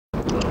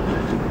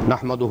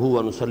نحمدہ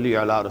ونصلی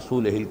علی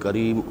رسولہ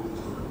الکریم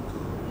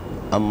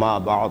اما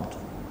بعد۔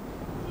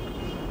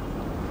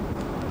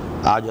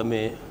 آج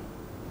ہمیں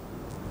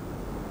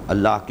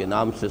اللہ کے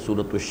نام سے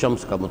سورۃ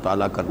الشمس کا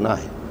مطالعہ کرنا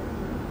ہے۔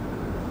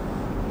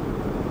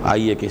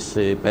 آئیے کہ اس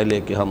سے پہلے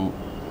کہ ہم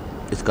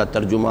اس کا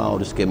ترجمہ اور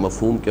اس کے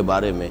مفہوم کے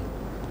بارے میں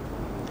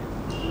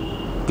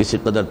کسی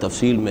قدر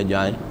تفصیل میں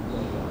جائیں،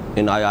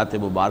 ان آیات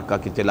مبارکہ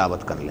کی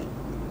تلاوت کر لیں۔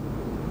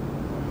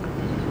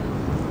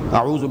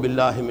 اعوذ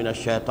باللہ من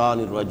الشیطان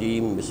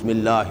الرجیم، بسم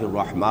اللہ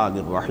الرحمن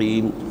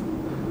الرحیم۔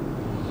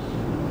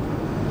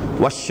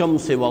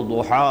 والشمس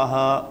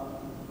وضحاها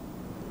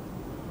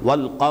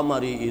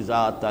والقمر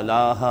اذا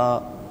تلاها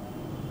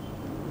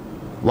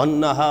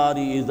والنهار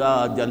اذا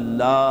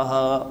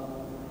جلاها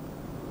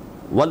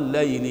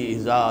واللیل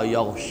اذا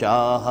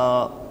یغشاها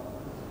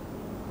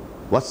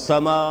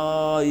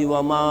والسماء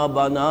وما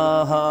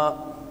بناها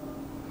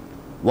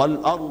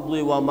والارض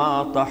وما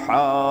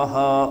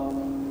طحاها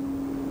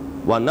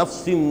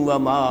ونفس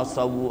وما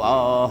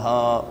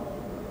سواها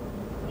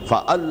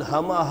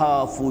فألهمها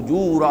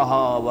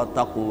فجورها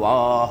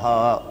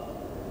وتقواها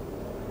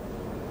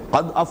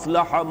قد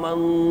أفلح من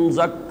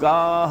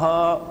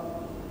زكاها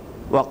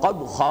وقد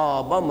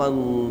خاب من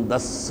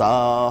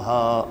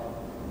دساها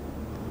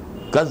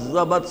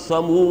كذبت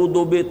ثمود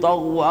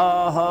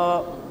بطغواها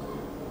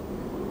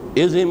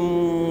إذ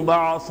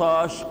انبعث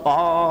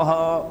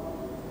أشقاها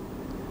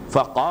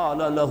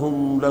فقال لهم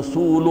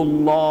رسول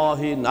الله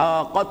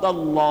ناقة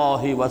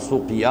الله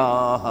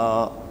وسقياها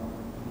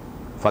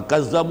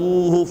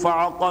فكذبوه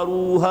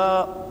فعقروها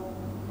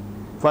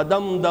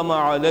فدمدم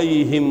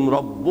عليهم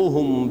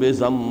ربهم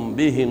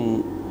بذنبهم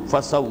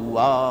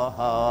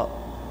فسواها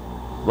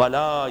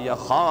ولا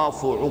يخاف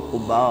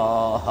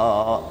عقباها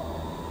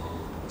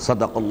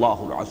صدق الله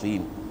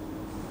العظيم۔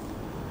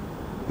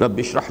 رب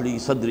اشرح لي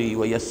صدري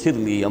ويسر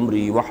لي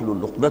أمري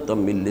واحلل عقدة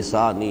من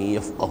لساني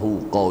يفقهوا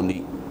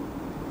قولي۔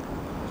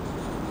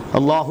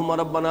 اللهم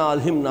ربنا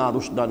الہمنا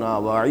رشدنا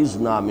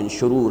واعذنا من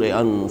شرور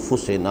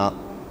انفسنا،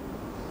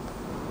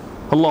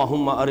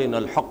 اللهم ارنا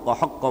الحق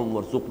حقا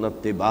وارزقنا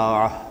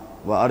اتباعه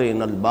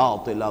وارنا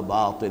الباطل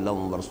باطلا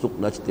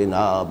وارزقنا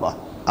اجتنابه،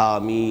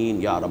 آمین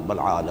یا رب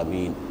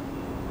العالمین۔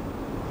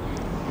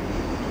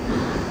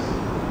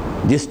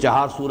 جس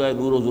چہار سورہ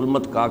نور و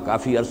ظلمت کا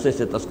کافی عرصے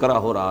سے تذکرہ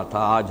ہو رہا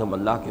تھا، آج ہم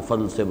اللہ کے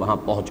فضل سے وہاں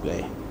پہنچ گئے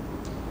ہیں۔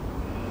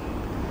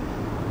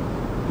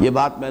 یہ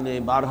بات میں نے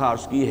بارہا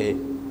عرض کی ہے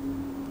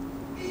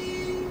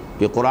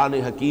کہ قرآن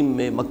حکیم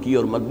میں مکی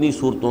اور مدنی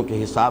صورتوں کے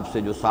حساب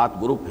سے جو 7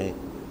 گروپ ہیں،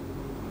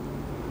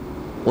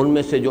 ان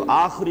میں سے جو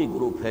آخری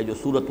گروپ ہے جو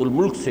سورۃ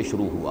الملک سے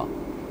شروع ہوا،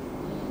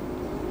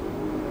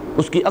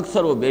 اس کی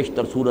اکثر و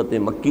بیشتر صورتیں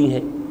مکی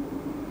ہیں۔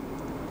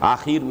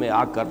 آخر میں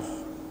آ کر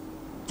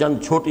چند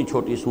چھوٹی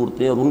چھوٹی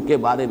صورتیں، اور ان کے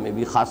بارے میں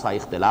بھی خاصا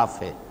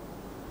اختلاف ہے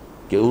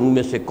کہ ان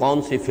میں سے کون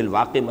سی فی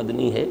الواقع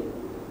مدنی ہے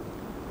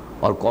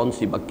اور کون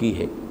سی مکی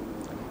ہے۔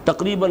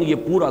 تقریباً یہ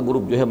پورا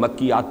گروپ جو ہے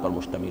مکیات پر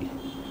مشتمل ہے۔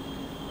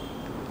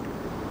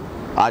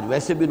 آج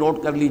ویسے بھی نوٹ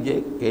کر لیجئے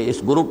کہ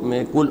اس گروپ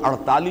میں کل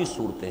 48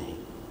 صورتیں ہیں۔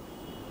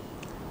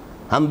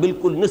 ہم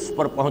بالکل نصف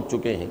پر پہنچ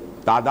چکے ہیں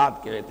تعداد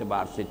کے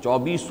اعتبار سے۔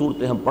 24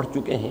 صورتیں ہم پڑھ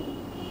چکے ہیں،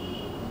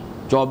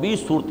 24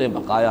 صورتیں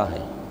بقایا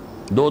ہیں،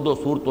 2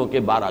 صورتوں کے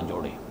 12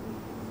 جوڑے۔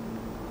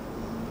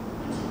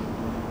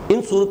 ان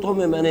صورتوں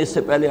میں میں نے اس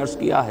سے پہلے عرض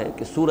کیا ہے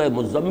کہ سورہ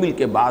مزمل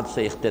کے بعد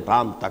سے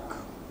اختتام تک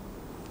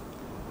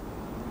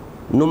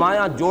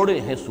نمایاں جوڑے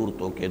ہیں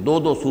صورتوں کے،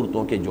 2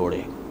 صورتوں کے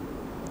جوڑے۔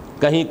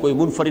 کہیں کوئی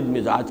منفرد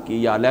مزاج کی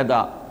یا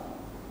علیحدہ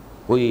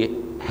کوئی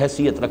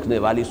حیثیت رکھنے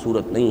والی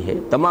صورت نہیں ہے،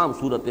 تمام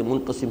صورتیں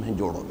منقسم ہیں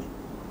جوڑوں میں،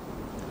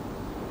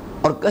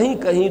 اور کہیں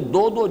کہیں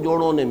 2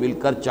 جوڑوں نے مل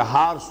کر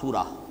 4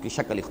 سورہ کی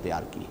شکل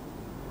اختیار کی،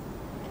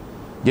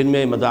 جن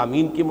میں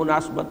مضامین کی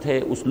مناسبت ہے،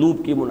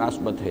 اسلوب کی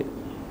مناسبت ہے۔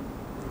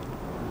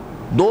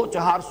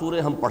 4 سورے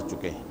ہم پڑھ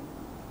چکے ہیں۔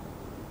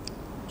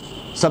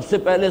 سب سے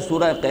پہلے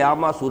سورہ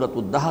قیامہ، سورۃ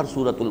الدہر،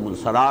 سورۃ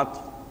المنصرات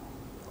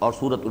اور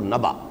سورۃ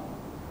النبا،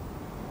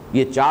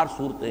 یہ 4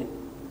 صورتیں،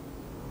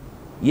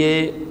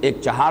 یہ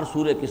ایک 4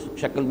 سورے کی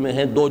شکل میں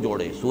ہیں، 2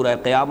 جوڑے۔ سورہ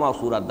قیامہ اور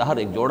سورہ دہر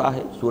ایک جوڑا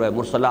ہے، سورہ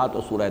مرسلات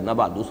اور سورہ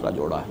نبا دوسرا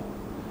جوڑا ہے۔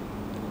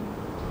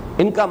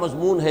 ان کا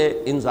مضمون ہے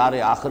انذار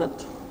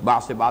آخرت،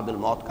 بعث بعد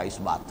الموت کا اس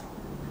بات۔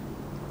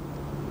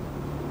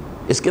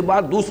 اس کے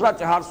بعد دوسرا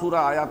 4 سورہ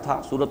آیا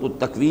تھا، سورۃ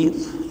التکویر،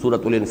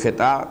 سورۃ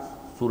الانفطار،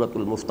 سورۃ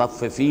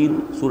المطففین،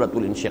 سورۃ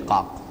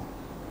الانشقاق۔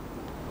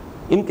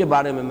 ان کے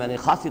بارے میں نے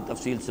خاصی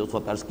تفصیل سے اس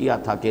وقت عرض کیا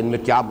تھا کہ ان میں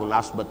کیا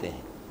مناسبتیں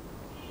ہیں۔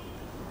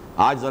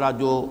 آج ذرا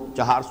جو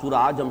 4 سورہ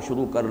آج ہم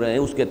شروع کر رہے ہیں،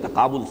 اس کے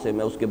تقابل سے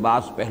میں اس کے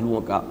بعض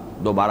پہلوؤں کا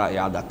دوبارہ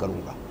اعادہ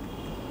کروں گا۔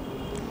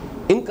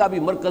 ان کا بھی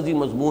مرکزی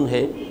مضمون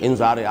ہے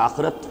انذار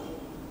آخرت،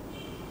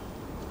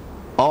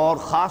 اور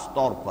خاص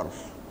طور پر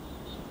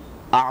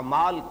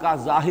اعمال کا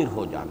ظاہر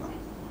ہو جانا۔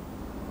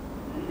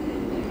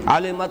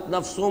 علمت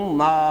نفس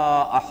ما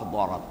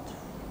احضرت،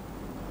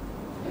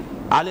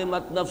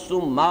 علمت نفس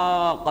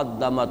ما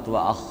قدمت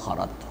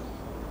واخرت،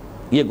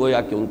 یہ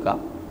گویا کہ ان کا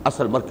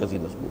اصل مرکزی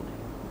مضمون ہے۔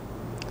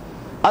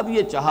 اب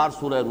یہ 4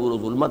 سورہ نور و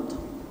ظلمت،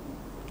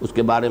 اس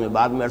کے بارے میں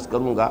بعد میں عرض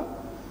کروں گا،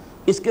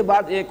 اس کے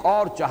بعد ایک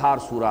اور 4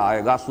 سورہ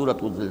آئے گا،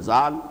 سورۃ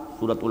الزلزال،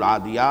 سورۃ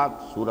العادیات،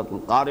 سورۃ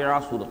القارعہ،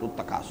 سورۃ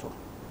التکاثر۔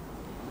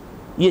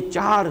 یہ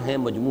 4 ہیں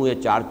مجموعے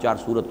 4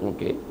 سورتوں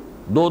کے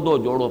 2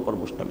 جوڑوں پر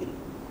مشتمل۔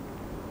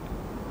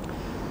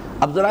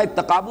 اب ذرا ایک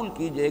تقابل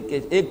کیجئے کہ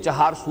ایک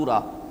 4 سورہ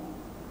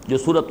جو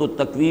سورۃ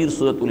التکویر،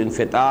 سورۃ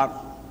الانفطار،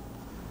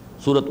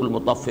 سورۃ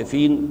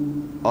المطففین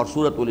اور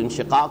سورۃ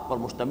الانشقاق پر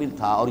مشتمل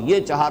تھا، اور یہ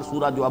 4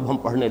 سورہ جو اب ہم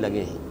پڑھنے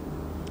لگے ہیں،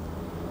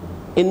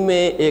 ان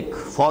میں ایک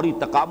فوری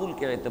تقابل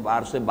کے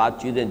اعتبار سے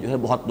بات چیزیں جو ہے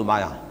بہت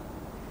نمایاں ہیں۔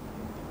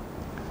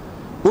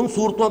 ان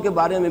صورتوں کے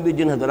بارے میں بھی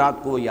جن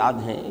حضرات کو وہ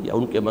یاد ہیں یا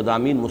ان کے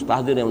مضامین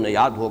مستحضر ہیں انہیں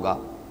یاد ہوگا،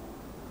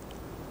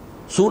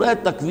 سورہ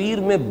تکویر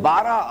میں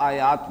 12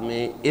 آیات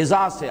میں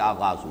اذا سے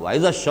آغاز ہوا،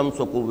 اذا الشمس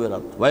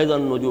کورت واذا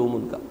النجوم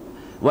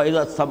واذا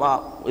السماء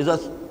اذا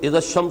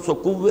الشمس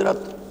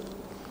کورت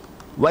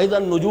واذا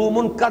النجوم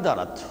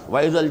انکدرت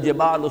واذا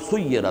الجبال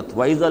سیرت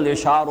واذا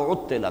العشار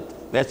عطلت۔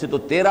 ویسے تو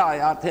 13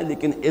 آیات ہیں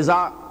لیکن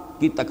اذا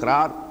کی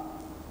تکرار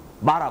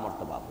 12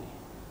 مرتبہ ہوئی۔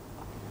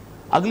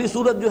 اگلی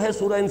سورت جو ہے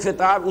سورہ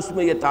انفطار، اس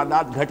میں یہ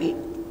تعداد گھٹی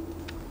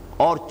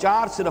اور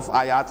 4 صرف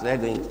آیات رہ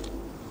گئیں،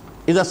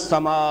 اذا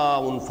السماء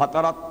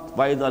انفطرت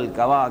واذا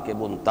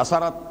الکواکب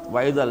انتصرت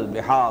واذا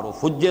البحار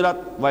فجرت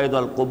واذا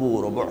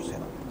القبور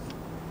بعثرت۔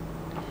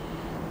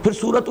 پھر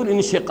سورۃ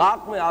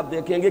الانشقاق میں آپ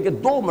دیکھیں گے کہ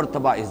 2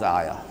 مرتبہ اذا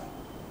آیا،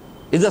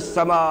 اذا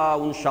السماء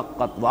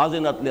انشقت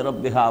واذنت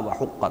لربها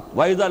وحقت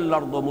واذا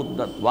الارض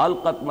مدت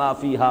والقت ما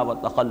فيها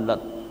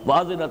وتخلت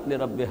واذنت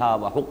لربها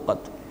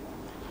وحقت۔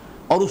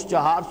 اور اس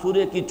 4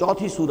 سورے کی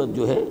 4تھی سورت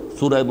جو ہے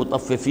سورہ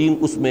مطففین،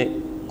 اس میں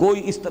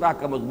کوئی اس طرح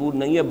کا مضمون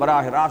نہیں ہے،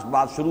 براہ راست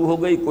بات شروع ہو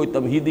گئی، کوئی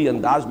تمہیدی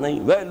انداز نہیں،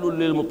 ویل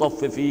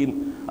للمطففین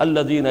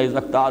الذین اذا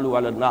اکتالوا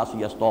علی الناس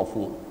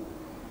یستوفون۔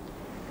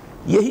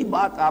 یہی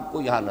بات آپ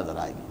کو یہاں نظر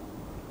آئے گی۔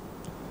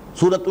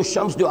 سورۃ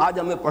الشمس جو آج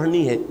ہمیں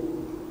پڑھنی ہے،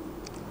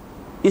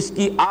 اس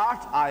کی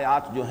 8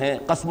 آیات جو ہیں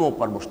قسموں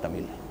پر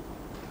مشتمل ہیں،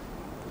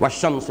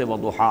 والشمس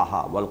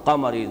وضحاها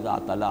والقمر اذا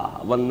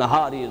تلاها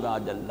والنہار اذا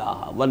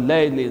جلاها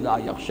واللیل اذا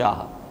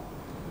یغشاها۔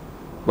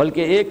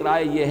 بلکہ ایک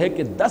رائے یہ ہے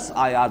کہ 10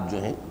 آیات جو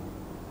ہیں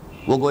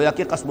وہ گویا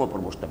کہ قسموں پر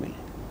مشتمل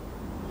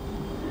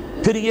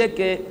ہیں۔ پھر یہ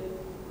کہ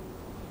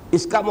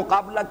اس کا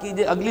مقابلہ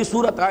کیجئے، اگلی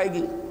سورت آئے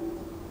گی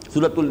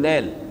سورۃ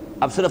اللیل،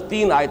 اب صرف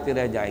 3 آیتیں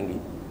رہ جائیں گی،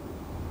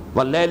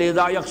 واللیل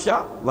اذا یغشا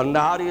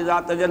والنہار اذا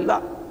تجلی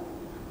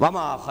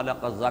وما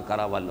خلق الذکر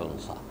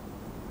والانثی۔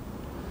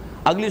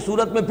 اگلی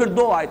صورت میں پھر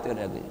 2 آیتیں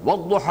رہ گئیں،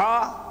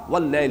 والضحی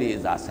واللیل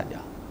اذا سجی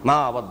ما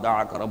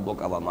ودعک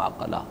ربک وما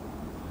قلی۔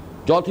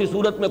 چوتھی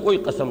صورت میں کوئی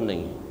قسم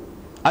نہیں ہے،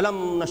 الم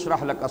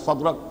نشرح لک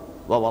صدرک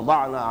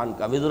ووضعنا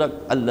عنک وزرک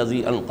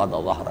الذی انقض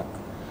ظہرک۔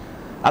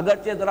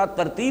 اگرچہ ذرا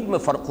ترتیب میں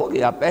فرق ہو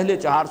گیا، پہلے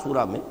 4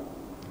 سورہ میں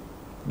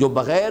جو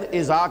بغیر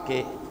اذا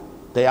کے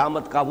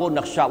قیامت کا وہ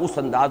نقشہ اس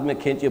انداز میں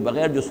کھینچے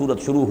بغیر جو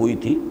صورت شروع ہوئی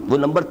تھی وہ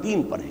نمبر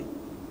 3 پر ہے۔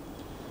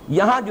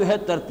 یہاں جو ہے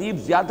ترتیب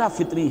زیادہ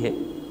فطری ہے،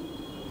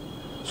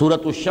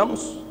 سورۃ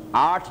الشمس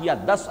 8 یا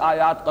 10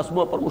 آیات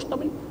قسموں پر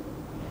مشتمل،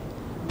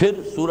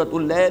 پھر سورۃ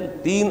اللیل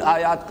 3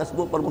 آیات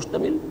قسموں پر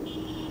مشتمل،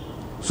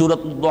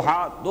 سورۃ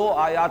الضحیٰ 2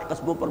 آیات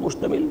قسموں پر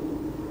مشتمل،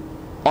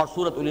 اور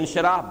سورۃ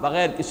الانشراح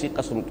بغیر کسی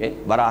قسم کے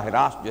براہ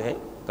راست جو ہے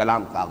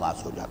کلام کا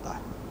آغاز ہو جاتا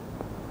ہے۔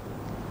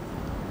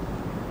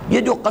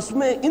 یہ جو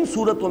قسمیں ان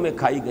صورتوں میں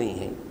کھائی گئی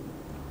ہیں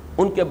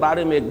ان کے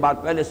بارے میں ایک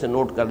بات پہلے سے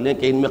نوٹ کر لیں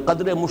کہ ان میں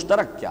قدر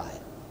مشترک کیا ہے۔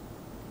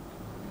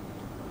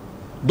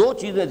 2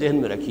 چیزیں ذہن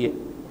میں رکھیے۔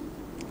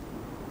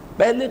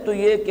 پہلے تو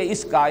یہ کہ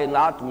اس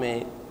کائنات میں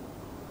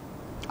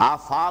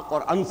آفاق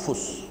اور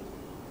انفس،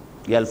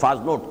 یہ الفاظ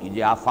نوٹ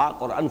کیجئے،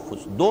 آفاق اور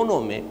انفس دونوں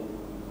میں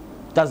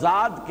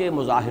تضاد کے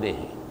مظاہرے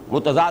ہیں،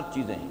 متضاد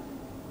چیزیں ہیں۔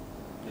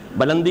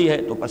 بلندی ہے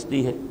تو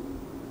پستی ہے،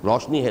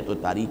 روشنی ہے تو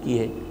تاریکی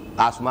ہے،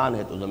 آسمان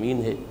ہے تو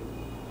زمین ہے،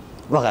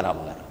 وغیرہ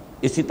وغیرہ۔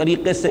 اسی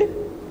طریقے سے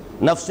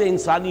نفس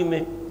انسانی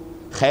میں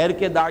خیر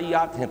کے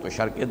داعیات ہیں تو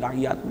شر کے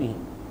داعیات بھی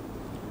ہیں۔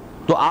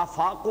 تو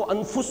آفاق و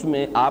انفس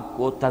میں آپ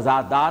کو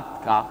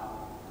تضادات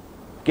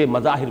کے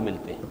مظاہر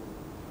ملتے ہیں۔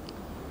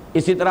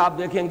 اسی طرح آپ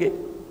دیکھیں گے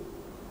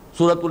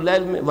سورۃ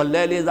اللیل میں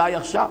واللیل اذا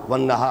یغشا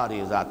والنہار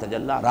اذا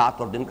تجلی،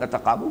 رات اور دن کا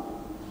تقابل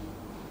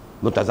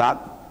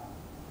متضاد۔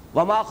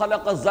 وما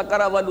خلق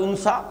الذکر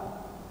والانثی،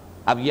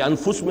 اب یہ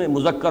انفس میں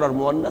مذکر اور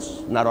مؤنث،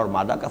 نر اور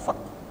مادہ کا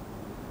فرق۔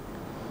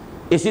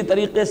 اسی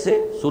طریقے سے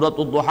سورۃ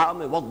الضحیٰ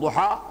میں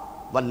والضحیٰ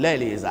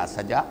واللیل اذا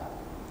سجی،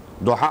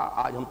 ضحیٰ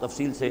آج ہم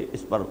تفصیل سے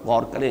اس پر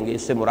غور کریں گے،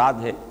 اس سے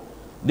مراد ہے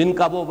دن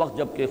کا وہ وقت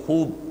جب کہ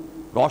خوب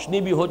روشنی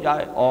بھی ہو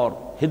جائے اور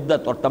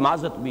حدت اور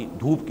تمازت بھی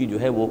دھوپ کی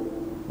جو ہے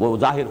وہ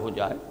ظاہر ہو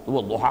جائے، تو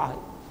وہ ضحیٰ ہے۔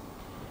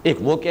 ایک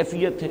وہ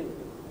کیفیت ہے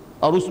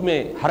اور اس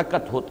میں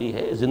حرکت ہوتی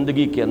ہے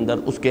زندگی کے اندر،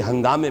 اس کے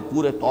ہنگامے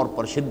پورے طور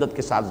پر شدت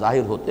کے ساتھ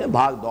ظاہر ہوتے ہیں،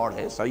 بھاگ دوڑ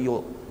ہے، سعی و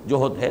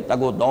جہد ہے،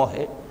 تگ و دو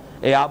ہے،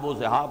 ایاب و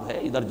ذہاب ہے،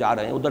 ادھر جا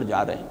رہے ہیں ادھر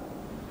جا رہے ہیں۔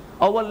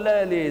 اور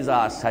واللیل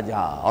اذا سجی،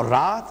 اور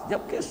رات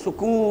جب کہ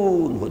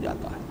سکون ہو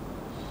جاتا ہے۔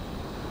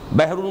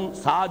 بحر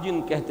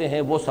ساجن کہتے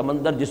ہیں وہ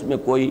سمندر جس میں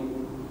کوئی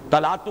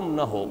تلاطم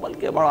نہ ہو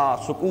بلکہ بڑا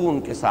سکون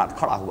کے ساتھ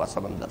کھڑا ہوا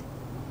سمندر۔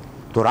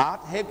 تو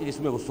رات ہے کہ جس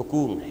میں وہ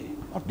سکون ہے،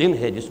 اور دن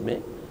ہے جس میں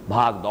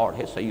بھاگ دوڑ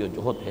ہے، سعی و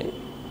جہد ہے،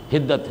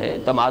 حدت ہے،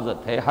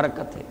 تمازت ہے،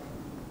 حرکت ہے۔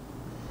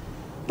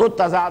 تو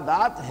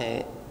تضادات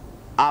ہیں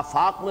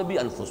آفاق میں بھی،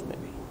 انفس میں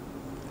بھی،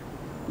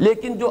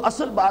 لیکن جو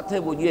اصل بات ہے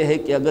وہ یہ ہے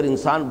کہ اگر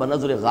انسان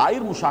بنظر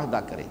غائر مشاہدہ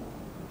کرے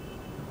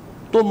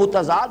تو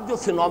متضاد جو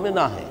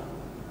فینومینا ہیں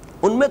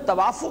ان میں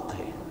توافق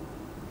ہے،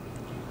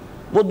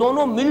 وہ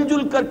دونوں مل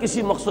جل کر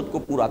کسی مقصد کو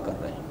پورا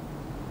کر رہے ہیں۔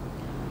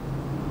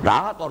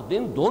 رات اور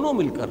دن دونوں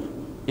مل کر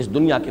اس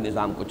دنیا کے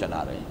نظام کو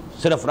چلا رہے ہیں۔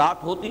 صرف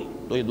رات ہوتی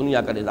تو یہ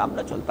دنیا کا نظام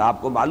نہ چلتا۔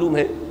 آپ کو معلوم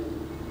ہے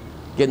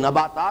کہ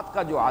نباتات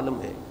کا جو عالم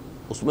ہے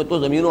اس میں تو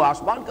زمین و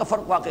آسمان کا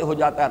فرق واقع ہو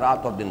جاتا ہے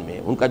رات اور دن میں۔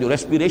 ان کا جو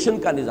ریسپیریشن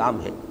کا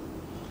نظام ہے،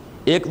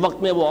 ایک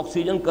وقت میں وہ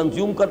آکسیجن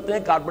کنزیوم کرتے ہیں،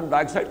 کاربن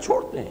ڈائی آکسائڈ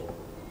چھوڑتے ہیں،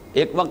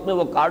 ایک وقت میں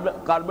وہ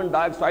کاربن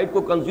ڈائی آکسائڈ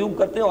کو کنزیوم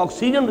کرتے ہیں،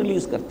 آکسیجن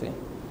ریلیز کرتے ہیں،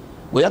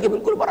 گویا کہ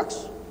بالکل برعکس۔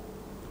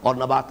 اور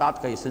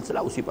نباتات کا یہ سلسلہ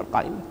اسی پر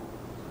قائم ہے۔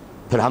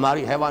 پھر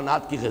ہماری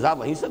حیوانات کی غذا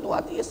وہیں سے تو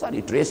آتی ہے ساری،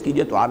 ٹریس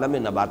کیجئے تو عالم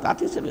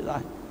نباتات ہی سے غذا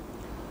ہے۔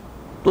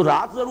 تو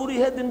رات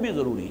ضروری ہے، دن بھی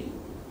ضروری ہے،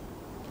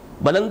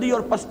 بلندی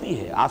اور پستی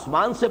ہے۔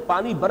 آسمان سے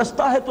پانی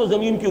برستا ہے تو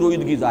زمین کی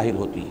روئیدگی ظاہر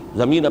ہوتی ہے،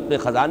 زمین اپنے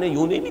خزانے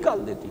یوں نہیں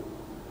نکال دیتی۔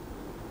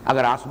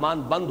 اگر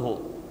آسمان بند ہو،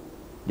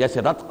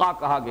 جیسے رتقا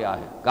کہا گیا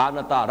ہے،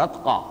 کانتا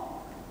رتقا،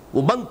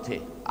 وہ بند تھے،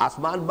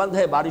 آسمان بند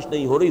ہے، بارش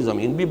نہیں ہو رہی،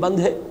 زمین بھی بند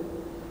ہے،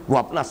 وہ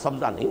اپنا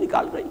سبزہ نہیں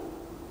نکال رہی۔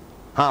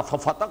 ہاں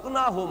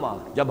ففتقناہما،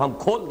 جب ہم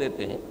کھول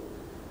دیتے ہیں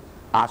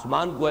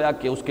آسمان، گویا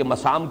کہ اس کے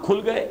مسام کھل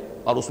گئے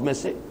اور اس میں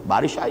سے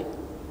بارش آئی،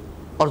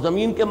 اور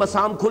زمین کے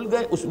مسام کھل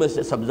گئے، اس میں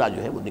سے سبزہ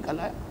جو ہے وہ نکل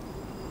آیا۔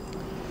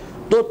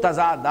 تو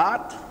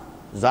تضادات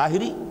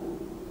ظاہری،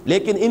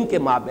 لیکن ان کے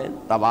مابین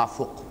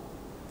توافق،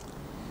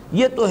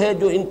 یہ تو ہے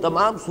جو ان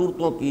تمام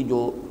صورتوں کی جو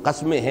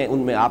قسمیں ہیں ان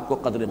میں آپ کو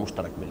قدر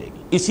مشترک ملے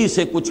گی۔ اسی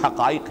سے کچھ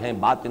حقائق ہیں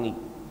باطنی،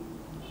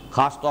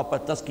 خاص طور پر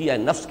تزکیہ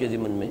نفس کے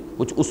ضمن میں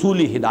کچھ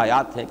اصولی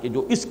ہدایات ہیں کہ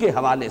جو اس کے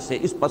حوالے سے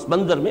اس پس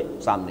منظر میں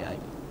سامنے آئیں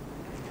گے۔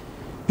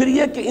 پھر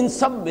یہ کہ ان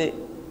سب میں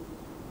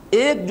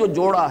ایک جو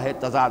جوڑا ہے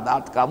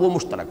تضادات کا وہ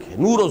مشترک ہے،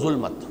 نور و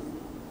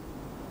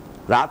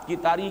ظلمت، رات کی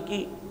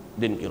تاریکی،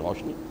 دن کی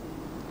روشنی۔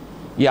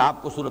 یہ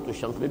آپ کو سورۃ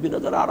الشمس میں بھی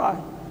نظر آ رہا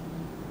ہے،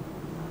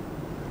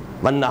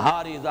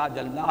 وَالنَّهَارِ إِذَا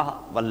جَلَّاهَا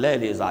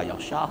وَاللَّيْلِ إِذَا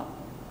يَغْشَاهَا۔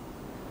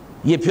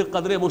 یہ پھر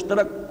قدر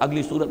مشترک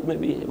اگلی صورت میں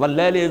بھی ہے،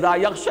 وَاللَّيْلِ إِذَا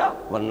يَغْشَا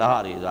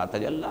وَالنَّهَارِ إِذَا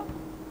تَجَلَّا۔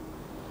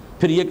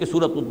 پھر یہ کہ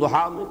سورۃ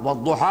الضحیٰ میں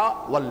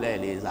وَالضُّحَىٰ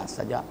وَاللَّيْلِ إِذَا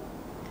سَجَا۔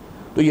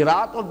 تو یہ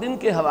رات اور دن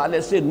کے حوالے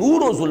سے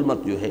نور و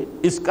ظلمت جو ہے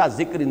اس کا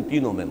ذکر ان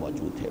تینوں میں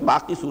موجود ہے۔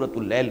 باقی سورۃ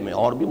اللیل میں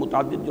اور بھی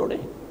متعدد جوڑے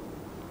ہیں،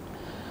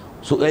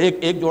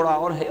 ایک جوڑا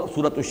اور ہے، اور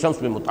سورۃ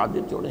الشمس میں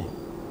متعدد جوڑے ہیں۔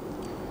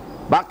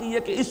 باقی یہ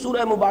کہ اس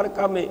سورہ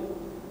مبارکہ میں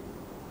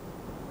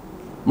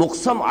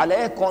مقسم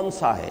علیہ کون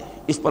سا ہے،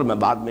 اس پر میں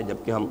بعد میں جب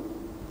کہ ہم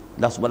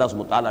 10 برس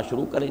مطالعہ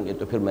شروع کریں گے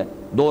تو پھر میں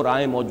 2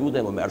 رائیں موجود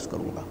ہیں وہ میں عرض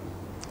کروں گا۔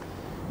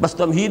 بس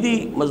تمہیدی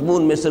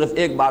مضمون میں صرف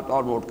ایک بات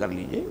اور نوٹ کر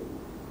لیجئے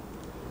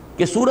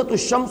کہ سورۃ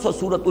الشمس اور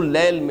سورۃ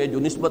اللیل میں جو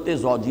نسبت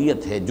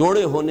زوجیت ہے،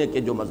 جوڑے ہونے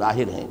کے جو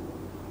مظاہر ہیں،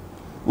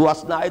 وہ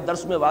اثناء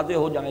درس میں واضح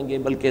ہو جائیں گے،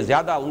 بلکہ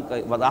زیادہ ان کا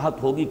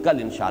وضاحت ہوگی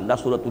کل انشاءاللہ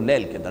سورۃ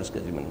اللیل کے درس کے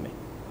ضمن میں۔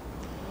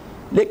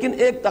 لیکن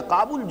ایک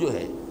تقابل جو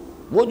ہے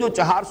وہ جو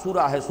 4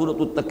 سورہ ہے، سورۃ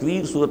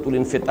التکویر، سورۃ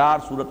الانفطار،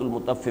 سورۃ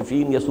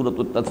المطففین یا سورۃ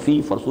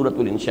التطفیف اور سورۃ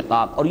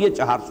الانشقاق، اور یہ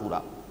 4 سورہ،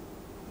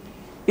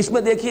 اس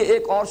میں دیکھیے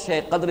ایک اور شے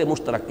قدر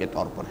مشترک کے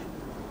طور پر ہے۔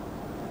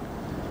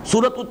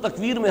 سورۃ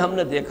التکویر میں ہم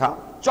نے دیکھا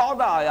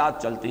 14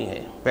 آیات چلتی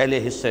ہیں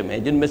پہلے حصے میں،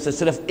 جن میں سے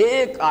صرف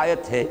ایک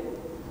آیت ہے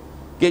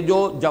کہ جو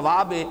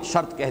جواب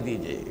شرط کہہ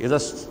دیجئے،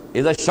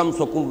 اذا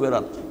الشمس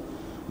کورت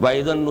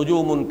واذا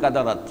النجوم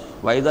انکدرت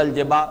واذا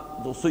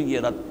الجبال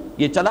سیرت،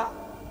 یہ چلا،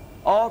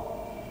 اور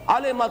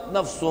علمت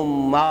نفس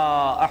ما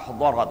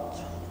احضرت،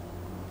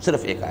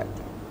 صرف ایک آیت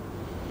ہے۔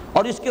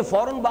 اور اس کے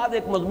فوراً بعد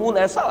ایک مضمون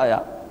ایسا آیا،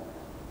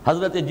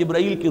 حضرت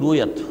جبرائیل کی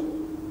رؤیت،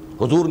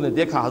 حضور نے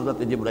دیکھا حضرت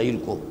جبرائیل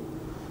کو۔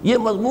 یہ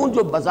مضمون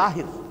جو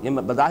بظاہر، یہ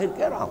میں بظاہر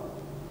کہہ رہا ہوں،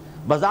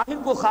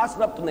 بظاہر کو خاص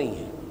ربط نہیں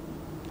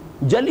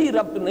ہے، جلی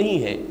ربط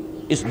نہیں ہے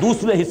اس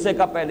دوسرے حصے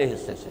کا پہلے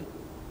حصے سے،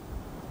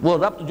 وہ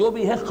ربط جو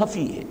بھی ہے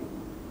خفی ہے۔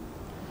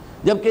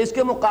 جبکہ اس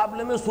کے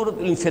مقابلے میں سورۃ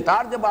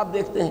الانفطار جب آپ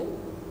دیکھتے ہیں،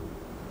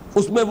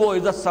 اس میں وہ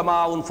اذا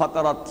السماء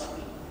انفطرت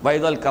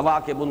واذا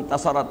الکواکب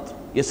انتصرت،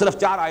 یہ صرف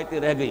 4 آیتیں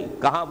رہ گئیں،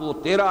 کہاں وہ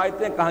 13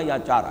 آیتیں، کہاں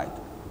یہاں 4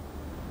 آیتیں۔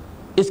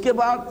 اس کے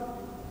بعد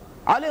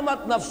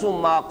علمت نفس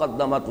ما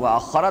قدمت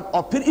واخرت،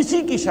 اور پھر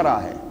اسی کی شرح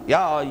ہے،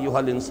 یا ایھا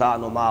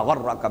الانسان ما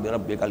غرک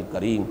بربک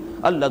الکریم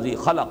الذی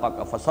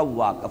خلقک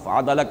فسواک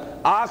فعدلک،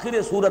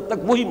 آخر سورت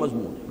تک وہی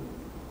مضمون ہے۔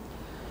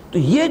 تو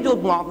یہ جو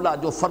معاملہ،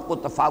 جو فرق و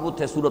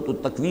تفاوت ہے سورۃ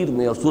التکویر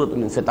میں اور سورۃ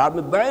الانفطار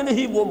میں، بین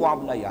ہی وہ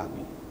معاملہ یہاں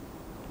بھی۔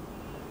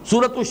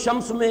 سورۃ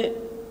الشمس میں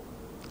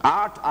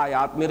 8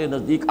 آیات، میرے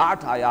نزدیک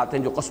 8 آیات ہیں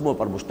جو قسموں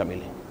پر مشتمل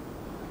ہیں۔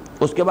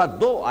 اس کے بعد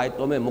 2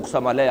 آیتوں میں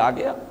مقسم علیہ آ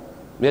گیا،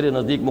 میرے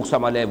نزدیک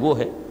مقسم علیہ وہ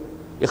ہے،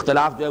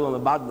 اختلاف جو ہے وہ میں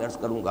بعد میں عرض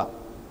کروں گا۔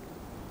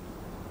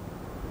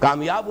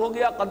 کامیاب ہو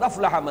گیا قد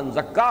افلح من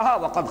زکاہا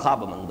وقد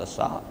خاب من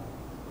دساہا۔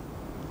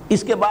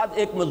 اس کے بعد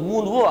ایک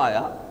مضمون وہ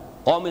آیا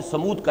قوم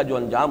سمود کا جو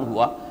انجام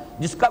ہوا،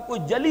 جس کا کوئی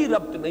جلی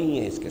ربط نہیں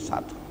ہے اس کے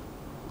ساتھ،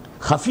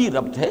 خفی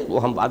ربط ہے،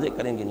 وہ ہم واضح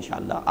کریں گے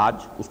انشاءاللہ، آج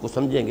اس کو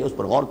سمجھیں گے، اس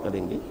پر غور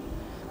کریں گے۔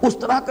 اس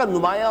طرح کا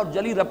نمایاں اور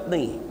جلی ربط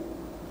نہیں ہے،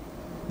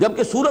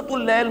 جبکہ سورۃ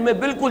اللیل میں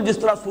بالکل جس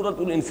طرح سورۃ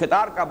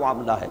الانفطار کا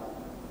معاملہ ہے،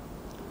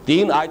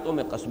 3 آیتوں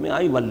میں قسمیں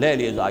آئیں،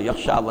 واللیل اذا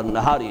یغشی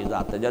والنہار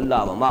اذا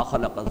تجلی وما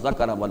خلق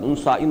الذکر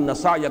والانثی ان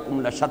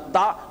سعیکم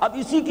لشتی، اب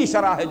اسی کی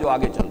شرح ہے جو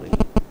آگے چل رہی ہے۔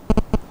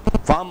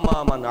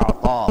 فاما من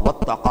اعطى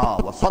واتقى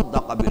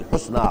وصدق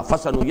بالحسنى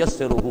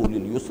فسنيسره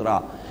لليسرى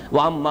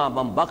واما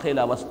من بخل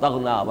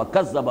واستغنى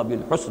وكذب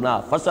بالحسنى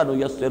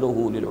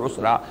فسنيسره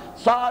للعسرى۔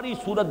 ساری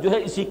صورت جو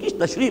ہے اسی کی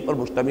تشریح پر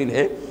مشتمل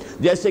ہے،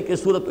 جیسے کہ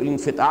سورۃ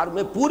الانفطار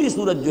میں پوری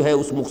صورت جو ہے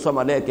اس مقسم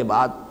علیہ کے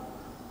بعد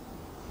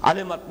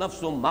علمت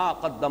نفس ما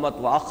قدمت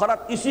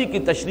واخرت، اسی کی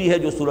تشریح ہے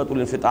جو سورۃ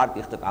الانفطار کے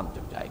اختتام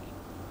تک جائے گی۔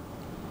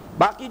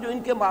 باقی جو ان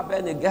کے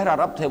مابین ایک گہرا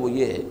ربط ہے وہ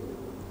یہ ہے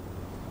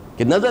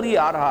کہ نظر یہ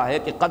آ رہا ہے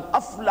کہ قد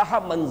افلح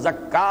من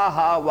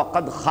زکاہا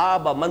وقد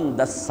خاب من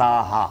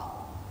دساہا۔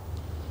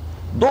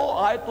 2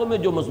 آیتوں میں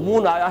جو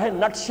مضمون آیا ہے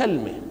نٹشل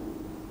میں،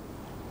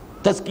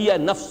 تزکیہ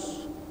نفس،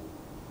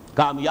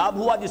 کامیاب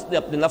ہوا جس نے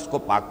اپنے نفس کو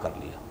پاک کر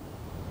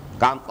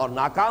لیا، اور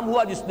ناکام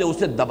ہوا جس نے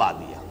اسے دبا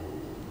دیا۔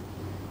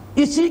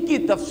 اسی کی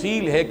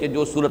تفصیل ہے کہ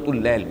جو سورۃ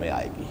اللیل میں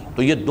آئے گی۔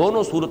 تو یہ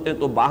دونوں صورتیں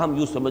تو باہم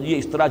یوں سمجھیے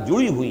اس طرح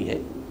جڑی ہوئی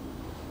ہیں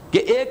کہ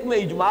ایک میں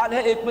اجمال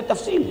ہے، ایک میں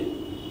تفصیل ہے،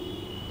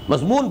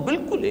 مضمون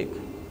بالکل ایک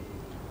ہے۔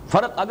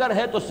 فرق اگر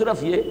ہے تو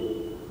صرف یہ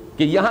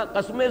کہ یہاں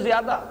قسمیں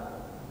زیادہ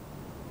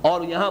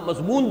اور یہاں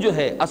مضمون جو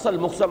ہے اصل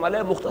مقسم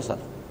علیہ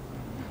مختصر،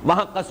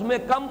 وہاں قسمیں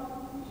کم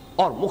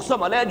اور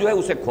مقسم علیہ جو ہے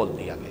اسے کھول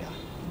دیا گیا۔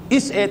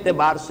 اس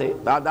اعتبار سے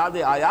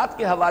تعداد آیات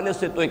کے حوالے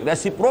سے تو ایک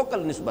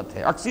ریسیپروکل نسبت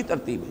ہے، عکسی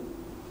ترتیب ہے،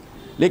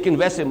 لیکن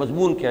ویسے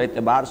مضمون کے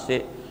اعتبار سے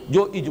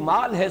جو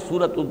اجمال ہے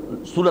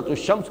سورۃ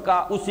الشمس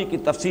کا، اسی کی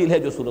تفصیل ہے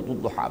جو سورۃ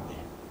الضحیٰ میں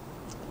ہے۔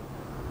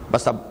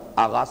 بس اب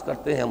آغاز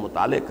کرتے ہیں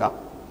مطالعے کا۔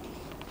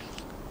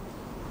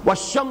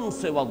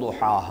 والشمس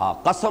وضحاہا،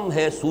 قسم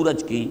ہے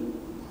سورج کی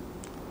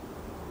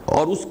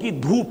اور اس کی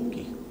دھوپ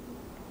کی۔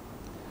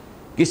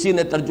 کسی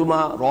نے ترجمہ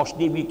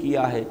روشنی بھی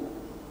کیا ہے،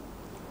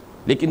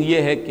 لیکن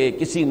یہ ہے کہ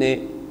کسی نے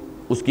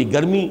اس کی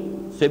گرمی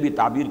سے بھی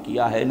تعبیر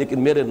کیا ہے،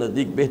 لیکن میرے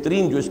نزدیک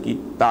بہترین جو اس کی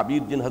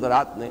تعبیر جن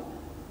حضرات نے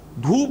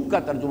دھوپ کا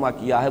ترجمہ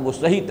کیا ہے وہ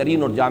صحیح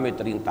ترین اور جامع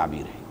ترین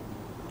تعبیر ہے۔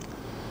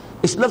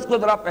 اس لفظ کو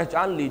ذرا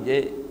پہچان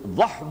لیجئے،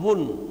 ضحو،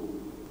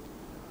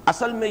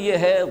 اصل میں یہ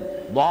ہے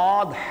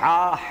ضاد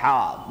حا حا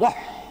ضح۔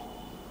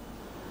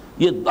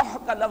 یہ ضح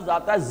کا لفظ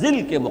آتا ہے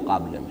ظل کے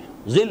مقابلے میں،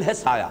 ظل ہے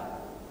سایہ،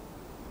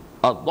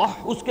 اور ضح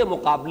اس کے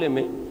مقابلے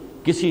میں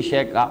کسی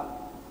شے کا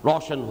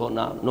روشن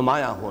ہونا،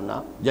 نمایاں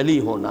ہونا، جلی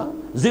ہونا،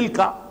 ظل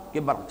کا کے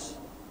برعکس۔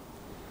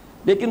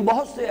 لیکن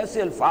بہت سے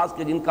ایسے الفاظ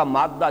کے جن کا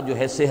مادہ جو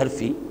ہے سے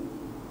حرفی،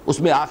 اس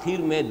میں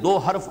آخر میں 2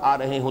 حرف آ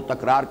رہے ہوں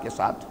تکرار کے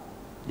ساتھ،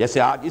 جیسے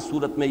آج اس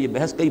صورت میں یہ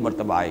بحث کئی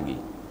مرتبہ آئے گی،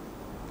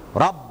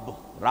 رب،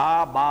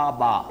 را با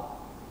با،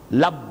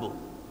 لب،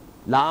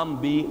 لام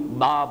بی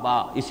با با،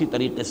 اسی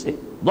طریقے سے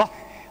ضح،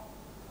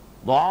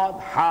 ضاد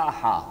حا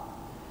حا،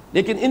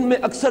 لیکن ان میں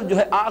اکثر جو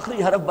ہے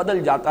آخری حرف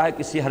بدل جاتا ہے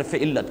کسی حرف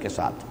علت کے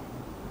ساتھ،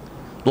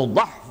 تو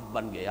ضحف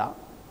بن گیا۔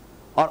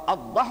 اور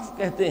الضحف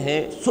کہتے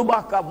ہیں صبح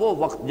کا وہ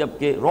وقت جب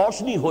کہ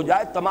روشنی ہو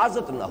جائے،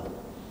 تمازت نہ ہو۔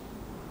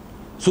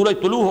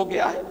 سورج طلوع ہو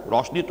گیا ہے،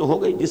 روشنی تو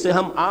ہو گئی، جسے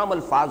ہم عام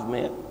الفاظ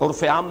میں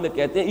عرف عام میں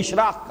کہتے ہیں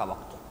اشراق کا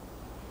وقت،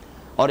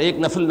 اور ایک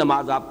نفل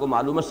نماز آپ کو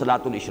معلوم ہے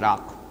صلاۃ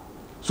الاشراق۔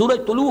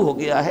 سورج طلوع ہو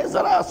گیا ہے،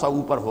 ذرا سا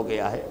اوپر ہو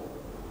گیا ہے،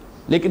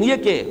 لیکن یہ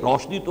کہ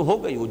روشنی تو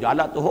ہو گئی،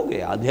 اجالا تو ہو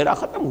گیا، اندھیرا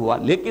ختم ہوا،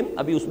 لیکن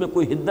ابھی اس میں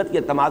کوئی حدت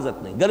یا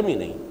تمازت نہیں، گرمی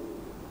نہیں۔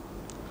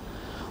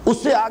 اس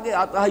سے آگے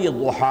آتا ہے یہ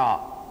ضحیٰ۔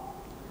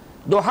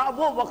 ضحیٰ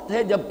وہ وقت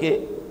ہے جب کہ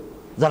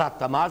ذرا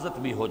تمازت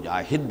بھی ہو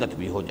جائے، حدت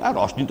بھی ہو جائے،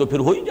 روشنی تو پھر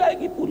ہو ہی جائے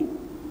گی پوری۔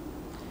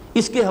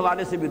 اس کے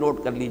حوالے سے بھی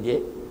نوٹ کر لیجئے،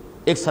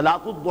 ایک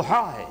صلاۃ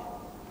الضحیٰ ہے،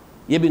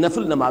 یہ بھی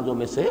نفل نمازوں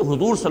میں سے،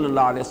 حضور صلی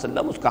اللہ علیہ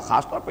وسلم اس کا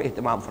خاص طور پر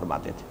اہتمام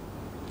فرماتے تھے۔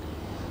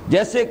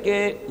 جیسے کہ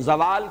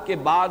زوال کے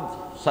بعد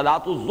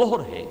صلاۃ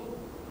الظہر ہے،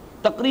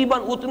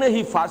 تقریباً اتنے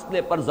ہی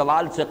فاصلے پر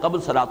زوال سے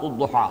قبل صلاۃ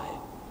الضحیٰ ہے۔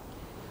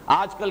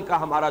 آج کل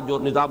کا ہمارا جو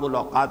نظام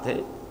الاوقات ہے،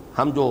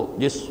 ہم جو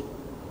جس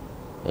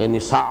یعنی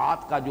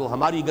ساعات کا جو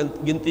ہماری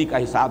گنتی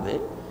کا حساب ہے،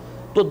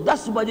 تو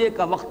 10 بجے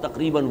کا وقت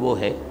تقریباً وہ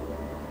ہے۔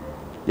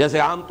 جیسے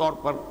عام طور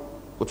پر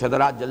کچھ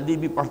حضرات جلدی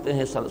بھی پڑھتے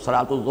ہیں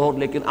صلاۃ الظہر،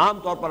 لیکن عام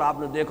طور پر آپ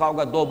نے دیکھا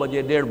ہوگا 2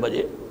 بجے 1:30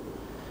 بجے،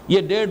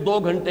 یہ 1.5-2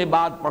 گھنٹے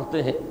بعد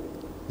پڑھتے ہیں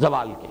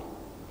زوال کے۔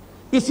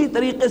 اسی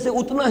طریقے سے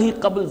اتنا ہی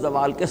قبل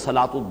زوال کے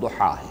صلاۃ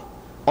الضحیٰ ہے،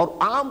 اور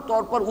عام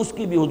طور پر اس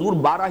کی بھی حضور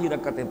 12 ہی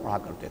رکعتیں پڑھا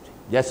کرتے تھے،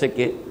 جیسے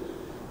کہ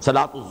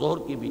صلاۃ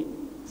الظہر کی بھی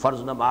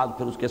فرض نماز،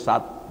 پھر اس کے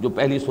ساتھ جو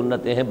پہلی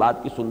سنتیں ہیں، بعد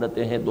کی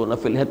سنتیں ہیں، 2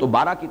 نفل ہیں، تو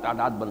 12 کی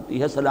تعداد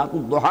بنتی ہے۔ صلاۃ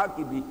الضحیٰ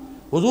کی بھی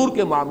حضور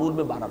کے معمول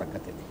میں 12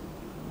 رکعتیں تھیں۔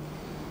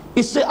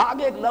 اس سے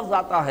آگے ایک لفظ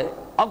آتا ہے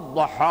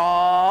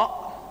الضحیٰ،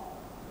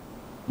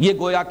 یہ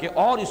گویا کہ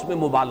اور اس میں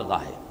مبالغہ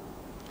ہے،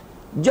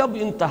 جب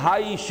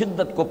انتہائی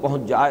شدت کو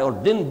پہنچ جائے اور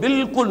دن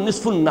بالکل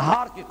نصف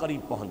النہار کے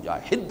قریب پہنچ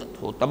جائے،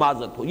 حدت ہو،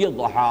 تمازت ہو، یہ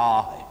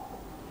ضحیٰ ہے۔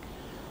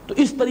 تو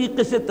اس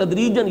طریقے سے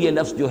تدریجاً یہ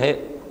لفظ جو ہے،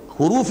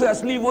 حروف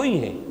اصلی وہی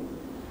ہیں،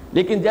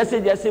 لیکن جیسے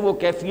جیسے وہ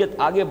کیفیت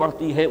آگے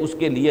بڑھتی ہے اس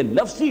کے لیے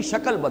لفظی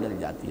شکل بدل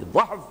جاتی ہے.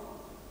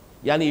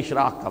 ضحف یعنی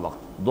اشراق کا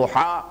وقت،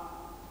 ضحا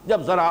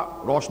جب ذرا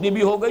روشنی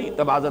بھی ہو گئی،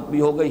 تمازت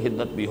بھی ہو گئی،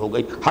 حدت بھی ہو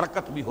گئی،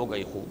 حرکت بھی ہو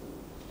گئی خوب.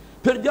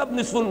 پھر جب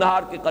نصف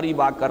النہار کے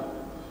قریب آ کر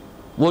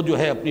وہ جو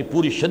ہے اپنی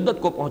پوری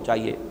شدت کو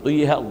پہنچائیے تو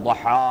یہ ہے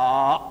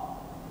ضحا.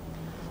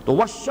 تو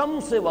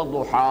والشمس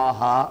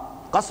وضحاها،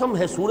 قسم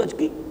ہے سورج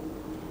کی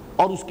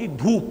اور اس کی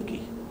دھوپ کی،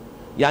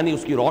 یعنی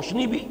اس کی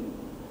روشنی بھی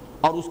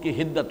اور اس کی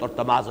حدت اور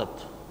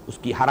تمازت، اس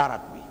کی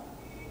حرارت بھی.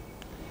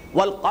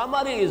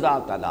 والقمر اذا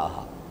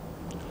تلاها،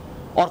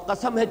 اور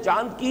قسم ہے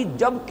چاند کی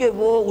جب کہ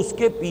وہ اس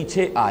کے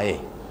پیچھے آئے.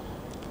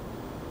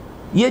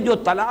 یہ جو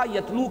تلا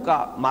یتلو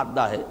کا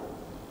مادہ ہے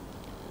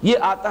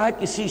یہ آتا ہے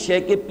کسی شے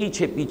کے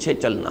پیچھے پیچھے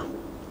چلنا.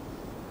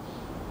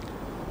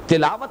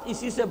 تلاوت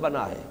اسی سے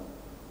بنا ہے،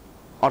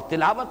 اور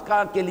تلاوت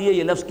کا کے لیے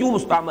یہ لفظ کیوں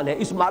مستعمل ہے،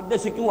 اس مادے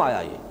سے کیوں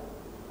آیا یہ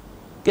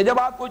کہ جب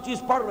آپ کوئی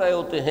چیز پڑھ رہے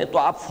ہوتے ہیں تو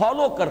آپ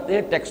فالو کرتے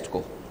ہیں ٹیکسٹ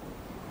کو.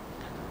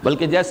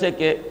 بلکہ جیسے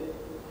کہ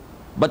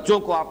بچوں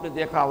کو آپ نے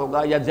دیکھا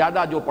ہوگا یا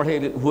زیادہ جو پڑھے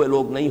ہوئے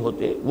لوگ نہیں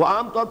ہوتے وہ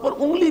عام طور پر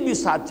انگلی بھی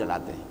ساتھ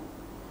چلاتے ہیں،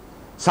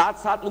 ساتھ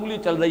ساتھ انگلی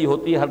چل رہی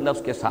ہوتی ہے ہر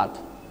لفظ کے ساتھ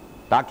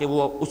تاکہ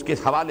وہ اس کے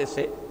حوالے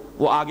سے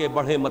وہ آگے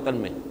بڑھے متن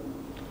میں.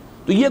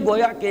 تو یہ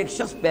گویا کہ ایک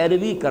شخص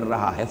پیروی کر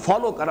رہا ہے،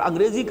 فالو کر رہا.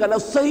 انگریزی کا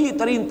لفظ صحیح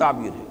ترین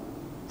تعبیر ہے،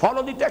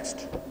 فالو دی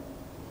ٹیکسٹ.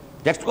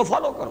 ٹیکسٹ کو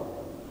فالو کرو،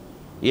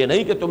 یہ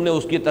نہیں کہ تم نے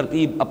اس کی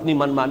ترتیب اپنی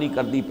من مانی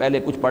کر دی، پہلے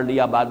کچھ پڑھ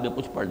لیا بعد میں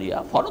کچھ پڑھ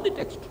لیا. Follow the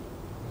text.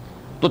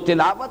 تو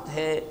تلاوت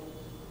ہے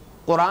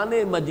قرآن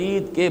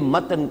مجید کے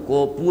متن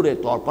کو پورے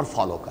طور پر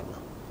فالو کرنا.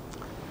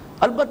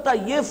 البتہ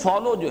یہ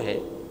فالو جو ہے،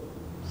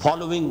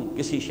 فالوئنگ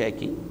کسی شے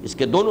کی، اس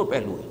کے دونوں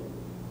پہلو ہیں.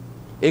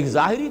 ایک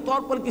ظاہری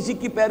طور پر کسی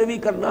کی پیروی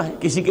کرنا ہے،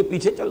 کسی کے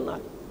پیچھے چلنا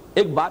ہے.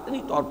 ایک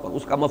باطنی طور پر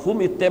اس کا مفہوم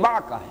اتباع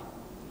کا ہے.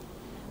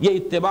 یہ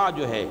اتباع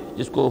جو ہے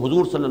جس کو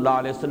حضور صلی اللہ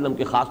علیہ وسلم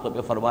کے خاص طور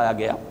پہ فرمایا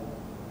گیا،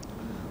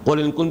 قُلْ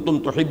إِن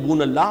كُنتُمْ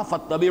تُحِبُّونَ اللَّهَ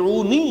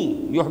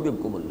فَاتَّبِعُونِي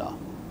يُحْبِبْكُمُ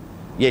اللَّهُ.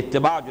 یہ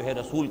اتباع جو ہے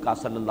رسول کا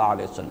صلی اللہ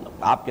علیہ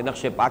وسلم، آپ کے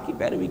نقش پا کی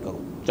پیروی کرو.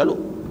 چلو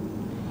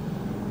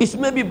اس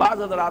میں بھی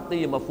بعض حضرات نے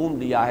یہ مفہوم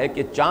دیا ہے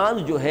کہ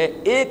چاند جو ہے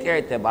ایک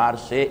اعتبار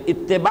سے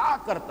اتباع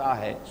کرتا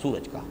ہے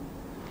سورج کا.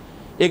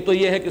 ایک تو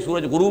یہ ہے کہ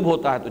سورج غروب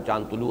ہوتا ہے تو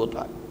چاند طلوع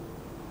ہوتا ہے،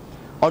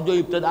 اور جو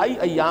ابتدائی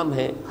ایام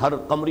ہیں ہر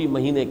قمری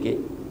مہینے کے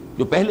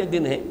جو پہلے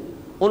دن ہیں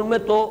ان میں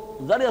تو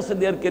ذرا سے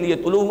دیر کے لیے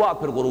طلوع ہوا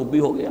پھر غروب بھی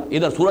ہو گیا.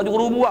 ادھر سورج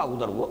غروب ہوا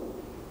ادھر وہ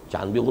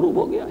چاند بھی غروب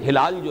ہو گیا.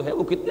 ہلال جو ہے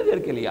وہ کتنی دیر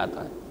کے لیے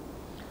آتا ہے؟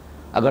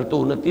 اگر تو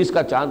 29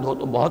 کا چاند ہو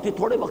تو بہت ہی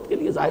تھوڑے وقت کے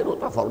لیے ظاہر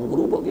ہوتا، فوراً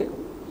غروب ہو گیا.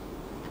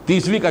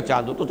 30ویں کا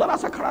چاند ہو تو ذرا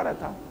سا کھڑا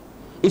رہتا ہے.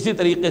 اسی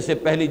طریقے سے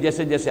پہلی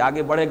جیسے جیسے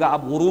آگے بڑھے گا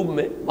اب غروب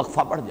میں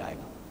وقفہ بڑھ جائے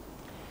گا.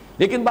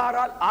 لیکن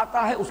بہرحال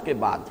آتا ہے اس کے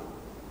بعد،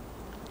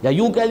 یا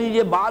یوں کہہ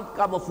لیجیے بعد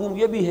کا مفہوم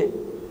یہ بھی ہے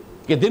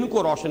کہ دن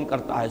کو روشن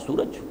کرتا ہے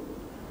سورج،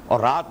 اور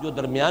رات جو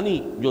درمیانی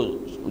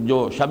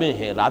جو شبیں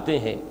ہیں، راتیں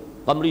ہیں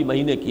قمری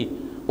مہینے کی،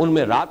 ان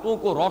میں راتوں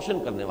کو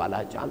روشن کرنے والا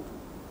ہے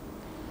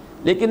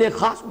چاند. لیکن ایک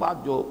خاص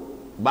بات جو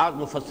بعض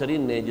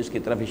مفسرین نے جس کی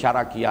طرف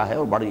اشارہ کیا ہے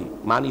اور بڑی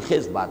معنی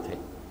خیز بات ہے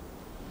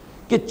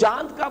کہ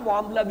چاند کا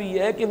معاملہ بھی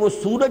یہ ہے کہ وہ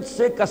سورج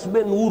سے کسب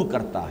نور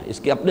کرتا ہے، اس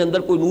کے اپنے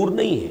اندر کوئی نور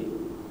نہیں ہے.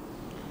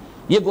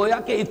 یہ گویا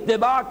کہ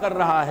اتباع کر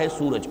رہا ہے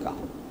سورج کا،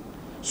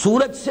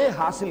 سورج سے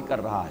حاصل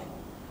کر رہا ہے.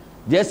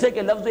 جیسے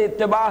کہ لفظ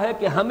اتباع ہے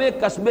کہ ہمیں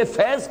کسب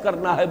فیض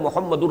کرنا ہے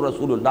محمد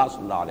الرسول اللہ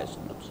صلی اللہ علیہ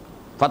وسلم سے،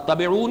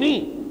 فاتبعونی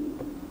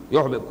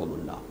یحببکم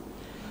اللہ.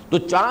 تو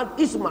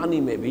چاند اس معنی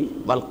میں بھی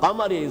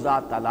والقمر اذا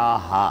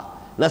تلاہا،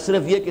 نہ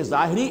صرف یہ کہ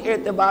ظاہری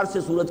اعتبار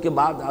سے سورج کے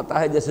بعد آتا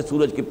ہے جیسے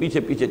سورج کے پیچھے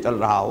پیچھے چل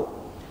رہا ہو،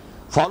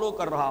 فالو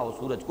کر رہا ہو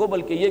سورج کو،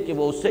 بلکہ یہ کہ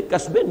وہ اس سے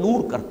کسب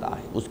نور کرتا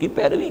ہے، اس کی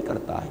پیروی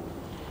کرتا ہے.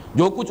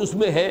 جو کچھ اس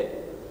میں ہے،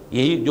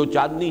 یہی جو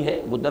چاندنی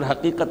ہے وہ در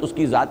حقیقت اس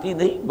کی ذاتی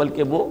نہیں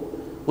بلکہ وہ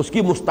اس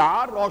کی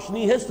مستعار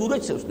روشنی ہے،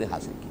 سورج سے اس نے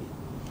حاصل کی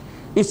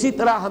ہے. اسی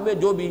طرح ہمیں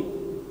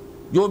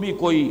جو بھی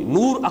کوئی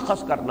نور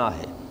اخذ کرنا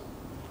ہے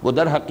وہ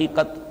در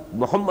حقیقت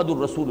محمد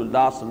الرسول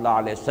اللہ صلی اللہ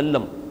علیہ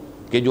وسلم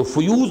کے جو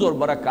فیوز اور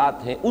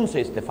برکات ہیں ان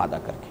سے استفادہ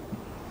کر کے.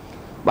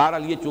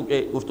 بہرحال یہ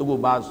چونکہ گفتگو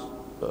بعض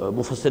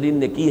مفسرین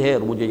نے کی ہے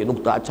اور مجھے یہ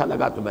نقطہ اچھا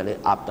لگا تو میں نے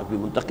آپ تک بھی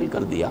منتقل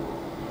کر دیا.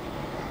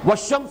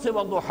 والشمس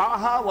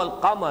وضحاها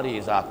والقمر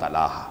اذا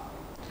تلاها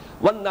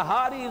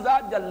والنهار اذا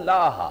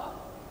جلاها،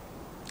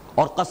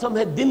 اور قسم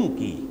ہے دن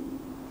کی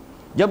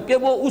جبکہ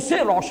وہ اسے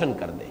روشن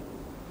کر دے.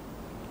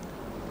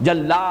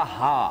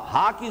 جلاها،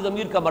 ہا کی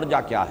ضمیر کا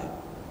مرجع کیا ہے؟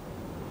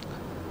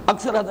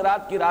 اکثر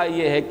حضرات کی رائے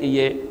یہ ہے کہ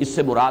یہ اس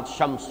سے مراد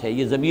شمس ہے،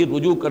 یہ ضمیر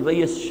رجوع کر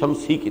رہی ہے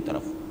شمس ہی کی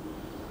طرف.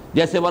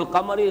 جیسے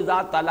والقمر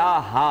اذا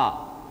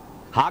تلاها،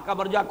 ہا کا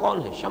مرجع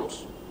کون ہے؟ شمس.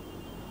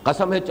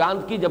 قسم ہے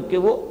چاند کی جبکہ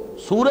وہ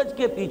سورج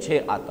کے پیچھے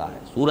آتا ہے،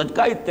 سورج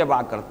کا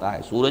اتباع کرتا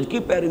ہے، سورج کی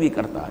پیروی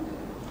کرتا ہے.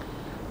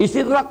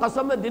 اسی طرح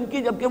قسم ہے دن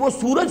کی جبکہ وہ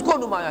سورج کو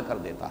نمایاں کر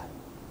دیتا ہے.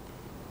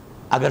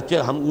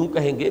 اگرچہ ہم یوں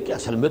کہیں گے کہ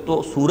اصل میں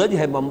تو سورج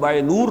ہے منبع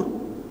نور،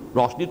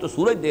 روشنی تو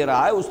سورج دے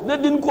رہا ہے، اس نے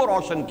دن کو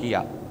روشن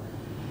کیا.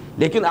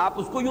 لیکن آپ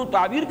اس کو یوں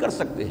تعبیر کر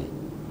سکتے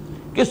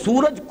ہیں کہ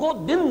سورج کو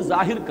دن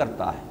ظاہر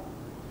کرتا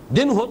ہے،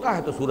 دن ہوتا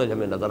ہے تو سورج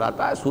ہمیں نظر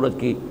آتا ہے،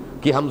 سورج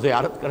کی ہم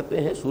زیارت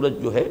کرتے ہیں،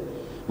 سورج جو ہے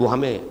وہ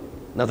ہمیں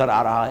نظر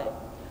آ رہا ہے،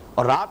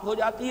 اور رات ہو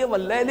جاتی ہے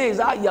واللیل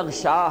اذا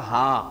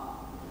یغشاہا،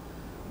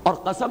 اور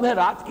قسم ہے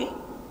رات کی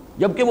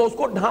جبکہ وہ اس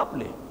کو ڈھانپ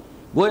لے۔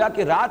 گویا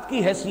کہ رات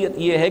کی حیثیت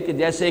یہ ہے کہ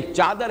جیسے ایک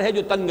چادر ہے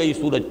جو تن گئی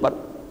سورج پر،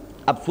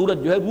 اب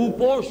سورج جو ہے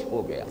روپوش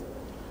ہو گیا،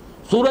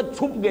 سورج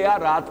چھپ گیا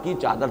رات کی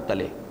چادر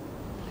تلے۔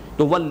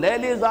 تو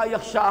واللیل اذا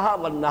یغشاہا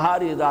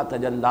والنہار اذا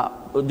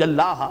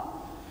جلاہا،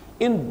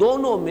 ان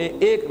دونوں میں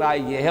ایک رائے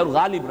یہ ہے اور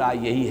غالب رائے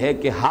یہی ہے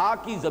کہ ہا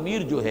کی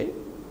ضمیر جو ہے،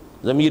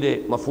 ضمیر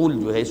مفعول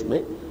جو ہے اس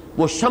میں،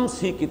 وہ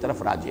شمس ہی کی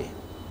طرف راجع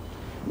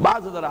ہے۔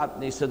 بعض حضرات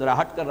نے اس سے ذرا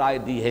ہٹ کر رائے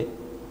دی ہے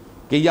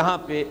کہ یہاں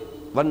پہ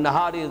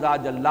والنہار اذا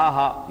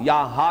جلاہا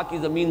یا ہا کی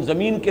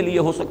زمین کے لیے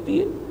ہو سکتی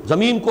ہے،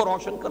 زمین کو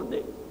روشن کر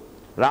دے،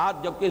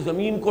 رات جبکہ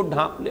زمین کو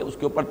ڈھانپ لے، اس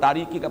کے اوپر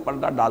تاریکی کا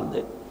پردہ ڈال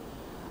دے۔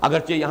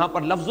 اگرچہ یہاں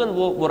پر لفظاً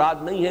وہ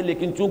مراد نہیں ہے،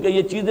 لیکن چونکہ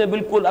یہ چیزیں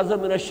بالکل اظہر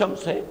من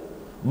الشمس ہیں،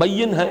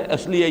 بین ہے،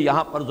 اس لیے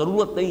یہاں پر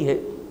ضرورت نہیں ہے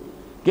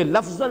کہ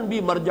لفظاً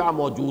بھی مرجع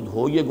موجود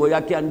ہو، یہ گویا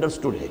کہ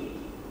انڈرسٹوڈ ہے۔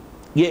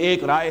 یہ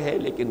ایک رائے ہے،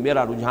 لیکن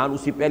میرا رجحان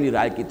اسی پہلی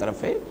رائے کی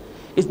طرف ہے۔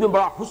 اس میں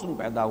بڑا حسن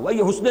پیدا ہوا،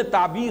 یہ حسن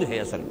تعبیر ہے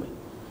اصل میں،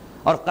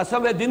 اور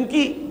قسم ہے دن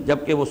کی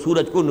جبکہ وہ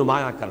سورج کو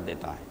نمایاں کر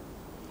دیتا ہے،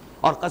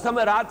 اور قسم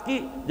ہے رات کی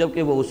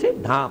جبکہ وہ اسے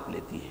ڈھانپ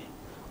لیتی ہے۔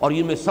 اور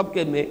ان میں سب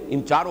کے میں،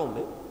 ان چاروں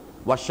میں،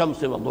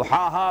 والشمس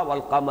وضحاہا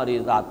والقمر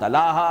اذا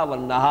تلاہا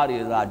والنہار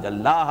اذا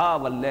جلاہا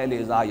واللیل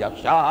اذا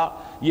یغشاہا،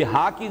 یہ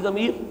ہا کی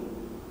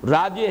ضمیر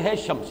راجع ہے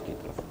شمس کی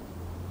طرف۔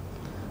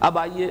 اب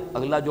آئیے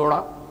اگلا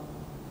جوڑا،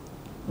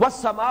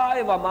 والسماء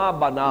وما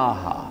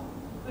بناہا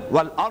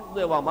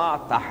والارض وما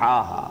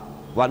طحاہا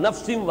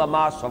ونفس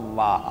وما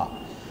سواہا۔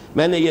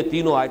 میں نے یہ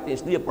تینوں آیتیں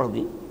اس لیے پڑھ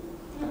دی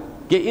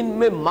کہ ان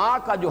میں ما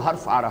کا جو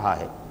حرف آ رہا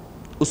ہے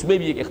اس میں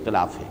بھی ایک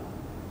اختلاف ہے۔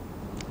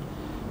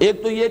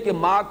 ایک تو یہ کہ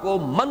ما کو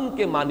من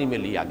کے معنی میں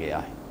لیا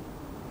گیا ہے،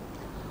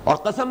 اور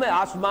قسم ہے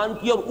آسمان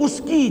کی اور اس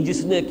کی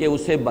جس نے کہ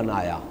اسے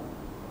بنایا،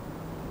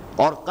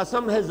 اور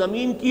قسم ہے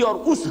زمین کی اور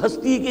اس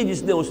ہستی کی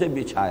جس نے اسے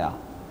بچھایا،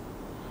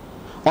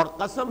 اور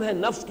قسم ہے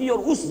نفس کی اور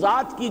اس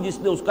ذات کی جس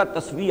نے اس کا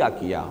تسویہ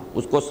کیا،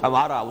 اس کو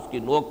سنوارا، اس کی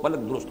نوک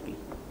پلک درست کی۔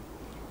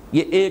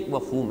 یہ ایک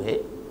مفہوم ہے،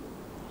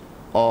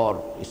 اور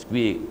اس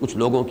کی کچھ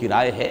لوگوں کی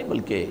رائے ہے،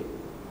 بلکہ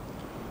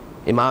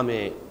امام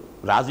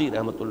رازی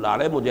رحمۃ اللہ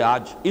علیہ، مجھے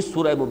آج اس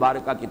سورہ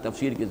مبارکہ کی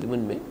تفسیر کے ضمن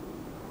میں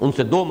ان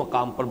سے دو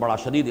مقام پر بڑا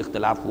شدید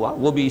اختلاف ہوا،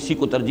 وہ بھی اسی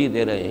کو ترجیح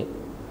دے رہے ہیں،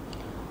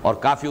 اور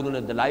کافی انہوں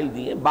نے دلائل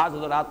دی ہیں۔ بعض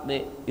حضرات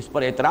نے اس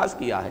پر اعتراض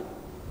کیا ہے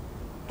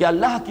کہ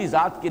اللہ کی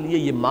ذات کے لیے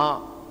یہ ماں،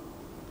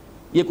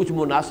 یہ کچھ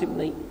مناسب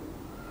نہیں،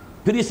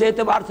 پھر اس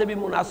اعتبار سے بھی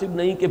مناسب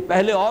نہیں کہ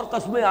پہلے اور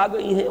قسمیں آ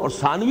گئی ہیں اور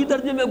ثانوی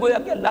درجے میں گویا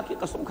کہ اللہ کی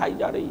قسم کھائی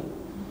جا رہی ہے۔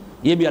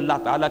 یہ بھی اللہ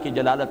تعالیٰ کی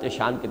جلالت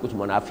شان کے کچھ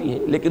منافی ہیں،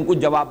 لیکن کچھ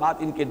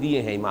جوابات ان کے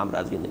دیے ہیں امام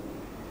رازی نے،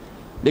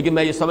 لیکن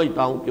میں یہ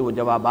سمجھتا ہوں کہ وہ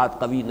جوابات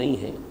قوی نہیں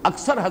ہیں۔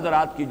 اکثر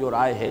حضرات کی جو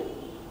رائے ہے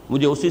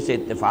مجھے اسی سے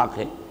اتفاق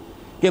ہے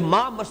کہ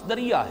ماں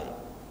مصدریہ ہے،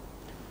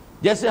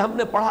 جیسے ہم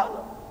نے پڑھا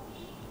نا،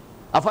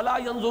 افلا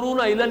ينظرون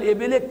الى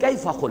الابل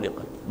كيف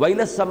خلقت والى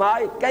السماء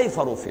كيف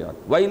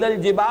رفعت والى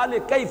الجبال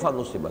كيف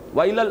نصبت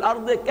والى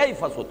الارض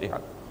كيف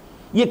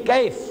سطحت۔ یہ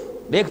کیف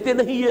دیکھتے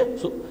نہیں،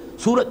 یہ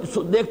سورج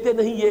دیکھتے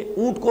نہیں یہ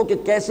اونٹ کو کہ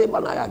کیسے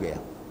بنایا گیا،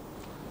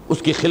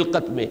 اس کی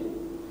خلقت میں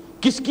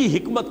کس کی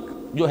حکمت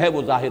جو ہے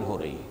وہ ظاہر ہو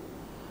رہی ہے۔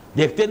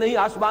 دیکھتے نہیں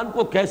آسمان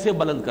کو کیسے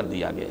بلند کر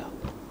دیا گیا،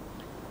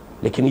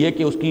 لیکن یہ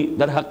کہ اس کی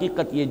در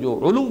حقیقت یہ جو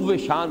علو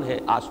شان ہے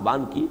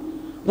آسمان کی،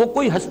 وہ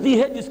کوئی ہستی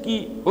ہے جس کی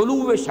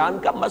علو شان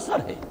کا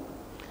مظہر ہے۔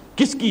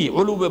 کس کی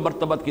علو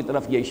مرتبت کی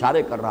طرف یہ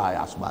اشارے کر رہا ہے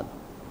آسمان؟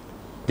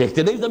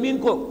 دیکھتے نہیں زمین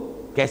کو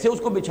کیسے اس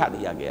کو بچھا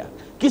دیا گیا،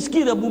 کس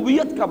کی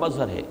ربوبیت کا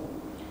مظہر ہے۔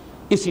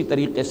 اسی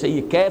طریقے سے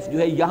یہ کیف جو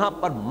ہے یہاں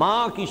پر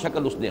ماں کی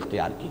شکل اس نے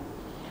اختیار کی۔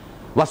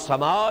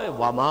 والسماء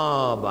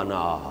وما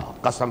بناہا،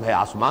 قسم ہے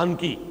آسمان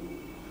کی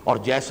اور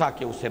جیسا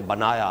کہ اسے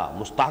بنایا،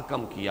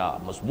 مستحکم کیا،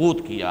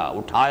 مضبوط کیا،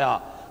 اٹھایا۔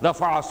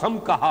 رفع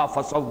سمکہا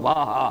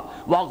فسواہا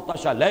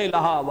واغطش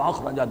لیلہا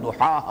واخرج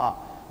ضحاہا،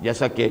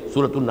 جیسا کہ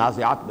سورۃ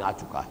النازعات میں آ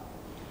چکا ہے۔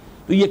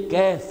 تو یہ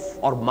کیف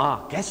اور ماں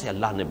کیسے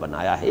اللہ نے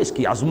بنایا ہے، اس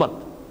کی عظمت،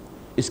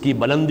 اس کی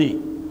بلندی،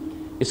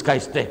 اس کا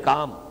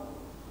استحکام،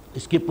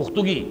 اس کی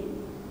پختگی۔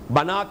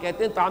 بنا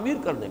کہتے ہیں تعمیر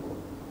کرنے کو،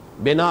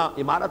 بنا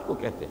عمارت کو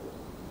کہتے ہیں۔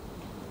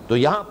 تو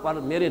یہاں پر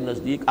میرے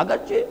نزدیک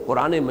اگرچہ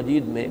قرآن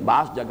مجید میں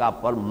بعض جگہ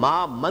پر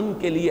ماں من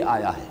کے لیے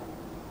آیا ہے،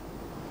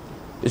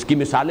 اس کی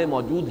مثالیں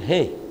موجود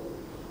ہیں،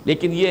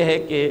 لیکن یہ ہے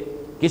کہ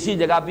کسی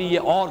جگہ بھی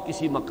یہ اور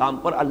کسی مقام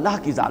پر اللہ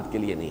کی ذات کے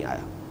لیے نہیں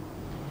آیا۔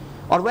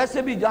 اور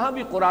ویسے بھی جہاں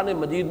بھی قرآن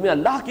مجید میں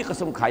اللہ کی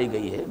قسم کھائی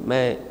گئی ہے،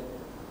 میں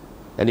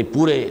یعنی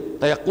پورے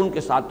تیقن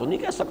کے ساتھ تو نہیں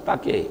کہہ سکتا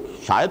کہ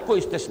شاید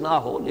کوئی استثناء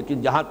ہو،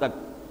 لیکن جہاں تک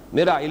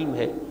میرا علم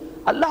ہے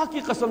اللہ کی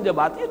قسم جب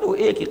آتی ہے تو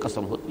ایک ہی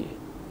قسم ہوتی ہے،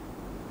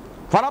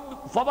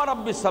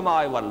 فَوَرَبِّ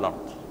السَّمَاءِ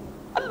وَالْأَرْضِ،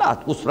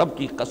 اللہ اس رب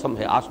کی قسم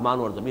ہے، آسمان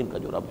اور زمین کا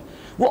جو رب ہے،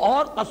 وہ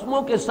اور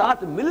قسموں کے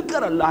ساتھ مل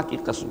کر اللہ کی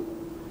قسم۔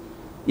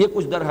 یہ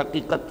کچھ در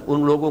حقیقت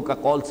ان لوگوں کا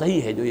قول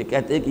صحیح ہے جو یہ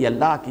کہتے ہیں کہ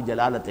اللہ کی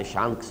جلالت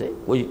شان سے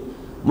کوئی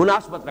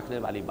مناسبت رکھنے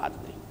والی بات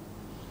نہیں۔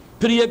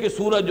 پھر یہ کہ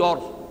سورج اور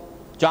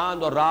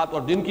چاند اور رات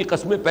اور دن کی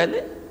قسمیں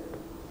پہلے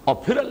اور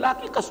پھر اللہ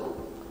کی قسم.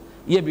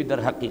 یہ بھی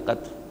در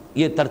حقیقت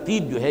یہ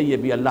ترتیب جو ہے یہ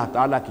بھی اللہ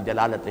تعالیٰ کی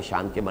جلالت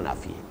شان کے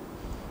منافی ہے.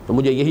 تو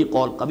مجھے یہی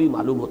قول قوی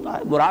معلوم ہوتا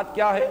ہے. مراد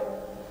کیا ہے؟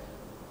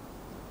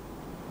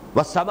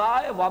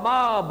 وَالسَّمَاءِ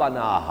وَمَا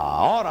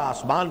بَنَاهَا، اور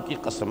آسمان کی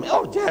قسم ہے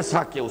اور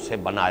جیسا کہ اسے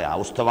بنایا،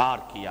 استوار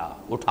کیا،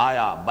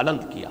 اٹھایا،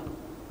 بلند کیا.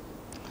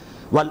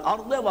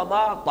 وَالْأَرْضِ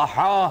وَمَا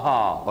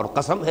طَحَاهَا، اور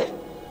قسم ہے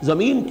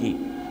زمین کی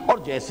اور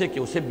جیسے کہ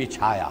اسے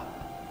بچھایا.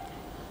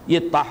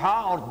 یہ طحا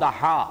اور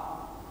دہا،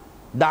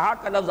 دہا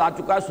کا لفظ آ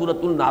چکا ہے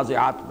سورۃ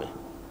النازعات میں.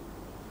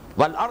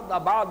 وَالْأَرْضَ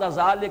بَعْدَ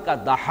ذَلِكَ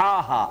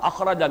دَحَاهَا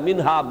أَخْرَجَ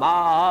مِنْهَا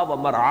مَاءَهَا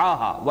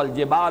وَمَرْعَاهَا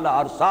وَالْجِبَالَ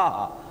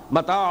أَرْسَاهَا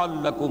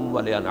مَتَاعًا لَكُمْ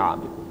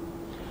وَلِأَنْعَامِكُمْ.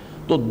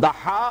 تو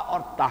دحا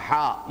اور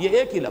تحا یہ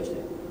ایک ہی لفظ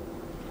ہے.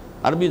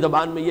 عربی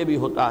زبان میں یہ بھی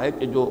ہوتا ہے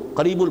کہ جو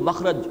قریب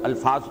المخرج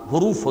الفاظ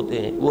حروف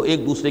ہوتے ہیں وہ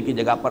ایک دوسرے کی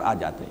جگہ پر آ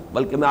جاتے ہیں.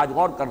 بلکہ میں آج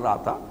غور کر رہا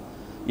تھا،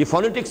 یہ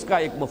فونیٹکس کا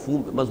ایک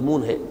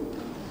مضمون ہے.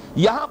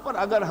 یہاں پر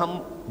اگر ہم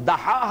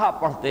دحاہا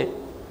پڑھتے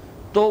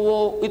تو وہ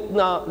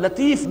اتنا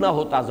لطیف نہ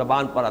ہوتا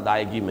زبان پر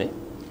ادائیگی میں،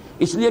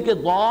 اس لیے کہ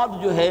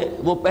ضاد جو ہے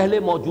وہ پہلے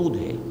موجود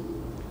ہے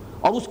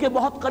اور اس کے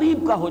بہت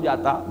قریب کا ہو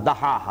جاتا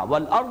دحاہا.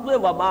 والارض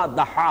وما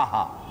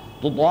دحاہا،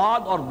 تو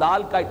ضاد اور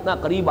دال کا اتنا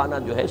قریب آنا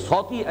جو ہے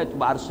صوتی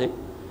اعتبار سے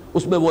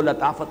اس میں وہ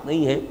لطافت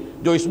نہیں ہے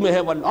جو اس میں ہے.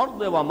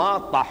 والارض وما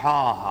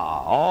طحاہا،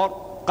 اور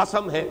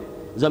قسم ہے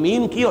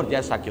زمین کی اور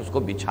جیسا کہ اس کو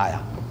بچھایا،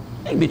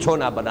 ایک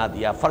بچھونا بنا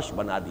دیا، فرش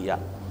بنا دیا.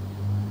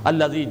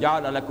 الذی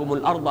جعل لکم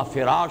الارض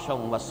فراشا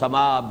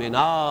والسماء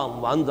بناء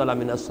وانزل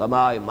من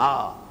السماء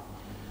ماء.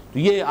 تو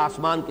یہ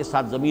آسمان کے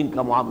ساتھ زمین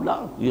کا معاملہ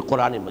یہ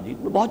قرآن مجید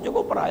میں بہت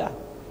جگہوں پر آیا ہے.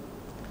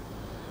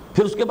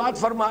 پھر اس کے بعد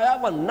فرمایا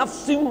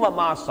وَنَفْسٍ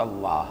وَمَا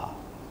سَوَّاهَا،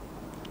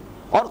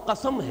 اور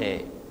قسم ہے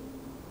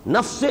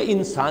نفس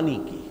انسانی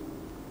کی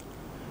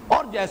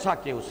اور جیسا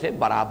کہ اسے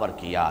برابر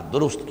کیا،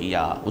 درست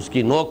کیا، اس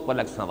کی نوک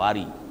پلک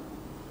سنواری.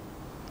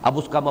 اب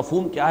اس کا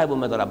مفہوم کیا ہے وہ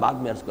میں ذرا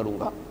بعد میں عرض کروں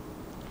گا.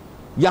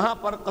 یہاں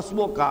پر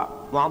قسموں کا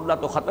معاملہ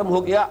تو ختم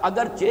ہو گیا،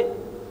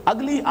 اگرچہ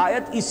اگلی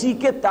آیت اسی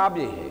کے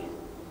تابع ہے.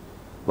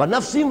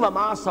 وَنَفْسٍ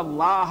وَمَا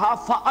سَوَّاهَا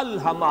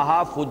فَأَلْهَمَهَا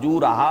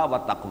فُجُورَهَا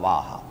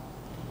وَتَقْوَاهَا.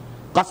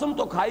 قسم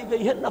تو کھائی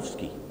گئی ہے نفس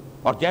کی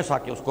اور جیسا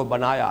کہ اس کو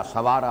بنایا،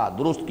 سنوارا،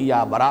 درست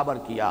کیا، برابر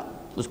کیا،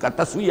 اس کا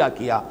تسویہ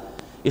کیا.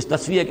 اس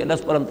تسویہ کے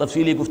لفظ پر ہم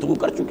تفصیلی گفتگو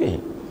کر چکے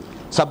ہیں.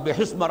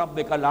 سبح اسم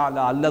ربک الاعلی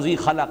الذی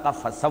خلق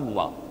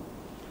فسوی.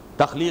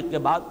 تخلیق کے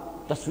بعد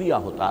تسویہ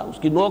ہوتا ہے، اس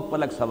کی نوک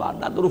پلک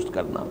سنوارنا، درست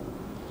کرنا،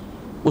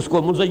 اس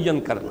کو مزین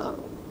کرنا.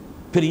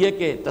 پھر یہ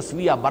کہ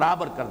تسویہ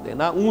برابر کر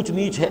دینا، اونچ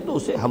نیچ ہے تو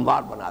اسے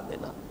ہموار بنا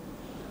دینا.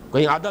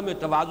 کہیں عدم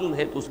توازن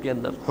ہے تو اس کے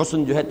اندر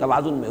حسن جو ہے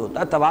توازن میں ہوتا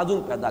ہے،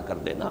 توازن پیدا کر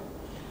دینا.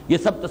 یہ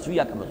سب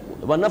تسویہ کا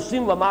مضمون ہے. وَنَفْسٍ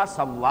وَمَا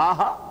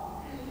سَوَّاهَا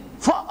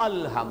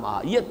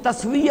فَأَلْهَمَهَا، یہ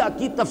تسویہ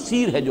کی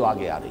تفسیر ہے جو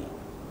آگے آ رہی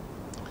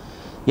ہے.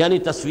 یعنی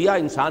تسویہ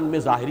انسان میں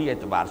ظاہری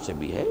اعتبار سے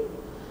بھی ہے،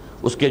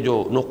 اس کے جو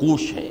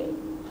نقوش ہیں،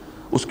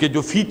 اس کے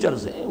جو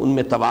فیچرز ہیں ان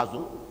میں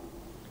توازن.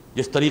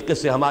 جس طریقے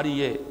سے ہماری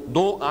یہ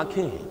دو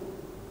آنکھیں ہیں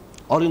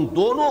اور ان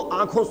دونوں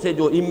آنکھوں سے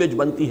جو امیج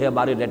بنتی ہے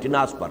ہمارے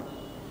ریٹیناز پر،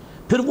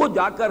 پھر وہ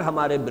جا کر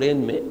ہمارے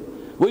برین میں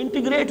وہ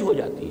انٹیگریٹ ہو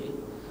جاتی ہے.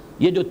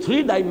 یہ جو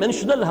 3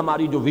 ڈائمنشنل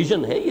ہماری جو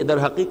ویژن ہے یہ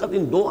در حقیقت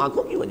ان دو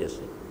آنکھوں کی وجہ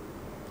سے.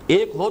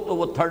 ایک ہو تو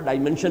وہ 3rd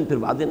ڈائمنشن پھر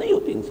واضح نہیں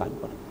ہوتی انسان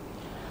پر،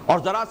 اور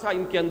ذرا سا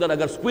ان کے اندر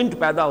اگر سکوئنٹ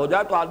پیدا ہو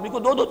جائے تو آدمی کو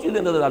 2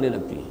 چیزیں نظر آنے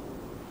لگتی ہیں.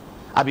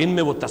 اب ان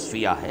میں وہ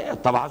تسویہ ہے،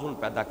 توازن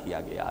پیدا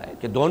کیا گیا ہے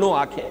کہ دونوں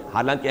آنکھیں،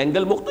 حالانکہ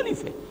اینگل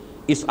مختلف ہے،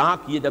 اس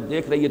آنکھ یہ جب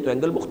دیکھ رہی ہے تو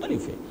اینگل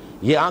مختلف ہے،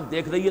 یہ آنکھ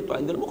دیکھ رہی ہے تو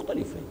اینگل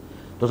مختلف ہے.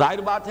 تو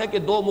ظاہر بات ہے کہ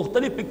 2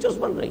 مختلف پکچرز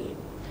بن رہی ہیں،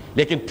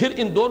 لیکن پھر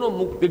ان دونوں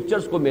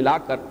پکچرز کو ملا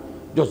کر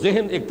جو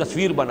ذہن ایک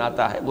تصویر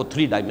بناتا ہے وہ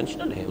 3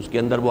 ڈائمنشنل ہے، اس کے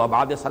اندر وہ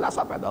ابعاد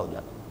ثلاثہ پیدا ہو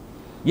جاتا ہے.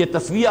 یہ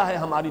تسویہ ہے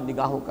ہماری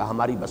نگاہوں کا،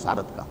 ہماری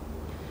بصارت کا.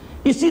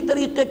 اسی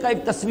طریقے کا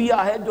ایک تسویہ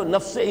ہے جو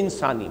نفس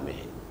انسانی میں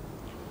ہے.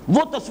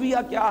 وہ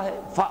تسویہ کیا ہے؟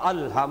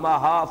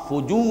 فَأَلْهَمَهَا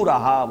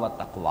فُجُورَهَا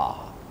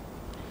وَتَقْوَاهَا.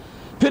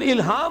 پھر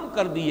الہام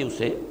کر دیے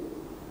اسے،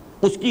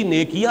 اس کی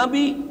نیکیاں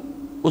بھی،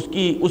 اس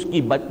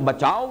کی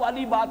بچاؤ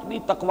والی بات بھی،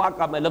 تقویٰ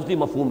کا میں لفظی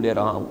مفہوم لے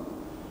رہا ہوں.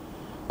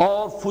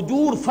 اور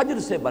فجور فجر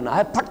سے بنا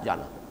ہے، پھٹ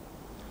جانا.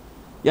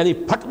 یعنی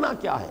پھٹنا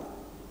کیا ہے؟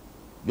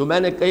 جو میں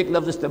نے ایک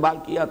لفظ استعمال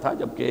کیا تھا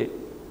جبکہ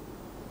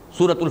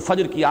سورۃ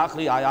الفجر کی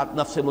آخری آیات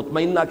نفس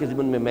مطمئنہ کے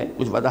ضمن میں میں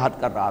کچھ وضاحت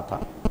کر رہا تھا.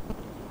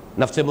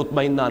 نفس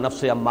مطمئنہ،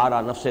 نفس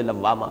امارہ، نفس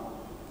لوامہ.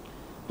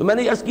 تو میں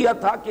نے عرض کیا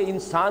تھا کہ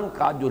انسان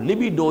کا جو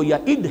لبیڈو یا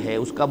اڈ ہے،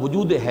 اس کا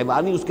وجود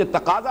حیوانی، اس کے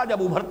تقاضا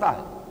جب ابھرتا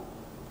ہے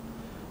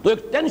تو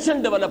ایک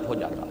ٹینشن ڈیولپ ہو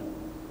جاتا ہے،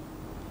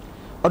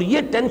 اور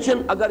یہ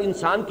ٹینشن اگر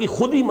انسان کی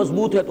خود ہی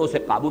مضبوط ہے تو اسے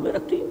قابو میں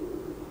رکھتی ہے.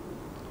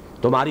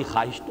 تمہاری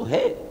خواہش تو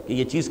ہے کہ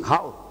یہ چیز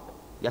کھاؤ،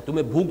 یا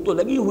تمہیں بھوک تو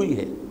لگی ہوئی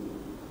ہے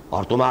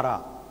اور تمہارا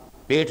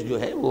پیٹ جو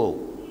ہے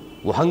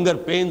وہ ہنگر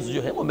پینز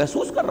جو ہے وہ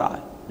محسوس کر رہا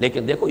ہے،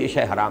 لیکن دیکھو یہ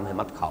شے حرام ہے،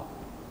 مت کھاؤ.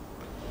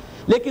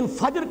 لیکن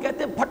فجر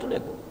کہتے ہیں پھٹنے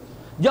کو.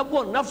 جب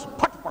وہ نفس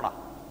پھٹ پڑا،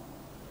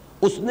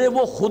 اس نے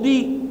وہ خودی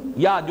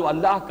یا جو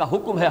اللہ کا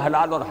حکم ہے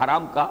حلال اور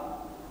حرام کا،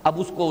 اب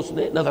اس کو اس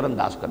نے نظر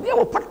انداز کر دیا،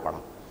 وہ پھٹ پڑا.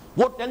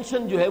 وہ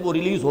ٹینشن جو ہے وہ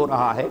ریلیز ہو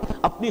رہا ہے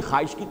اپنی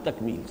خواہش کی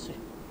تکمیل سے۔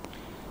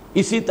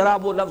 اسی طرح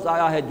وہ لفظ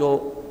آیا ہے جو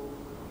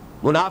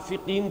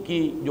منافقین کی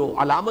جو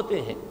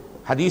علامتیں ہیں،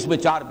 حدیث میں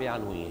 4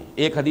 بیان ہوئی ہیں،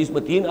 ایک حدیث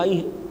میں 3 آئی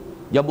ہیں،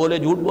 جب بولے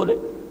جھوٹ بولے،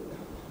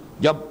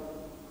 جب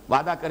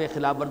وعدہ کرے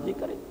خلاف ورزی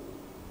کرے،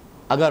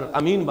 اگر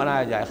امین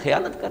بنایا جائے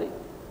خیانت کرے،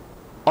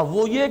 اور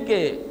وہ یہ کہ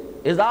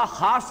اذا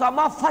خاصم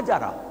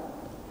فجر،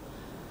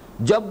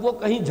 جب وہ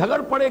کہیں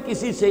جھگڑ پڑے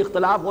کسی سے،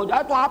 اختلاف ہو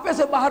جائے تو آپے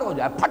سے باہر ہو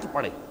جائے، پھٹ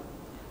پڑے،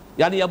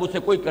 یعنی اب اسے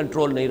کوئی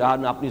کنٹرول نہیں رہا،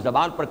 نہ اپنی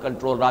زبان پر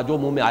کنٹرول رہا، جو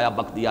منہ میں آیا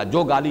بک دیا،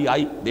 جو گالی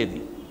آئی دے دی،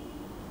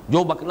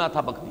 جو بکنا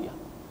تھا بک دیا۔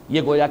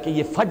 یہ گویا کہ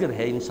یہ فجر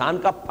ہے، انسان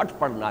کا پھٹ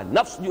پڑنا ہے،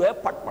 نفس جو ہے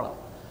پھٹ پڑا،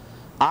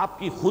 آپ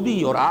کی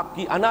خودی اور آپ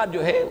کی انا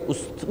جو ہے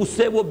اس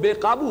سے وہ بے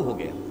قابو ہو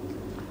گیا،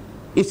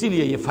 اسی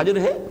لیے یہ فجر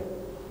ہے۔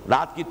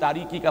 رات کی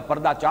تاریکی کا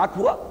پردہ چاک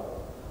ہوا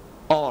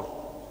اور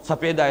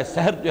سفیدہ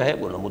سحر جو ہے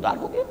وہ نمودار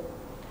ہو گیا،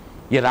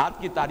 یہ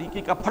رات کی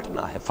تاریکی کا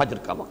پھٹنا ہے، فجر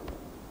کا وقت۔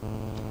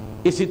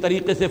 اسی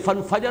طریقے سے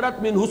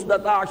فنفجرت من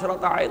حسنتا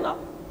عشرۃ عینا،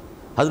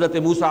 حضرت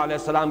موسیٰ علیہ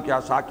السلام کے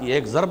عصا کی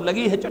ایک ضرب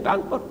لگی ہے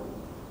چٹان پر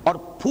اور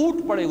پھوٹ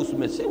پڑے اس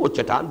میں سے، وہ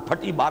چٹان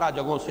پھٹی 12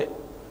 جگہوں سے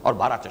اور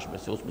 12 چشمے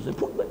سے اس میں سے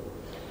پھوٹ گئے۔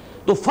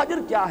 تو فجر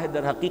کیا ہے؟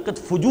 در حقیقت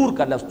فجور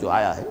کا لفظ جو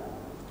آیا ہے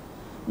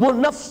وہ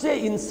نفس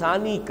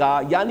انسانی کا،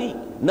 یعنی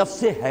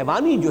نفس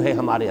حیوانی جو ہے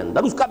ہمارے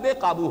اندر، اس کا بے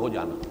قابو ہو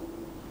جانا،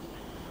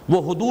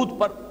 وہ حدود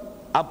پر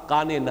اب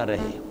قانے نہ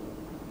رہے،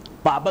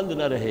 پابند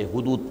نہ رہے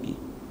حدود کی،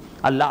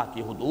 اللہ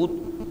کی حدود،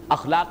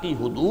 اخلاقی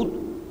حدود،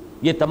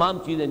 یہ تمام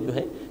چیزیں جو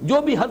ہیں،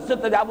 جو بھی حد سے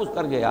تجاوز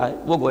کر گیا ہے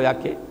وہ گویا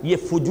کہ یہ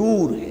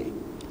فجور ہے۔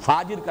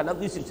 فاجر کا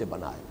لفظ اسی سے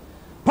بنا ہے،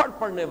 پھٹ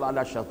پڑنے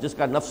والا شخص، جس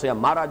کا نفس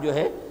امارہ جو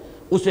ہے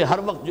اسے ہر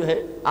وقت جو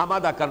ہے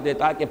آمادہ کر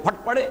دیتا ہے کہ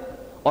پھٹ پڑے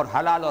اور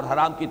حلال اور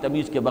حرام کی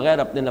تمیز کے بغیر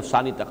اپنے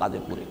نفسانی تقاضے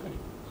پورے کرے۔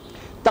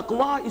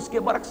 تقویٰ اس کے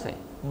برعکس ہے،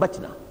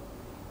 بچنا۔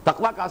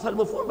 تقویٰ کا اصل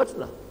مفہوم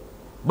بچنا،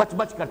 بچ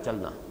بچ کر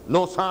چلنا۔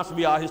 لو سانس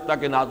بھی آہستہ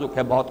کے نازک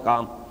ہے بہت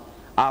کام،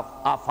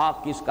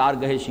 آفاق کی اس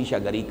کارگہ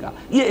شیشہ گری کا،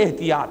 یہ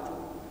احتیاط،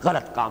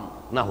 غلط کام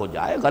نہ ہو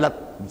جائے،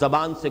 غلط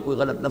زبان سے کوئی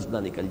غلط لفظ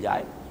نہ نکل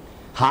جائے،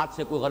 ہاتھ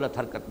سے کوئی غلط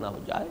حرکت نہ ہو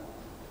جائے،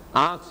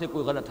 آنکھ سے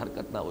کوئی غلط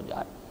حرکت نہ ہو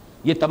جائے،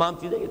 یہ تمام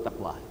چیزیں یہ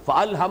تقویٰ ہے۔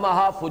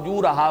 فَأَلْهَمَهَا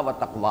فُجُورَهَا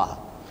وَتَقْوَاهَا،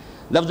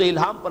 لفظ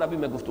الہام پر ابھی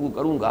میں گفتگو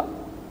کروں گا،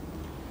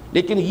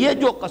 لیکن یہ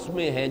جو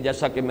قسمیں ہیں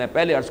جیسا کہ میں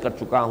پہلے عرض کر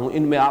چکا ہوں،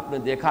 ان میں آپ نے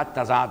دیکھا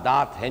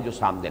تضادات ہیں جو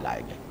سامنے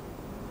لائے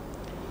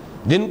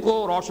گئے۔ دن کو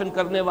روشن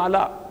کرنے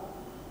والا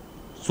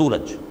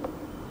سورج،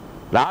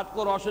 رات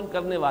کو روشن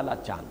کرنے والا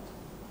چاند،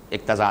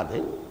 ایک تضاد ہے۔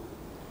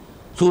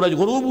 سورج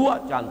غروب ہوا،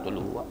 چاند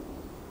طلوع ہوا۔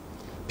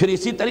 پھر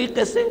اسی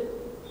طریقے سے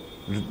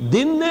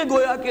دن نے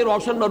گویا کہ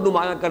روشن اور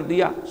نمایاں کر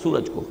دیا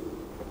سورج کو،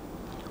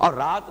 اور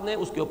رات نے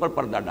اس کے اوپر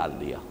پردہ ڈال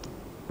دیا،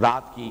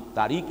 رات کی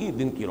تاریکی،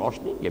 دن کی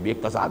روشنی، یہ بھی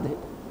ایک تضاد ہے۔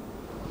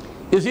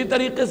 اسی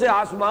طریقے سے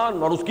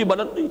آسمان اور اس کی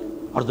بلندی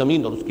اور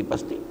زمین اور اس کی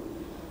پستی،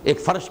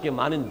 ایک فرش کے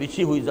مانند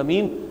بچھی ہوئی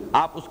زمین،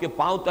 آپ اس کے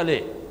پاؤں تلے،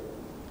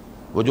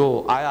 وہ جو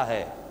آیا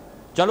ہے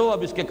چلو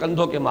اب اس کے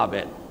کندھوں کے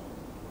مابین،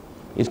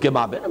 اس کے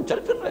مابین ہم چل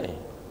پھر رہے ہیں۔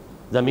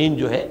 زمین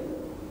جو ہے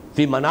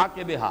فی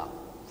مناکبہا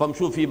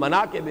فمشوا فی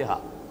مناکبہا،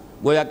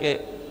 گویا کہ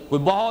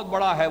کوئی بہت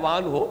بڑا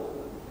حیوان ہو،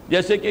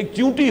 جیسے کہ ایک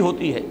چیونٹی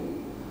ہوتی ہے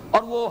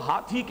اور وہ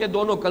ہاتھی کے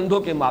دونوں کندھوں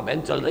کے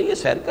مابین چل رہی ہے،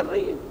 سیر کر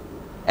رہی ہے،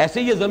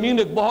 ایسے یہ زمین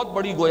ایک بہت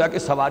بڑی گویا کہ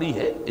سواری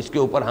ہے، اس کے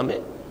اوپر ہمیں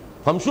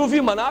فمشوا فی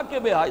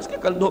مناکبہا، اس کے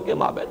کندھوں کے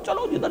مابین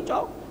چلو جدھر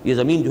چاہو۔ یہ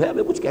زمین جو ہے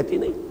ہمیں کچھ کہتی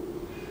نہیں،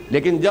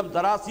 لیکن جب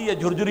ذرا سی یہ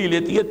جھرجھری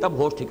لیتی ہے تب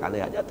ہوش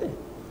ٹھکانے آ جاتے ہیں۔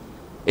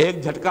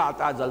 ایک جھٹکا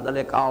آتا ہے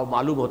زلزلے کا اور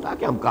معلوم ہوتا ہے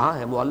کہ ہم کہاں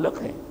ہیں،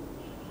 معلق ہیں،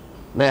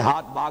 نہ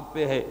ہاتھ باغ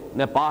پہ ہے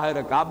نہ پا ہے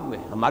رکاب میں،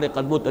 ہمارے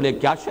قدموں تلے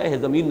کیا شے ہے،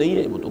 زمین نہیں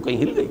ہے، وہ تو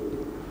کہیں ہل گئی۔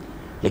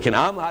 لیکن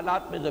عام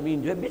حالات میں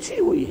زمین جو ہے بچھی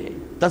ہوئی ہے،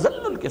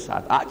 تذلل کے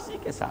ساتھ، عاجزی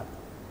کے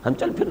ساتھ ہم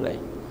چل پھر رہے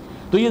ہیں۔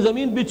 تو یہ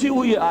زمین بچھی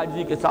ہوئی ہے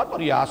عاجزی کے ساتھ، اور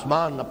یہ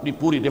آسمان اپنی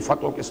پوری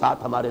رفتوں کے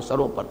ساتھ ہمارے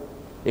سروں پر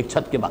ایک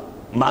چھت کے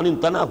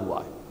مانند تنا ہوا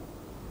ہے۔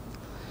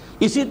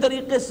 اسی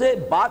طریقے سے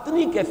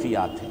باطنی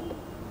کیفیات ہیں،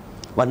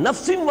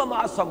 وَنَفْسٍ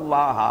وَمَا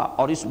سَوَّاهَا،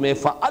 اور اس میں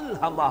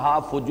فَأَلْهَمَهَا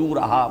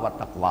فُجُورَهَا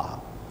وَتَقْوَاهَا۔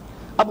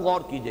 اب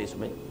غور کیجئے اس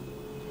میں،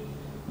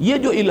 یہ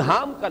جو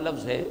الہام کا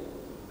لفظ ہے،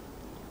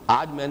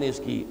 آج میں نے اس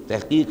کی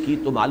تحقیق کی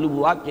تو معلوم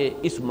ہوا کہ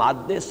اس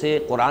مادے سے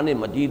قرآن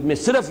مجید میں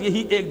صرف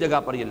یہی ایک جگہ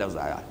پر یہ لفظ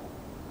آیا ہے،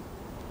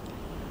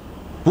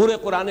 پورے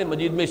قرآن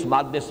مجید میں اس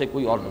مادے سے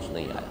کوئی اور لفظ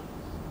نہیں آیا۔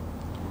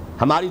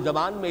 ہماری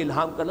زبان میں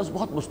الہام کا لفظ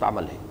بہت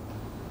مستعمل ہے،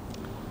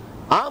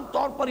 عام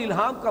طور پر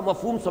الہام کا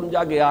مفہوم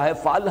سمجھا گیا ہے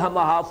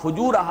فَأَلْهَمَهَا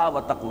فُجُورَهَا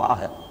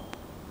وَتَقْوَاهَا،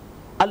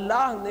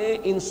 اللہ نے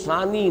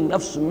انسانی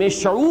نفس میں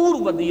شعور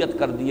ودیت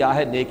کر دیا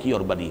ہے نیکی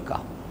اور بدی کا۔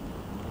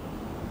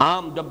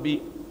 عام جب بھی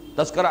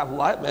تذکرہ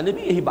ہوا ہے میں نے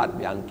بھی یہی بات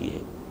بیان کی ہے،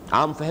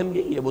 عام فہم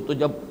یہی ہے، وہ تو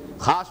جب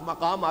خاص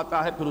مقام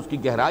آتا ہے پھر اس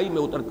کی گہرائی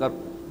میں اتر کر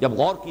جب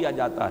غور کیا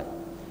جاتا ہے،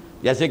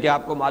 جیسے کہ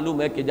آپ کو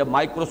معلوم ہے کہ جب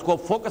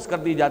مائکروسکوپ فوکس کر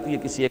دی جاتی ہے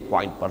کسی ایک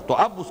پوائنٹ پر تو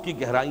اب اس کی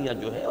گہرائیاں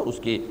جو ہیں اور اس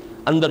کے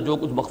اندر جو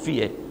کچھ مخفی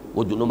ہے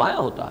وہ جو نمایاں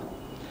ہوتا ہے،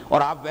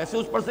 اور آپ ویسے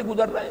اس پر سے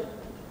گزر رہے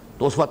ہیں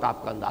تو اس وقت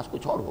آپ کا انداز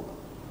کچھ اور ہوگا۔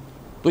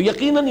 تو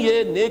یقیناً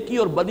یہ نیکی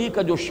اور بدی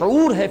کا جو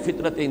شعور ہے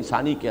فطرت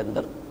انسانی کے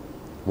اندر،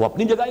 وہ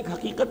اپنی جگہ ایک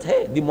حقیقت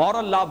ہے. دی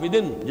مورل لا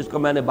ودن، جس کو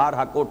میں نے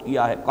بارہا کوٹ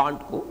کیا ہے کانٹ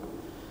کو،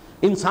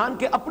 انسان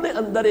کے اپنے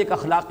اندر ایک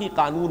اخلاقی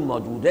قانون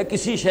موجود ہے.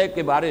 کسی شے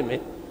کے بارے میں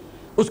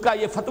اس کا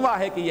یہ فتویٰ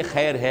ہے کہ یہ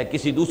خیر ہے،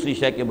 کسی دوسری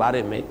شے کے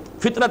بارے میں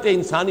فطرت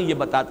انسانی یہ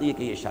بتاتی ہے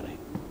کہ یہ شر ہے.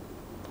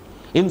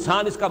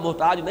 انسان اس کا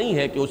محتاج نہیں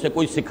ہے کہ اسے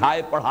کوئی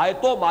سکھائے پڑھائے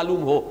تو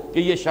معلوم ہو کہ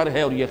یہ شر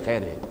ہے اور یہ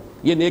خیر ہے،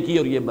 یہ نیکی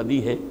اور یہ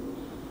بدی ہے.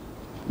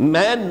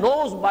 Man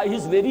knows by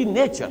his very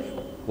nature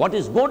what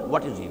is good,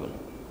 what is evil.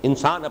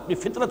 انسان اپنی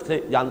فطرت سے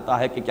جانتا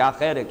ہے کہ کیا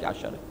خیر ہے کیا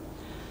شر ہے.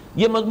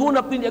 یہ مضمون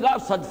اپنی جگہ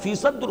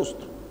 100%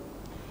 درست.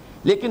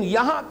 لیکن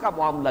یہاں کا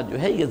معاملہ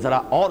جو ہے یہ ذرا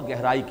اور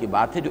گہرائی کی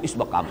بات ہے جو اس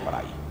مقام پر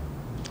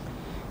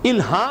آئی.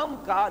 الہام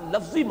کا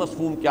لفظی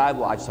مفہوم کیا ہے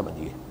وہ آج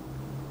سمجھیے.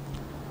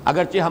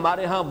 اگرچہ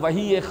ہمارے ہاں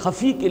وحی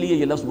خفی کے لیے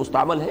یہ لفظ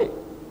مستعمل ہے،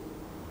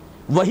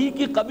 وحی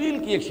کی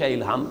قبیل کی ایک شے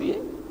الہام بھی ہے،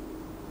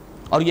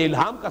 اور یہ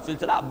الہام کا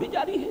سلسلہ اب بھی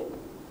جاری ہے.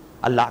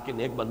 اللہ کے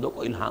نیک بندوں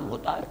کو الہام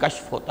ہوتا ہے،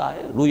 کشف ہوتا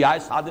ہے، رؤیا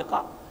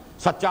صادقہ،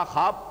 سچا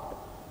خواب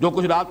جو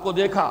کچھ رات کو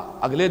دیکھا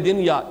اگلے دن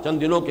یا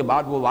چند دنوں کے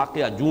بعد وہ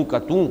واقعہ جوں کا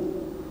توں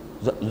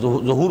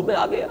ظہور میں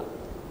آ گیا،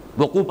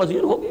 وقوع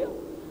پذیر ہو گیا.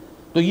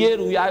 تو یہ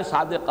رؤیا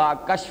صادقہ،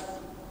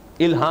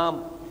 کشف،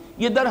 الہام،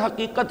 یہ در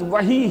حقیقت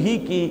وحی ہی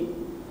کی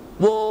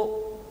وہ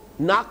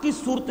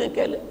ناقص صورتیں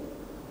کہہ لیں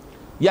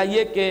یا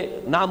یہ کہ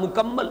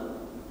نامکمل.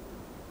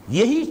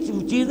 یہی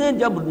چیزیں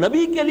جب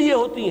نبی کے لیے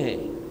ہوتی ہیں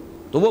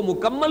تو وہ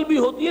مکمل بھی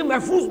ہوتی ہیں،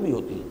 محفوظ بھی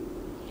ہوتی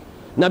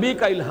ہیں. نبی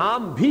کا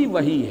الہام بھی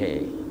وہی ہے،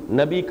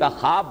 نبی کا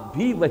خواب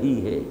بھی وہی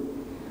ہے.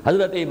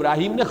 حضرت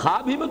ابراہیم نے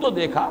خواب ہی میں تو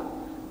دیکھا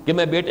کہ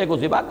میں بیٹے کو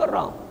ذبح کر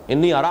رہا ہوں،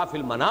 انی ارا فی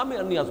المنام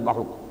انی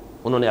اذبحک.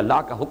 انہوں نے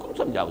اللہ کا حکم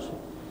سمجھا اسے،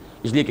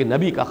 اس لیے کہ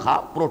نبی کا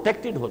خواب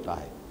پروٹیکٹڈ ہوتا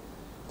ہے،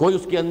 کوئی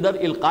اس کے اندر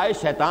القائے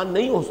شیطان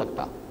نہیں ہو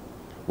سکتا،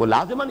 وہ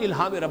لازماً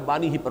الہام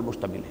ربانی ہی پر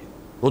مشتمل ہے.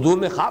 حضور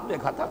نے خواب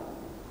دیکھا تھا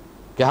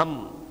کہ ہم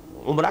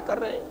عمرہ کر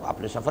رہے ہیں،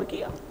 آپ نے سفر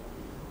کیا،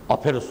 اور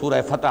پھر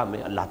سورہ فتح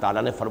میں اللہ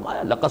تعالیٰ نے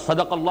فرمایا لقد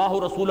صدق اللہ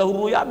رسولہ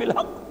الرؤیا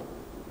بالحق.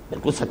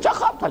 بالکل سچا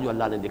خواب تھا جو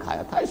اللہ نے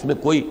دکھایا تھا، اس میں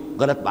کوئی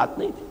غلط بات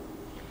نہیں تھی.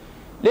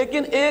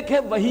 لیکن ایک ہے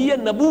وحی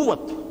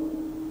نبوت،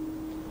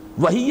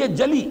 وحی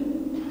جلی،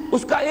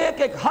 اس کا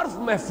ایک ایک حرف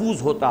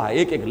محفوظ ہوتا ہے،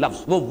 ایک ایک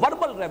لفظ، وہ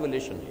وربل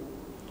ریولیشن ہے،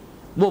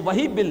 وہ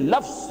وحی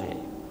باللفظ ہے.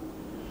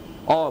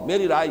 اور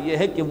میری رائے یہ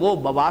ہے کہ وہ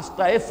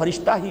بواسطہ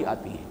فرشتہ ہی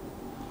آتی ہے،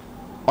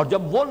 اور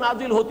جب وہ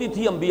نازل ہوتی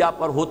تھی انبیاء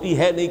پر، ہوتی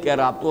ہے نہیں کہہ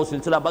رہا اب تو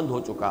سلسلہ بند ہو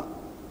چکا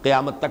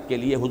قیامت تک کے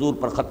لیے. حضور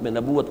پر ختم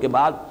نبوت کے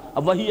بعد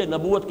اب وحی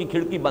نبوت کی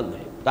کھڑکی بند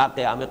ہے تا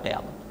قیام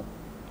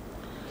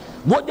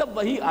قیامت. وہ جب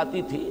وحی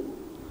آتی تھی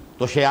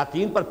تو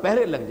شیاطین پر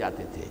پہرے لگ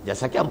جاتے تھے،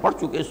 جیسا کہ ہم پڑھ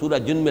چکے سورہ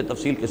جن میں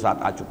تفصیل کے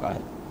ساتھ آ چکا ہے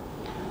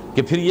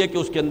کہ پھر یہ کہ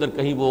اس کے اندر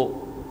کہیں وہ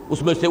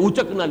اس میں سے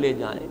اچک نہ لے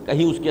جائیں،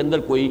 کہیں اس کے اندر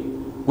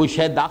کوئی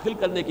شے داخل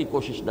کرنے کی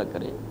کوشش نہ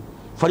کریں.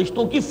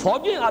 فرشتوں کی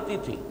فوجیں آتی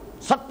تھیں،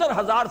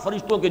 70,000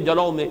 فرشتوں کے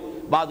جلوں میں.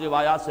 بعض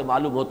روایات سے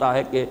معلوم ہوتا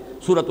ہے کہ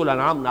سورۃ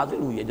الانعام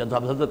نازل ہوئی ہے جب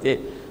حضرت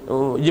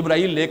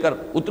جبرائیل لے کر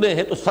اترے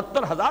ہیں تو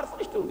 70,000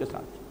 فرشتے ان کے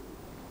ساتھ تھے.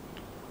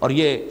 اور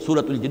یہ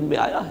سورۃ الجن میں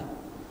آیا ہے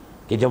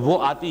کہ جب وہ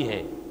آتی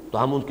ہے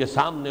تو ہم ان کے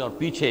سامنے اور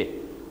پیچھے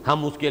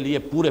ہم اس کے لیے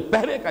پورے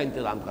پہرے کا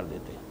انتظام کر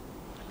دیتے ہیں.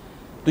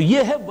 تو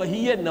یہ ہے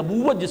وحی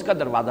نبوت جس کا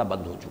دروازہ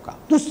بند ہو چکا.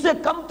 اس سے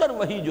کم تر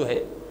وحی جو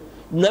ہے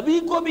نبی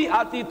کو بھی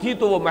آتی تھی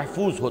تو وہ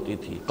محفوظ ہوتی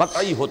تھی،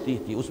 قطعی ہوتی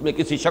تھی، اس میں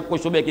کسی شک و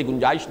شبے کی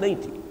گنجائش نہیں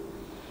تھی.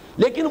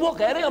 لیکن وہ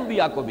غیر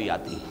انبیاء کو بھی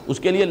آتی ہے، اس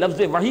کے لیے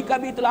لفظ وحی کا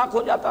بھی اطلاق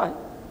ہو جاتا ہے.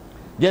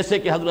 جیسے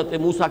کہ حضرت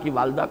موسیٰ کی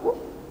والدہ کو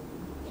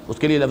اس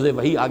کے لیے لفظ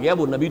وحی آ گیا،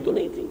 وہ نبی تو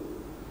نہیں تھی.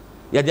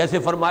 یا جیسے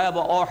فرمایا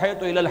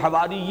وَأَوْحَيْتُ إِلَى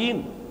الْحَوَارِيِّينَ،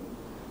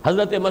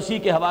 حضرت مسیح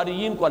کے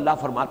حواریین کو اللہ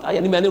فرماتا ہے،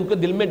 یعنی میں نے ان کے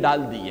دل میں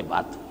ڈال دی یہ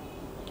بات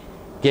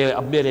کہ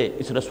اب میرے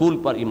اس رسول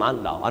پر ایمان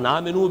لاؤ، ان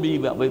آمنوا بی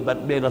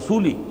بے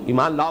رسولی،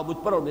 ایمان لاؤ مجھ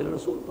پر اور میرے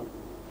رسول پر.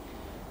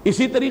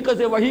 اسی طریقے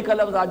سے وحی کا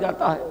لفظ آ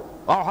جاتا ہے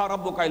اوحیٰ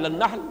ربک الی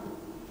النحل،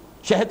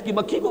 شہد کی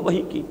مکھی کو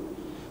وحی کی.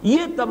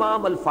 یہ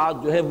تمام الفاظ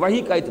جو ہے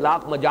وحی کا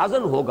اطلاق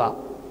مجازن ہوگا.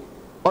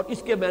 اور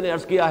اس کے میں نے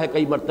عرض کیا ہے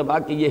کئی مرتبہ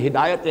کہ یہ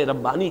ہدایت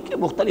ربانی کے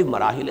مختلف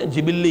مراحل ہیں.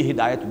 جبلی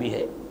ہدایت بھی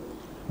ہے،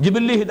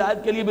 جبلی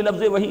ہدایت کے لیے بھی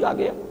لفظ وحی آ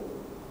گیا.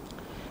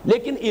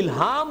 لیکن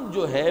الہام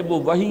جو ہے وہ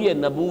وحی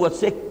نبوت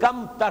سے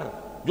کم تر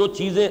جو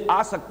چیزیں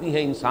آ سکتی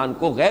ہیں انسان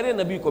کو، غیر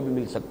نبی کو بھی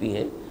مل سکتی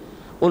ہیں.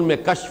 ان میں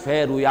کشف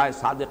ہے، رؤیا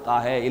صادقہ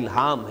ہے،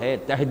 الہام ہے،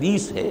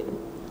 تحدیث ہے.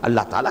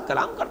 اللہ تعالیٰ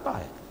کلام کرتا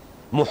ہے.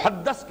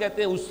 محدث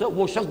کہتے ہیں اس سے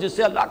وہ شخص جس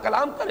سے اللہ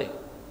کلام کرے.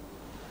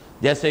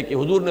 جیسے کہ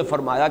حضور نے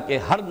فرمایا کہ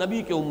ہر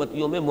نبی کے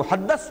امتیوں میں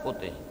محدث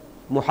ہوتے ہیں،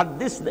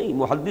 محدث نہیں.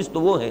 محدث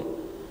تو وہ ہیں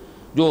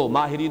جو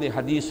ماہرین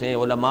حدیث ہیں،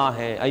 علماء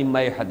ہیں، ائمہ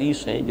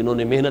حدیث ہیں، جنہوں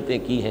نے محنتیں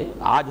کی ہیں.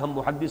 آج ہم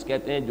محدث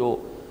کہتے ہیں جو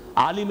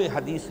عالم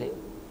حدیث ہے.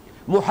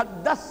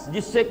 محدث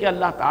جس سے کہ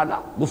اللہ تعالیٰ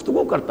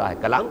گفتگو کرتا ہے،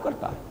 کلام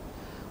کرتا ہے.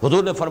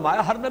 حضور نے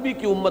فرمایا ہر نبی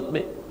کی امت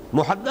میں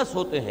محدث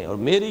ہوتے ہیں، اور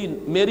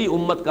میری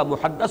امت کا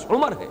محدث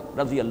عمر ہے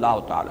رضی اللہ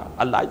تعالیٰ،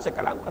 اللہ اس سے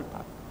کلام کرتا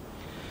ہے.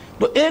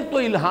 تو ایک تو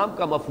الہام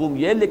کا مفہوم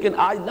یہ، لیکن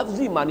آج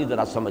لفظی معنی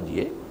ذرا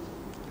سمجھیے.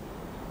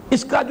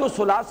 اس کا جو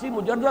ثلاثی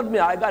مجرد میں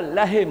آئے گا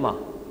لہما.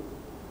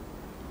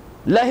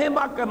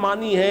 لہما کا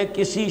معنی ہے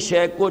کسی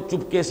شے کو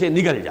چپکے سے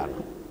نگل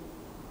جانا.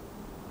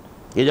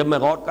 یہ جب میں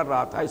غور کر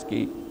رہا تھا اس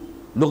کی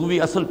لغوی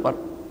اصل پر،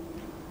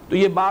 تو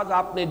یہ بعض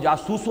آپ نے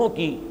جاسوسوں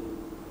کی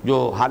جو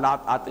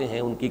حالات آتے ہیں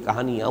ان کی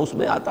کہانیاں، اس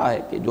میں آتا ہے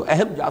کہ جو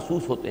اہم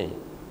جاسوس ہوتے ہیں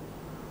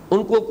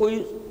ان کو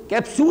کوئی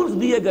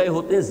کیپسولز دیے گئے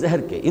ہوتے ہیں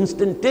زہر کے،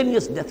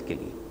 انسٹنٹینیس ڈیتھ کے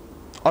لیے،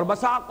 اور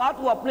بسا اوقات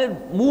وہ اپنے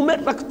منہ میں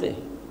رکھتے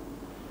ہیں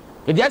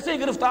کہ جیسے ہی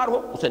گرفتار ہو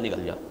اسے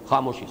نگل جائے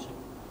خاموشی سے،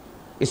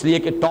 اس لیے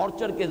کہ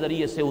ٹارچر کے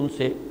ذریعے سے ان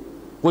سے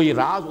کوئی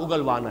راز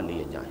اگلوا نہ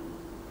لیے جائیں۔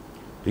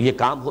 تو یہ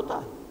کام ہوتا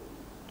ہے،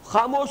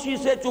 خاموشی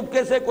سے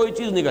چپکے سے کوئی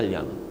چیز نگل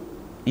جانا،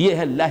 یہ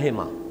ہے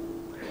لہما۔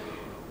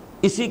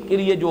 اسی کے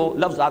لیے جو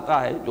لفظ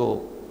آتا ہے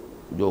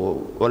جو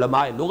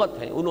علماء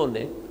لغت ہیں انہوں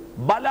نے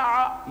بلع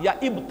یا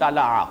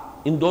ابتلع،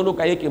 ان دونوں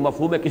کا ایک ہی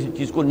مفہوم ہے، کسی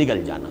چیز کو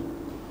نگل جانا۔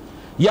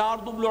 یا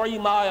ارض ابلعی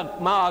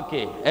ماء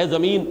کے، اے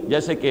زمین،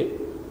 جیسے کہ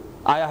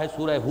آیا ہے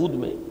سورہ ہود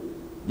میں،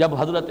 جب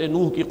حضرت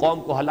نوح کی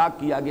قوم کو ہلاک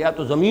کیا گیا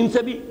تو زمین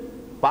سے بھی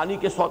پانی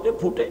کے سوتے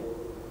پھوٹے،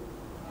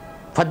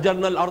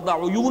 فجرنا الارض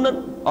عیونا،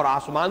 اور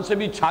آسمان سے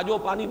بھی چھاجو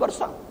پانی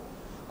برسا،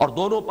 اور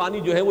دونوں پانی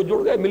جو ہے وہ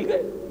جڑ گئے، مل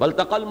گئے۔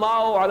 والتقى الماء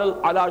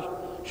على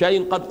شيء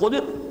قد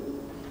قدر،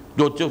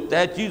 جو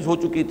طے چیز ہو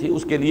چکی تھی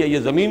اس کے لیے یہ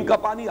زمین کا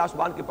پانی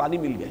آسمان کے پانی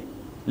مل گئے۔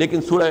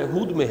 لیکن سورہ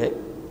ہود میں ہے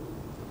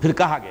پھر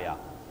کہا گیا،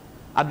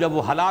 اب جب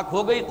وہ ہلاک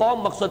ہو گئی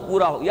قوم، مقصد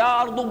پورا ہو، یا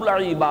ارض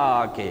ابلعی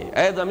ماءک،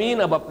 اے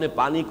زمین اب اپنے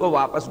پانی کو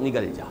واپس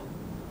نگل جا۔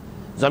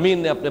 زمین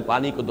نے اپنے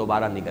پانی کو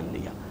دوبارہ نگل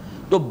لیا۔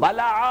 تو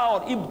بلع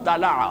اور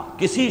ابتلع،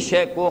 کسی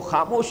شے کو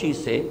خاموشی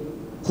سے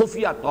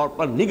خفیہ طور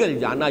پر نگل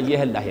جانا، یہ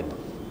ہے لہم۔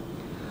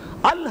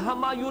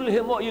 الہم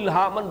یلہم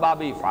الہاماً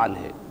باب افعال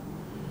ہے،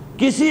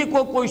 کسی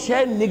کو کوئی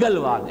شے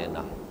نگلوا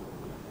دینا،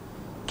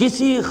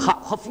 کسی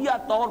خفیہ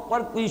طور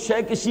پر کوئی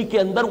شے کسی کے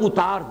اندر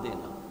اتار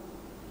دینا،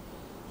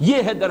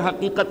 یہ ہے در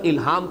حقیقت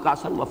الہام کا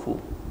اصل مفہوم۔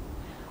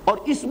 اور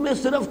اس میں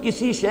صرف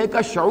کسی شے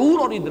کا شعور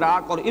اور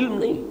ادراک اور علم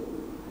نہیں،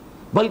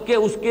 بلکہ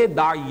اس کے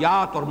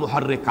داعیات اور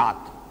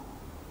محرکات۔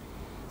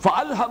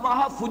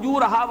 فَأَلْهَمَهَا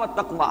فُجُورَهَا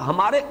وَتَقْوَاهَا،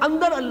 ہمارے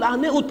اندر اللہ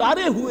نے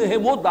اتارے ہوئے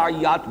ہیں وہ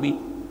داعیات بھی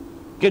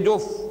کہ جو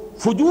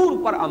فجور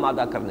پر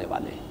آمادہ کرنے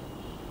والے ہیں،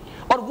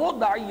 اور وہ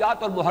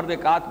داعیات اور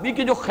محرکات بھی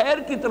کہ جو خیر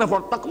کی طرف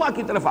اور تقویٰ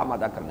کی طرف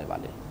آمادہ کرنے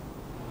والے ہیں۔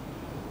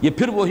 یہ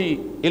پھر وہی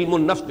علم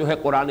النفس جو ہے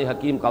قرآن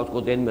حکیم کا، اس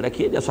کو ذہن میں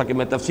رکھیے، جیسا کہ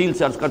میں تفصیل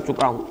سے عرض کر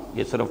چکا ہوں،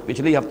 یہ صرف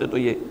پچھلے ہفتے تو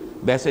یہ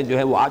بحثیں جو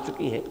ہے وہ آ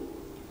چکی ہیں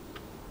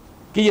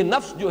کہ یہ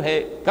نفس جو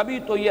ہے کبھی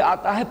تو یہ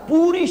آتا ہے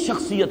پوری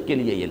شخصیت کے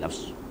لیے، یہ لفظ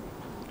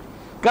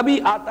کبھی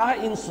آتا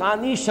ہے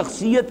انسانی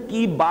شخصیت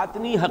کی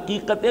باطنی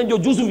حقیقتیں جو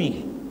جزوی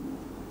ہیں۔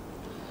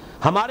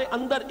 ہمارے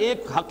اندر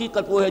ایک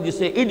حقیقت وہ ہے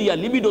جسے اڈ یا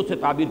لیبیڈو سے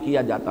تعبیر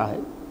کیا جاتا ہے،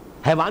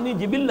 حیوانی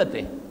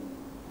جبلتیں،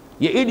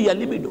 یہ اڈ یا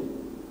لیبیڈو،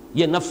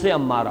 یہ نفس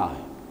امارہ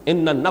ہے،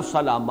 ان النفس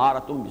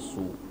لامارۃ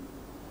بالسوء۔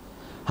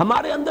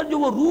 ہمارے اندر جو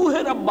وہ روح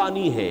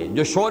ربانی ہے،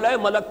 جو شعلہ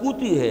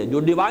ملکوتی ہے، جو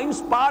ڈیوائن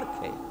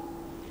سپارک ہے،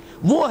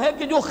 وہ ہے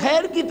کہ جو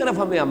خیر کی طرف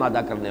ہمیں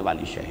آمادہ کرنے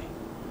والی شے ہے،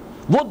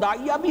 وہ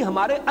داعیہ بھی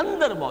ہمارے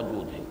اندر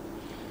موجود ہے۔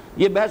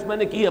 یہ بحث میں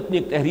نے کی اپنی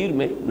ایک تحریر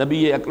میں،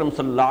 نبی اکرم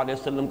صلی اللہ علیہ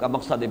وسلم کا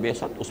مقصد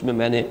بعثت، اس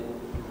میں نے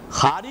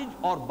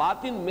خارج اور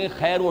باطن میں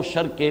خیر و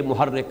شر کے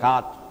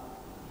محرکات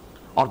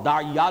اور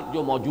داعیات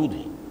جو موجود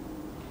ہیں۔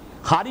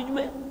 خارج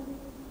میں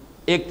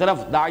ایک طرف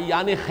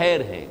داعیان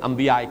خیر ہیں،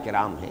 انبیاء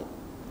کرام ہیں،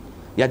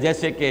 یا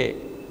جیسے کہ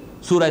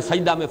سورہ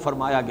سجدہ میں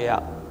فرمایا گیا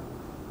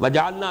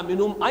وَجَعَلْنَا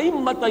مِنْهُمْ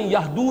أَئِمَّةً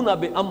يَهْدُونَ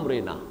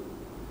بِأَمْرِنَا،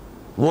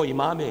 وہ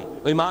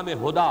امام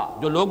ہدا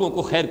جو لوگوں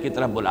کو خیر کی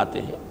طرف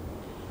بلاتے ہیں،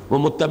 وہ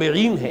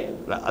متبعین ہیں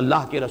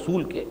اللہ کے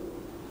رسول کے،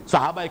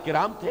 صحابہ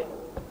کرام تھے،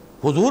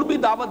 حضور بھی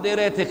دعوت دے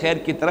رہے تھے خیر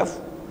کی طرف،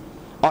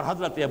 اور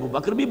حضرت ابو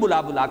بکر بھی بلا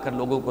بلا کر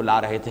لوگوں کو لا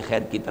رہے تھے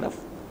خیر کی طرف۔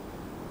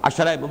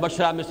 عشرہ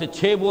مبشرہ میں سے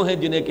 6 وہ ہیں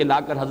جنہیں کہ لا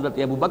کر حضرت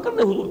ابو بکر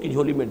نے حضور کی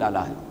جھولی میں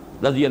ڈالا ہے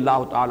رضی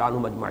اللہ تعالیٰ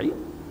عنہم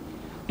اجمعین۔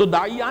 تو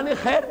داعیان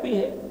خیر بھی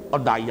ہیں اور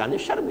داعیان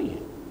شر بھی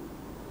ہیں،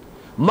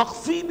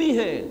 مخفی بھی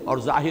ہیں اور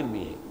ظاہر بھی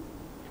ہیں۔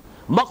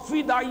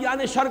 مخفی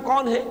داعیان شر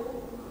کون ہیں؟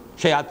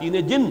 شیاطین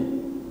جن۔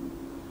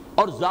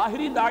 اور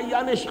ظاہری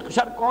داعیان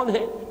شر کون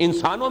ہیں؟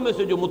 انسانوں میں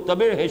سے جو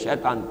متبع ہیں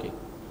شیطان کے،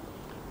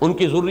 ان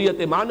کی ذریت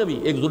معنوی،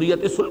 ایک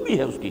ذریت صلبی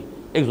ہے اس کی،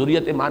 ایک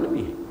ذریت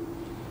معنوی ہے۔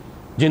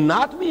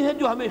 جنات بھی ہیں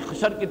جو ہمیں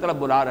شر کی طرف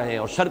بلا رہے ہیں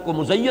اور شر کو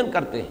مزین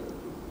کرتے ہیں،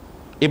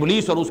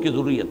 ابلیس اور اس کی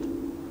ذریت۔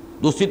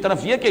 دوسری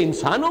طرف یہ کہ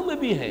انسانوں میں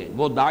بھی ہیں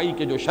وہ داعی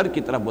کے جو شر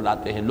کی طرف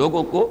بلاتے ہیں،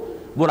 لوگوں کو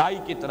برائی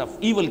کی طرف،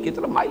 ایول کی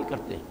طرف مائل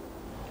کرتے ہیں۔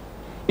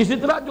 اسی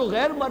طرح جو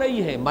غیر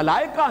مرئی ہیں،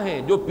 ملائکہ ہیں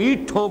جو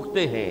پیٹھ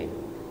ٹھونکتے ہیں،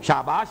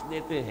 شاباش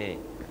دیتے ہیں،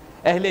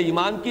 اہل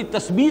ایمان کی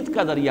تثبیت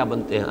کا ذریعہ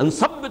بنتے ہیں۔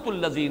 انثبت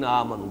الذین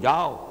آمنوا،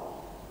 جاؤ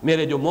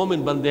میرے جو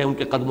مومن بندے ہیں ان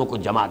کے قدموں کو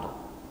جما دو۔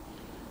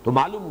 تو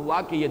معلوم ہوا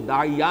کہ یہ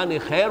داعیان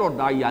خیر اور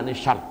داعیان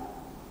شر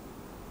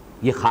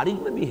یہ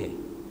خارج میں بھی ہے،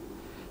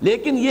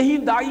 لیکن یہی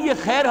داعی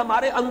خیر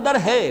ہمارے اندر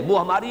ہے، وہ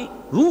ہماری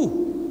روح،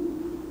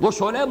 وہ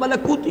شعلہ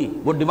ملکوتی،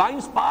 وہ ڈیوائن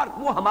سپارک،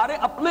 وہ ہمارے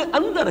اپنے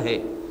اندر ہے،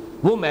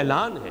 وہ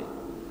میلان ہے۔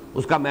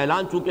 اس کا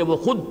میلان چونکہ وہ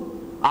خود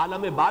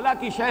عالم بالا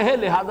کی شے ہے،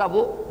 لہذا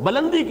وہ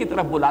بلندی کی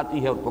طرف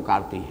بلاتی ہے اور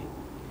پکارتی ہے،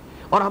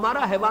 اور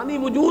ہمارا حیوانی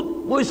وجود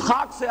وہ اس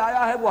خاک سے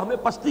آیا ہے، وہ ہمیں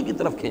پستی کی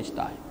طرف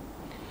کھینچتا ہے۔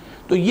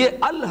 تو یہ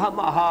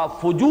الہمہا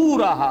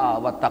فجورہا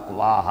و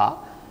تقواہا،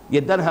 یہ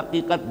در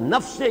حقیقت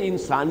نفس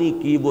انسانی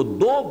کی وہ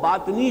دو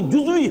باطنی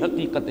جزوی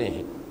حقیقتیں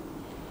ہیں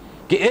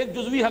کہ ایک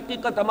جزوی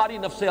حقیقت ہماری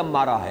نفس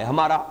امارہ ہے،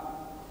 ہمارا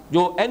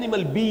جو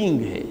اینیمل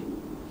بینگ ہے،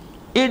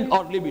 اڈ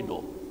اور لیبیڈو،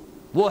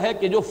 وہ ہے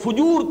کہ جو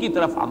فجور کی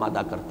طرف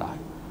آمادہ کرتا ہے،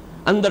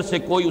 اندر سے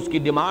کوئی اس کی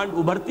ڈیمانڈ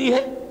ابھرتی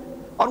ہے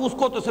اور اس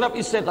کو تو صرف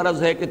اس سے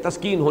غرض ہے کہ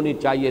تسکین ہونی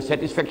چاہیے،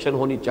 سیٹسفیکشن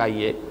ہونی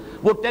چاہیے،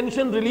 وہ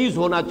ٹینشن ریلیز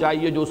ہونا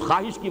چاہیے جو اس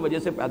خواہش کی وجہ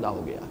سے پیدا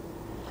ہو گیا ہے،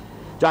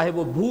 چاہے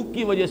وہ بھوک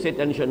کی وجہ سے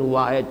ٹینشن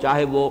ہوا ہے،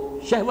 چاہے وہ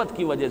شہوت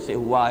کی وجہ سے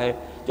ہوا ہے،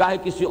 چاہے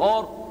کسی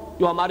اور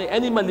جو ہمارے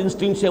اینیمل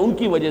انسٹنکٹس ہیں ان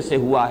کی وجہ سے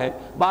ہوا ہے،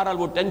 بہرحال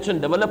وہ ٹینشن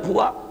ڈیولپ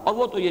ہوا اور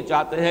وہ تو یہ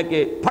چاہتے ہیں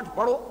کہ پھٹ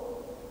پڑو،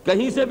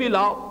 کہیں سے بھی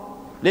لاؤ،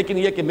 لیکن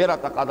یہ کہ میرا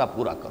تقاضا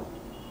پورا کرو،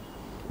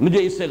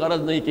 مجھے اس سے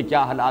غرض نہیں کہ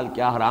کیا حلال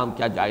کیا حرام،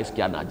 کیا جائز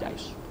کیا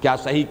ناجائز، کیا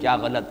صحیح کیا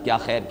غلط، کیا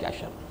خیر کیا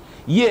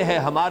شر۔ یہ ہے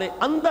ہمارے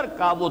اندر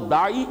کا وہ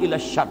داعی الی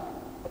الشر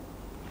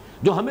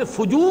جو ہمیں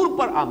فجور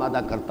پر آمادہ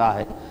کرتا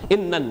ہے،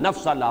 ان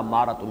النفس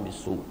لامارۃ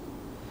بالسوء۔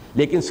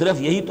 لیکن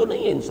صرف یہی تو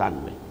نہیں ہے انسان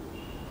میں،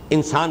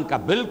 انسان کا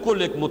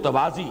بالکل ایک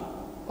متوازی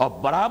اور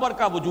برابر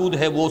کا وجود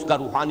ہے، وہ اس کا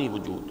روحانی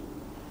وجود،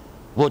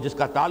 وہ جس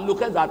کا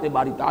تعلق ہے ذات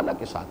باری تعالیٰ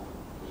کے ساتھ۔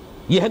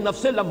 یہ ہے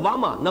نفس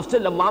لوامہ۔ نفس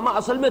لوامہ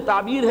اصل میں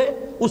تعبیر ہے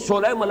اس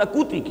شعلہ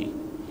ملکوتی کی،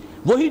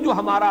 وہی جو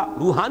ہمارا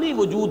روحانی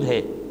وجود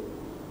ہے،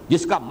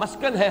 جس کا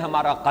مسکن ہے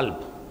ہمارا قلب۔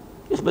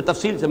 اس میں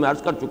تفصیل سے میں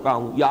عرض کر چکا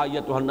ہوں یا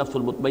ایتھا النفس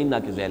المطمئنہ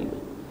کے ذیل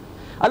میں۔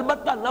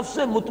 البتہ نفس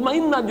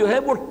مطمئنہ جو ہے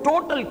وہ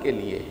ٹوٹل کے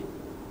لیے ہے۔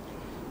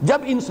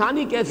 جب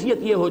انسانی کیفیت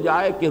یہ ہو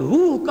جائے کہ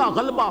روح کا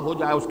غلبہ ہو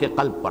جائے اس کے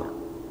قلب پر،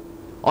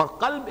 اور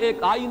قلب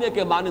ایک آئینے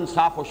کے مانند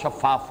صاف و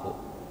شفاف ہو،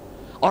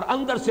 اور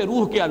اندر سے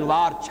روح کے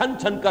انوار چھن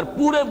چھن کر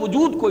پورے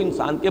وجود کو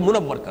انسان کے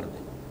منور کر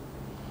دیں۔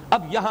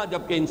 اب یہاں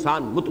جب کہ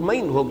انسان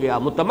مطمئن ہو گیا،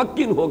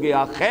 متمکن ہو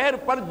گیا، خیر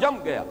پر جم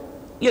گیا،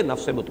 یہ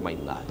نفس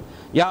مطمئنہ ہے۔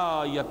 یا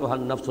ایتھا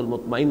النفس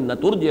المطمئنہ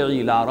ارجعی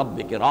الی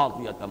ربک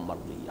راضیۃ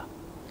مرضیہ۔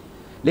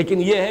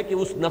 لیکن یہ ہے کہ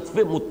اس نفس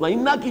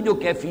مطمئنہ کی جو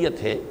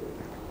کیفیت ہے،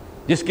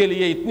 جس کے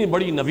لیے اتنی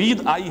بڑی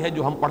نوید آئی ہے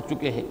جو ہم پڑھ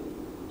چکے ہیں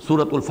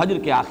سورۃ الفجر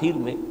کے آخر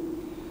میں،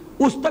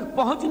 اس تک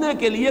پہنچنے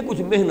کے لیے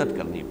کچھ محنت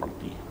کرنی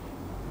پڑتی ہے۔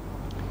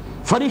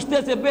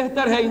 فرشتے سے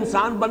بہتر ہے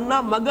انسان بننا،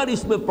 مگر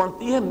اس میں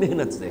پڑتی ہے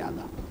محنت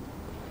زیادہ۔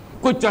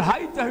 کوئی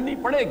چڑھائی چڑھنی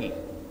پڑے گی،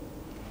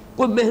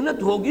 کوئی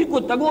محنت ہوگی،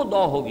 کوئی تگ و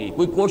دو ہوگی،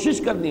 کوئی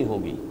کوشش کرنی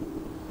ہوگی،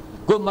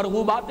 کوئی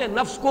مرغوبات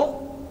نفس کو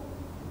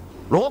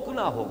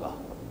روکنا ہوگا،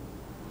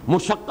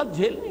 مشقت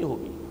جھیلنی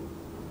ہوگی۔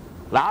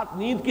 رات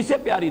نیند کسے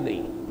پیاری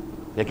نہیں،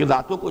 لیکن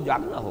راتوں کو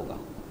جاگنا ہوگا۔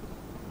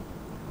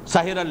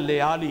 سحر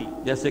اللیالی،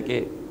 جیسے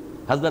کہ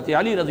حضرت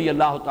علی رضی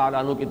اللہ تعالیٰ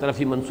عنہ کی طرف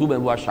ہی منسوب ہے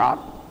وہ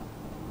اشعار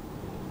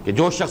کہ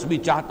جو شخص بھی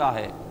چاہتا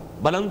ہے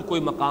بلند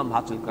کوئی مقام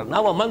حاصل کرنا،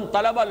 وَمَن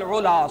طَلَبَ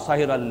الْعُلَا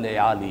سَحِرَ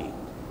اللَّيَالِي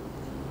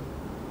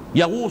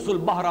يَغُوصُ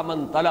الْبَحْرَ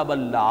مَن طَلَبَ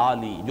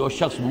اللَّعَالِي، جو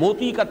شخص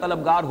موتی کا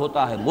طلبگار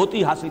ہوتا ہے،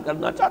 موتی حاصل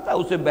کرنا چاہتا ہے،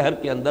 اسے بحر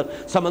کے اندر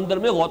سمندر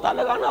میں غوطہ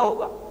لگانا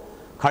ہوگا۔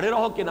 کھڑے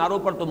رہو کناروں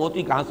پر تو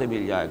موتی کہاں سے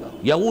مل جائے گا۔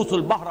 يَغُوصُ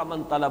الْبَحْرَ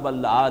مَن طَلَبَ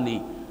اللَّعَالِي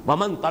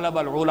وَمَن طَلَبَ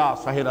الْعُلَا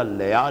سَحِرَ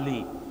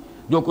اللَّيَالِي،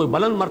 جو کوئی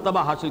بلند مرتبہ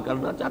حاصل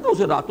کرنا چاہتا ہے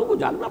اسے راتوں کو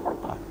جاگنا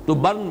پڑتا ہے۔ تو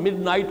برن مڈ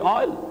نائٹ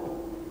آئل،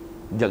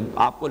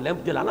 آپ کو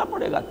لیمپ جلانا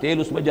پڑے گا، تیل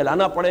اس میں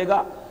جلانا پڑے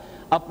گا،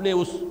 اپنے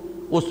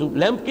اس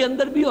لیمپ کے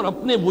اندر بھی، اور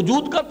اپنے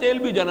وجود کا تیل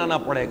بھی جلانا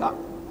پڑے گا۔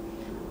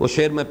 وہ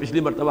شعر میں پچھلی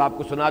مرتبہ آپ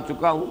کو سنا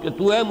چکا ہوں کہ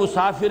تو اے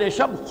مسافر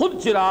شب خود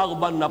چراغ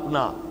بن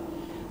اپنا،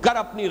 کر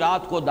اپنی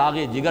رات کو داغ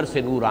جگر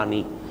سے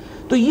نورانی۔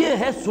 تو یہ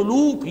ہے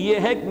سلوک، یہ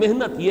ہے ایک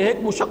محنت، یہ ہے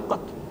ایک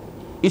مشقت،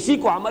 اسی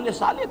کو عمل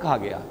صالح کہا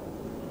گیا،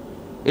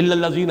 الا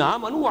الذین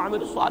آمنوا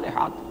وعملوا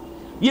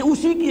الصالحات۔ یہ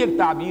اسی کی ایک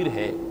تعبیر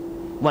ہے۔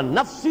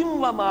 وَنَفْسٍ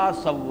وَمَا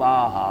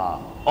سَوَّاهَا،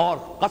 اور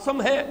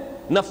قسم ہے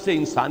نفس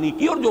انسانی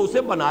کی اور جو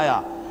اسے بنایا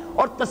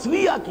اور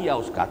تسویہ کیا،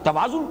 اس کا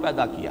توازن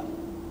پیدا کیا۔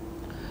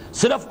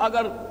 صرف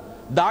اگر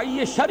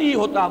داعی شر ہی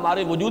ہوتا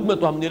ہمارے وجود میں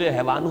تو ہم نرے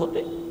حیوان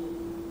ہوتے،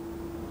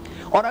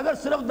 اور اگر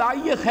صرف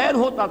داعی خیر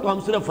ہوتا تو ہم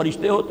صرف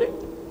فرشتے ہوتے،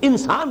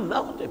 انسان نہ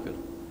ہوتے۔ پھر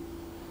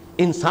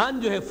انسان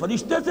جو ہے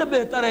فرشتے سے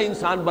بہتر ہے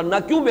انسان بننا۔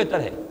 کیوں بہتر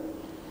ہے؟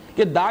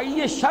 کہ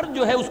داعی شر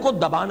جو ہے اس کو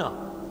دبانا،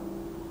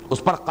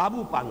 اس پر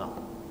قابو پانا،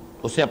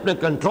 اسے اپنے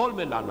کنٹرول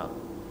میں لانا،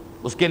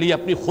 اس کے لیے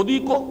اپنی خودی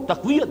کو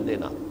تقویت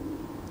دینا،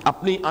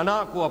 اپنی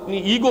انا کو، اپنی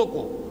ایگو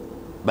کو،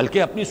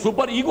 بلکہ اپنی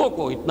سپر ایگو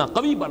کو اتنا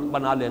قوی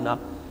بنا لینا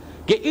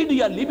کہ اڈ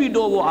یا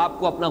لیبیڈو وہ آپ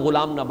کو اپنا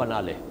غلام نہ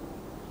بنا لے۔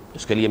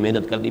 اس کے لیے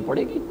محنت کرنی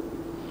پڑے گی۔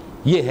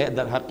 یہ ہے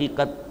در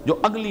حقیقت جو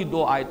اگلی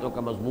دو آیتوں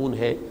کا مضمون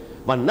ہے،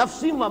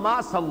 وَنَفْسٍ وَمَا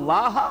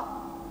سَوَّاهَا۔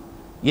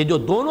 یہ جو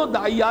دونوں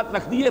داعیات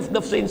رکھ دیے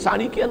نفس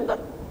انسانی کے اندر،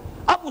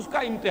 اب اس کا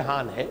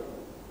امتحان ہے۔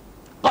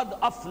 قد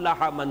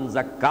افلح من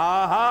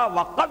زکاہا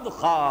وقد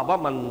خاب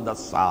من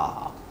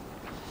دساہا،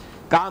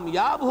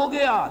 کامیاب ہو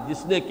گیا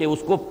جس نے کہ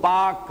اس کو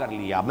پاک کر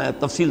لیا۔ میں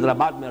تفصیل ذرا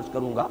بعد میں عرض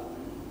کروں گا۔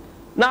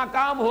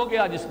 ناکام ہو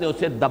گیا جس نے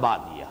اسے دبا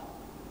دیا۔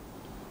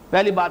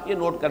 پہلی بات یہ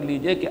نوٹ کر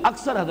لیجئے کہ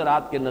اکثر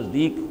حضرات کے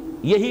نزدیک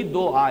یہی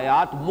دو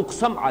آیات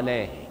مقسم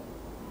علیہ ہیں۔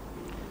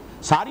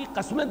 ساری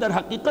قسمیں در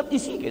حقیقت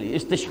اسی کے لیے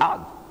استشہاد،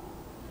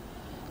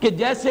 کہ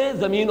جیسے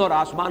زمین اور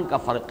آسمان کا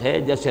فرق ہے،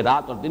 جیسے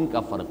رات اور دن کا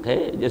فرق ہے،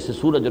 جیسے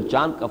سورج اور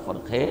چاند کا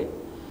فرق ہے،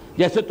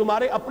 جیسے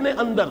تمہارے اپنے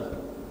اندر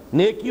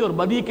نیکی اور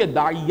بدی کے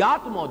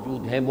داعیات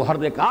موجود ہیں،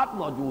 محرکات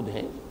موجود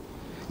ہیں،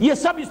 یہ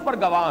سب اس پر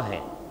گواہ ہیں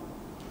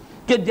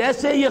کہ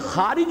جیسے یہ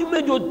خارج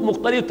میں جو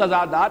مختلف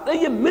تضادات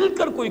ہیں یہ مل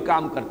کر کوئی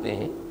کام کرتے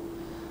ہیں،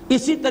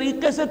 اسی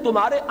طریقے سے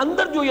تمہارے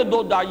اندر جو یہ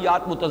دو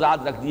داعیات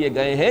متضاد رکھ دیے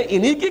گئے ہیں،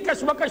 انہی کی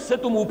کشمکش سے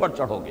تم اوپر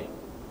چڑھو گے۔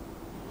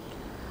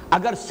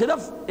 اگر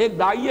صرف ایک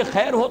داعی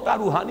خیر ہوتا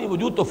روحانی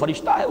وجود تو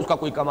فرشتہ ہے، اس کا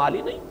کوئی کمال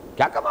ہی نہیں۔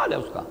 کیا کمال ہے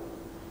اس کا؟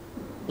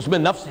 اس میں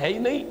نفس ہے ہی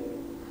نہیں،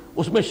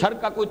 اس میں شر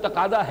کا کوئی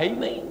تقاضا ہے ہی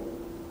نہیں،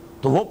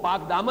 تو وہ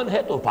پاک دامن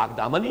ہے تو پاک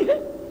دامن ہی ہے،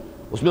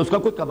 اس میں اس کا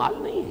کوئی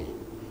کمال نہیں ہے،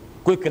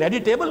 کوئی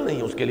کریڈیٹیبل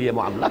نہیں اس کے لیے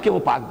معاملہ کہ وہ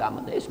پاک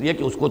دامن ہے، اس لیے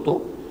کہ اس کو تو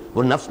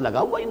وہ نفس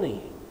لگا ہوا ہی نہیں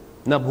ہے،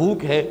 نہ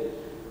بھوک ہے،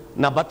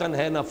 نہ بطن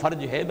ہے، نہ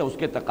فرج ہے، نہ اس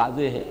کے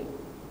تقاضے ہیں،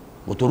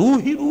 وہ تو روح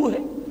ہی روح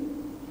ہے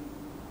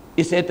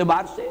اس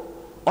اعتبار سے۔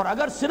 اور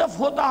اگر صرف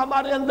ہوتا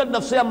ہمارے اندر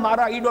نفس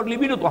امارہ، ایڈ اور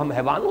لیبیڈو تو ہم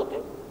حیوان ہوتے،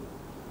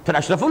 پھر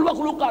اشرف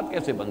المخلوقات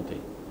کیسے بنتے؟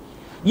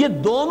 یہ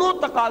دونوں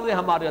تقاضے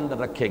ہمارے اندر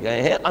رکھے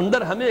گئے ہیں،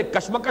 اندر ہمیں ایک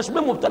کشمکش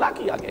میں مبتلا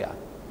کیا گیا ہے۔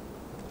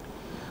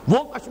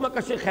 وہ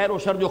کشمکش خیر و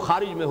شر جو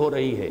خارج میں ہو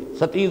رہی ہے،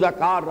 ستیزہ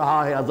کار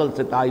رہا ہے ازل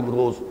سے تا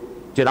امروز،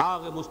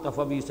 چراغ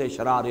مصطفی سے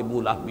شرار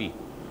بولہبی،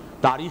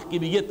 تاریخ کی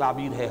بھی یہ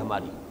تعبیر ہے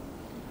ہماری۔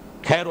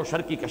 خیر و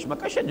شر کی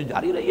کشمکش ہے جو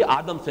جاری رہی ہے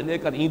آدم سے لے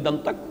کر این دم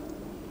تک،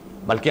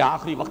 بلکہ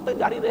آخری وقت تک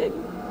جاری رہے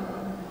گی۔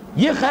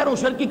 یہ خیر و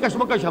شر کی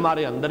کشمکش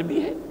ہمارے اندر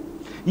بھی ہے،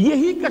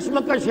 یہی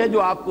کشمکش ہے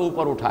جو آپ کو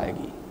اوپر اٹھائے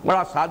گی۔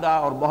 بڑا سادہ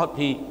اور بہت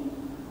ہی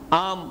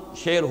عام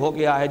شعر ہو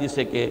گیا ہے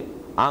جسے کہ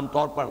عام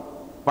طور پر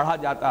پڑھا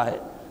جاتا ہے،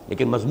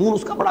 لیکن مضمون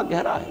اس کا بڑا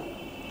گہرا ہے۔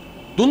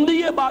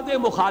 تندی باد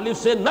مخالف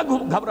سے نہ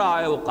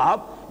گھبرائے عقاب،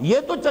 یہ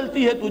تو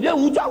چلتی ہے تجھے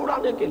اونچا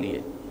اڑانے کے لیے۔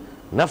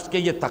 نفس کے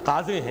یہ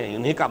تقاضے ہیں،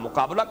 انہیں کا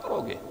مقابلہ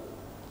کرو گے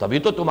تبھی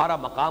تو تمہارا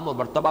مقام اور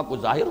مرتبہ کو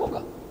ظاہر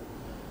ہوگا،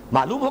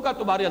 معلوم ہوگا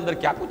تمہارے اندر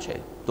کیا کچھ ہے،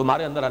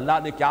 تمہارے اندر اللہ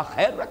نے کیا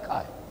خیر رکھا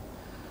ہے۔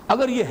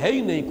 اگر یہ ہے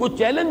ہی نہیں، کوئی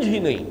چیلنج ہی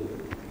نہیں،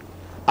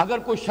 اگر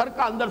کوئی شر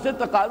کا اندر سے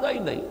تقاضا ہی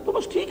نہیں، تو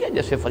بس ٹھیک ہے،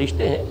 جیسے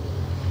فرشتے ہیں۔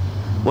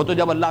 وہ تو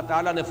جب اللہ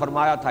تعالیٰ نے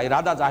فرمایا تھا،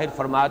 ارادہ ظاہر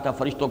فرمایا تھا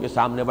فرشتوں کے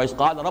سامنے، وَإِذْ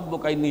قَالَ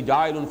رَبُّكَ إِنِّي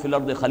جَاعِلٌ فِي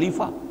الْأَرْضِ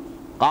خَلِيفَةً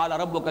قَالَ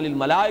رَبُّكَ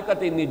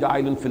لِلْمَلَائِكَةِ إِنِّي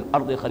جَاعِلٌ فِي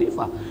الْأَرْضِ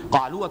خَلِيفَةً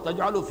قَالُوا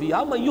أَتَجْعَلُ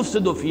فِيهَا مَن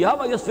يُفْسِدُ فِيهَا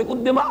وَيَسْفِكُ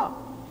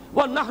الدِّمَاءَ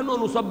وَنَحْنُ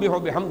نُسَبِّحُ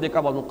بِحَمْدِكَ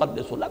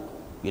وَنُقَدِّسُ لَكَ۔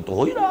 یہ تو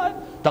ہو ہی رہا ہے،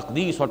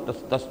 تقدیس اور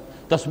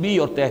تسبیح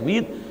اور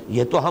تحمید،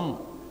 یہ تو ہم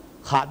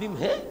خادم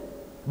ہیں،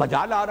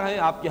 بجا لا رہے ہیں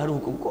آپ کے ہر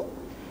حکم کو۔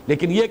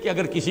 لیکن یہ کہ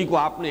اگر کسی کو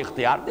آپ نے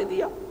اختیار دے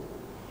دیا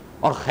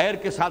اور خیر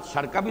کے ساتھ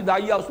شر کا بھی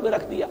داعیہ اس میں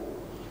رکھ دیا،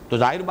 تو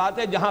ظاہر بات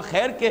ہے جہاں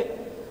خیر کے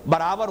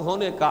برابر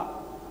ہونے کا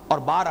اور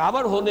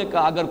برابر ہونے کا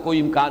اگر کوئی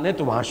امکان ہے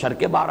تو وہاں شر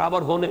کے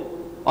برابر ہونے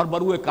اور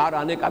بروئے کار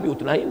آنے کا بھی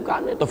اتنا ہی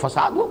امکان ہے، تو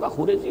فساد ہوگا،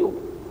 خوریزی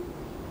ہوگی۔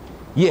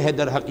 یہ ہے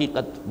در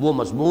حقیقت وہ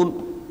مضمون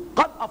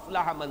قد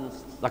افلح من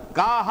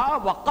زکاہا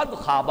وقد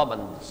خاب من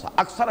دساہا۔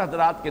 اکثر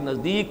حضرات کے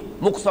نزدیک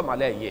مقسم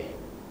علیہ یہ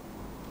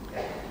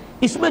ہے،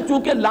 اس میں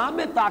چونکہ لام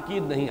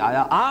تاکید نہیں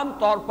آیا، عام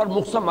طور پر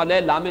مقسم علیہ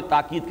لام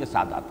تاکید کے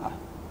ساتھ آتا ہے،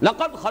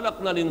 لقد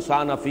خلقنا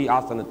الانسان فی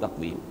احسن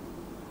تقویم۔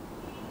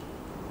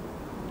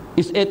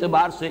 اس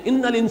اعتبار سے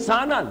ان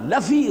الانسان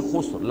لفی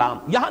خسر، لام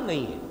یہاں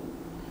نہیں ہے،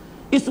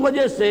 اس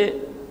وجہ سے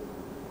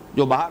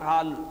جو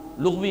بہرحال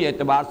لغوی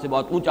اعتبار سے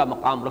بہت اونچا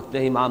مقام رکھتے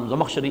ہیں امام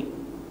زمخشری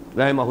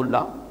رحمہ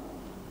اللہ،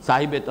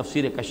 صاحب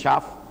تفسیر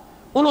کشاف،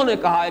 انہوں نے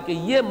کہا ہے کہ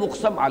یہ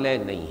مقسم علیہ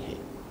نہیں ہے،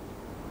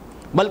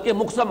 بلکہ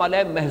مقسم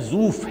علیہ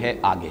محذوف ہے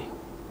آگے،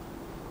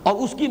 اور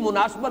اس کی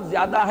مناسبت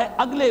زیادہ ہے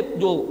اگلے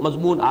جو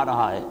مضمون آ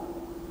رہا ہے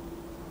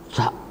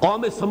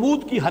قوم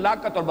سمود کی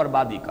ہلاکت اور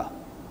بربادی کا،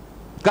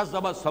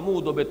 کذبت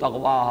سمود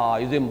بطغواہا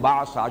اذ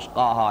انبعث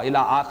اشقاہا الی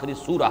آخر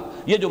سورہ،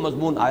 یہ جو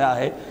مضمون آیا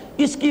ہے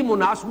اس کی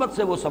مناسبت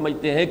سے وہ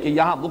سمجھتے ہیں کہ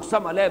یہاں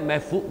مقسم علیہ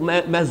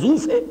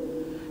محذوف ہے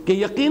کہ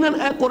یقیناً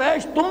اے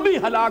قریش تم بھی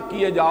ہلاک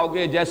کیے جاؤ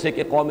گے جیسے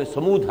کہ قوم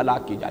سمود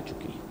ہلاک کی جا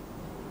چکی ہے۔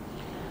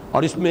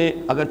 اور اس میں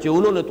اگرچہ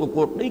انہوں نے تو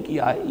کوٹ نہیں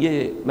کیا ہے،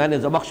 یہ میں نے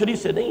زمخشری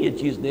سے نہیں یہ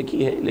چیز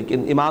دیکھی ہے،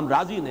 لیکن امام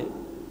رازی نے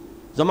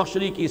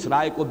زمخشری کی اس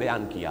رائے کو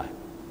بیان کیا ہے،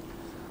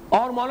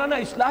 اور مولانا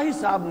اصلاحی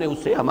صاحب نے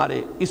اسے،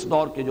 ہمارے اس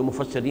دور کے جو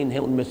مفسرین ہیں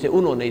ان میں سے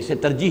انہوں نے اسے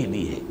ترجیح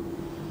دی ہے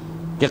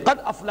کہ قد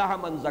افلح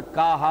من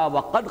زکاہا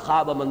وقد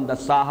خاب من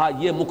دساہا،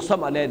 یہ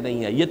مقسم علیہ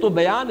نہیں ہے، یہ تو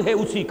بیان ہے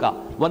اسی کا،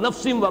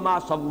 وَنَفْسٍ وَمَا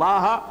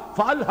سَوَّاهَا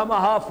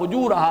فَأَلْهَمَهَا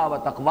فُجُورَهَا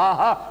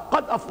وَتَقْوَاهَا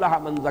قد افلح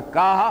من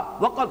زکاہا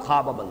وقد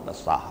خاب من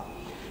دساہا،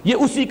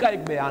 یہ اسی کا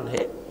ایک بیان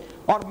ہے۔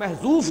 اور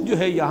محذوف جو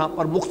ہے یہاں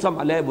پر مقسم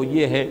علیہ وہ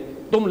یہ ہے،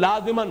 تم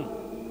لازماً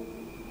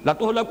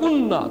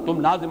لَتُهْلَكُنَّ، تم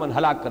لازماً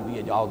ہلاک کر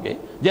دیے جاؤ گے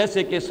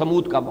جیسے کہ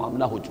سمود کا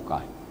معاملہ ہو چکا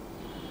ہے۔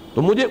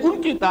 تو مجھے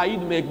ان کی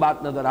تائید میں ایک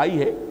بات نظر آئی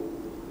ہے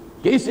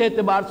کہ اس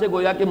اعتبار سے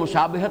گویا کہ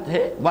مشابہت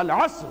ہے،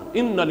 وَالْعَصْرِ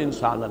إِنَّ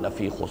الْإِنسَانَ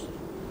لَفِي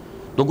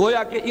خُسْرٍ، تو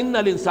گویا کہ إِنَّ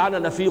الْإِنسَانَ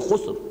لَفِي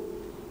خُسْرٍ،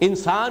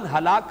 انسان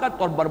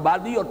ہلاکت اور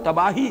بربادی اور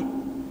تباہی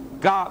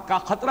کا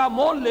خطرہ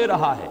مول لے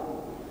رہا ہے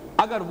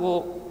اگر وہ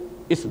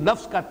اس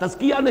نفس کا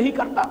تزکیہ نہیں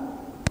کرتا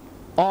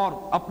اور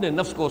اپنے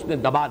نفس کو اس نے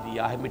دبا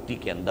دیا ہے مٹی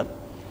کے اندر۔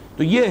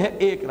 تو یہ ہے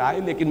ایک رائے،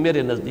 لیکن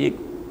میرے نزدیک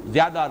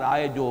زیادہ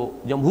رائے جو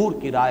جمہور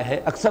کی رائے ہے،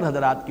 اکثر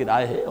حضرات کی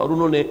رائے ہے، اور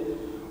انہوں نے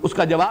اس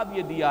کا جواب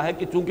یہ دیا ہے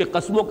کہ چونکہ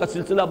قسموں کا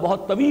سلسلہ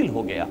بہت طویل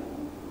ہو گیا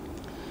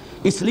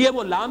اس لیے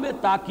وہ لام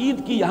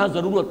تاکید کی یہاں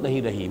ضرورت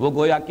نہیں رہی، وہ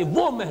گویا کہ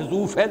وہ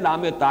محذوف ہے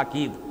لام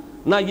تاکید،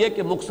 نہ یہ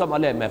کہ مقسم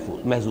علیہ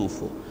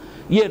محذوف ہو۔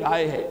 یہ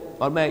رائے ہے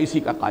اور میں اسی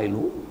کا قائل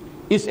ہوں۔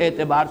 اس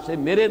اعتبار سے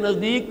میرے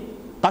نزدیک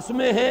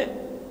قسمیں ہیں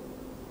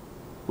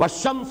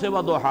والشمس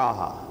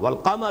وضحاها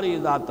والقمر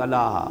اذا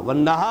تلاها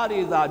والنهار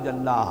اذا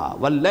جلاها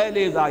والليل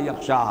اذا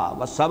يغشاها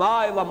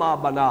والسماء وما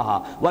بناها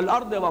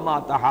والارض وما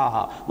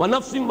طحاها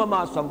ونفس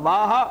وما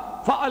سواها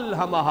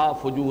فالهمها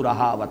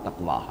فجورها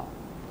وتقواها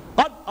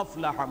قد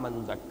افلح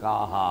من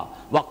زكاها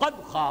وقد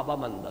خاب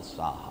من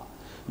دساها۔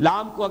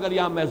 لام کو اگر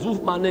یہاں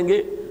محذوف مانیں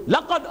گے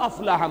لقد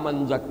افلح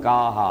من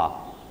زكاها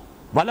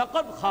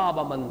ولقد خاب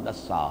من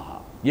دساها،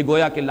 یہ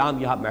گویا کہ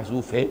لام یہاں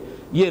محذوف ہے۔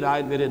 یہ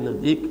رائے میرے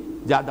نزدیک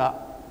زیادہ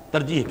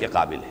ترجیح کے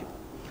قابل ہے۔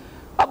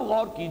 اب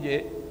غور کیجئے،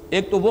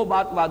 ایک تو وہ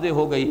بات واضح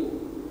ہو گئی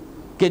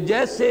کہ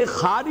جیسے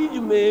خارج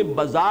میں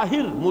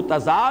بظاہر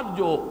متضاد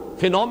جو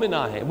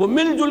فینومینا ہے وہ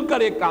مل جل کر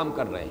ایک کام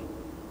کر رہے ہیں،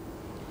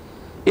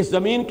 اس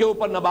زمین کے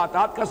اوپر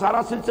نباتات کا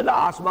سارا سلسلہ،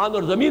 آسمان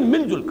اور زمین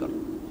مل جل کر،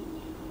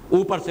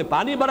 اوپر سے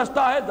پانی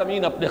برستا ہے،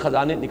 زمین اپنے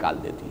خزانے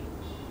نکال دیتی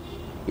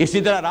ہے،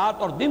 اسی طرح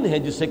رات اور دن ہے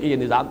جس سے کہ یہ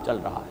نظام چل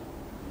رہا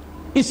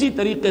ہے۔ اسی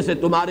طریقے سے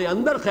تمہارے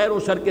اندر خیر و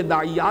شر کے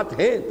داعیات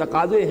ہیں،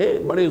 تقاضے ہیں،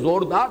 بڑے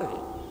زوردار ہیں۔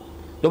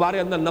 تمہارے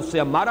اندر نفس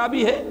امارہ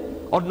بھی ہے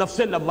اور نفس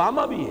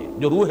لوامہ بھی ہے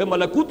جو روح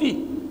ملکوتی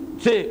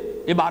سے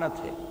عبارت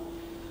ہے۔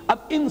 اب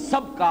ان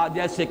سب کا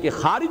جیسے کہ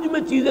خارج میں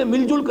چیزیں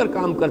مل جل کر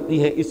کام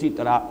کرتی ہیں، اسی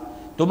طرح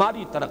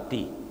تمہاری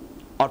ترقی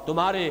اور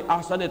تمہارے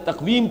احسن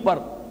تقویم پر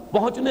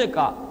پہنچنے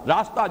کا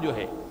راستہ جو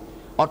ہے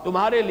اور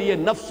تمہارے لیے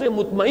نفس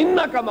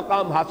مطمئنہ کا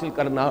مقام حاصل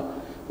کرنا،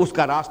 اس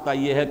کا راستہ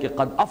یہ ہے کہ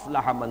قد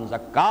افلح من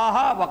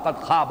زکاہا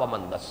وقد خاب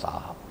من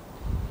دساہا۔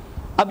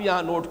 اب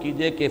یہاں نوٹ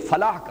کیجئے کہ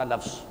فلاح کا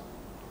لفظ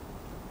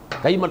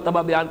کئی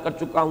مرتبہ بیان کر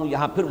چکا ہوں،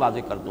 یہاں پھر واضح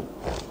کر دوں۔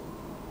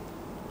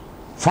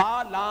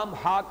 فا لام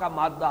ہا کا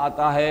مادہ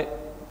آتا ہے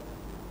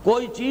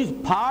کوئی چیز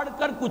پھاڑ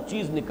کر کچھ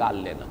چیز نکال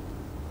لینا۔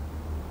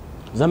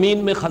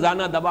 زمین میں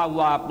خزانہ دبا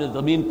ہوا، آپ نے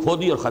زمین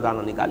کھودی اور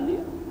خزانہ نکال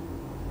لیا،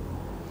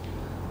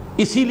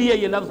 اسی لیے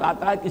یہ لفظ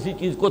آتا ہے کسی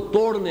چیز کو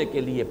توڑنے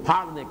کے لیے،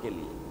 پھاڑنے کے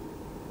لیے۔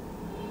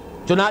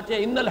 چنانچہ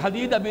ان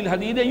الحدید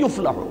بالحدید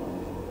یفلح،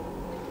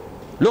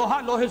 لوہا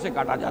لوہے سے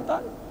کاٹا جاتا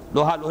ہے،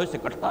 لوہا لوہے سے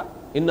کٹتا ہے۔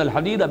 ان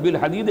الحدید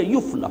بالحدید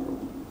یفلح،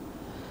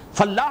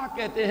 فلاح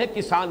کہتے ہیں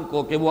کسان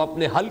کو کہ وہ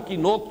اپنے ہل کی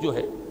نوک جو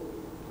ہے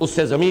اس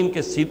سے زمین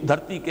کے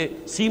دھرتی کے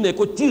سینے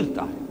کو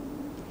چیرتا ہے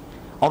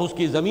اور اس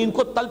کی زمین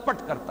کو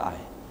تلپٹ کرتا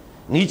ہے،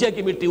 نیچے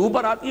کی مٹی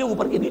اوپر آتی ہے،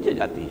 اوپر کی نیچے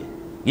جاتی ہے،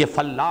 یہ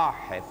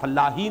فلاح ہے۔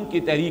 فلاحین کی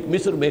تحریک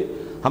مصر میں،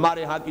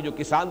 ہمارے ہاں کی جو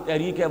کسان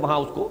تحریک ہے وہاں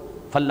اس کو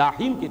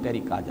فلاحین کی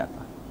تحریک کہا جاتا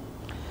ہے۔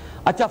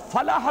 اچھا،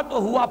 فلاح تو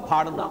ہوا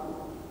پھاڑنا،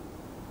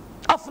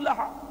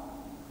 افلح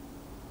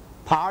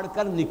پھاڑ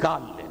کر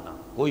نکال لینا،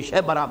 کوئی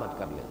شے برآمد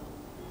کر لینا۔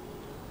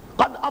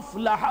 قد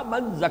افلح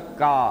من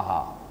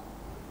زکاہا،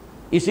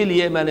 اسی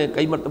لیے میں نے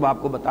کئی مرتبہ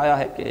آپ کو بتایا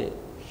ہے کہ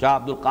شاہ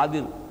عبد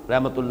القادر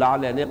رحمۃ اللہ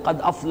علیہ نے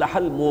قد افلح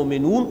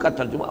المومنون کا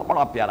ترجمہ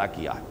بڑا پیارا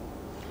کیا ہے۔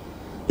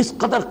 اس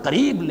قدر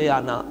قریب لے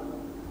آنا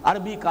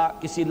عربی کا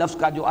کسی لفظ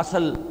کا جو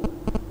اصل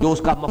جو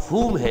اس کا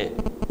مفہوم ہے،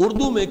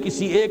 اردو میں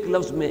کسی ایک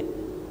لفظ میں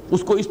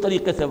اس کو اس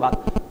طریقے سے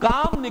بات،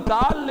 کام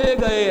نکال لے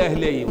گئے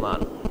اہل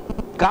ایمان،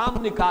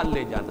 کام نکال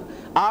لے جانا۔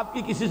 آپ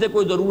کی کسی سے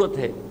کوئی ضرورت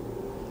ہے،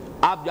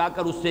 آپ جا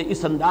کر اس سے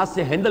اس انداز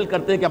سے ہینڈل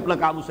کرتے ہیں کہ اپنا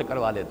کام اس سے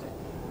کروا لیتے ہیں،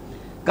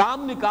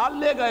 کام نکال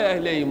لے گئے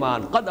اہل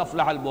ایمان۔ قد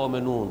افلح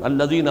المؤمنون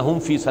الذین هم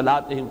فی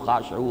صلاتهم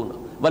خاشعون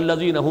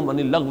والذین هم عن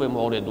اللغو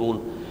معرضون۔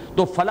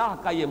 تو فلاح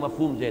کا یہ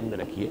مفہوم ذہن میں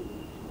رکھیے،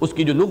 اس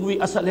کی جو لغوی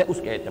اصل ہے اس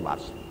کے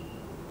اعتبار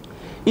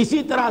سے۔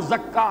 اسی طرح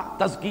زکا،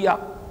 تزکیہ،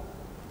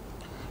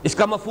 اس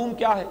کا مفہوم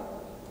کیا ہے؟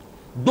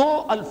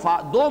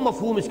 دو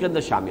مفہوم اس کے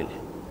اندر شامل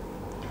ہیں۔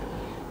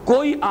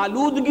 کوئی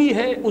آلودگی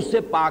ہے اس سے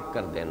پاک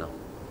کر دینا،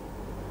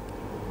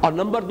 اور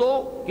نمبر دو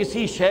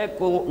کسی شے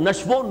کو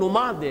نشو و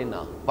نما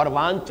دینا،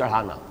 پروان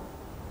چڑھانا۔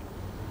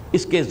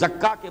 اس کے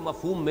زکا کے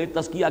مفہوم میں،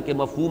 تزکیہ کے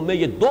مفہوم میں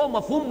یہ دو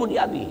مفہوم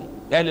بنیادی ہیں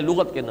اہل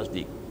لغت کے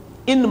نزدیک۔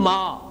 انما،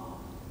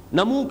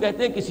 نمو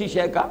کہتے ہیں کسی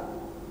شے کا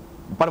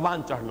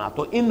پروان چڑھنا،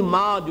 تو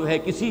انما جو ہے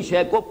کسی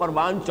شے کو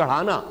پروان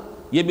چڑھانا،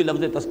 یہ بھی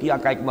لفظ تزکیہ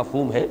کا ایک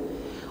مفہوم ہے،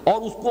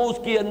 اور اس کو اس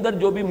کے اندر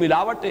جو بھی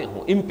ملاوٹیں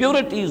ہوں،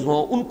 امپیورٹیز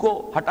ہوں، ان کو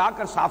ہٹا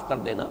کر صاف کر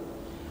دینا۔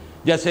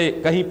 جیسے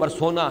کہیں پر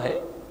سونا ہے،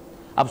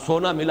 اب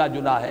سونا ملا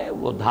جلا ہے،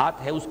 وہ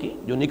دھات ہے اس کی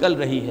جو نکل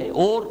رہی ہے،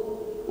 اور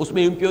اس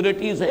میں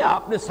امپیورٹیز ہے،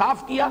 آپ نے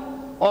صاف کیا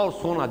اور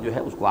سونا جو ہے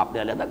اس کو آپ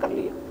نے علیحدہ کر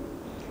لیا۔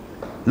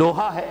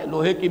 لوہا ہے،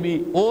 لوہے کی بھی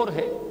اور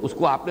ہے، اس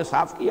کو آپ نے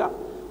صاف کیا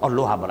اور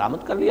لوہا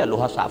برآمد کر لیا،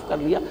 لوہا صاف کر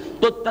لیا۔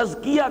 تو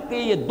تزکیہ کے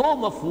یہ دو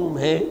مفہوم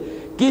ہیں،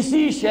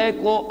 کسی شے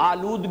کو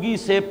آلودگی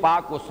سے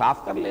پاک و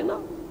صاف کر لینا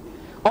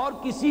اور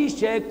کسی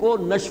شے کو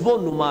نشو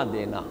و نما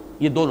دینا،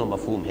 یہ دونوں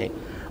مفہوم ہیں۔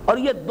 اور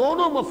یہ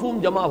دونوں مفہوم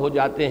جمع ہو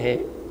جاتے ہیں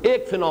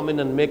ایک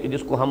فینومینن میں کہ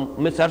جس کو ہم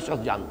میں سے ہر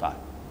شخص جانتا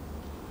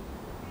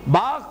ہے۔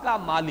 باغ کا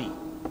مالی،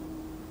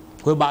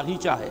 کوئی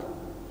باغیچہ ہے،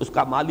 اس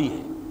کا مالی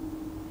ہے،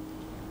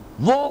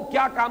 وہ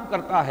کیا کام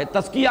کرتا ہے؟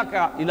 تزکیہ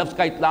کا لفظ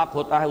کا اطلاق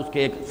ہوتا ہے اس کے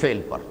ایک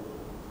فعل پر.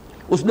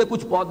 اس نے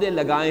کچھ پودے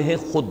لگائے ہیں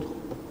خود.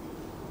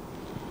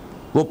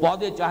 وہ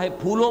پودے چاہے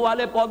پھولوں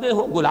والے پودے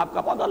ہوں، گلاب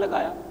کا پودا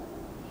لگایا،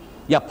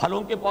 یا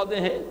پھلوں کے پودے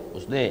ہیں،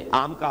 اس نے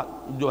آم کا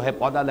جو ہے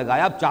پودا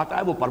لگایا، اب چاہتا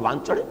ہے وہ پروان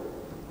چڑھے.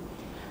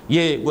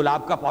 یہ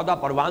گلاب کا پودا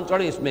پروان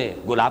چڑھے، اس میں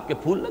گلاب کے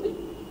پھول لگے.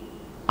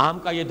 آم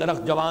کا یہ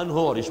درخت جوان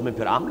ہو اور اس میں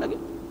پھر آم لگے.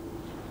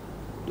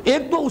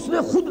 ایک تو اس نے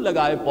خود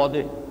لگائے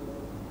پودے،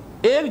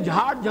 ایک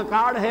جھاڑ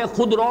جھکاڑ ہے،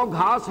 خود رو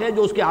گھاس ہے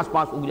جو اس کے آس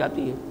پاس اگ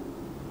جاتی ہے.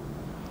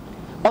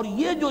 اور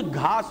یہ جو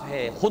گھاس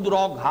ہے، خود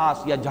رو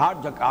گھاس یا جھاڑ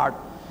جھکاڑ،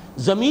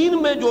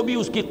 زمین میں جو بھی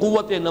اس کی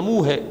قوت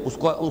نمو ہے اس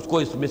کو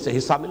اس میں سے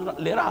حصہ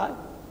لے رہا ہے.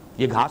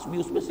 یہ گھاس بھی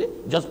اس میں سے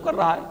جذب کر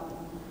رہا ہے.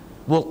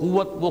 وہ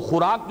قوت، وہ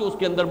خوراک جو اس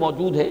کے اندر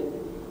موجود ہے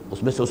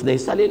اس میں سے اس نے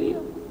حصہ لے لیا.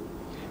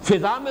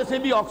 فضا میں سے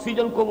بھی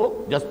آکسیجن کو وہ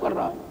جذب کر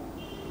رہا ہے.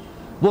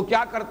 وہ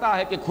کیا کرتا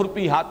ہے کہ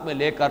کھرپی ہاتھ میں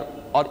لے کر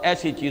اور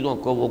ایسی چیزوں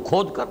کو وہ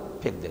کھود کر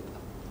پھینک دیتا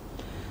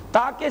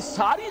تاکہ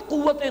ساری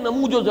قوت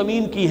نمو جو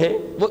زمین کی ہے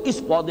وہ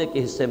اس پودے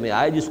کے حصے میں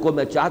آئے جس کو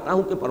میں چاہتا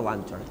ہوں کہ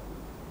پروان چڑھے.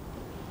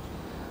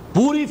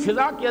 پوری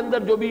فضا کے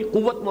اندر جو بھی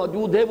قوت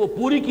موجود ہے وہ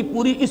پوری کی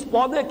پوری اس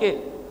پودے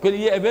کے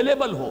لیے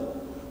اویلیبل ہو،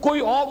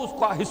 کوئی اور اس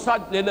کا حصہ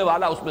لینے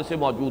والا اس میں سے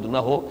موجود نہ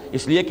ہو،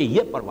 اس لیے کہ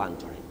یہ پروان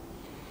چڑھے.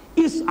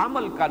 اس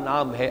عمل کا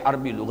نام ہے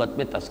عربی لغت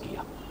میں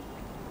تزکیہ.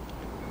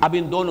 اب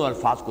ان دونوں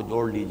الفاظ کو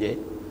جوڑ لیجئے.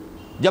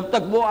 جب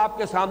تک وہ آپ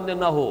کے سامنے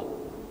نہ ہو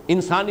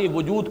انسانی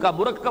وجود کا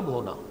مرکب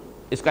ہونا،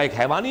 اس کا ایک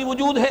حیوانی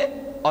وجود ہے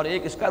اور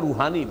ایک اس کا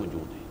روحانی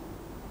وجود ہے.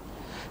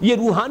 یہ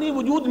روحانی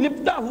وجود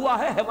لپٹا ہوا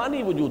ہے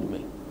حیوانی وجود میں،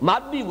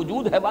 مادی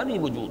وجود، حیوانی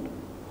وجود.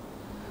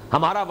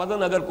 ہمارا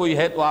وزن اگر کوئی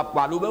ہے تو آپ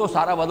معلوم ہے وہ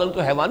سارا وزن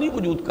تو حیوانی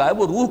وجود کا ہے،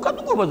 وہ روح کا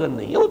تو کوئی وزن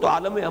نہیں ہے، وہ تو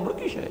عالم امر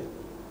کی شے ہے،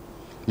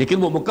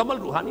 لیکن وہ مکمل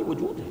روحانی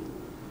وجود ہے.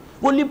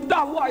 وہ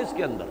لپٹا ہوا اس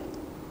کے اندر،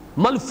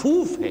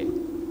 ملفوف ہے.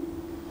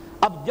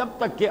 اب جب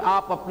تک کہ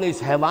آپ اپنے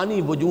اس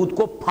حیوانی وجود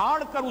کو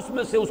پھاڑ کر اس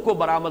میں سے اس کو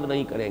برآمد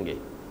نہیں کریں گے،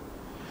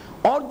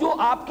 اور جو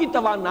آپ کی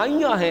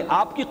توانائیاں ہیں،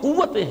 آپ کی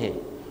قوتیں ہیں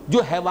جو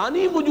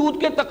حیوانی وجود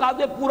کے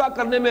تقاضے پورا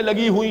کرنے میں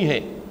لگی ہوئی ہیں،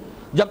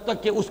 جب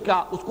تک کہ اس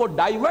کو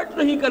ڈائیورٹ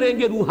نہیں کریں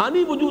گے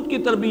روحانی وجود کی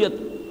تربیت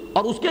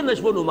اور اس کے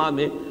نشو و نما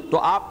میں، تو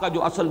آپ کا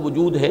جو اصل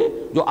وجود ہے،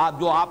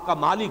 جو آپ کا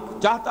مالک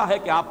چاہتا ہے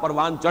کہ آپ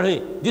پروان چڑھیں،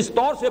 جس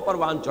طور سے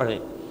پروان چڑھیں،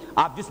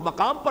 آپ جس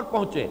مقام پر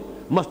پہنچیں،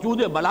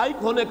 مسجود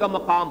ملائک ہونے کا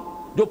مقام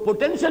جو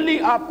پوٹینشلی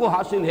آپ کو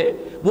حاصل ہے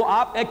وہ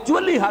آپ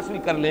ایکچولی حاصل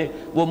کر لیں،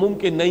 وہ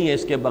ممکن نہیں ہے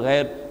اس کے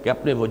بغیر کہ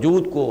اپنے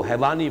وجود کو،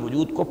 حیوانی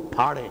وجود کو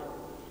پھاڑیں.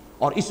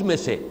 اور اس میں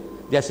سے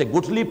جیسے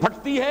گٹھلی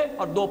پھٹتی ہے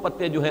اور دو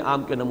پتے جو ہیں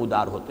آم کے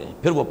نمودار ہوتے ہیں،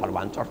 پھر وہ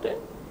پروان چڑھتے ہیں.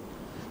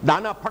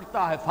 دانا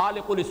پھٹتا ہے،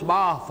 فالق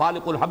الاصباح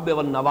فالق الحب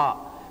والنوا،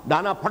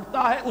 دانا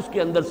پھٹتا ہے، اس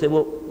کے اندر سے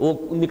وہ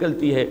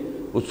نکلتی ہے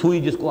وہ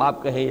سوئی جس کو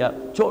آپ کہیں، یا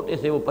چھوٹے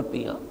سے وہ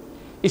پتیاں.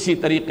 اسی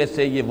طریقے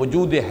سے یہ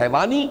وجود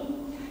حیوانی،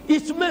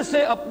 اس میں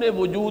سے اپنے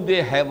وجود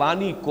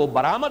حیوانی کو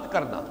برآمد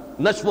کرنا،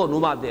 نشو و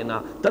نما دینا،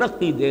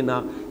 ترقی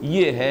دینا،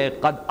 یہ ہے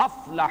قد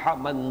افلح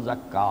من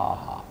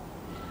زکاہا.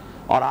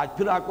 اور آج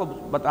پھر آپ کو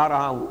بتا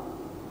رہا ہوں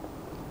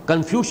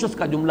کنفیوشس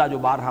کا جملہ جو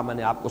بارہا میں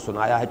نے آپ کو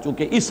سنایا ہے،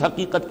 چونکہ اس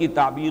حقیقت کی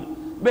تعبیر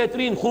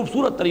بہترین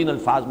خوبصورت ترین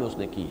الفاظ میں اس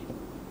نے کی ہے.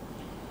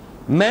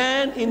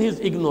 مین ان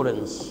ہز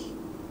اگنورنس،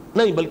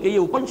 نہیں بلکہ یہ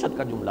اپنشد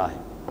کا جملہ ہے.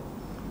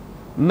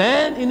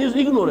 مین in his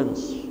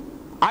ignorance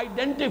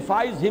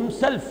identifies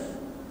himself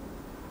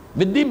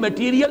with the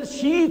material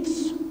sheets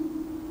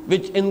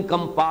which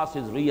encompass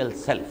his real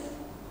self.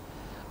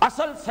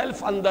 اصل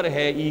سیلف اندر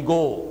ہے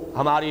ایگو،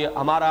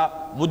 ہمارا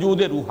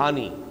وجود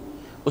روحانی،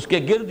 اس کے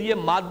گرد یہ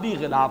مادی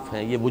غلاف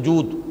ہیں، یہ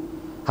وجود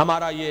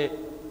ہمارا، یہ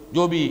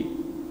جو بھی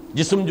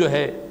جسم جو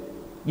ہے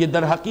یہ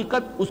در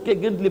حقیقت اس کے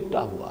گرد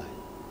لپٹا ہوا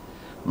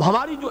ہے.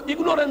 ہماری جو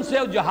اگنورنس ہے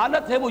اور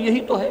جہالت ہے وہ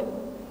یہی تو ہے.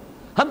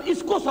 ہم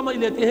اس کو سمجھ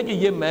لیتے ہیں کہ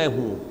یہ میں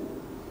ہوں،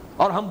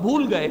 اور ہم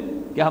بھول گئے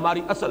کہ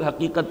ہماری اصل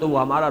حقیقت تو وہ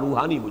ہمارا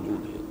روحانی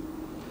وجود ہے.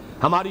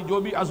 ہماری جو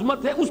بھی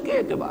عظمت ہے اس کے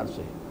اعتبار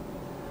سے،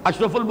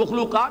 اشرف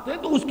المخلوقات ہے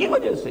تو اس کی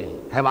وجہ سے ہے،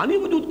 حیوانی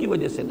وجود کی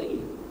وجہ سے نہیں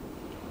ہے.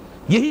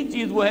 یہی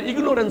چیز وہ ہے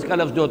اگنورنس کا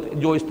لفظ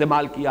جو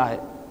استعمال کیا ہے.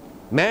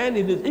 مین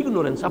ان ہز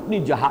اگنورنس، اپنی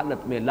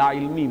جہالت میں، لا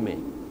علمی میں،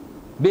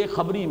 بے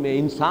خبری میں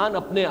انسان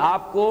اپنے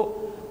آپ کو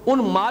ان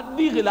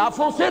مادی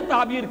غلافوں سے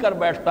تعبیر کر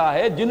بیٹھتا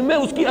ہے جن میں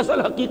اس کی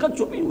اصل حقیقت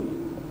چھپی ہوئی ہے،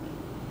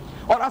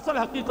 اور اصل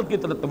حقیقت کی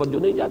طرف توجہ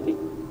نہیں جاتی.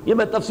 یہ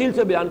میں تفصیل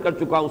سے بیان کر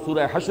چکا ہوں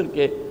سورہ حشر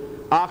کے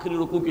آخری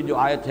رکوع کی جو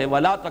آیت ہے،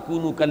 وَلَا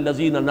تَكُونُوا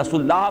كَالَّذِينَ نَسُوا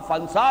اللَّهَ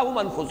فَأَنسَاهُمْ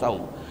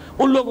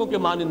أَنفُسَهُمْ، ان لوگوں کے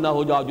مانند نہ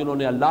ہو جاؤ جنہوں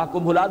نے اللہ کو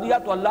بھلا دیا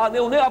تو اللہ نے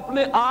انہیں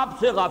اپنے آپ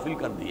سے غافل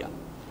کر دیا.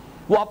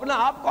 وہ اپنا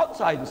آپ کون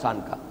سا ہے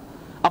انسان کا؟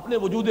 اپنے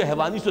وجود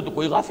حیوانی سے تو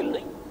کوئی غافل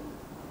نہیں.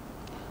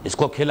 اس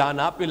کو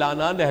کھلانا،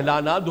 پلانا،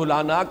 نہلانا،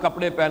 دھلانا،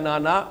 کپڑے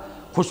پہنانا،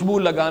 خوشبو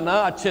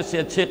لگانا، اچھے سے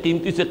اچھے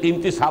قیمتی سے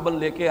قیمتی صابن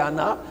لے کے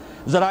آنا،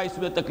 ذرا اس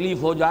میں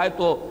تکلیف ہو جائے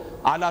تو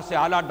اعلیٰ سے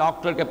اعلیٰ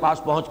ڈاکٹر کے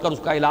پاس پہنچ کر اس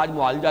کا علاج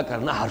معالجہ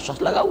کرنا، ہر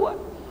شخص لگا ہوا ہے.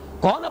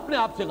 کون اپنے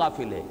آپ سے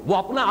غافل ہے؟ وہ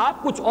اپنا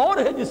آپ کچھ اور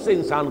ہے جس سے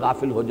انسان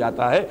غافل ہو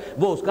جاتا ہے،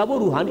 وہ اس کا وہ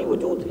روحانی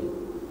وجود ہے،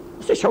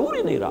 اسے شعور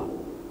ہی نہیں رہا.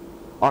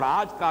 اور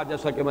آج کا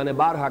جیسا کہ میں نے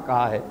بارہا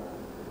کہا ہے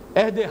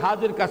عہد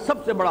حاضر کا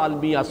سب سے بڑا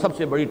المیہ، سب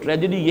سے بڑی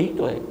ٹریجڈی یہی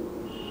تو ہے،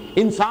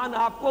 انسان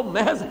آپ کو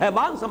محض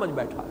حیوان سمجھ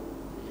بیٹھا ہے۔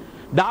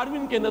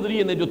 ڈارون کے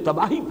نظریے نے جو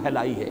تباہی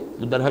پھیلائی ہے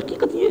جو در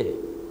حقیقت یہ ہے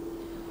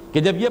کہ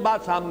جب یہ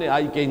بات سامنے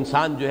آئی کہ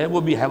انسان جو ہے وہ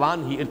بھی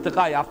حیوان ہی،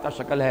 ارتقاء یافتہ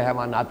شکل ہے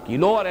حیوانات کی،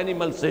 لوور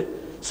اینیمل سے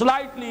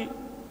slightly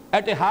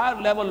at a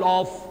higher level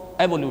of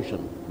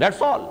evolution,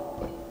 that's all.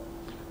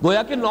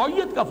 گویا کہ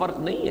نوعیت کا فرق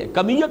نہیں ہے،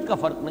 کمیت کا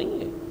فرق نہیں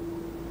ہے،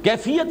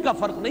 کیفیت کا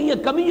فرق نہیں ہے،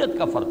 کمیت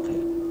کا فرق ہے،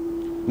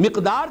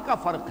 مقدار کا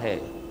فرق ہے،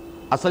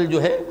 اصل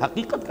جو ہے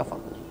حقیقت کا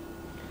فرق نہیں۔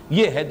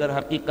 یہ ہے در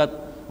حقیقت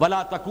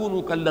وَلَا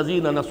تَكُونُوا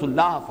كَالَّذِينَ نَسُوا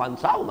اللَّهَ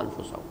فَأَنسَاهُمْ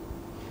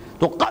أَنفُسَهُمْ۔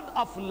 تو قد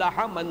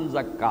افلح من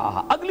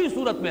زکاہا اگلی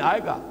صورت میں آئے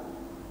گا،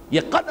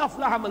 یہ قد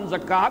افلح من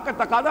زکاہا کا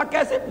تقاضا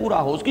کیسے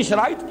پورا ہو، اس کی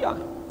شرائط کیا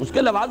ہیں، اس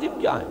کے لوازم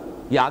کیا ہیں،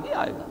 یہ آگے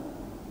آئے گا۔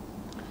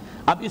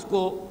 اب اس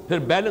کو پھر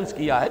بیلنس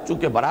کیا ہے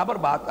چونکہ برابر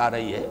بات آ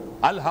رہی ہے،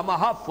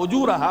 الہمہا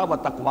فجورہا و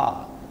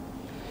تقواہا۔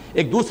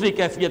 ایک دوسری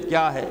کیفیت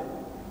کیا ہے،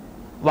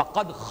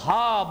 وقد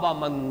خاب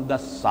من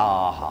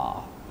دساہا،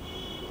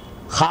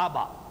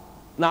 خوابہ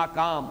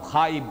ناکام،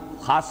 خائب،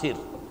 خاسر،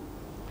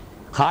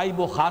 خائب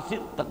و خاسر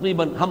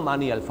تقریباً ہم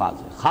معنی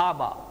الفاظ ہیں۔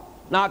 خوابہ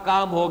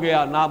ناکام ہو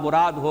گیا،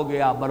 نامراد ہو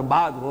گیا،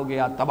 برباد ہو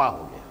گیا، تباہ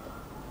ہو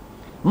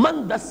گیا۔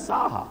 من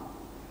دساہا،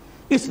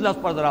 اس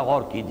لفظ پر ذرا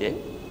غور کیجئے۔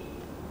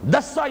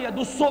 دسا یا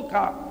دسو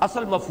کا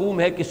اصل مفہوم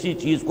ہے کسی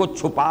چیز کو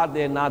چھپا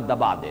دینا،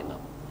 دبا دینا،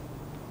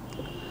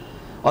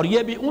 اور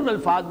یہ بھی ان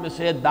الفاظ میں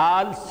سے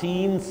دال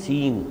سین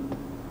سین،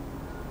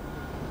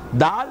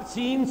 دال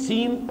سین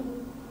سین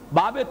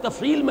باب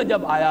تفعیل میں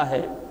جب آیا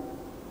ہے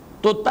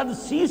تو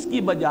تدسیس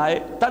کی بجائے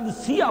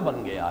تدسیہ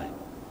بن گیا ہے،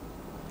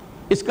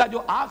 اس کا جو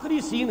آخری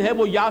سین ہے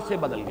وہ یا سے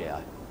بدل گیا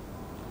ہے،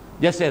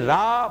 جیسے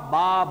را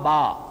با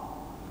با،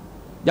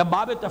 جب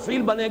باب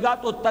تفعیل بنے گا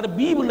تو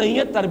تربیب نہیں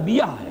ہے،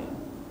 تربیہ ہے۔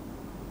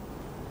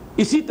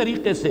 اسی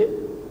طریقے سے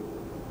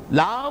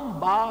لام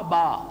با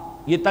با،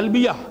 یہ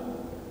تلبیہ،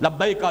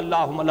 لبیک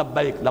اللہم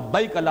لبیک،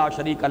 لبیک لا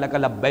شریک لک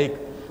لبیک،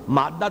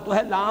 مادہ تو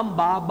ہے لام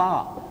با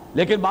با،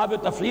 لیکن باب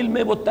تفعیل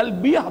میں وہ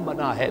تلبیہ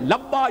بنا ہے،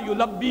 لبا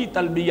یلبی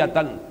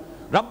تلبیتن،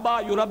 ربا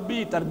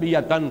یربی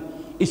تربیتن۔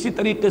 اسی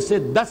طریقے سے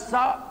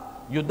دسا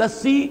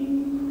یدسی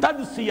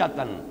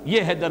تدسیتن،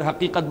 یہ ہے در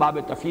حقیقت باب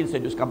تفعیل سے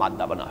جس کا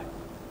مادہ بنا ہے۔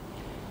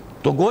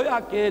 تو گویا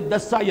کہ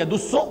دسا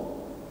یدسو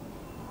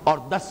اور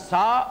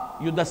دسا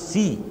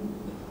یدسی،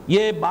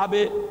 یہ باب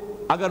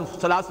اگر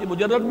ثلاثی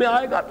مجرد میں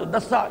آئے گا تو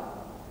دسا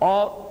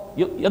اور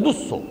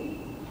یدسو،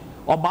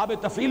 اور باب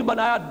تفعیل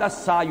بنایا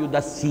دسا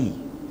یدسی۔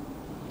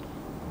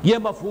 یہ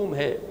مفہوم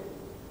ہے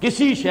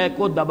کسی شے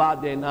کو دبا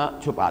دینا،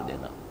 چھپا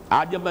دینا۔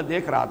 آج جب میں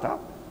دیکھ رہا تھا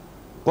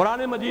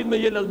قرآن مجید میں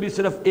یہ لفظ بھی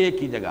صرف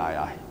ایک ہی جگہ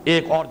آیا ہے،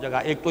 ایک اور جگہ،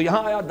 ایک تو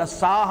یہاں آیا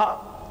دساہا،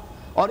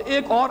 اور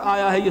ایک اور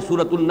آیا ہے یہ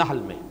سورۃ النحل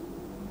میں۔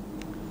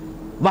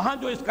 وہاں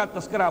جو اس کا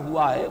تذکرہ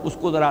ہوا ہے اس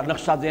کو ذرا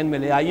نقشہ ذہن میں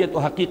لے آئیے تو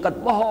حقیقت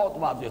بہت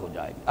واضح ہو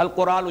جائے گی۔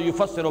 القرآن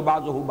یفسر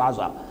بعضہ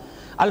بعضا،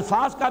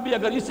 الفاظ کا بھی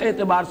اگر اس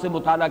اعتبار سے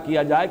مطالعہ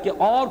کیا جائے کہ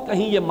اور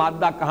کہیں یہ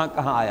مادہ کہاں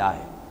کہاں آیا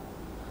ہے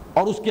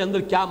اور اس کے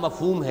اندر کیا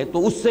مفہوم ہے،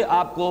 تو اس سے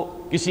آپ کو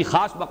کسی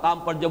خاص مقام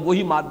پر جب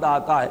وہی مادہ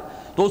آتا ہے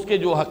تو اس کے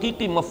جو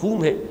حقیقی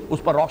مفہوم ہے اس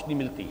پر روشنی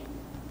ملتی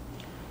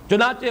ہے۔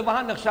 چنانچہ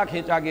وہاں نقشہ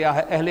کھینچا گیا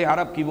ہے اہل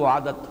عرب کی وہ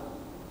عادت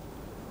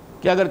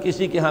کہ اگر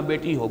کسی کے ہاں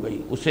بیٹی ہو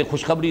گئی، اسے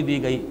خوشخبری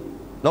دی گئی،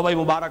 لو بھائی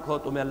مبارک ہو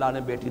تمہیں اللہ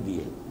نے بیٹی دی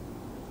ہے،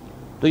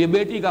 تو یہ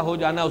بیٹی کا ہو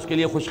جانا اس کے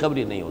لیے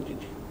خوشخبری نہیں ہوتی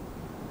تھی۔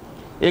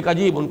 ایک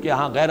عجیب ان کے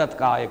ہاں غیرت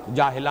کا ایک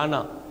جاہلانہ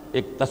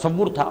ایک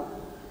تصور تھا،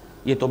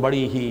 یہ تو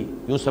بڑی ہی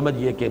یوں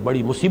سمجھیے کہ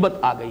بڑی مصیبت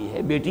آ گئی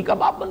ہے، بیٹی کا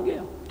باپ بن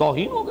گیا،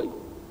 توہین ہو گئی۔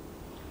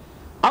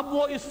 اب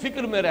وہ اس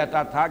فکر میں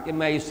رہتا تھا کہ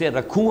میں اسے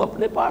رکھوں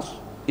اپنے پاس،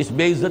 اس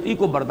بے عزتی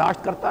کو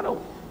برداشت کرتا رہوں،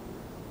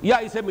 یا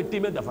اسے مٹی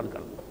میں دفن کر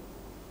دوں۔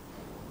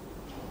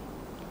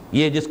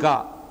 یہ جس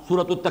کا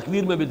سورۃ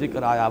التکویر میں بھی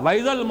ذکر آیا،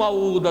 وَإِذَا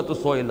الْمَوْءُودَةُ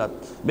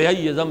سُئِلَتْ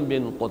بِأَيِّ ذَنبٍ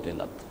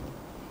قُتِلَتْ،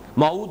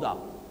 موعودہ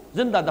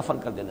زندہ دفن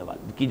کر دینے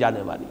والی کی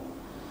جانے والی۔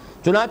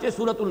 چنانچہ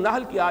سورۃ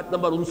النحل کی آیت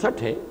نمبر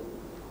 59 ہے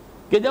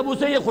کہ جب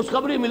اسے یہ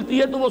خوشخبری ملتی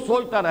ہے تو وہ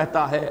سوچتا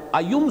رہتا ہے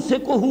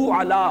أَيُمْسِكُهُ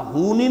عَلَى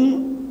هُونٍ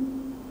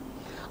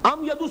أَمْ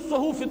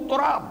يَدُسُّهُ فِي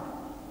التُّرَابِ،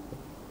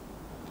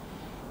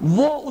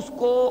 وہ اس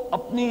کو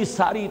اپنی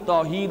ساری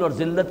توہین اور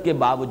ذلت کے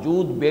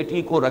باوجود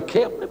بیٹی کو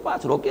رکھے اپنے پاس،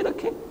 روکے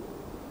رکھے،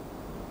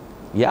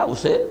 یا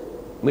اسے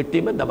مٹی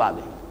میں دبا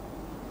دے۔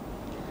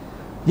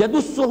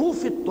 يَدُسُّهُ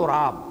فِي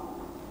التُّرَابِ،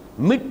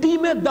 مٹی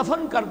میں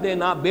دفن کر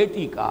دینا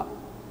بیٹی کا،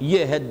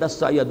 یہ ہے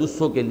دسا یا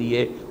دسو کے لیے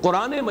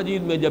قرآن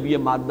مجید میں جب یہ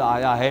مادہ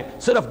آیا ہے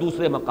صرف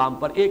دوسرے مقام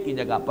پر ایک ہی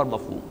جگہ پر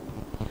مفہوم،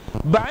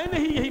 بعین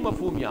ہی یہی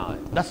مفہوم یہاں ہے،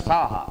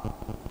 دساہا۔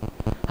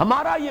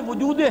 ہمارا یہ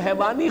وجود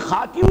حیوانی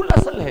خاکی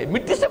الاصل ہے،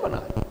 مٹی سے بنا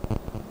ہے۔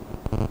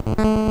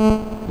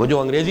 وہ جو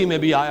انگریزی میں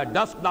بھی آیا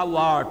dust thou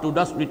art to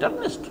dust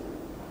returnest،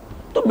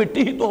 تو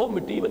مٹی ہی تو ہو،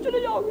 مٹی میں چلے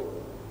جاؤ گے۔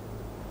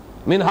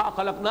 منہا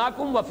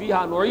خلقناکم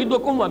وفیہا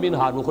نعیدکم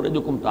ومنہا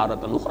نخرجکم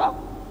تارۃ اخری،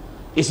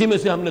 اسی میں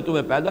سے ہم نے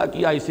تمہیں پیدا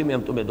کیا، اسی میں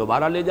ہم تمہیں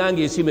دوبارہ لے جائیں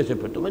گے، اسی میں سے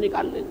پھر تمہیں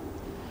نکال لیں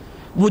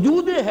گے۔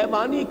 وجود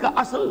حیوانی کا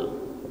اصل،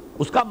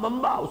 اس کا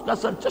منبع، اس کا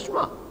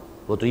سرچشمہ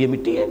وہ تو یہ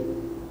مٹی ہے۔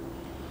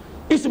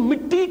 اس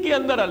مٹی کے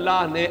اندر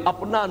اللہ نے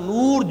اپنا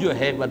نور جو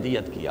ہے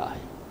ودیعت کیا ہے.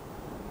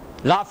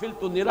 غافل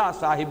تو نرا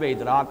صاحب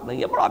ادراک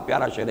نہیں ہے، بڑا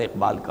پیارا شعر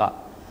اقبال کا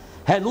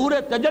ہے. نور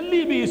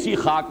تجلی بھی اسی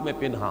خاک میں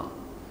پنہاں،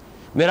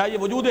 میرا یہ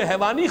وجود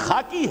حیوانی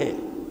خاکی ہے،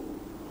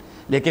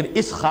 لیکن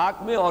اس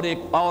خاک میں اور ایک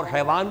اور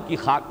حیوان کی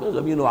خاک میں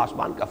زمین و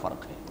آسمان کا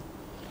فرق ہے.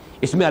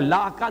 اس میں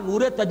اللہ کا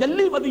نور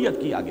تجلی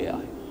ودیعت کیا گیا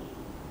ہے.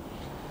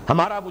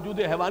 ہمارا وجود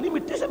حیوانی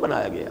مٹی سے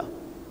بنایا گیا،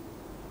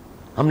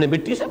 ہم نے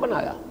مٹی سے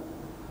بنایا،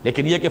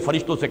 لیکن یہ کہ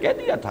فرشتوں سے کہہ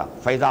دیا تھا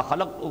فَإِذَا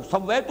خَلَقْتُ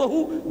سَوَّيْتُهُ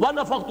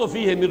وَنَفَخْتُ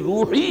فِيهِ مِن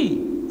رُوحِي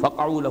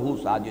فَقَعُوا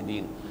لَهُ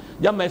سَاجِدِينَ.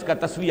 جب میں اس کا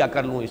تسویہ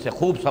کر لوں، اسے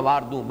خوب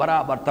سنوار دوں،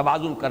 برابر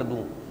توازن کر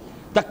دوں،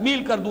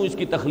 تکمیل کر دوں اس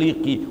کی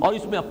تخلیق کی، اور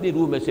اس میں اپنی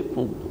روح میں سے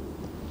پھونک دوں.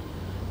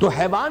 تو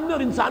حیوان میں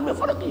اور انسان میں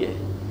فرق یہ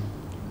ہے.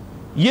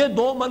 یہ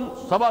 2 من،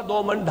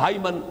 2.25 من، 2.5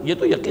 من، یہ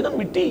تو یقیناً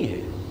مٹی ہی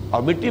ہے،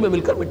 اور مٹی میں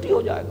مل کر مٹی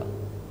ہو جائے گا.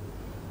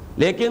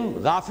 لیکن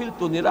غافل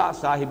تو نرا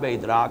صاحب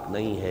ادراک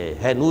نہیں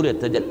ہے نور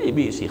تجلی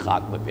بھی اسی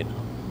خاک میں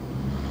پنہاں.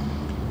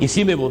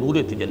 اسی میں وہ نور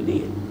تجلی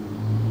ہے،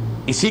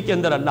 اسی کے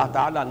اندر اللہ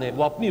تعالیٰ نے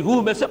وہ اپنی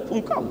روح میں سے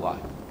پھونکا ہوا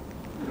ہے،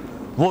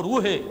 وہ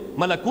روح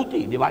ملکوتی،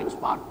 ڈیوائن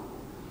اسپارک.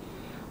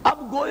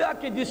 اب گویا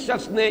کہ جس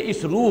شخص نے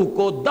اس روح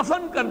کو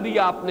دفن کر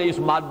دیا اپنے اس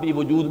مادی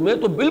وجود میں،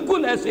 تو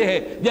بالکل ایسے ہے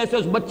جیسے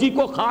اس بچی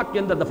کو خاک کے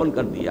اندر دفن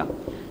کر دیا،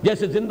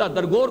 جیسے زندہ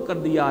درگور کر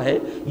دیا ہے.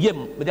 یہ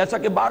جیسا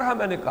کہ بارہا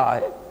میں نے کہا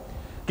ہے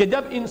کہ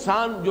جب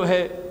انسان جو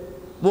ہے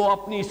وہ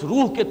اپنی اس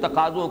روح کے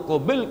تقاضوں کو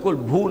بالکل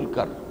بھول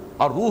کر،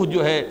 اور روح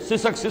جو ہے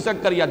سسک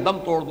کر یا دم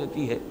توڑ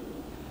دیتی ہے،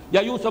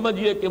 یا یوں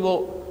سمجھیے کہ وہ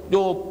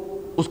جو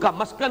اس کا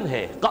مسکن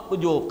ہے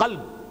جو قلب،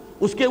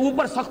 اس کے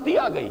اوپر سختی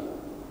آ گئی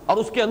اور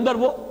اس کے اندر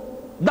وہ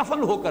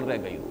دفن ہو کر رہ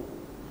گئی روح.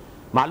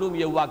 معلوم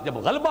یہ ہوا کہ جب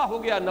غلبہ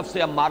ہو گیا نفس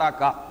امارہ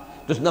کا،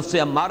 تو اس نفس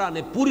امارہ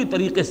نے پوری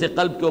طریقے سے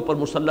قلب کے اوپر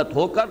مسلط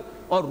ہو کر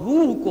اور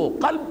روح کو،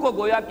 قلب کو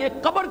گویا کہ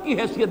قبر کی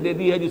حیثیت دے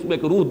دی ہے جس میں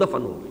کہ روح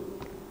دفن ہو گئی.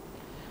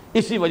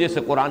 اسی وجہ سے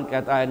قرآن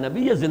کہتا ہے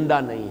نبی یہ زندہ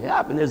نہیں ہے،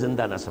 آپ انہیں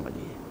زندہ نہ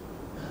سمجھیے.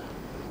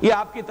 یہ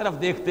آپ کی طرف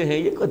دیکھتے ہیں،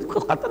 یہ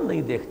قطعاً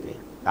نہیں دیکھتے،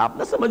 آپ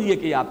نہ سمجھیے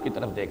کہ یہ آپ کی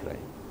طرف دیکھ رہے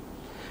ہیں.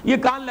 یہ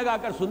کان لگا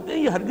کر سنتے ہیں،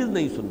 یہ ہرگز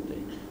نہیں سنتے.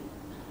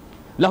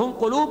 لہم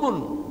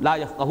قلوب لا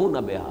یفقہون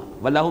بہا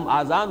ولہم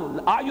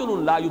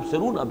اعین لا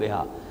یبصرون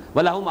بہا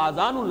ولہم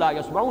آذان لا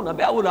یسمعون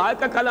بہا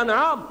اولئک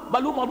کالانعام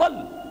بل ھم اضل.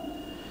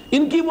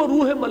 ان کی وہ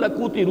روح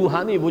ملکوتی،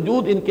 روحانی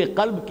وجود ان کے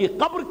قلب کی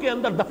قبر کے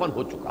اندر دفن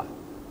ہو چکا ہے.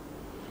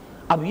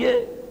 اب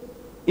یہ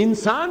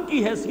انسان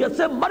کی حیثیت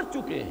سے مر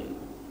چکے ہیں،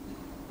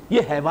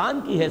 یہ حیوان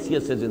کی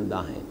حیثیت سے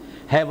زندہ ہیں.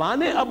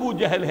 حیوان ابو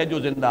جہل ہے جو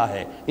زندہ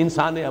ہے،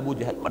 انسان ابو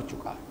جہل مر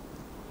چکا ہے.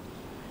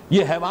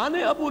 یہ حیوان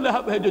ابو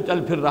لہب ہے جو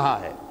چل پھر رہا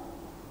ہے،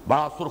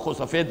 بڑا سرخ و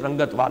سفید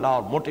رنگت والا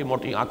اور موٹی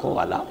موٹی آنکھوں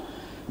والا،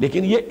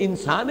 لیکن یہ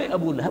انسان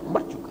ابو لہب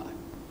مر چکا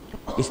ہے.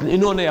 اس لیے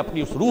انہوں نے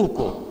اپنی اس روح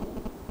کو،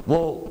 وہ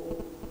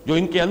جو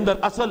ان کے اندر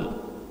اصل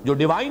جو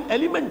ڈیوائن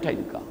ایلیمنٹ ہے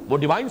ان کا، وہ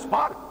ڈیوائن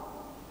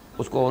سپارک،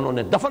 اس کو انہوں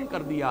نے دفن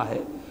کر دیا ہے،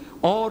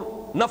 اور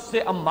نفس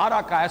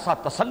امارہ کا ایسا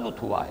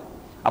تسلط ہوا ہے.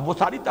 اب وہ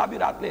ساری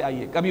تعبیرات لے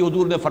آئیے. کبھی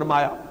حضور نے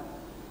فرمایا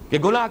کہ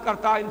گناہ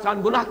کرتا ہے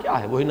انسان، گناہ کیا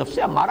ہے؟ وہی نفس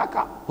امارہ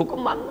کا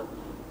حکم ماننا،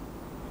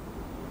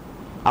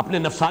 اپنے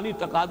نفسانی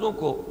تقاضوں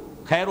کو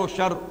خیر و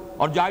شر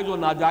اور جائز و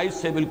ناجائز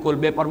سے بالکل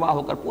بے پرواہ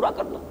ہو کر پورا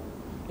کرنا.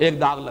 ایک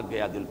داغ لگ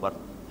گیا دل پر،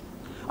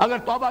 اگر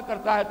توبہ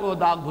کرتا ہے تو وہ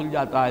داغ دھل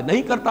جاتا ہے،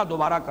 نہیں کرتا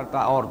دوبارہ کرتا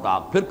ہے اور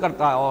داغ، پھر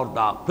کرتا ہے اور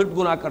داغ، پھر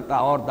گناہ کرتا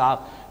ہے اور داغ،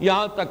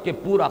 یہاں تک کہ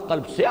پورا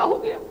قلب سیاہ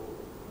ہو گیا.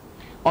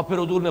 اور پھر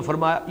حضور نے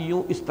فرمایا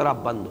یوں اس طرح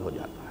بند ہو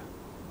جاتا ہے.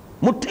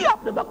 مٹھی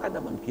آپ نے باقاعدہ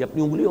بند کی،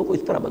 اپنی انگلیوں کو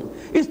اس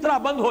طرح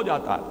بند ہو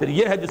جاتا ہے. پھر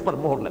یہ ہے جس پر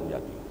مہر لگ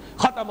جاتی ہے.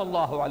 ختم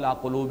اللہ علی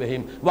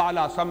قلوبہم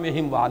وعلی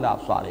سمعہم وعلی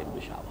ابصارہم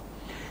غشاوہ.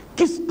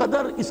 کس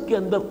قدر اس کے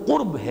اندر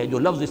قرب ہے جو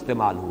لفظ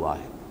استعمال ہوا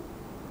ہے.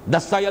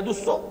 دسا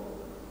یدسو،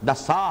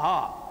 دساہا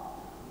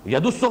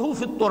یدسہو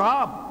فی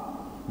التراب.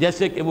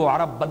 جیسے کہ وہ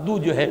عرب بدو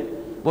جو ہے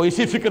وہ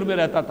اسی فکر میں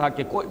رہتا تھا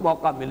کہ کوئی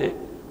موقع ملے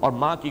اور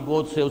ماں کی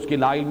گود سے اس کی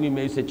لا علمی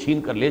میں اسے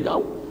چھین کر لے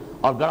جاؤں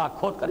اور گڑھا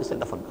کھود کر اسے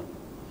دفن کر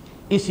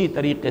دوں. اسی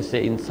طریقے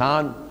سے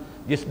انسان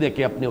جس نے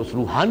کہ اپنے اس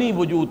روحانی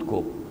وجود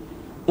کو،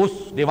 اس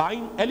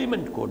ڈیوائن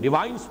ایلیمنٹ کو،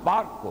 ڈیوائن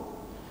سپارک کو،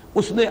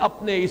 اس نے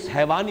اپنے اس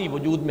حیوانی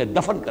وجود میں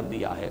دفن کر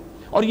دیا ہے.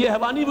 اور یہ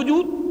حیوانی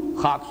وجود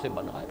خاک سے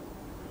بنا ہے،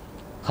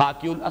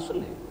 خاکی الاصل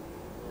ہے.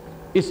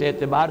 اس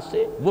اعتبار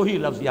سے وہی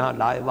لفظ یہاں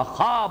لائے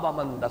وَخَابَ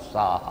مَن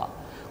دَسَّاهَا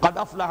قَدْ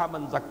أَفْلَحَ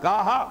مَن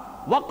زَكَّاهَا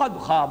وَقَدْ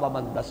خَابَ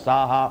مَن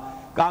دَسَّاهَا.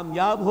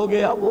 کامیاب ہو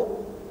گیا وہ،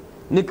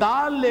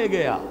 نکال لے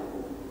گیا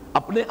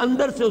اپنے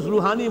اندر سے اس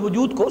روحانی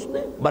وجود کو، اس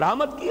نے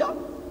برآمد کیا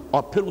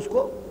اور پھر اس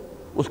کو،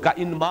 اس کا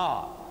انما،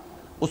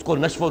 اس کو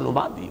نشو و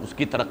نما دی، اس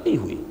کی ترقی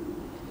ہوئی.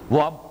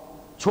 وہ اب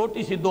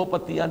چھوٹی سی 2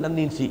 پتیاں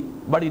ننھی سی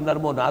بڑی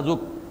نرم و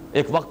نازک،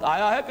 ایک وقت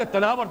آیا ہے کہ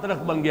تناور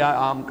درخت بن گیا ہے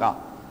آم کا،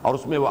 اور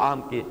اس میں وہ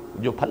آم کے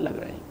جو پھل لگ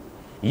رہے ہیں.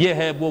 یہ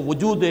ہے وہ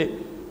وجود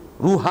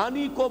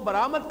روحانی کو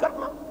برآمد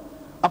کرنا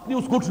اپنی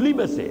اس گٹھلی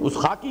میں سے، اس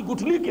خاکی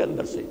گٹھلی کے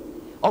اندر سے،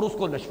 اور اس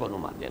کو نشو و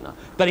نما دینا.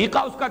 طریقہ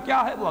اس کا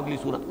کیا ہے وہ اگلی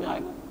صورت میں آئے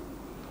گا.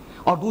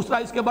 اور دوسرا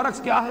اس کے برعکس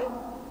کیا ہے؟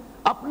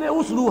 اپنے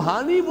اس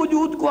روحانی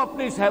وجود کو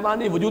اپنے اس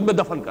حیوانی وجود میں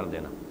دفن کر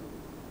دینا،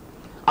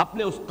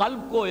 اپنے اس قلب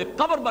کو ایک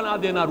قبر بنا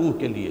دینا روح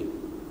کے لیے،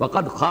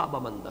 وقد خاب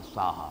من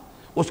دساہا،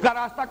 اس کا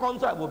راستہ کون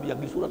سا ہے وہ بھی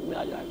اگلی صورت میں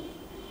آ جائے گا۔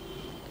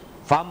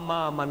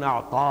 فاما من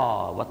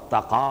اعطى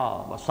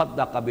واتقى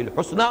وصدق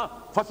بالحسنى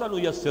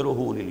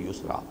فسنيسره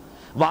لليسرى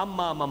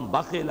واما من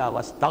بخل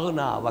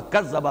واستغنى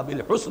وكذب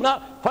بالحسنى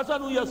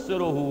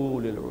فسنيسره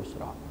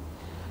للعسرى۔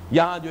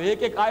 یہاں جو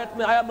ایک ایک آیت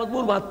میں آیا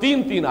مضمون وہاں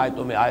تین تین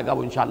آیتوں میں آئے گا،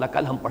 وہ انشاءاللہ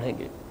کل ہم پڑھیں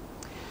گے۔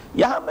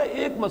 یہاں میں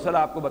ایک مسئلہ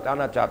آپ کو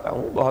بتانا چاہتا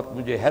ہوں، بہت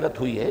مجھے حیرت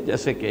ہوئی ہے،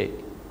 جیسے کہ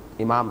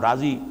امام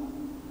رازی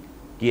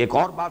کی ایک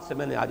اور بات سے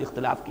میں نے آج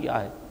اختلاف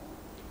کیا ہے۔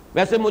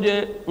 ویسے مجھے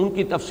ان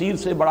کی تفسیر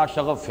سے بڑا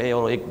شغف ہے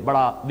اور ایک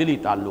بڑا دلی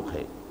تعلق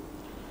ہے۔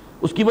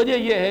 اس کی وجہ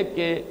یہ ہے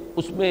کہ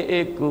اس میں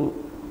ایک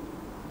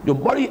جو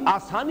بڑی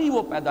آسانی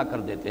وہ پیدا کر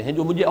دیتے ہیں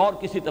جو مجھے اور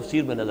کسی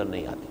تفسیر میں نظر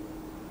نہیں آتی،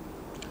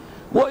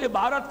 وہ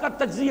عبارت کا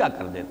تجزیہ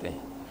کر دیتے ہیں۔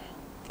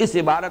 اس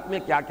عبارت میں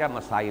کیا کیا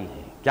مسائل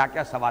ہیں، کیا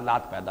کیا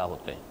سوالات پیدا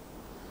ہوتے ہیں،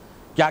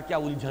 کیا کیا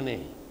الجھنیں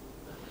ہیں،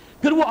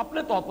 پھر وہ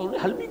اپنے طور پر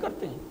انہیں حل بھی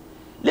کرتے ہیں۔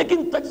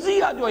 لیکن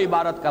تجزیہ جو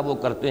عبارت کا وہ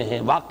کرتے ہیں،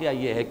 واقعہ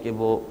یہ ہے کہ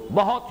وہ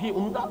بہت ہی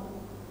عمدہ،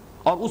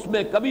 اور اس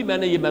میں کبھی میں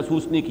نے یہ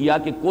محسوس نہیں کیا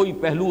کہ کوئی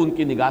پہلو ان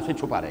کی نگاہ سے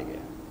چھپا رہ گیا۔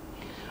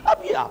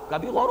 اب یہ آپ کا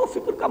بھی غور و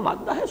فکر کا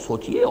مادہ ہے،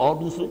 سوچئے اور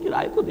دوسروں کی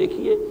رائے کو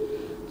دیکھیے۔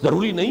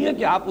 ضروری نہیں ہے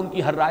کہ آپ ان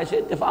کی ہر رائے سے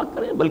اتفاق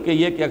کریں، بلکہ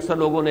یہ کہ اکثر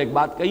لوگوں نے ایک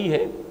بات کہی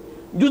ہے،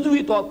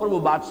 جزوی طور پر وہ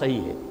بات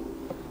صحیح ہے،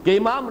 کہ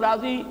امام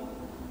راضی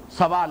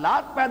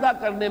سوالات پیدا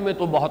کرنے میں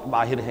تو بہت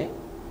ماہر ہیں،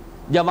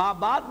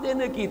 جوابات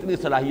دینے کی اتنی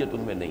صلاحیت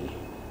ان میں نہیں ہے۔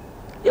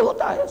 یہ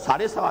ہوتا ہے،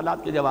 سارے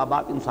سوالات کے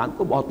جوابات انسان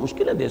کو بہت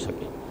مشکل ہے دے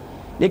سکیں،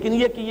 لیکن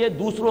یہ کہ یہ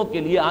دوسروں کے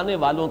لیے، آنے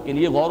والوں کے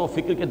لیے غور و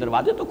فکر کے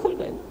دروازے تو کھل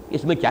گئے۔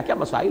 اس میں کیا کیا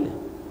مسائل ہیں،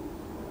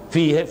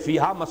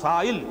 فیہا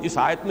مسائل، اس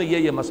آیت میں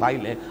یہ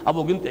مسائل ہیں، اب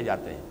وہ گنتے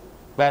جاتے ہیں،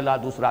 پہلا،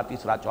 دوسرا،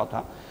 تیسرا،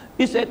 چوتھا۔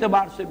 اس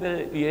اعتبار سے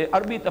یہ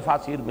عربی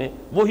تفاسیر میں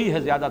وہی ہے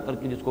زیادہ تر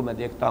کی جس کو میں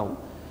دیکھتا ہوں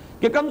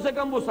کہ کم سے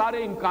کم وہ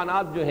سارے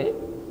امکانات جو ہیں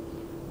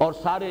اور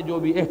سارے جو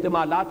بھی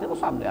احتمالات ہیں وہ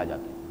سامنے آ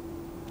جاتے ہیں۔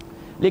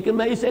 لیکن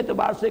میں اس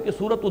اعتبار سے کہ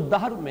سورۃ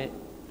الدہر میں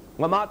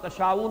وما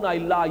تشاؤون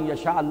الا ان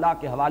یشاء اللہ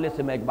کے حوالے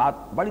سے میں ایک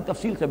بات بڑی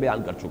تفصیل سے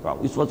بیان کر چکا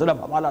ہوں، اس وقت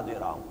صرف حوالہ دے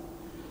رہا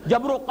ہوں۔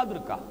 جبر و قدر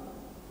کا،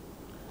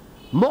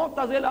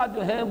 معتزلہ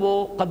جو ہیں وہ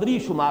قدری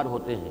شمار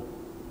ہوتے ہیں،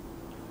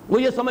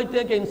 وہ یہ سمجھتے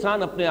ہیں کہ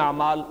انسان اپنے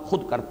اعمال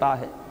خود کرتا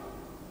ہے،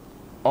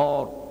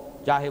 اور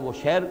چاہے وہ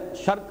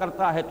شر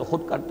کرتا ہے تو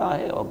خود کرتا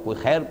ہے، اور کوئی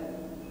خیر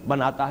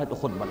بناتا ہے تو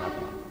خود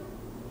بناتا ہے۔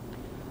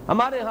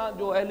 ہمارے ہاں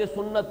جو اہل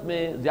سنت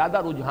میں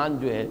زیادہ رجحان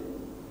جو ہے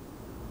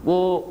وہ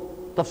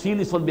تفصیل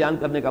اس وقت بیان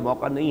کرنے کا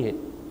موقع نہیں ہے،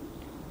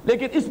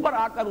 لیکن اس پر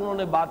آ کر انہوں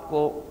نے بات کو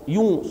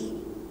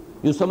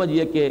یوں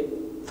سمجھیے کہ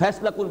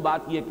فیصلہ کن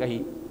بات یہ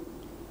کہی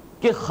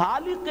کہ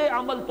خالق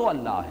عمل تو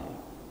اللہ ہے،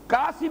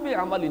 کاسب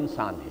عمل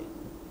انسان ہے۔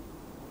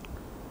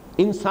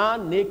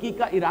 انسان نیکی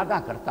کا ارادہ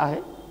کرتا ہے،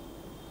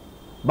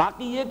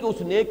 باقی یہ کہ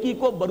اس نیکی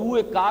کو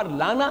بروئے کار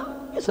لانا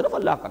یہ صرف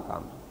اللہ کا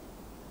کام ہے۔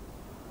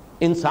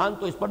 انسان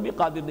تو اس پر بھی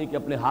قادر نہیں کہ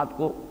اپنے ہاتھ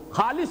کو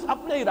خالص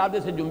اپنے ارادے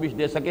سے جنبش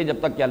دے سکے جب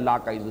تک کہ اللہ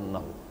کا اذن نہ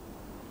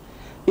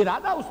ہو۔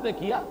 ارادہ اس نے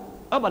کیا،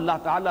 اب اللہ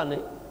تعالیٰ نے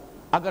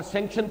اگر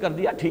سینکشن کر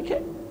دیا، ٹھیک ہے،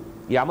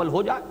 یہ عمل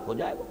ہو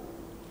جائے گا۔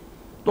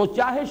 تو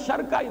چاہے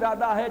شر کا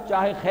ارادہ ہے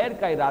چاہے خیر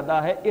کا ارادہ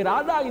ہے،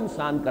 ارادہ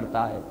انسان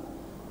کرتا ہے،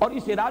 اور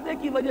اس ارادے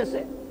کی وجہ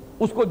سے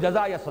اس کو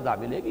جزا یا سزا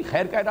ملے گی۔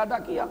 خیر کا ارادہ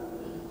کیا،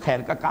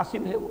 خیر کا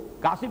کاسب ہے، وہ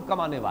کاسب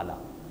کمانے والا۔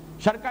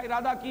 شر کا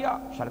ارادہ کیا،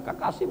 شر کا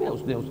کاسب ہے،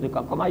 اس نے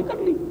کمائی کر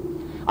لی۔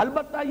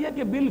 البتہ یہ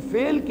کہ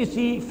بالفعل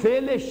کسی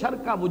فعل شر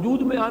کا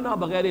وجود میں آنا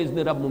بغیر اذن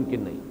رب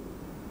ممکن نہیں،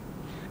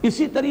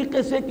 اسی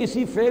طریقے سے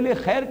کسی فعل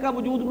خیر کا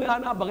وجود میں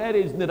آنا بغیر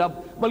اذن رب،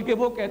 بلکہ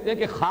وہ کہتے ہیں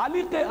کہ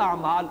خالق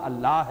اعمال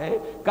اللہ ہے،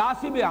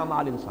 کاسب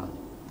اعمال انسان ہے۔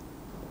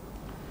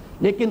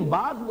 لیکن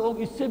بعض لوگ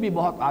اس سے بھی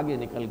بہت آگے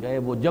نکل گئے،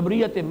 وہ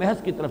جبریت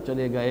محض کی طرف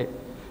چلے گئے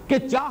کہ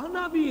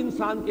چاہنا بھی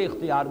انسان کے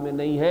اختیار میں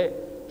نہیں ہے،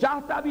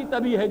 چاہتا بھی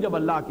تبھی ہے جب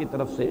اللہ کی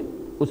طرف سے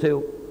اسے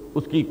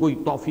اس کی کوئی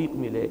توفیق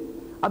ملے۔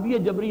 اب یہ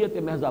جبریت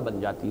محضہ بن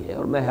جاتی ہے،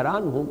 اور میں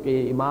حیران ہوں کہ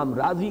امام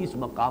راضی اس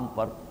مقام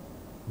پر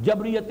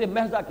جبریت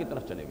محضہ کی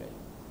طرف چلے گئے۔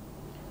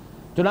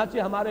 چنانچہ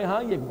ہمارے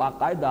ہاں یہ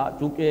باقاعدہ،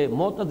 چونکہ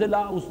معتزلہ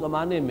اس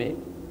زمانے میں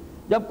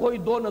جب کوئی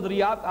دو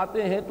نظریات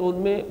آتے ہیں تو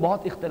ان میں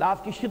بہت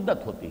اختلاف کی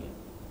شدت ہوتی ہے،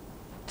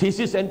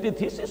 تھیسس اینٹی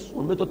تھیسس،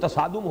 ان میں تو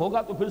تصادم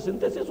ہوگا تو پھر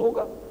سنتھیسس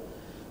ہوگا۔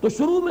 تو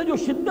شروع میں جو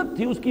شدت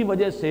تھی اس کی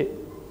وجہ سے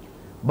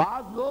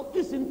بعض لوگ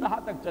اس انتہا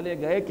تک چلے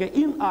گئے کہ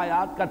ان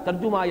آیات کا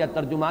ترجمہ یا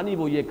ترجمانی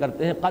وہ یہ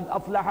کرتے ہیں قد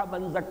افلح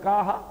من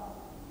زکاہا،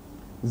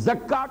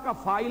 زکا کا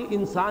فاعل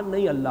انسان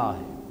نہیں اللہ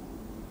ہے،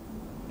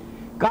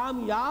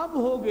 کامیاب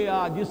ہو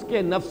گیا جس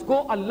کے نفس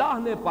کو اللہ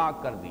نے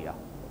پاک کر دیا،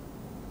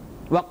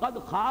 وقد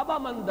خاب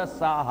من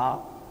دساہا،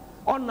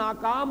 اور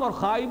ناکام اور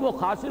خائب و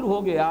خاسر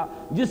ہو گیا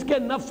جس کے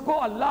نفس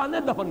کو اللہ نے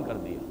دفن کر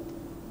دیا۔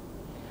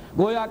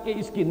 گویا کہ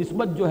اس کی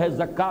نسبت جو ہے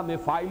زکا میں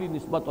فاعلی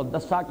نسبت اور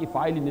دسا کی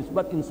فاعلی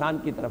نسبت انسان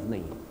کی طرف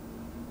نہیں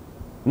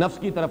ہے، نفس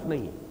کی طرف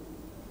نہیں ہے،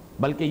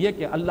 بلکہ یہ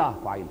کہ اللہ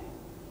فاعل ہے۔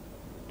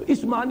 تو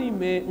اس معنی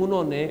میں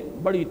انہوں نے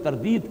بڑی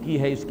تردید کی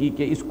ہے اس کی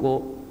کہ اس کو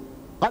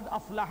قد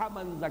افلح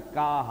من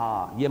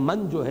زکاہا، یہ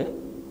من جو ہے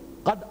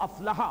قد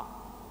افلح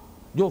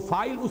جو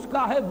فاعل اس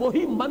کا ہے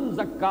وہی من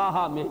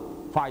زکاہا میں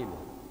فاعل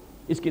ہے،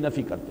 اس کی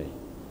نفی کرتے ہیں۔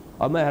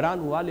 اور میں حیران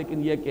ہوا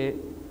لیکن یہ کہ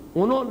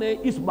انہوں نے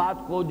اس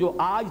بات کو جو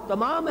آج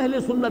تمام اہل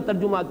سنت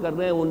ترجمہ کر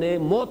رہے ہیں انہیں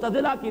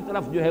معتزلہ کی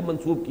طرف جو ہے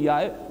منسوب کیا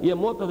ہے. یہ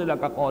معتزلہ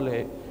کا قول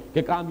ہے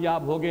کہ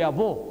کامیاب ہو گیا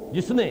وہ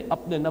جس نے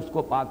اپنے نفس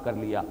کو پاک کر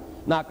لیا،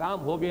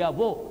 ناکام ہو گیا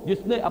وہ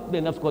جس نے اپنے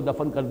نفس کو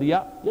دفن کر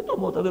دیا. یہ تو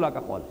معتزلہ کا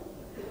قول ہے.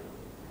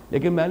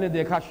 لیکن میں نے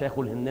دیکھا شیخ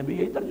الہند نے بھی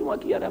یہی ترجمہ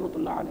کیا رحمۃ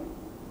اللہ علیہ،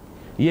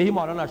 یہی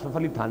مولانا اشرف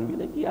علی تھانوی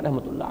نے کیا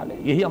رحمۃ اللہ علیہ،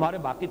 یہی ہمارے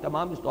باقی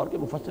تمام اس دور کے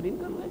مفسرین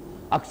کر رہے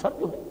ہیں. اکثر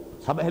جو ہے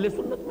سب اہل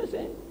سنت میں سے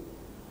ہیں.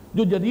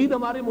 جو جدید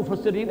ہمارے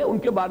مفسرین ہیں ان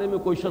کے بارے میں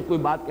کوئی شخص کوئی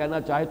بات کہنا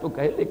چاہے تو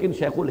کہے، لیکن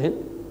شیخ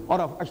الہند اور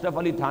اشرف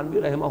علی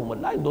تھانوی رحمہم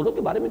اللہ ان دونوں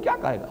کے بارے میں کیا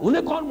کہے گا؟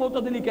 انہیں کون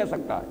معتزلی کہہ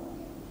سکتا ہے؟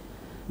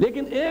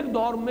 لیکن ایک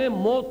دور میں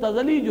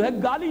معتزلی جو ہے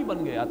گالی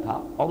بن گیا تھا،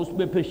 اور اس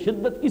میں پھر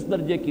شدت اس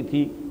درجے کی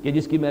تھی کہ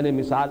جس کی میں نے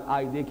مثال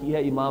آج دیکھی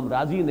ہے امام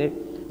رازی نے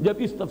جب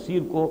اس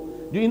تفسیر کو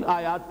جو ان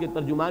آیات کے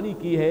ترجمانی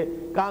کی ہے،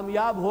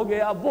 کامیاب ہو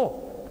گیا وہ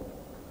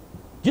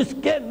جس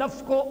کے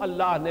نفس کو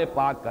اللہ نے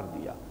پاک کر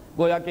دیا.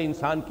 گویا کہ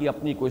انسان کی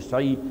اپنی کوئی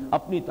سعی،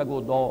 اپنی تگ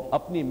و دو،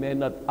 اپنی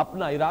محنت،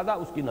 اپنا ارادہ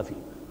اس کی نفی.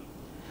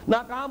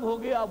 ناکام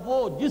ہو گیا وہ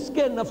جس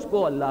کے نفس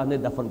کو اللہ نے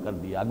دفن کر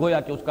دیا. گویا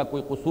کہ اس کا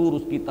کوئی قصور،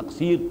 اس کی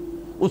تقصیر،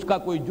 اس کا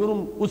کوئی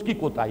جرم، اس کی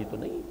کوتاہی تو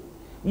نہیں.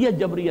 یہ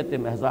جبریت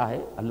محضہ ہے،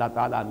 اللہ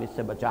تعالیٰ ہمیں اس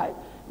سے بچائے.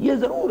 یہ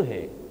ضرور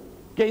ہے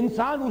کہ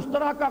انسان اس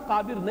طرح کا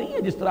قادر نہیں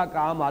ہے جس طرح کا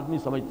عام آدمی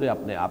سمجھتے ہیں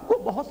اپنے آپ کو.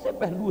 بہت سے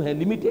پہلو ہیں،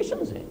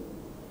 لیمیٹیشنز ہیں.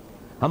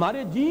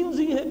 ہمارے جینز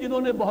ہی ہیں جنہوں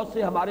نے بہت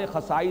سے ہمارے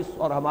خصائص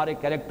اور ہمارے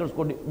کیریکٹرز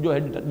کو جو ہے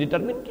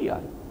ڈٹرمن کیا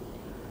ہے.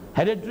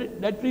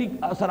 ہیریڈیٹری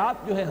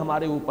اثرات جو ہیں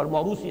ہمارے اوپر،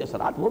 موروثی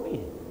اثرات وہ بھی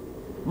ہیں.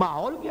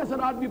 ماحول کے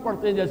اثرات بھی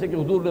پڑتے ہیں، جیسے کہ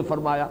حضور نے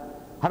فرمایا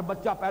ہر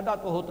بچہ پیدا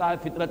تو ہوتا ہے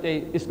فطرت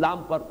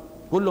اسلام پر.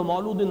 کل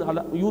مولود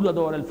یولد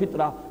علی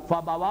الفطرہ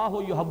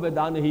فابواہ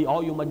یحودانہ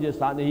او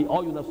یمجسانہ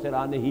او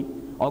ینصرانہ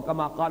او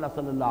کما قال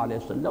صلی اللہ علیہ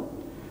وسلم.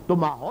 تو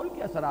ماحول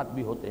کے اثرات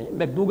بھی ہوتے ہیں.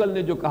 میکڈوگل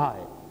نے جو کہا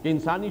ہے کہ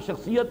انسانی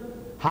شخصیت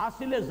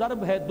حاصل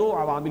ضرب ہے دو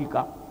عوامل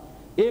کا،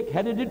 ایک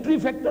ہیریڈیٹری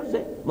فیکٹرز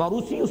ہے،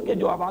 موروثی اس کے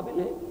جو عوامل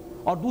ہیں،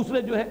 اور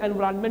دوسرے جو ہے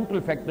انوائرمنٹل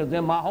فیکٹرز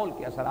ہیں، ماحول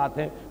کے اثرات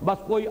ہیں.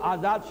 بس کوئی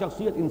آزاد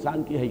شخصیت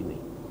انسان کی ہے ہی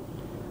نہیں.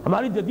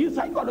 ہماری جدید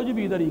سائیکالوجی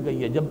بھی ادھر ہی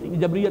گئی ہے،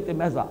 جبریت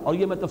محضہ، اور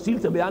یہ میں تفصیل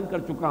سے بیان کر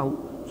چکا ہوں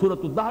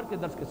سورۃ الدہر کے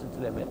درس کے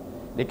سلسلے میں.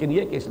 لیکن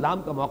یہ کہ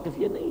اسلام کا موقف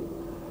یہ نہیں.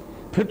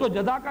 پھر تو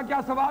جزا کا کیا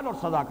سوال اور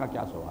سزا کا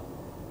کیا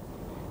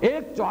سوال؟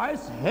 ایک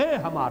چوائس ہے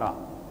ہمارا،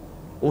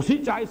 اسی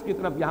چوائس کی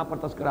طرف یہاں پر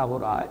تذکرہ ہو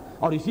رہا ہے،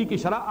 اور اسی کی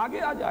شرح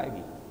آگے آ جائے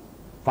گی.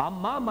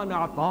 فَأَمَّا مَنْ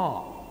أَعْطَىٰ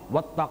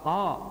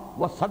وَاتَّقَىٰ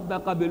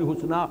وَصَدَّقَ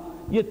بِالْحُسْنَىٰ.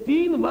 یہ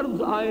تین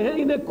ورڈز آئے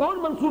ہیں، انہیں کون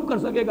منسوب کر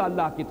سکے گا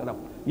اللہ کی طرف؟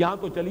 یہاں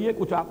تو چلیے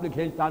کچھ آپ نے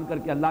کھینچ تان کر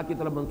کے اللہ کی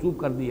طرف منسوب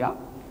کر دیا.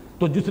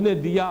 تو جس نے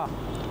دیا.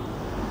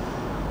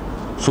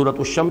 سورۃ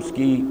الشمس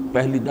کی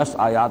پہلی 10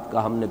 آیات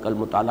کا ہم نے کل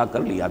مطالعہ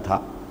کر لیا تھا،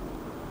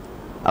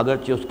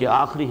 اگرچہ اس کے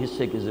آخری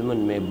حصے کے ضمن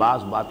میں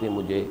بعض باتیں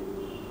مجھے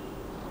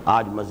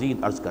آج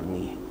مزید عرض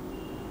کرنی ہیں.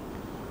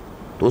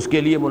 تو اس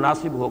کے لیے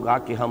مناسب ہوگا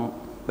کہ ہم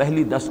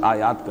پہلی 10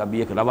 آیات کا بھی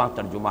ایک رواں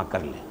ترجمہ کر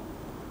لیں.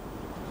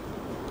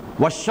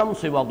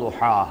 والشمس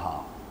وضحاها،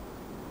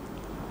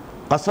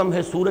 قسم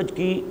ہے سورج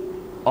کی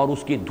اور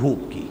اس کی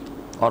دھوپ کی.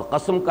 اور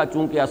قسم کا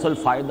چونکہ اصل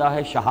فائدہ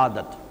ہے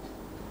شہادت،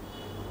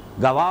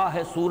 گواہ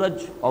ہے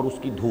سورج اور اس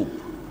کی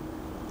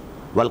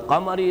دھوپ.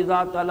 والقمر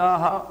اذا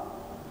تلاها،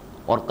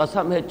 اور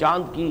قسم ہے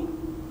چاند کی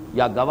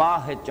یا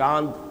گواہ ہے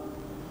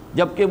چاند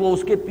جبکہ وہ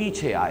اس کے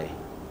پیچھے آئے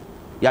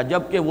یا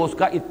جبکہ وہ اس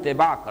کا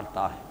اتباع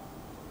کرتا ہے.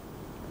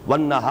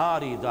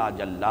 والنہار اذا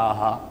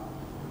جلاها،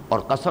 اور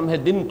قسم ہے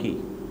دن کی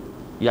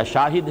یا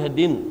شاہد ہے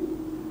دن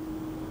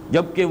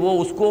جبکہ وہ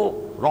اس کو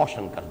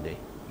روشن کر دے،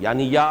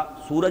 یعنی یا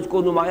سورج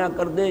کو نمایاں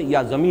کر دے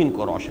یا زمین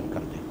کو روشن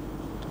کر دے.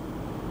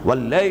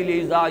 واللیل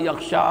اذا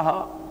یغشاها،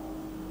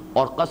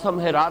 اور قسم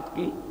ہے رات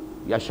کی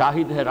یا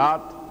شاہد ہے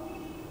رات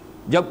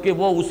جبکہ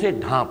وہ اسے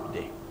ڈھانپ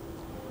دے،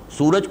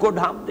 سورج کو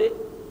ڈھانپ دے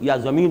یا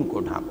زمین کو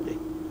ڈھانپ دے.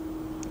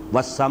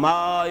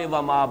 والسماء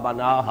وما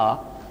بناها،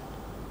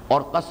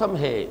 اور قسم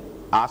ہے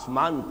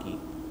آسمان کی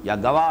یا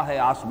گواہ ہے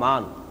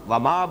آسمان،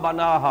 وما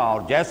بناها،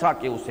 اور جیسا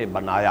کہ اسے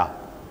بنایا،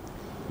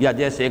 یا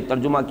جیسے ایک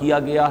ترجمہ کیا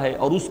گیا ہے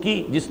اور اس کی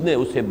جس نے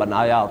اسے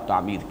بنایا اور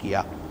تعمیر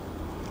کیا.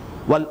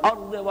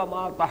 والارض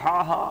وما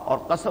طحاها، اور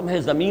قسم ہے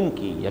زمین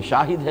کی یا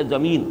شاہد ہے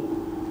زمین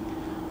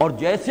اور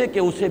جیسے کہ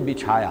اسے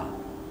بچھایا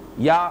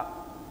یا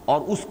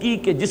اور اس کی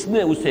کہ جس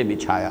نے اسے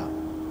بچھایا.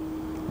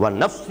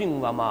 ونفس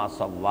وما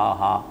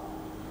سواها،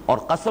 اور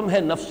قسم ہے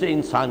نفس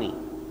انسانی،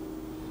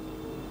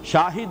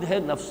 شاہد ہے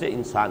نفس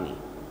انسانی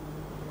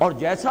اور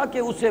جیسا کہ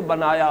اسے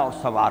بنایا اور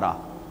سنوارا،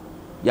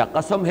 یا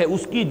قسم ہے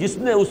اس کی جس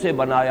نے اسے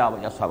بنایا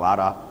یا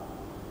سنوارا.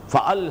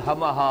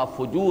 فَأَلْهَمَهَا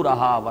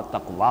فُجُورَهَا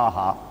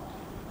وَتَقْوَاهَا،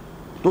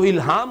 تو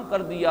الہام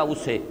کر دیا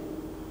اسے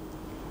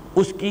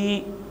اس کی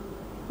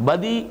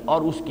بدی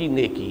اور اس کی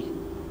نیکی،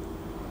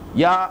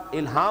 یا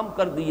الہام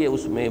کر دیے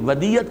اس میں،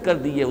 ودیت کر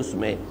دیے اس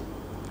میں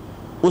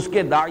اس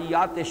کے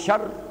داعیات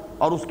شر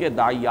اور اس کے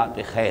داعیات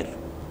خیر.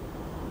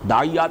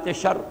 داعیات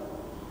شر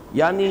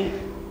یعنی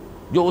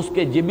جو اس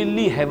کے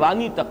جبلی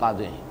حیوانی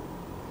تقاضے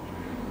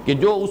ہیں کہ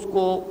جو اس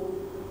کو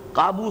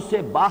قابو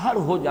سے باہر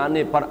ہو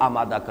جانے پر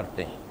آمادہ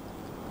کرتے ہیں،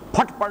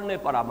 پھٹ پڑنے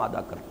پر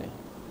آمادہ کرتے ہیں،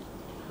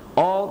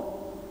 اور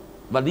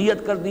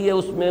ودیت کر دی ہے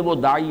اس میں وہ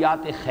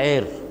داعیات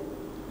خیر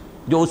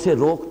جو اسے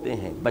روکتے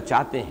ہیں،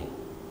 بچاتے ہیں،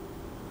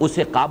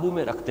 اسے قابو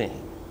میں رکھتے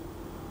ہیں۔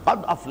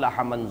 قد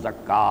افلح من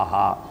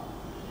زکاہا،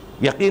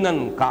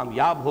 یقیناً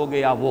کامیاب ہو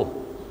گیا وہ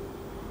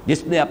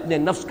جس نے اپنے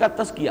نفس کا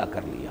تزکیہ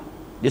کر لیا،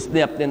 جس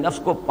نے اپنے نفس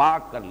کو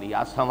پاک کر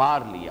لیا،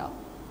 سنوار لیا،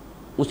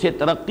 اسے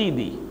ترقی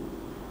دی،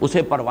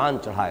 اسے پروان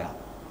چڑھایا۔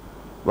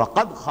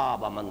 وقد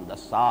خاب من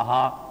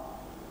دساہا،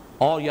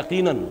 اور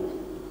یقیناً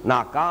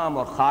ناکام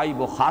اور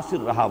خائب و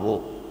خاسر رہا وہ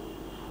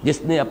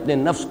جس نے اپنے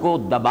نفس کو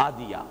دبا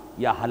دیا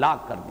یا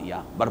ہلاک کر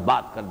دیا،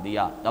 برباد کر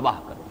دیا، تباہ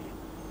کر دیا۔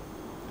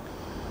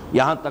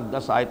 یہاں تک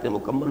 10 آیتیں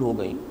مکمل ہو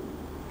گئیں۔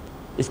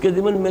 اس کے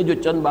ضمن میں جو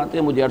چند باتیں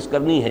مجھے عرض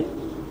کرنی ہیں،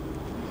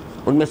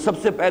 ان میں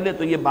سب سے پہلے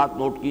تو یہ بات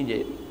نوٹ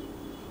کیجئے،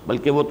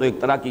 بلکہ وہ تو ایک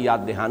طرح کی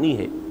یاد دہانی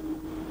ہے۔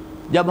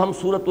 جب ہم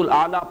سورۃ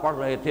الاعلیٰ پڑھ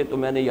رہے تھے تو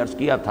میں نے یہ عرض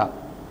کیا تھا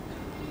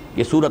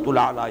کہ سورۃ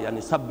الاعلیٰ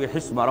یعنی سبح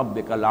اسم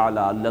ربک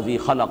الاعلیٰ الذی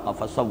خلق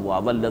فسوی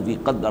والذی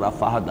قدر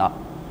فہدی،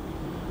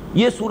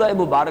 یہ سورہ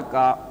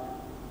مبارکہ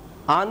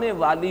آنے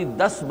والی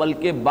 10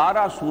 بلکہ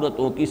 12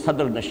 سورتوں کی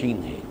صدر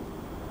نشین ہے۔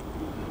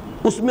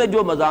 اس میں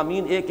جو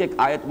مضامین ایک ایک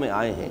آیت میں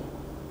آئے ہیں،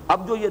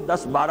 اب جو یہ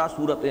 10-12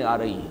 سورتیں آ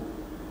رہی ہیں،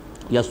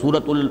 یا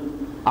سورۃ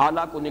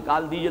الاعلیٰ کو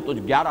نکال دیجئے تو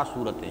 11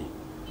 سورتیں ہیں،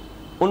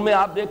 ان میں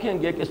آپ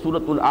دیکھیں گے کہ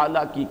سورۃ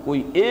الاعلیٰ کی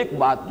کوئی ایک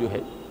بات جو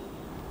ہے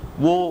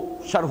وہ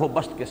شرح و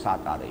بسط کے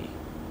ساتھ آ رہی ہے۔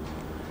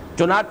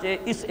 چنانچہ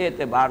اس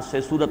اعتبار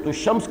سے سورۃ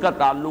الشمس کا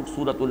تعلق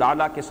سورۃ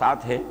الاعلیٰ کے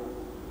ساتھ ہے۔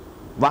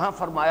 وہاں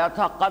فرمایا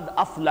تھا قد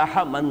افلح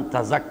من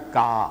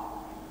تزکا،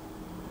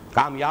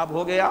 کامیاب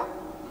ہو گیا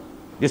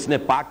جس نے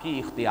پاکی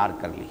اختیار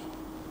کر لی،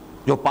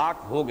 جو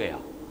پاک ہو گیا۔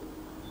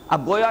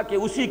 اب گویا کہ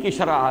اسی کی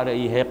شرح آ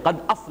رہی ہے قد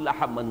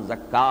افلح من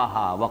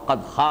زکاہا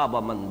وقد خاب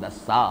من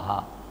دساہا،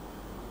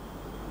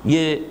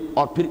 یہ،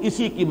 اور پھر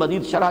اسی کی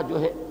مزید شرح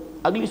جو ہے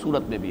اگلی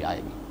صورت میں بھی آئے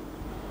گی۔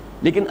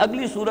 لیکن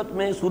اگلی صورت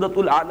میں سورۃ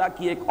الاعلیٰ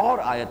کی ایک اور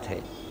آیت ہے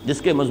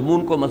جس کے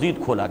مضمون کو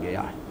مزید کھولا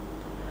گیا ہے،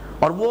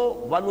 اور وہ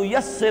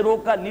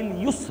وَنُيَسِّرُكَ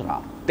لِلْيُسْرَى،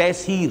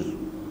 تیسیر۔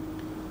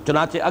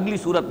 چنانچہ اگلی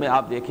صورت میں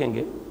آپ دیکھیں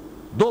گے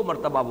 2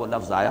 مرتبہ وہ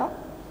لفظ آیا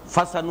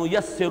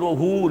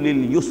فَسَنُيَسِّرُهُ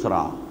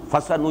لِلْيُسْرَى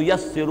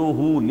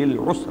فَسَنُيَسِّرُهُ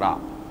لِلْعُسْرَى،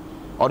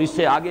 اور اس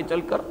سے آگے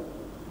چل کر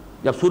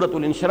جب سورۃ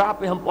الانشراح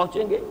پہ ہم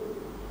پہنچیں گے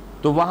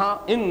تو وہاں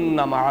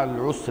اِنَّ مَعَ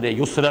الْعُسْرِ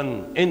يُسْرًا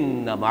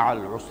اِنَّ مَعَ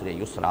الْعُسْرِ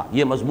يُسْرًا،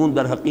 یہ مضمون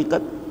در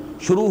حقیقت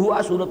شروع ہوا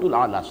سورۃ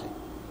الاعلیٰ سے،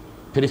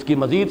 پھر اس کی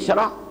مزید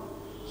شرح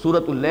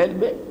سورۃ اللیل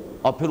میں،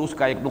 اور پھر اس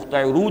کا ایک نقطہ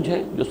عروج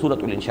ہے جو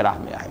سورۃ الانشراح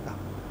میں آئے گا۔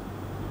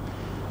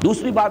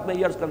 دوسری بات میں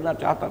یہ عرض کرنا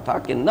چاہتا تھا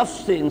کہ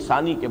نفس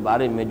انسانی کے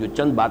بارے میں جو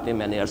چند باتیں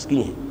میں نے عرض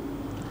کی ہیں،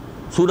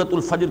 سورۃ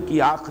الفجر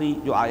کی آخری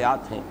جو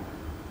آیات ہیں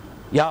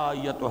یا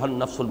ایتھا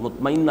النفس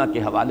المطمئنہ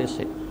کے حوالے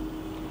سے،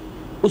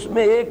 اس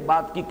میں ایک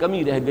بات کی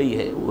کمی رہ گئی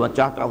ہے، وہ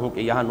چاہتا ہوں کہ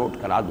یہاں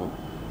نوٹ کرا دوں۔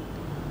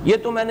 یہ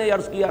تو میں نے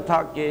عرض کیا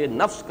تھا کہ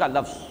نفس کا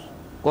لفظ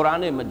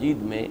قرآن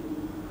مجید میں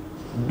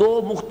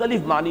 2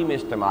 مختلف معنی میں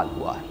استعمال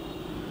ہوا ہے۔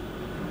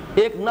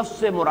 ایک نفس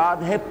سے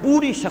مراد ہے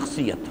پوری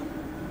شخصیت،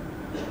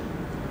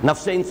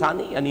 نفس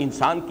انسانی یعنی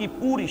انسان کی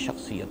پوری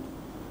شخصیت،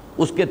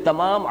 اس کے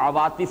تمام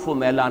عواطف و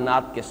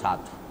میلانات کے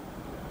ساتھ۔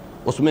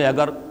 اس میں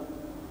اگر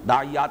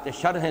داعیات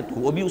شر ہیں تو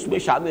وہ بھی اس میں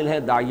شامل ہیں،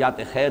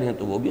 داعیات خیر ہیں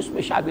تو وہ بھی اس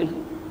میں شامل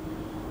ہیں۔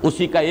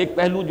 اسی کا ایک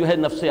پہلو جو ہے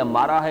نفس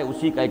امارہ ہے،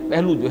 اسی کا ایک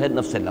پہلو جو ہے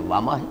نفس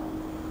لوامہ ہے،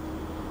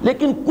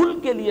 لیکن کل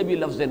کے لیے بھی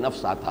لفظ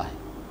نفس آتا ہے۔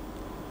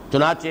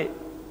 چنانچہ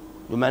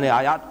جو میں نے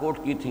آیات کوٹ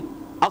کی تھی،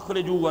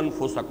 اخرجوا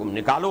انفسکم،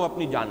 نکالو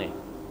اپنی جانیں،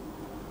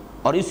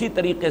 اور اسی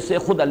طریقے سے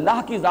خود اللہ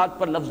کی ذات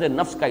پر لفظ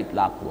نفس کا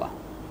اطلاق ہوا،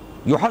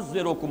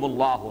 یحذرکم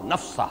اللہ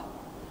نفسہ،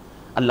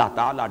 اللہ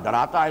تعالیٰ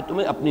ڈراتا ہے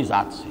تمہیں اپنی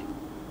ذات سے۔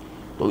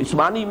 تو اس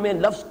معنی میں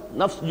لفظ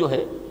نفس جو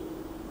ہے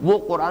وہ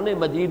قرآن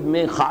مجید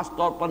میں خاص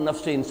طور پر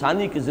نفس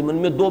انسانی کے ضمن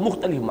میں 2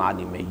 مختلف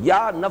معنی میں،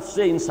 یا نفس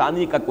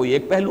انسانی کا کوئی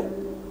ایک پہلو،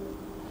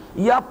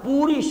 یا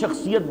پوری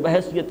شخصیت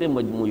بحیثیت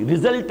مجموعی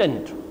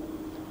ریزلٹنٹ۔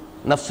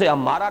 نفس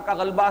امارہ کا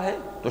غلبہ ہے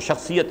تو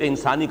شخصیت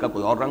انسانی کا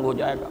کوئی اور رنگ ہو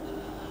جائے گا،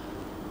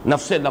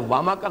 نفس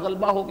لوامہ کا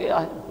غلبہ ہو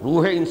گیا ہے،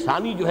 روح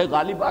انسانی جو ہے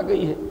غالب آ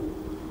گئی ہے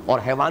اور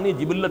حیوانی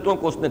جبلتوں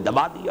کو اس نے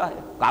دبا دیا ہے،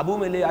 قابو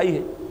میں لے آئی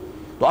ہے،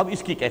 تو اب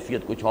اس کی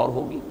کیفیت کچھ اور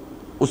ہوگی،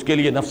 اس کے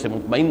لیے نفس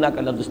مطمئنہ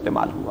کا لفظ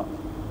استعمال ہوا۔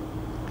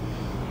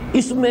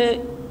 اس میں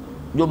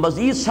جو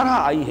مزید شرح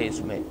آئی ہے اس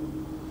میں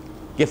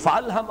کہ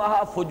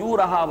فَأَلْهَمَهَا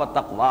فُجُورَهَا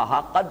وَتَقْوَاهَا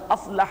قَدْ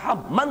أَفْلَحَ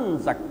مَنْ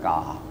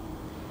زَكَّاهَا،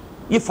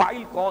 یہ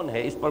فاعل کون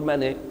ہے؟ اس پر میں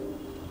نے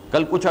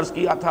کل کچھ عرض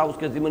کیا تھا، اس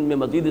کے ضمن میں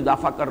مزید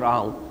اضافہ کر رہا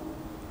ہوں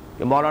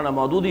کہ مولانا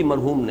مودودی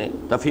مرحوم نے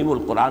تفہیم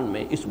القرآن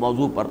میں اس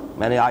موضوع پر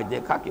میں نے آج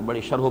دیکھا کہ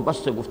بڑی شرح و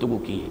بسط سے گفتگو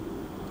کی ہے۔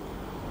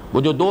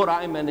 وہ جو 2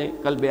 رائے میں نے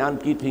کل بیان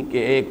کی تھی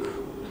کہ ایک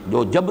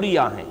جو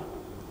جبریہ ہیں،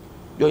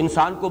 جو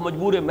انسان کو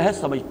مجبور محض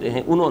سمجھتے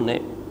ہیں، انہوں نے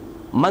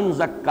من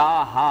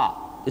زکاہا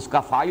اس کا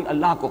فاعل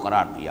اللہ کو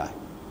قرار دیا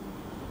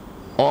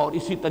ہے، اور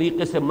اسی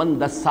طریقے سے من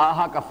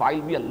دساہا کا فاعل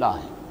بھی اللہ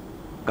ہے۔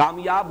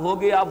 کامیاب ہو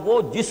گیا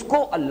وہ جس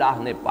کو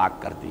اللہ نے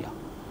پاک کر دیا،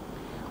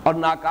 اور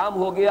ناکام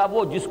ہو گیا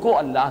وہ جس کو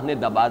اللہ نے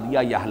دبا دیا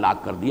یا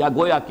ہلاک کر دیا۔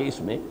 گویا کہ اس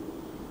میں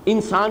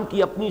انسان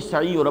کی اپنی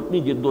سعی اور اپنی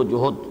جد و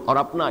جہد اور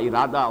اپنا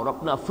ارادہ اور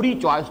اپنا فری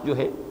چوائس جو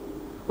ہے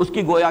اس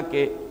کی گویا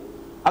کہ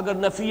اگر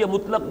نفی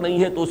مطلق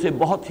نہیں ہے تو اسے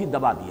بہت ہی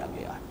دبا دیا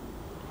گیا ہے۔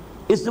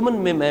 اس ضمن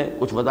میں میں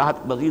کچھ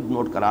وضاحت مزید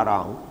نوٹ کرا رہا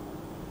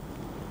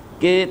ہوں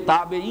کہ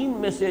تابعین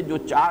میں سے جو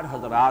 4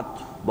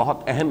 حضرات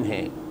بہت اہم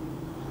ہیں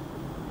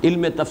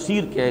علم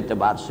تفسیر کے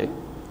اعتبار سے،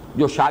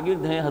 جو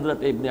شاگرد ہیں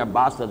حضرت ابن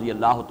عباس رضی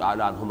اللہ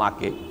تعالی عنہما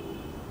کے،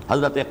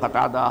 حضرت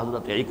قتادہ،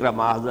 حضرت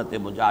اکرمہ، حضرت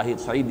مجاہد،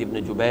 سعید ابن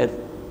جبیر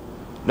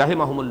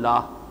رحمہم اللہ،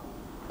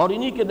 اور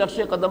انہی کے نقش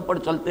قدم پر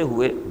چلتے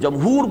ہوئے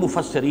جمہور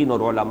مفسرین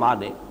اور علماء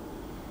نے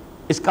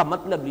اس کا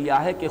مطلب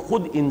لیا ہے کہ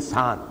خود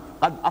انسان،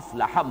 قد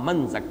افلح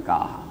من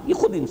زکاہا، یہ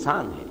خود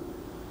انسان ہے،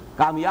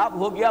 کامیاب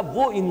ہو گیا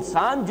وہ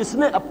انسان جس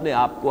نے اپنے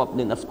آپ کو،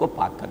 اپنے نفس کو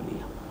پاک کر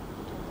لیا۔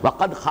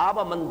 وقد خاب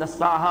من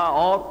دساہا،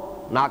 اور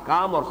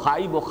ناکام اور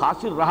خائب و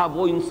خاسر رہا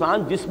وہ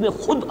انسان جس نے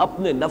خود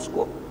اپنے نفس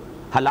کو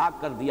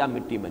ہلاک کر دیا،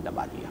 مٹی میں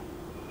دبا دیا۔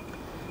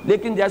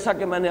 لیکن جیسا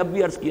کہ میں نے اب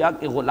بھی عرض کیا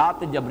کہ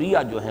غلاۃ جبریہ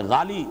جو ہیں،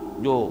 غالی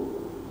جو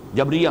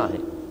جبریہ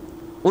ہیں،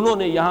 انہوں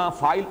نے یہاں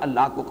فاعل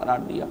اللہ کو قرار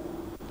دیا،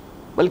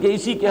 بلکہ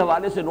اسی کے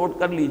حوالے سے نوٹ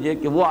کر لیجئے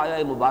کہ وہ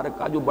آیہ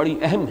مبارکہ جو بڑی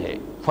اہم ہے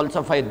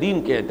فلسفہ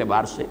دین کے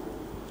اعتبار سے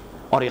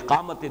اور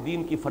اقامت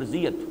دین کی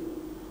فرضیت،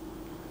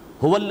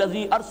 هو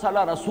الذی ارسل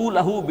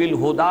رسولہ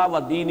بالہدی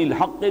ودین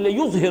الحق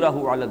لیظہرہ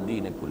علی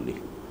الدین کلہ،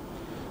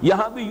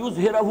 یہاں بھی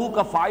یظہرہ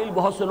کا فاعل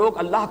بہت سے لوگ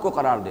اللہ کو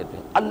قرار دیتے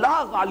ہیں،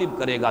 اللہ غالب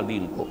کرے گا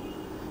دین کو،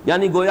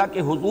 یعنی گویا کہ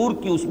حضور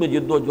کی اس میں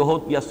جد و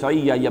جہد یا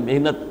سعی یا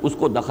محنت اس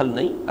کو دخل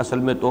نہیں، اصل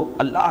میں تو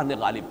اللہ نے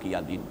غالب کیا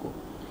دین کو۔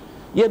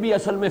 یہ بھی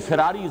اصل میں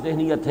فراری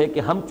ذہنیت ہے کہ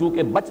ہم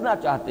چونکہ بچنا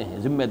چاہتے ہیں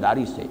ذمہ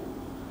داری سے،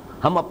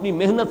 ہم اپنی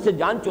محنت سے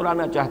جان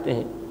چرانا چاہتے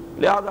ہیں،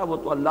 لہذا وہ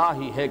تو اللہ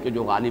ہی ہے کہ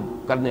جو غالب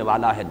کرنے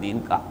والا ہے دین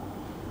کا،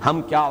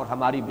 ہم کیا اور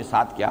ہماری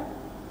بساط کیا۔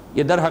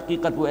 یہ در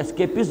حقیقت وہ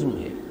اسکیپزم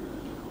ہے،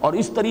 اور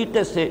اس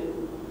طریقے سے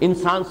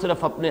انسان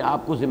صرف اپنے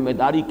آپ کو ذمہ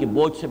داری کے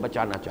بوجھ سے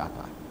بچانا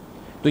چاہتا ہے۔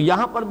 تو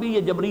یہاں پر بھی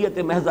یہ جبریت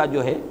محضہ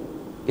جو ہے،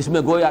 اس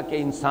میں گویا کہ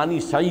انسانی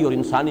سعی اور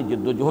انسانی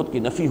جد و جہد کی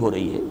نفی ہو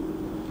رہی ہے،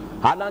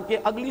 حالانکہ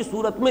اگلی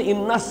صورت میں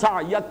ان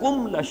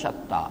سعیکم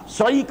لشتی،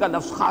 سعی کا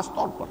لفظ خاص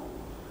طور پر،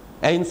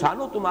 اے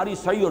انسانوں تمہاری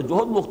سعی اور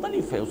جہد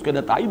مختلف ہے، اس کے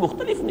نتائج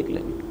مختلف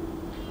نکلیں گے۔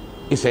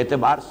 اس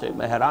اعتبار سے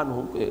میں حیران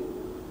ہوں کہ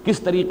کس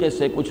طریقے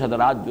سے کچھ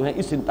حضرات جو ہیں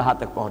اس انتہا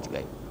تک پہنچ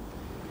گئے۔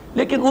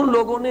 لیکن ان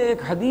لوگوں نے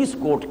ایک حدیث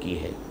کوٹ کی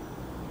ہے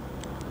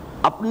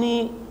اپنی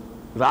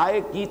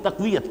رائے کی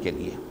تقویت کے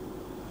لیے،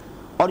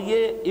 اور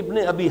یہ ابن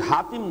ابی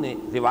حاتم نے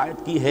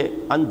روایت کی ہے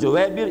عن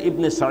جویبر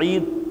ابن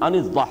سعید عن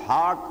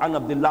الضحاک عن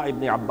عبداللہ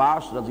ابن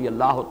عباس رضی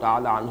اللہ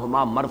تعالی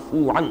عنہما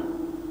مرفوعا،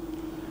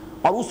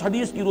 اور اس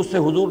حدیث کی روح سے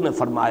حضور نے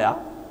فرمایا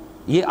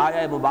یہ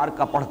آیہ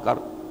مبارکہ پڑھ کر،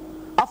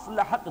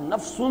 افلحت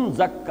نفس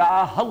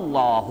زکاہا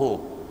اللہ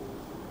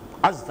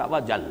عز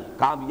وجل،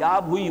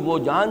 کامیاب ہوئی وہ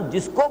جان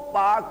جس کو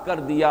پاک کر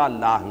دیا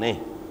اللہ نے۔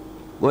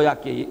 گویا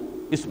کہ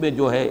اس میں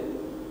جو ہے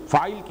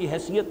فاعل کی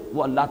حیثیت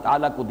وہ اللہ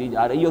تعالیٰ کو دی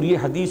جا رہی ہے، اور یہ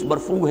حدیث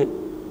مرفوع ہے،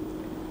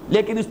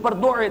 لیکن اس پر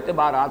 2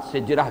 اعتبارات سے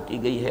جرح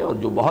کی گئی ہے، اور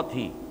جو بہت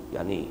ہی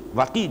یعنی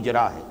واقعی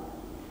جرح ہے۔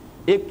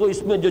 ایک تو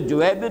اس میں جو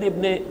جویبر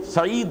ابن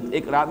سعید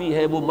ایک راوی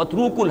ہے وہ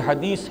متروک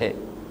الحدیث ہے،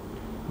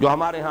 جو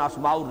ہمارے ہاں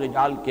اسماء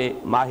الرجال کے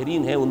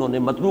ماہرین ہیں انہوں نے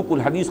متروک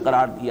الحدیث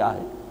قرار دیا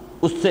ہے،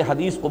 اس سے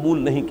حدیث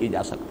قبول نہیں کی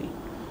جا سکتی،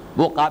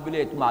 وہ قابل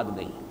اعتماد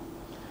نہیں۔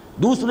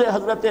 دوسرے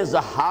حضرت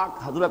ضحاک،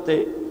 حضرت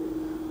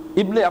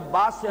ابن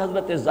عباس سے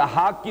حضرت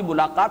ضحاک کی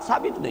ملاقات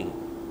ثابت نہیں۔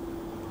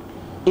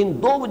 ان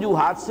 2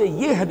 وجوہات سے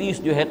یہ حدیث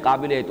جو ہے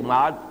قابل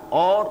اعتماد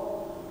اور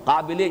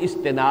قابل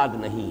استناد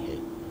نہیں ہے۔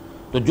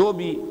 تو جو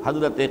بھی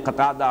حضرت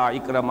قتادہ،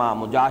 اکرمہ،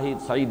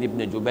 مجاہد، سعید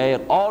ابن جبیر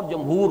اور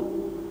جمہور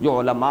جو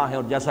علماء ہیں،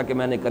 اور جیسا کہ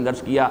میں نے کل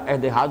عرض کیا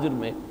عہد حاضر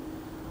میں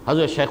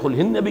حضرت شیخ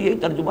الہند نے بھی یہی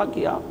ترجمہ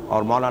کیا،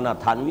 اور مولانا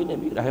تھانوی نے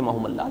بھی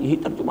رحمہم اللہ یہی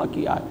ترجمہ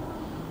کیا ہے،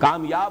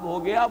 کامیاب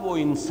ہو گیا وہ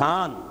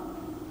انسان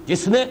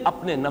جس نے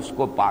اپنے نفس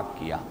کو پاک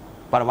کیا،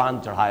 پروان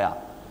چڑھایا،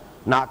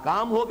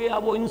 ناکام ہو گیا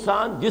وہ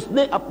انسان جس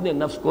نے اپنے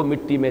نفس کو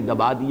مٹی میں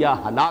دبا دیا،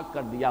 ہلاک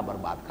کر دیا،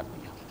 برباد کر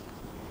دیا۔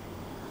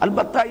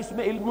 البتہ اس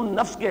میں علم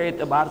النفس کے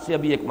اعتبار سے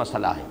ابھی ایک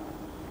مسئلہ ہے۔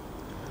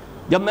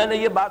 جب میں نے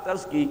یہ بات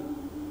عرض کی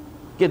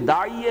کہ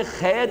داعی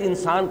خیر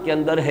انسان کے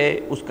اندر ہے،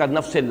 اس کا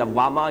نفس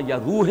لوامہ یا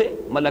روح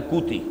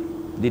ملکوتی،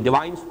 دی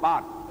ڈیوائن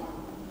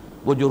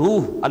اسپارک، وہ جو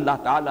روح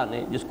اللہ تعالیٰ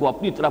نے جس کو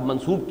اپنی طرف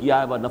منسوب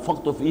کیا ہے،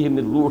 وَنَفَخْتُ فِيهِ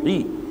مِن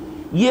رُوحِي،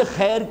 یہ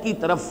خیر کی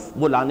طرف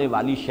وہ لانے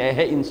والی شے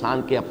ہے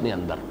انسان کے اپنے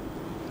اندر۔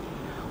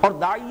 اور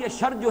داعی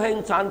شر جو ہے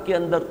انسان کے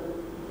اندر،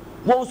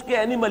 وہ اس کے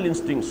اینیمل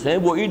انسٹنکٹس ہیں،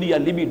 وہ ایڈ یا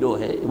لیبیڈو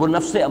ہے، وہ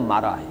نفس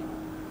امارہ ہے۔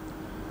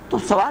 تو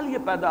سوال یہ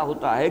پیدا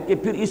ہوتا ہے کہ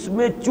پھر اس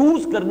میں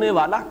چوز کرنے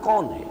والا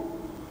کون ہے؟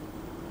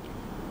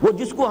 وہ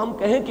جس کو ہم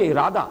کہیں کہ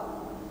ارادہ،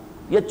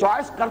 یہ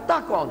چوائس کرتا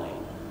کون ہے؟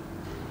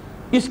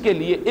 اس کے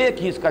لیے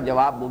ایک ہی اس کا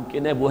جواب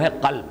ممکن ہے، وہ ہے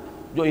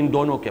قلب، جو ان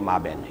دونوں کے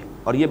مابین ہے۔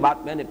 اور یہ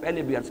بات میں نے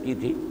پہلے بھی عرض کی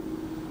تھی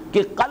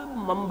کہ قلب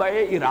منبع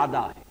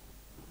ارادہ ہے۔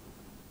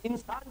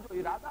 انسان جو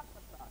ارادہ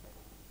کرتا ہے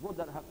وہ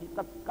در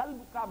حقیقت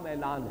قلب کا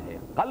میلان ہے۔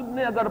 قلب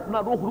نے اگر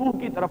اپنا رخ روح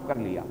کی طرف کر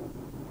لیا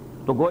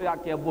تو گویا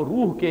کہ اب وہ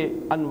روح کے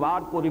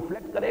انوار کو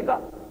ریفلیکٹ کرے گا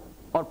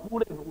اور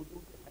پورے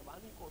وجود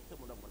حیوانی کو اس سے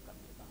منور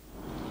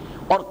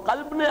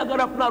نے اگر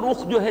اپنا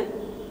رخ جو ہے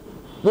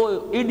وہ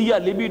اڈ یا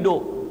لیبیڈو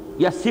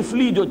یا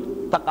سفلی جو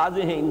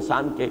تقاضے ہیں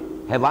انسان کے،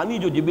 حیوانی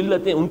جو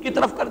جبلتیں ان کی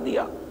طرف کر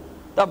دیا،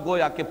 تب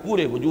گویا کہ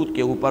پورے وجود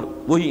کے اوپر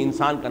وہی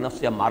انسان کا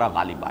نفس امارہ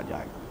غالب آ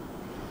جائے گا۔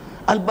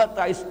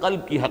 البتہ اس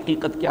قلب کی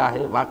حقیقت کیا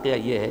ہے؟ واقعہ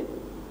یہ ہے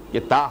کہ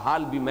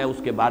تاحال بھی میں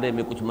اس کے بارے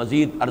میں کچھ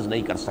مزید عرض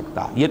نہیں کر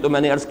سکتا۔ یہ تو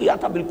میں نے عرض کیا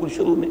تھا بالکل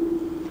شروع میں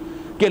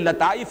کہ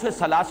لطائف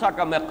ثلاثہ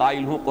کا میں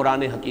قائل ہوں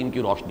قرآن حکیم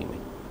کی روشنی میں،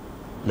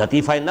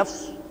 لطیفہ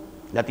نفس،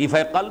 لطیفہ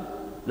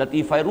قلب،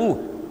 لطیفہ روح۔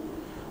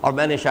 اور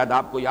میں نے شاید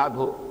آپ کو یاد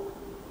ہو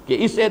کہ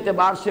اس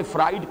اعتبار سے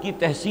فرائیڈ کی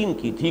تحسین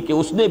کی تھی کہ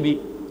اس نے بھی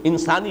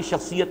انسانی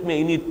شخصیت میں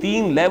انہی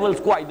تین لیولز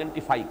کو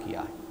آئیڈینٹیفائی کیا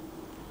ہے۔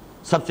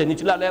 سب سے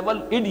نچلا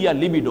لیول اڈ یا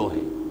لیبیڈو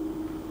ہے،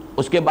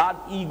 اس کے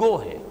بعد ایگو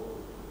ہے،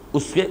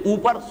 اس کے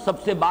اوپر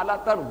سب سے بالا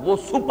تر وہ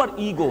سپر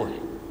ایگو ہے۔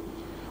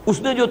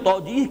 اس نے جو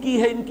توجیہ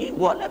کی ہے ان کی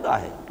وہ علیحدہ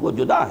ہے، وہ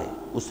جدا ہے،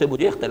 اس سے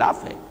مجھے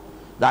اختلاف ہے۔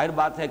 ظاہر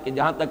بات ہے کہ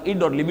جہاں تک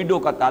اڈ اور لیبیڈو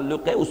کا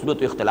تعلق ہے اس میں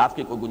تو اختلاف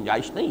کی کوئی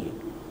گنجائش نہیں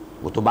ہے،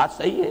 وہ تو بات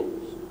صحیح ہے،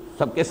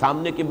 سب کے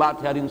سامنے کی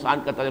بات ہے، ہر انسان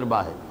کا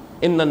تجربہ ہے،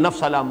 ان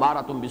النفس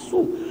لامارۃ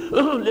بالسوء۔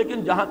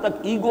 لیکن جہاں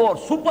تک ایگو اور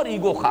سپر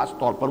ایگو خاص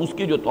طور پر اس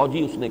کی جو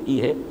توجیہ اس نے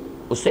کی ہے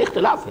اس سے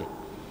اختلاف ہے۔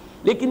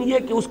 لیکن یہ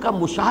کہ اس کا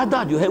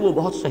مشاہدہ جو ہے وہ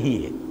بہت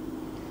صحیح ہے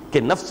کہ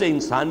نفس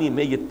انسانی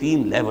میں یہ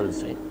تین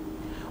لیولز ہیں،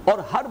 اور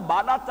ہر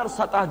بالا تر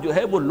سطح جو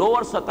ہے وہ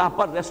لوور سطح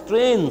پر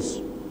ریسٹرینز،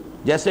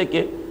 جیسے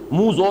کہ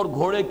موز اور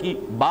گھوڑے کی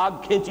باگ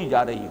کھینچی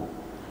جا رہی ہو۔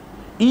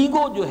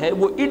 ایگو جو ہے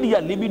وہ اڈ یا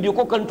لیبیڈو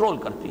کو کنٹرول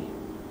کرتی ہے،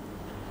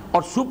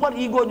 اور سپر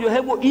ایگو جو ہے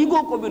وہ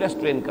ایگو کو بھی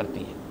ریسٹرین کرتی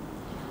ہے۔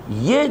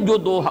 یہ جو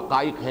دو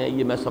حقائق ہیں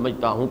یہ میں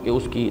سمجھتا ہوں کہ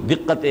اس کی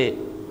دقت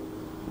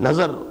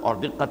نظر اور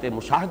دقت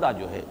مشاہدہ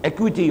جو ہے،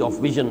 equity of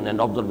vision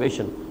and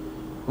observation,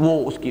 وہ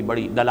اس کی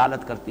بڑی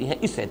دلالت کرتی ہیں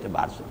اس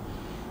اعتبار سے۔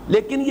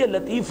 لیکن یہ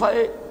لطیفہ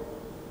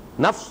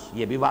نفس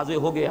یہ بھی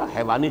واضح ہو گیا،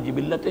 حیوانی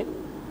جبلتیں،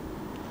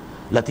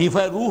 لطیفہ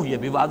روح یہ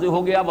بھی واضح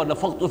ہو گیا،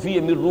 وَنَفَخْتُ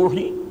فِيهِ مِن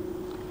رُوحِي۔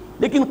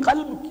 لیکن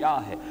قلب کیا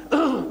ہے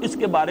اس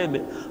کے بارے میں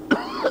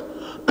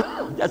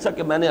جیسا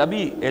کہ میں نے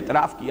ابھی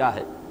اعتراف کیا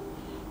ہے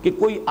کہ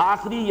کوئی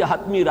آخری یا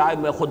حتمی رائے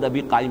میں خود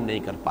ابھی قائم نہیں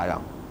کر پایا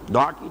ہوں۔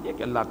 دعا کیجئے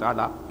کہ اللہ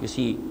تعالیٰ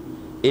کسی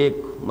ایک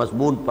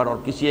مضمون پر اور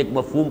کسی ایک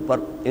مفہوم پر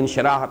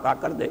انشراح عطا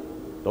کر دے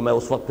تو میں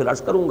اس وقت پھر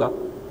عرض کروں گا۔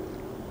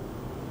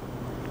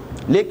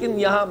 لیکن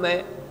یہاں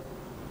میں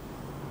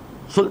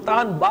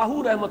سلطان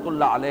باہو رحمۃ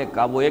اللہ علیہ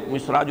کا وہ ایک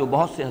مصرع جو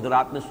بہت سے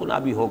حضرات نے سنا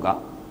بھی ہوگا،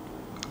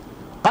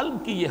 قلب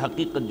کی یہ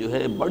حقیقت جو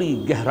ہے بڑی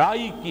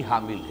گہرائی کی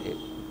حامل ہے،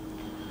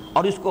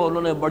 اور اس کو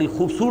انہوں نے بڑی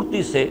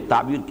خوبصورتی سے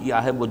تعبیر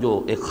کیا ہے۔ وہ جو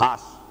ایک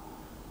خاص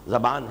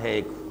زبان ہے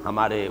ایک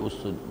ہمارے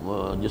اس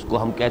جس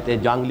کو ہم کہتے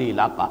ہیں جانگلی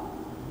علاقہ،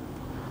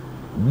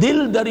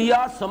 دل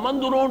دریا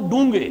سمندروں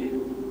ڈونگے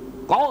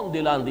کون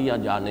دلاندیاں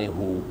جانے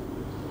ہو۔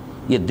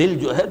 یہ دل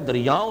جو ہے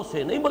دریاؤں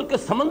سے نہیں بلکہ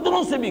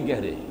سمندروں سے بھی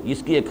گہرے ہیں،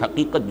 اس کی ایک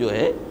حقیقت جو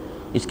ہے،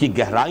 اس کی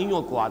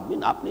گہرائیوں کو آدمی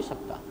ناپ نہیں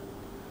سکتا۔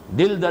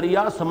 دل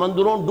دریا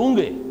سمندروں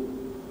ڈونگے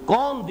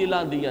کون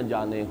دلاندیاں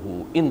جانے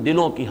ہو، ان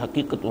دلوں کی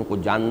حقیقتوں کو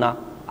جاننا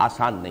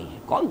آسان نہیں ہے،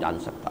 کون جان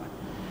سکتا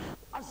ہے۔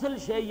 اصل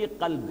شے یہ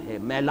قلب ہے،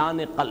 میلان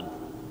قلب۔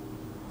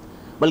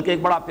 بلکہ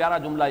ایک بڑا پیارا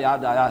جملہ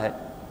یاد آیا ہے،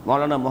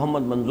 مولانا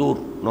محمد منظور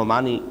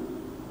نعمانی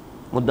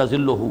مدّ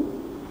ظلہ،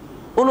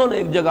 انہوں نے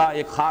ایک جگہ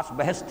ایک خاص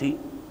بحث تھی،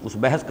 اس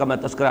بحث کا میں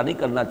تذکرہ نہیں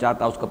کرنا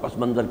چاہتا اس کا پس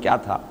منظر کیا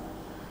تھا،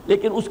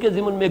 لیکن اس کے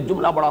ضمن میں ایک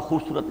جملہ بڑا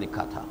خوبصورت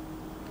لکھا تھا،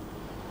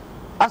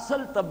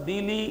 اصل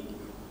تبدیلی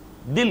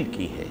دل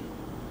کی ہے،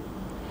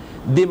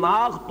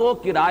 دماغ تو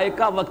کرائے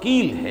کا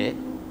وکیل ہے،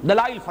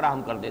 دلائل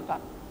فراہم کر دیتا۔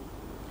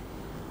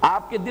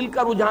 آپ کے دل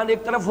کا رجحان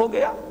ایک طرف ہو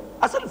گیا،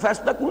 اصل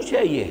فیصلہ کن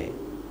شے یہ ہے۔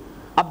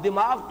 اب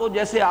دماغ تو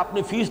جیسے آپ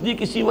نے فیس دی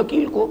کسی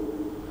وکیل کو،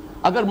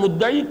 اگر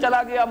مدعی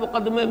چلا گیا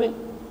مقدمے میں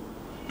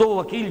تو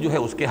وکیل جو ہے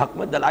اس کے حق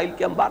میں دلائل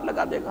کے انبار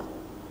لگا دے گا۔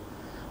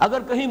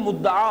 اگر کہیں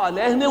مدعا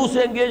علیہ نے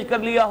اسے انگیج کر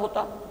لیا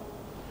ہوتا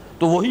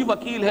تو وہی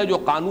وکیل ہے جو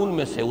قانون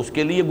میں سے اس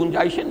کے لیے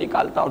گنجائشیں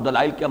نکالتا اور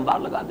دلائل کے انبار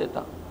لگا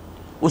دیتا۔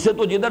 اسے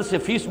تو جدھر سے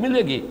فیس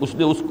ملے گی اس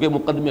نے اس کے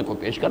مقدمے کو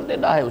پیش کر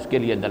دینا ہے، اس کے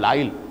لیے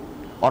دلائل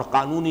اور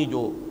قانونی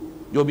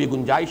جو بھی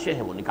گنجائشیں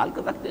ہیں وہ نکال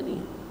کر رکھ دینی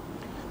ہے۔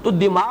 تو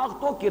دماغ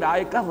تو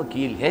کرائے کا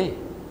وکیل ہے،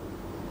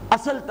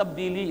 اصل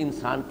تبدیلی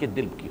انسان کے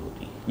دل کی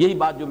ہوتی ہے۔ یہی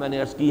بات جو میں نے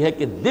عرض کی ہے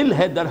کہ دل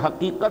ہے در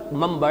حقیقت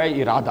منبع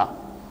ارادہ،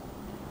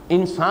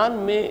 انسان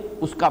میں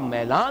اس کا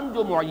میلان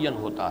جو معین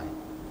ہوتا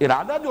ہے،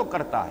 ارادہ جو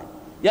کرتا ہے،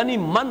 یعنی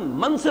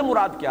من سے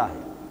مراد کیا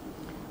ہے؟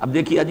 اب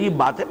دیکھیے عجیب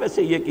بات ہے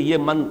ویسے یہ کہ یہ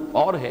من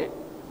اور ہے،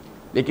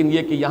 لیکن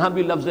یہ کہ یہاں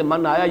بھی لفظ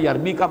من آیا، یہ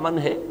عربی کا من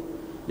ہے،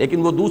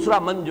 لیکن وہ دوسرا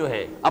من جو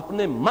ہے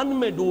اپنے من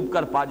میں ڈوب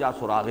کر پا جا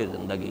سراغ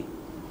زندگی۔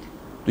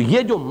 تو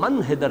یہ جو من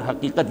ہے در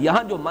حقیقت،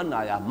 یہاں جو من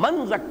آیا،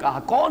 من زکاہ،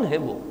 کون ہے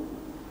وہ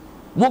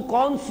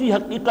کون سی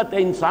حقیقت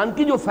ہے انسان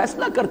کی جو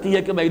فیصلہ کرتی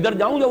ہے کہ میں ادھر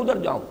جاؤں یا ادھر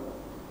جاؤں،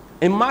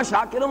 اما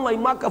شاکرم و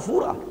اما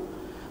کفورا،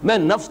 میں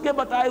نفس کے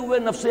بتائے ہوئے،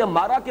 نفس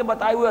امارہ کے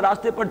بتائے ہوئے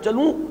راستے پر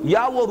چلوں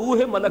یا وہ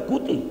روح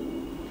ملکوتی،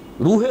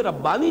 روح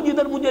ربانی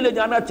جدھر مجھے لے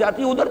جانا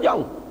چاہتی ادھر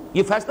جاؤں،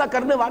 یہ فیصلہ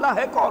کرنے والا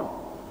ہے کون؟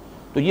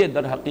 تو یہ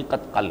در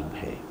حقیقت قلب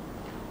ہے۔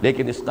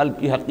 لیکن اس قلب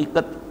کی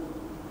حقیقت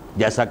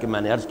جیسا کہ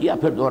میں نے عرض کیا،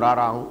 پھر دہرا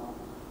رہا ہوں،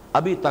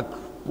 ابھی تک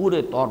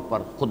پورے طور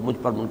پر خود مجھ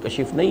پر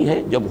منکشف نہیں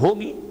ہے، جب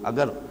ہوگی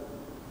اگر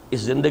اس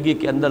زندگی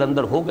کے اندر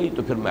اندر ہو گئی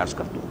تو پھر میں عرض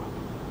کر دوں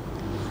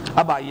گا۔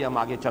 اب آئیے ہم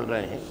آگے چل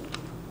رہے ہیں۔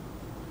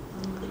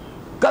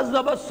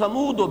 کذبت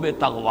ثمود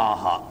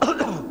بطغواها،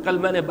 کل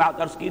میں نے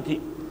بات عرض کی تھی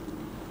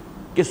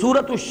کہ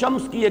سورۃ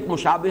الشمس کی ایک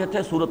مشابہت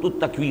ہے سورۃ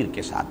التکویر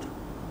کے ساتھ،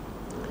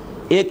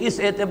 ایک اس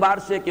اعتبار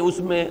سے کہ اس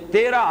میں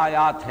 13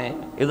 آیات ہیں،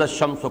 اذا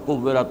الشمس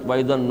کورت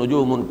واذا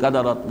النجوم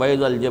انکدرت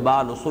واذا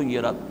الجبال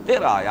سیرت،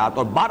 13 آیات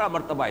اور 12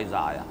 مرتبہ اذا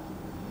آیا،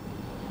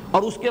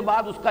 اور اس کے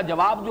بعد اس کا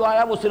جواب جو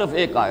آیا وہ صرف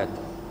ایک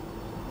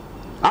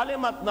آیت،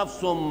 علمت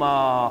نفس ما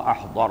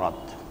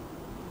احضرت،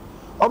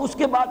 اور اس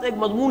کے بعد ایک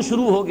مضمون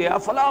شروع ہو گیا،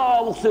 فلا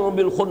اقسم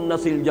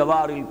بالخنس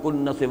الجوار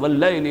الکنس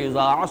واللیل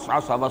اذا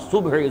عسعس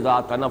والصبح اذا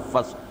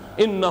تنفس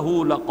انہ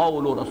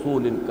لقول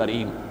رسول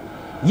کریم۔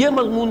 یہ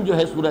مضمون جو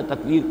ہے سورہ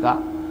تکویر کا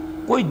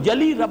کوئی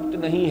جلی ربط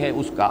نہیں ہے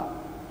اس کا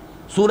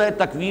سورہ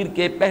تکویر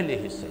کے پہلے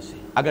حصے سے،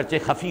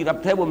 اگرچہ خفی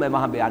ربط ہے وہ میں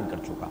وہاں بیان کر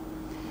چکا،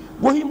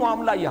 وہی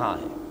معاملہ یہاں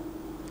ہے۔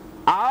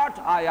 8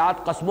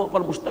 آیات قسموں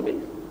پر مشتمل،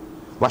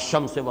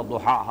 والشمس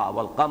وضحاها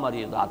والقمر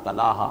اذا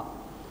تلاها،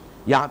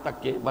 یہاں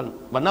تک کہ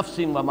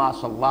وَنَفْسٍ وَمَا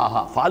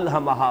سَوَّاهَا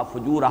فَأَلْهَمَهَا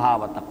فُجُورَهَا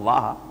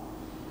وَتَقْوَاهَا۔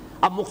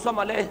 اب مقسم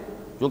علیہ،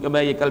 چونکہ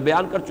میں یہ کل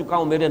بیان کر چکا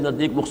ہوں، میرے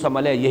نزدیک مقسم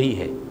علیہ یہی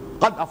ہے،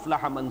 قد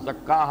افلح من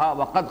زکاها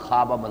وقد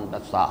خاب من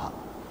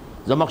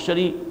دساها۔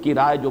 زمخشری کی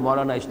رائے جو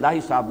مولانا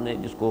اصلاحی صاحب نے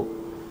جس کو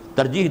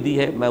ترجیح دی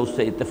ہے، میں اس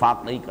سے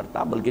اتفاق نہیں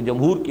کرتا، بلکہ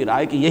جمہور کی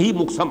رائے کہ یہی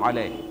مقسم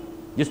علیہ ہے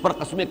جس پر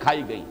قسمیں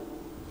کھائی گئیں۔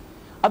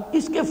 اب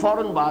اس کے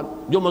فوراً بعد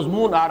جو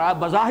مضمون آ رہا ہے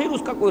بظاہر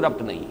اس کا کوئی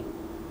ربط نہیں ہے۔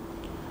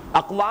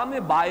 اقوام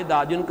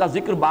بعیدہ جن کا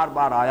ذکر بار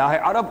بار آیا ہے،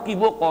 عرب کی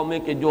وہ قومیں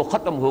کہ جو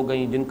ختم ہو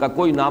گئیں، جن کا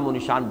کوئی نام و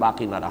نشان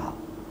باقی نہ رہا،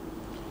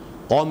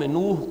 قوم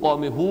نوح،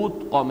 قوم ہود،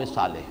 قوم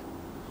صالح۔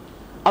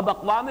 اب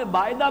اقوام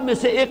بعیدہ میں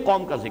سے ایک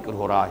قوم کا ذکر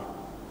ہو رہا ہے،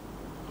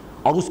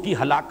 اور اس کی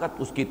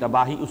ہلاکت، اس کی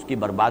تباہی، اس کی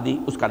بربادی،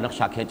 اس کا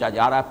نقشہ کھینچا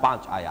جا رہا ہے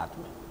 5 آیات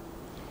میں۔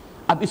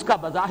 اب اس کا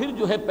بظاہر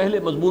جو ہے پہلے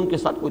مضمون کے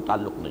ساتھ کوئی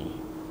تعلق نہیں ہے،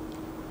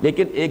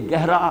 لیکن ایک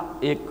گہرا،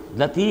 ایک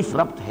لطیف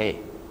ربط ہے،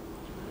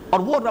 اور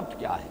وہ ربط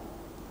کیا ہے؟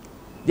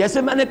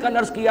 جیسے میں نے کل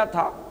عرض کیا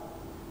تھا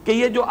کہ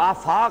یہ جو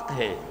آفاق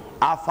ہے،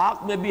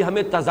 آفاق میں بھی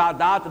ہمیں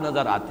تضادات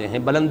نظر آتے ہیں،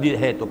 بلندی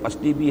ہے تو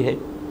پستی بھی ہے،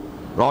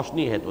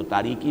 روشنی ہے تو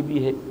تاریکی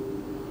بھی ہے۔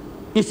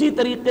 اسی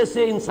طریقے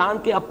سے انسان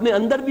کے اپنے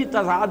اندر بھی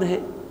تضاد ہے،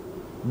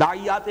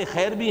 داعیات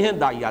خیر بھی ہیں،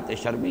 داعیات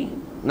شر بھی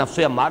ہیں، نفس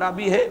امارہ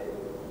بھی ہے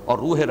اور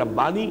روح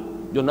ربانی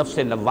جو نفس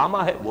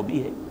لوامہ ہے وہ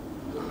بھی ہے۔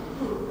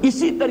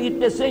 اسی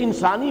طریقے سے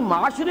انسانی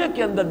معاشرے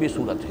کے اندر بھی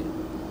صورت ہے،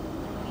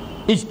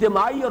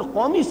 اجتماعی اور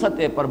قومی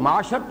سطح پر،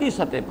 معاشرتی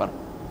سطح پر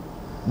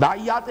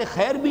داعیات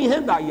خیر بھی ہیں،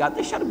 داعیات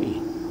شر بھی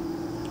ہیں۔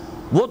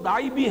 وہ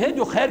داعی بھی ہیں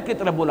جو خیر کی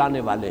طرف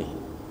بلانے والے ہیں،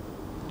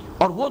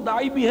 اور وہ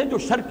داعی بھی ہیں جو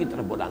شر کی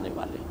طرف بلانے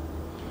والے ہیں۔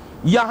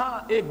 یہاں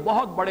ایک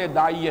بہت بڑے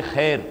داعی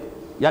خیر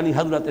یعنی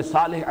حضرت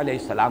صالح علیہ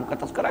السلام کا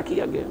تذکرہ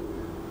کیا گیا،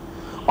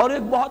 اور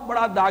ایک بہت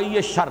بڑا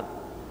داعی شر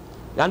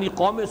یعنی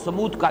قوم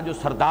سمود کا جو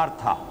سردار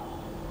تھا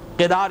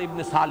قدار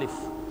ابن سالف،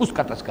 اس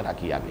کا تذکرہ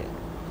کیا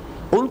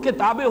گیا۔ ان کے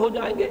تابع ہو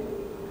جائیں گے،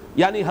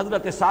 یعنی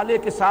حضرت صالح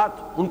کے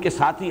ساتھ ان کے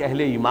ساتھی اہل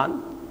ایمان،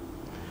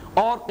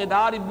 اور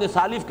قدار ابن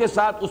سالف کے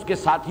ساتھ اس کے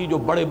ساتھی جو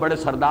بڑے بڑے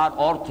سردار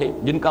اور تھے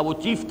جن کا وہ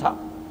چیف تھا،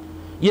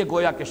 یہ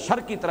گویا کہ شر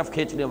کی طرف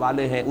کھینچنے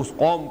والے ہیں اس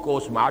قوم کو،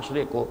 اس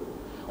معاشرے کو،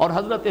 اور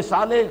حضرت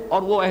صالح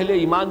اور وہ اہل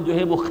ایمان جو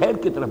ہے وہ خیر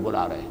کی طرف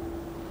بلا رہے ہیں۔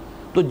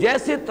 تو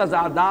جیسے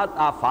تضادات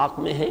آفاق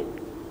میں ہیں،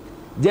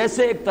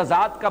 جیسے ایک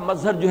تضاد کا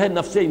مظہر جو ہے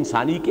نفس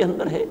انسانی کے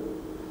اندر ہے،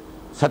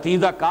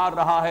 ستیزہ کار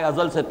رہا ہے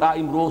ازل سے تا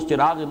امروز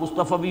چراغ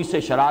مصطفی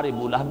سے شرار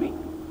بولہ بھی،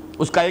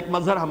 اس کا ایک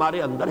مظہر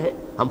ہمارے اندر ہے،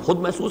 ہم خود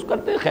محسوس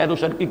کرتے ہیں خیر و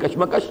شر کی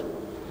کشمکش،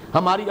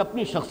 ہماری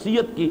اپنی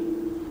شخصیت کی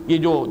یہ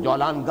جو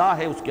جولان گاہ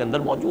ہے اس کے اندر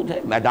موجود ہے،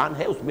 میدان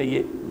ہے، اس میں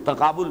یہ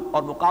تقابل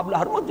اور مقابلہ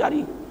ہر وقت جاری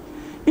ہے۔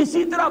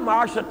 اسی طرح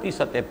معاشرتی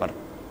سطح پر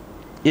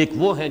ایک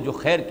وہ ہیں جو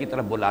خیر کی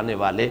طرف بلانے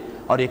والے،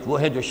 اور ایک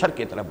وہ ہیں جو شر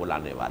کی طرف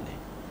بلانے والے،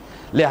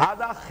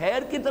 لہذا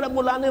خیر کی طرف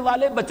بلانے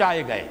والے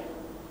بچائے گئے،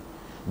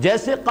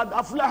 جیسے قد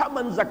افلح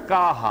من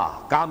زکاہا،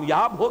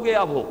 کامیاب ہو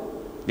گیا وہ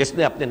جس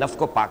نے اپنے نفس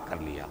کو پاک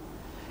کر لیا۔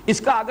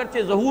 اس کا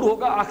اگرچہ ظہور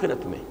ہوگا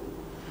آخرت میں،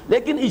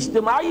 لیکن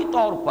اجتماعی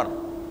طور پر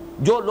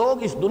جو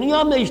لوگ اس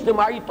دنیا میں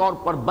اجتماعی طور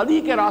پر بدی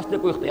کے راستے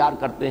کو اختیار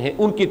کرتے ہیں،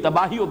 ان کی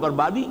تباہی و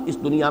بربادی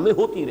اس دنیا میں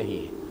ہوتی رہی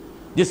ہے،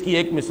 جس کی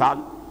ایک مثال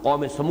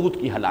قوم سمود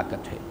کی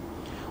ہلاکت ہے۔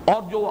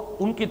 اور جو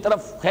ان کی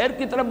طرف خیر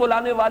کی طرف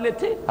بلانے والے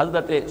تھے،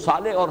 حضرت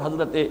صالح اور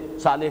حضرت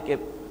صالح کے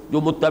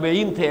جو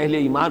متبعین تھے اہل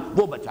ایمان،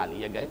 وہ بچا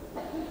لیے گئے۔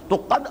 تو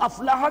قد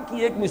افلاح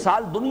کی ایک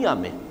مثال دنیا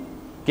میں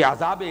کہ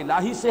عذاب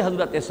الہی سے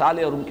حضرت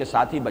صالح اور ان کے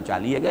ساتھی بچا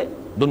لیے گئے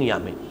دنیا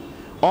میں،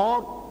 اور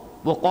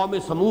وہ قوم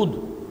سمود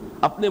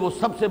اپنے وہ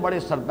سب سے بڑے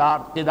سردار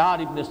قدار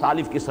ابن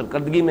سالف کی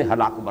سرکردگی میں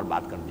ہلاک و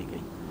برباد کر دی گئی۔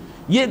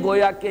 یہ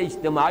گویا کہ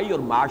اجتماعی اور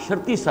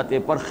معاشرتی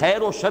سطح پر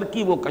خیر و شر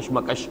کی وہ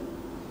کشمکش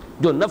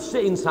جو نفس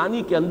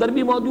انسانی کے اندر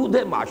بھی موجود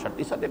ہے،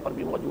 معاشرتی سطح پر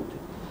بھی موجود ہے،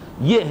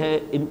 یہ ہے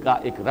ان کا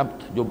ایک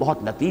ربط جو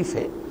بہت لطیف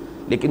ہے۔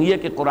 لیکن یہ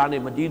کہ قرآن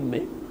مجید میں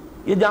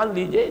یہ جان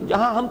لیجئے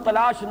جہاں ہم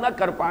تلاش نہ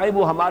کر پائے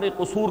وہ ہمارے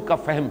قصور کا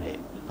فہم ہے،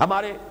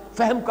 ہمارے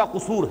فہم کا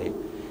قصور ہے۔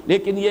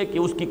 لیکن یہ کہ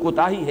اس کی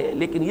کوتاہی ہے،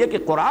 لیکن یہ کہ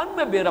قرآن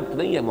میں بے ربط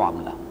نہیں ہے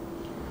معاملہ۔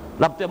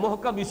 ربط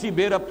محکم اسی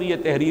بے ربطی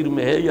تحریر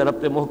میں ہے، یا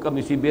ربط محکم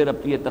اسی بے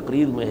ربطی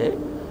تقریر میں ہے۔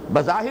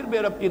 بظاہر بے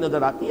ربطی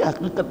نظر آتی ہے،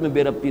 حقیقت میں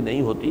بے ربطی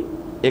نہیں ہوتی،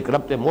 ایک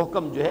ربط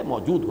محکم جو ہے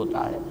موجود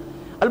ہوتا ہے۔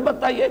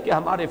 البتہ یہ کہ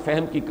ہمارے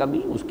فہم کی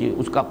کمی،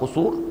 اس کا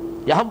قصور،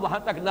 یا ہم وہاں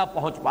تک نہ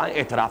پہنچ پائیں،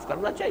 اعتراف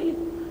کرنا چاہیے۔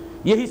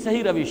 یہی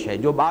صحیح روش ہے۔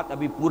 جو بات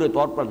ابھی پورے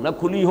طور پر نہ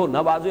کھلی ہو، نہ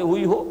واضح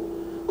ہوئی ہو،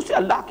 اسے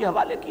اللہ کے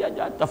حوالے کیا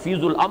جائے،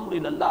 تفویض الامر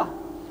الی اللہ۔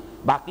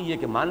 باقی یہ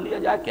کہ مان لیا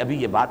جائے کہ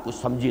ابھی یہ بات کچھ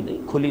سمجھی نہیں،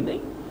 کھلی نہیں،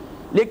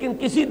 لیکن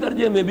کسی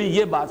درجے میں بھی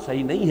یہ بات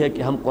صحیح نہیں ہے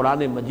کہ ہم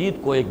قرآن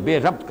مجید کو ایک بے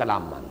ربط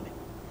کلام مان لیں۔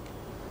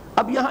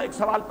 اب یہاں ایک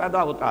سوال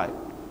پیدا ہوتا ہے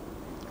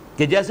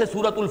کہ جیسے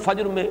سورۃ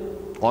الفجر میں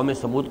قوم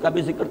سمود کا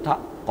بھی ذکر تھا،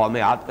 قوم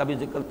عاد کا بھی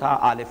ذکر تھا،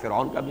 آل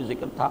فرعون کا بھی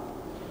ذکر تھا،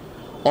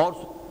 اور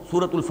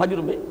سورۃ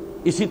الفجر میں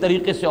اسی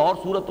طریقے سے اور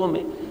سورتوں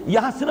میں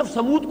یہاں صرف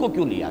سمود کو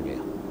کیوں لیا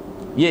گیا؟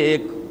 یہ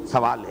ایک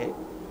سوال ہے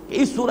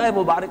کہ اس سورہ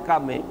مبارکہ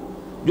میں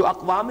جو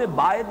اقوام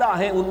بعیدہ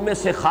ہیں ان میں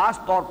سے خاص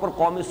طور پر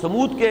قوم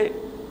سمود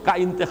کا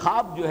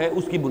انتخاب جو ہے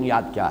اس کی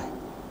بنیاد کیا ہے؟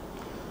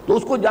 تو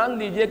اس کو جان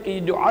لیجئے کہ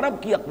جو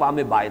عرب کی اقوام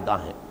بعیدہ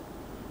ہیں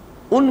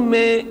ان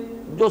میں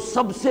جو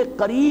سب سے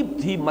قریب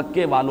تھی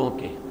مکے والوں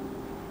کے،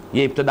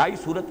 یہ ابتدائی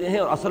صورتیں ہیں،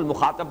 اور اصل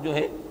مخاطب جو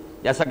ہیں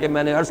جیسا کہ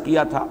میں نے عرض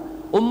کیا تھا،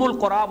 ام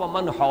القریٰ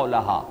ومن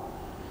حولہا،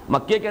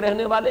 مکے کے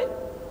رہنے والے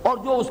اور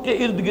جو اس کے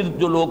ارد گرد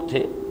جو لوگ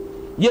تھے،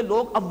 یہ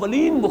لوگ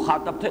اولین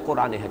مخاطب تھے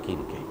قرآن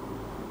حکیم کے۔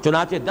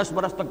 چنانچہ 10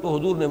 برس تک تو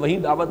حضور نے وہیں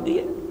دعوت دی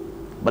ہے،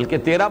 بلکہ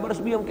 13 برس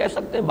بھی ہم کہہ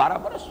سکتے ہیں، 12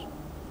 برس،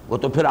 وہ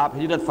تو پھر آپ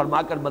ہجرت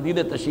فرما کر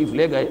مدینہ تشریف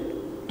لے گئے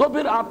تو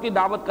پھر آپ کی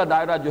دعوت کا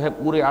دائرہ جو ہے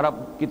پورے عرب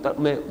کی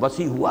میں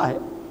وسیع ہوا ہے،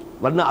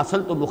 ورنہ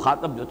اصل تو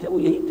مخاطب جو تھے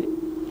وہ یہی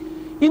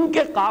تھے۔ ان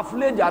کے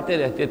قافلے جاتے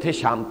رہتے تھے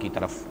شام کی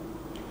طرف،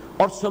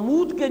 اور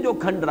سمود کے جو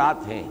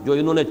کھنڈرات ہیں جو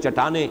انہوں نے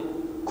چٹانیں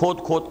کھود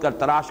کھود کر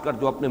تراش کر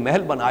جو اپنے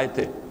محل بنائے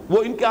تھے،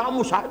 وہ ان کے عام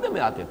مشاہدے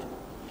میں آتے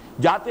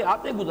تھے، جاتے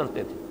آتے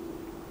گزرتے تھے۔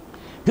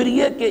 پھر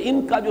یہ کہ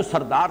ان کا جو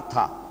سردار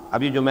تھا،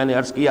 ابھی جو میں نے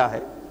عرض کیا ہے،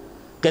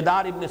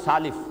 قدار ابن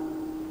سالف،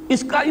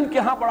 اس کا ان کے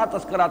ہاں بڑا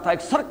تذکرہ تھا۔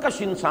 ایک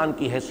سرکش انسان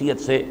کی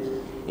حیثیت سے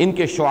ان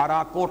کے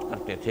شعراء کوٹ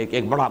کرتے تھے کہ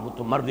ایک بڑا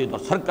متمرد اور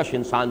سرکش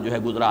انسان جو ہے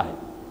گزرا ہے۔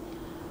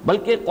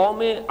 بلکہ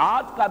قوم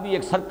عاد کا بھی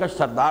ایک سرکش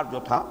سردار جو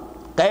تھا،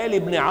 قیل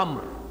ابن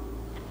عمرو،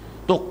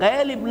 تو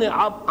قیل ابن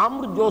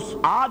عمرو جو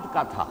عاد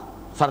کا تھا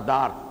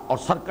سردار اور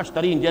سرکش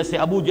ترین، جیسے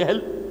ابو جہل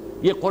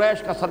یہ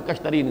قریش کا سرکش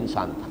ترین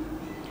انسان تھا،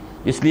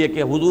 اس لیے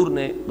کہ حضور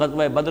نے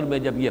غزوہ بدر میں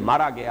جب یہ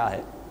مارا گیا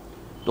ہے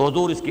تو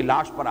حضور اس کی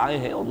لاش پر آئے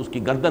ہیں اور اس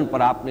کی گردن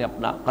پر آپ نے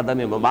اپنا قدم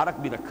مبارک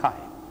بھی رکھا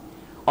ہے،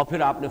 اور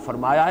پھر آپ نے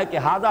فرمایا ہے کہ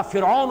ھذا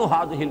فرعون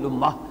ھذہ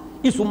الامہ،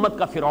 اس امت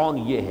کا فرعون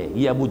یہ ہے،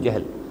 یہ ابو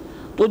جہل۔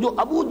 تو جو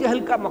ابو جہل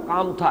کا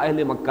مقام تھا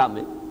اہل مکہ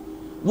میں،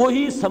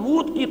 وہی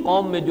سمود کی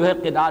قوم میں جو ہے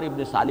قدار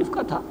ابن سالف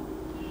کا تھا،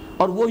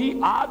 اور وہی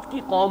عاد کی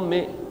قوم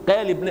میں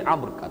قیل ابن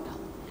عمرو کا تھا۔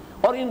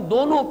 اور ان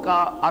دونوں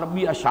کا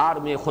عربی اشعار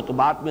میں،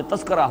 خطبات میں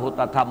تذکرہ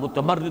ہوتا تھا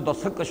متمرد اور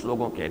سرکش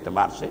لوگوں کے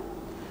اعتبار سے۔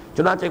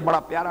 چنانچہ ایک بڑا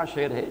پیارا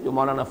شعر ہے جو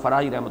مولانا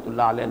فراہی رحمۃ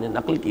اللہ علیہ نے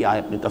نقل کیا ہے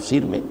اپنی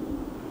تفسیر میں،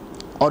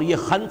 اور یہ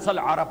خنس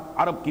العرب،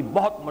 عرب کی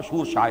بہت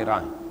مشہور شاعرہ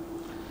ہیں،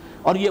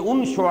 اور یہ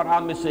ان شعراء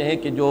میں سے ہیں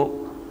کہ جو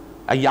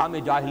ایام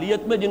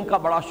جاہلیت میں جن کا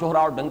بڑا شہرہ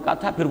اور ڈنکا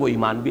تھا، پھر وہ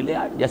ایمان بھی لے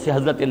آئے، جیسے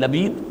حضرت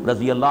لبید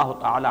رضی اللہ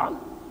تعالی عنہ،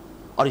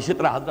 اور اسی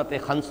طرح حضرت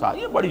خنسہ،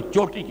 یہ بڑی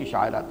چوٹی کی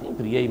شاعرہ تھیں،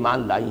 پھر یہ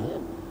ایمان لائی ہیں،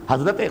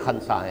 حضرت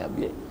خنسہ ہیں اب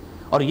یہ،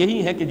 اور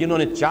یہی ہیں کہ جنہوں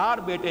نے 4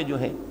 بیٹے جو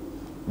ہیں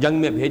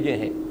جنگ میں بھیجے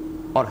ہیں،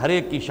 اور ہر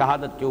ایک کی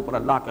شہادت کے اوپر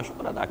اللہ کا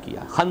شکر ادا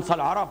کیا۔ خنس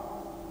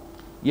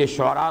العرب، یہ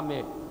شعراء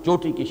میں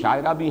چوٹی کی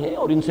شاعرہ بھی ہیں،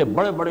 اور ان سے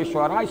بڑے بڑے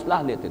شعراء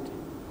اصلاح لیتے تھے۔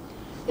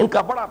 ان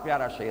کا بڑا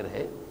پیارا شعر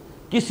ہے،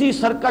 کسی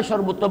سرکش اور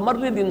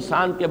متمرد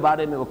انسان کے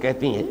بارے میں وہ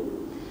کہتی ہیں،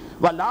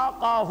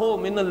 وَلَاقَاهُ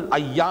مِنَ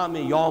الْأَيَّامِ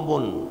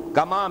يَوْمٌ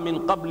كَمَا مِنْ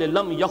قَبْلِ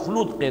لَمْ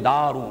يَخْلُدْ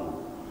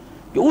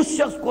قِدَارٌ، کہ اس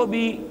شخص کو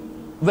بھی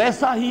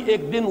ویسا ہی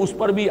ایک دن اس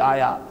پر بھی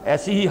آیا،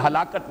 ایسی ہی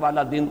ہلاکت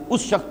والا دن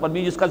اس شخص پر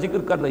بھی جس کا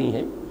ذکر کر رہی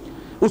ہیں،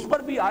 اس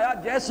پر بھی آیا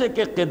جیسے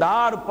کہ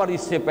قدار پر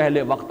اس سے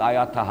پہلے وقت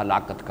آیا تھا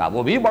ہلاکت کا۔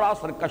 وہ بھی بڑا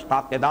سرکش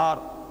تھا قدار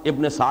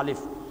ابن سالف،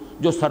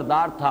 جو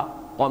سردار تھا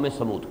قوم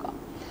سمود کا۔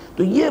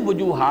 تو یہ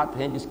وجوہات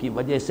ہیں جس کی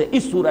وجہ سے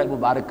اس سورہ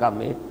مبارکہ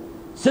میں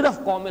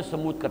صرف قوم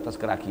سمود کا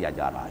تذکرہ کیا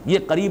جا رہا ہے۔ یہ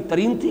قریب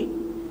ترین تھی،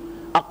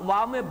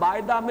 اقوام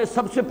بعیدہ میں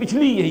سب سے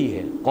پچھلی یہی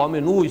ہے۔ قوم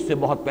نوح اس سے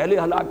بہت پہلے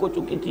ہلاک ہو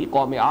چکی تھی،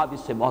 قوم عاد اس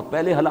سے بہت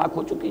پہلے ہلاک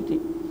ہو چکی تھی۔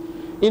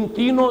 ان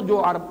تینوں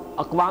جو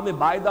اقوام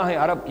بعیدہ ہیں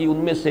عرب کی،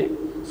 ان میں سے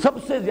سب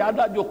سے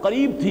زیادہ جو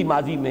قریب تھی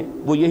ماضی میں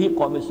وہ یہی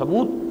قوم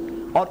سمود،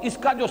 اور اس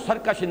کا جو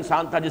سرکش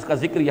انسان تھا جس کا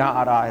ذکر یہاں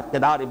آ رہا ہے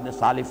قدار ابن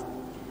سالف،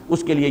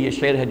 اس کے لیے یہ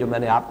شعر ہے جو میں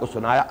نے آپ کو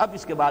سنایا۔ اب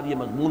اس کے بعد یہ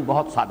مضمون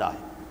بہت سادہ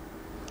ہے۔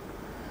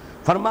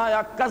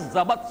 فرمایا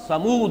کذبت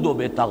ثمود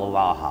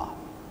بطغواہا،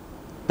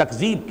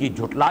 تکذیب کی،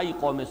 جھٹلائی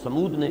قوم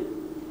سمود نے۔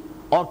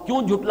 اور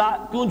کیوں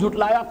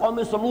جھٹلایا قوم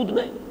سمود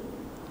نے،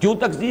 کیوں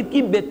تکذیب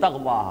کی؟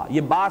 بطغواہا،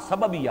 یہ با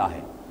سببیہ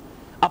ہے،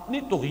 اپنی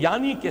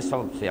طغیانی کے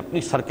سبب سے،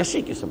 اپنی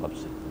سرکشی کے سبب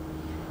سے۔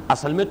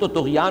 اصل میں تو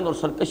طغیان اور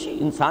سرکشی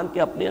انسان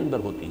کے اپنے اندر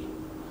ہوتی ہے،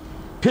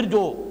 پھر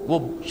جو وہ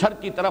شر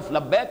کی طرف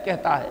لبیک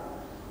کہتا ہے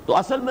تو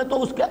اصل میں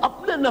تو اس کے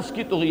اپنے نفس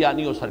کی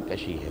طغیانی اور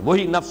سرکشی ہے،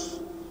 وہی نفس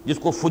جس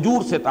کو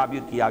فجور سے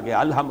تعبیر کیا گیا،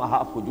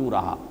 الہمہا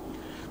فجورہا۔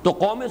 تو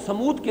قوم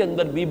سمود کے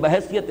اندر بھی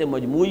بحیثیت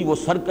مجموعی وہ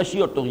سرکشی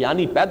اور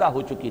طغیانی پیدا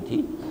ہو چکی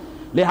تھی،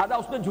 لہذا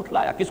اس نے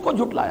جھٹلایا۔ کس کو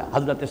جھٹلایا؟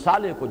 حضرت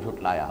صالح کو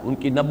جھٹلایا، ان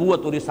کی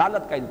نبوت اور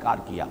رسالت کا انکار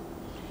کیا،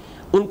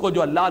 ان کو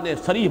جو اللہ نے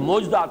صریح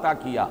معجزہ عطا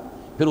کیا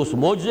پھر اس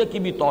معجزے کی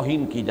بھی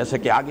توہین کی، جیسے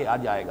کہ آگے آ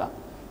جائے گا۔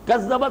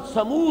 کذبت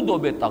ثمود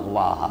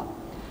بطغواہا،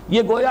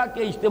 یہ گویا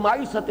کہ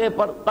اجتماعی سطح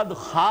پر قد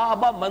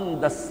خاب من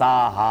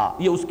دساہا،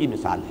 یہ اس کی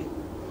مثال ہے۔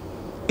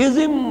 اذ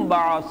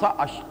انبعث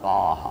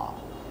اشقاہا،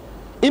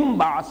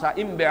 انبعث،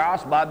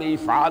 انبعاث باب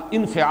افعال،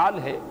 انفعال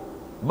ہے،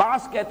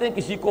 بعث کہتے ہیں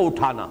کسی کو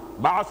اٹھانا،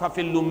 بعث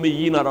فی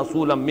الامیین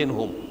رسولا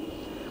منہم،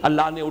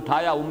 اللہ نے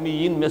اٹھایا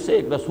امیین میں سے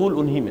ایک رسول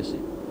انہی میں سے۔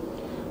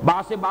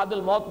 بعث بعد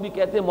الموت بھی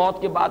کہتے ہیں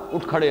موت کے بعد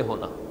اٹھ کھڑے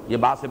ہونا، یہ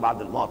بعث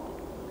بعد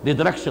الموت،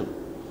 ریزریکشن۔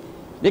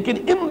 لیکن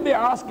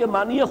انبعاث کے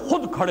معنی ہے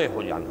خود کھڑے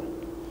ہو جانا،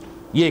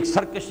 یہ ایک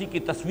سرکشی کی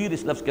تصویر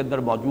اس لفظ کے اندر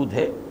موجود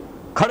ہے،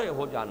 کھڑے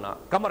ہو جانا،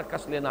 کمر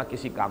کس لینا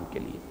کسی کام کے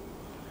لیے۔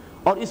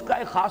 اور اس کا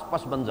ایک خاص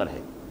پس منظر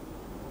ہے،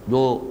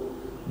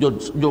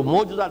 جو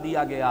معجزہ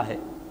دیا گیا ہے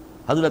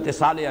حضرت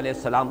صالح علیہ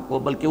السلام کو،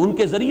 بلکہ ان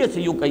کے ذریعے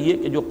سے یوں کہیے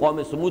کہ جو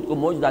قوم سمود کو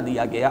معجزہ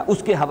دیا گیا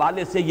اس کے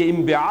حوالے سے یہ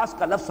انبعاث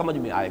کا لفظ سمجھ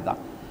میں آئے گا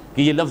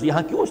کہ یہ لفظ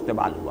یہاں کیوں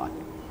استعمال ہوا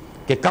ہے،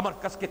 کہ کمر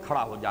کس کے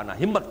کھڑا ہو جانا،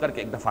 ہمت کر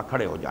کے ایک دفعہ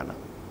کھڑے ہو جانا۔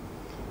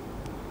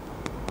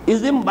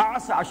 اذ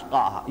انبعث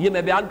اشقاہا، یہ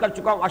میں بیان کر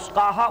چکا ہوں،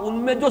 اشقاہا ان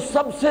میں جو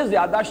سب سے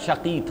زیادہ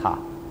شقی تھا،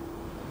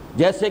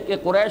 جیسے کہ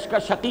قریش کا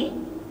شقی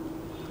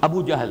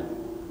ابو جہل،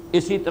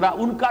 اسی طرح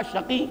ان کا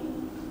شقی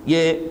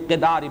یہ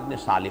قدار ابن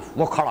سالف،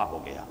 وہ کھڑا ہو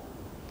گیا۔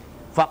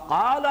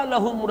 فقال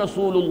لهم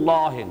رسول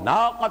اللہ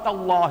ناقۃ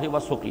اللہ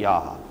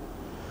وسقیاہا،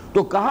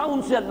 تو کہا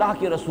ان سے اللہ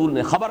کے رسول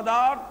نے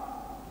خبردار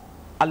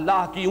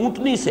اللہ کی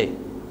اونٹنی سے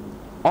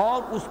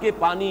اور اس کے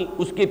پانی،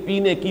 اس کے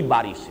پینے کی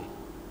باری سے۔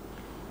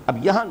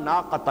 اب یہاں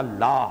ناقۃ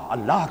اللہ،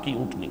 اللہ کی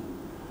اونٹنی،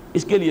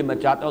 اس کے لیے میں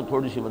چاہتا ہوں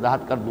تھوڑی سی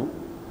وضاحت کر دوں۔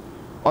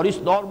 اور اس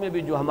دور میں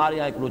بھی جو ہمارے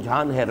یہاں ایک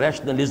رجحان ہے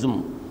ریشنلزم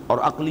اور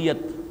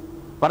عقلیت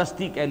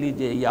پرستی کہہ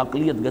لیجئے یا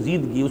عقلیت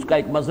گزیدگی، اس کا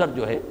ایک مظہر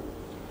جو ہے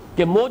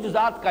کہ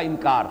معجزات کا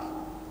انکار۔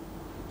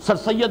 سر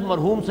سید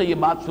مرحوم سے یہ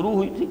بات شروع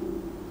ہوئی تھی،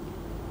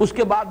 اس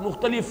کے بعد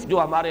مختلف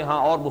جو ہمارے ہاں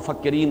اور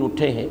مفکرین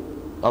اٹھے ہیں،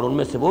 اور ان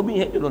میں سے وہ بھی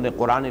ہیں جنہوں نے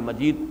قرآن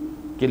مجید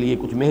کے لیے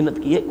کچھ محنت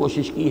کی ہے،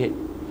 کوشش کی ہے،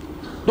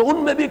 تو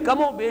ان میں بھی کم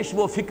و بیش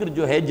وہ فکر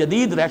جو ہے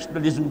جدید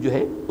ریشنلزم جو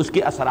ہے اس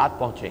کے اثرات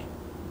پہنچے ہیں،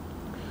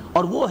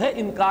 اور وہ ہے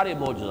انکار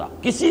معجزہ۔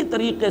 کسی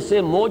طریقے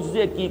سے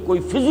معجزے کی کوئی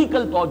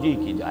فزیکل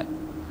توجیہ کی جائے،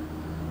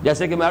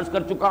 جیسے کہ میں عرض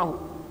کر چکا ہوں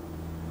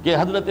کہ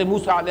حضرت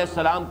موسیٰ علیہ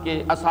السلام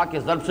کے عصا کے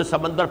ضرب سے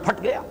سمندر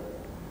پھٹ گیا،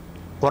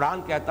 قرآن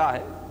کہتا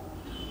ہے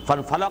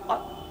فانفلق،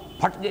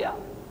 پھٹ گیا،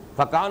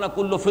 فکان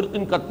کل فرق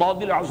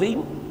کالطود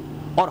العظیم،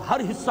 اور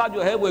ہر حصہ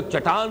جو ہے وہ ایک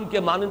چٹان کے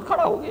مانند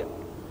کھڑا ہو گیا۔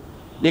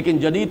 لیکن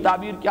جدید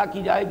تعبیر کیا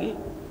کی جائے گی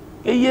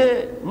کہ یہ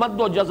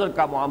مد و جزر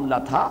کا معاملہ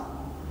تھا،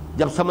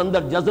 جب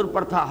سمندر جزر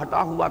پر تھا،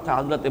 ہٹا ہوا تھا،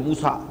 حضرت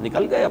موسیٰ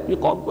نکل گئے اپنی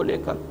قوم کو لے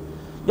کر،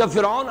 جب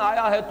فرعون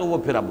آیا ہے تو وہ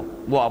پھر اب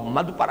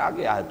مد پر آ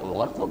گیا ہے تو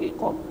وہ غرق ہو گئی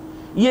قوم۔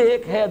 یہ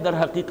ایک ہے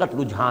در حقیقت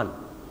رجحان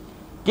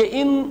کہ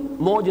ان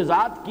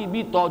معجزات کی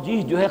بھی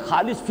توجیہ جو ہے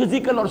خالص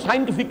فزیکل اور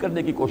سائنٹیفک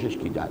کرنے کی کوشش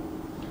کی جائے۔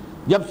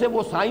 جب سے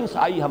وہ سائنس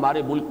آئی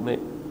ہمارے ملک میں،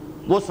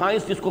 وہ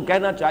سائنس جس کو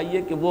کہنا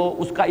چاہیے کہ وہ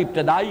اس کا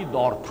ابتدائی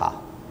دور تھا،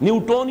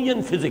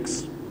 نیوٹونین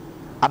فزکس۔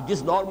 اب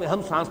جس دور میں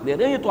ہم سانس لے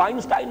رہے ہیں یہ تو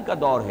آئنسٹائن کا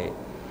دور ہے،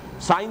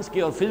 سائنس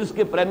کے اور فزکس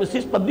کے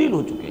پریمیسز تبدیل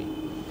ہو چکے ہیں،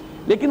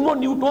 لیکن وہ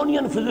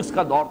نیوٹونین فزکس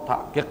کا دور تھا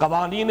کہ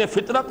قوانین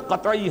فطرت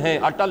قطعی ہیں،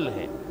 اٹل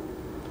ہیں،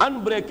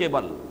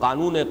 انبریکیبل،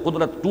 قانون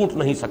قدرت ٹوٹ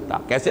نہیں سکتا۔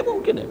 کیسے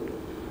ممکن ہے؟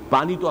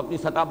 پانی تو اپنی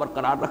سطح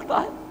برقرار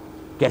رکھتا ہے،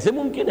 کیسے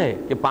ممکن ہے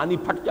کہ پانی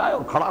پھٹ جائے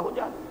اور کھڑا ہو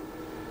جائے؟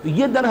 تو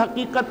یہ در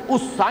حقیقت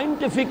اس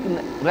سائنٹیفک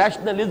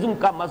ریشنلزم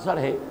کا مظہر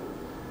ہے،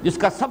 جس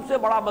کا سب سے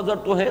بڑا مظہر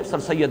تو ہے سر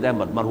سید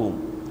احمد مرحوم،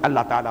 اللہ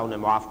تعالیٰ انہیں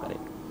معاف کرے۔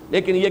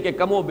 لیکن یہ کہ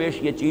کم و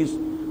بیش یہ چیز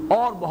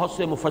اور بہت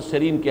سے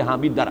مفسرین کے ہاں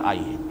بھی در آئی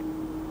ہے۔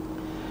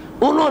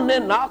 انہوں نے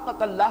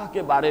ناقۃ اللہ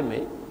کے بارے میں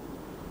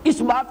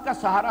اس بات کا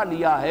سہارا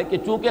لیا ہے کہ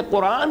چونکہ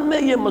قرآن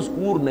میں یہ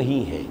مذکور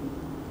نہیں ہے،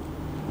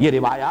 یہ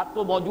روایات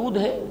تو موجود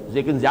ہیں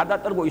لیکن زیادہ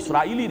تر وہ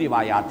اسرائیلی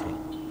روایات ہیں،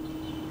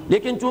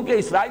 لیکن چونکہ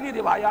اسرائیلی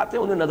روایات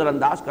ہیں انہیں نظر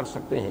انداز کر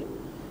سکتے ہیں،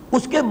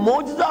 اس کے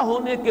معجزہ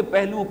ہونے کے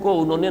پہلو کو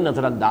انہوں نے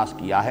نظر انداز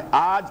کیا ہے۔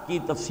 آج کی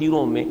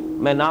تفسیروں میں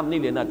میں نام نہیں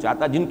لینا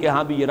چاہتا، جن کے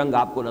ہاں بھی یہ رنگ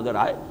آپ کو نظر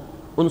آئے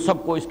ان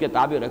سب کو اس کے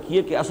تابع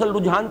رکھیے کہ اصل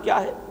رجحان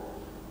کیا ہے،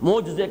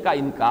 معجزے کا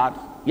انکار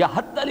یا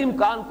حتی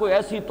الامکان کوئی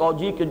ایسی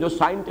توجیہ کہ جو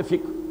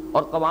سائنٹیفک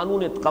اور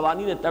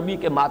قوانین طبی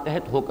کے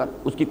ماتحت ہو کر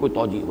اس کی کوئی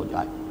توجیہ ہو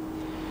جائے۔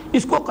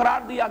 اس کو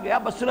قرار دیا گیا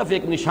بس صرف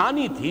ایک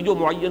نشانی تھی جو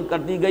معین کر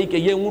دی گئی کہ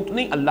یہ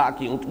اونٹنی اللہ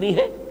کی اونٹنی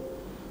ہے،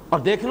 اور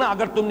دیکھنا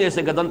اگر تم نے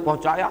اسے گدن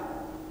پہنچایا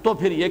تو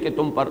پھر یہ کہ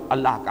تم پر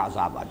اللہ کا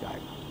عذاب آ جائے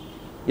گا۔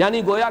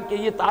 یعنی گویا کہ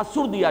یہ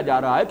تاثر دیا جا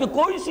رہا ہے کہ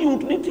کوئی سی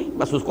اونٹنی تھی،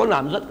 بس اس کو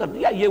نامزد کر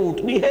دیا، یہ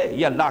اونٹنی ہے،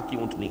 یہ اللہ کی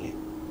اونٹنی ہے،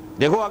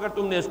 دیکھو اگر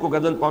تم نے اس کو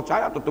گدن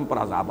پہنچایا تو تم پر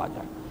عذاب آ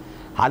جائے گا۔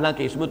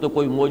 حالانکہ اس میں تو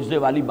کوئی معجزے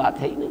والی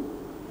بات ہے ہی نہیں۔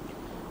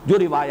 جو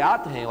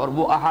روایات ہیں اور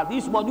وہ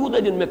احادیث موجود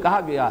ہیں جن میں کہا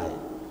گیا ہے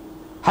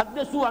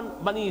حدثوا عن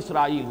بنی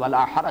اسرائیل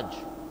ولا حرج،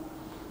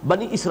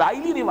 بنی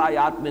اسرائیلی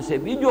روایات میں سے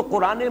بھی جو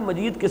قرآن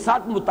مجید کے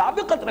ساتھ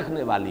مطابقت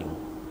رکھنے والی ہوں،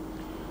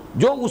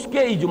 جو اس کے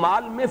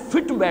اجمال میں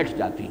فٹ بیٹھ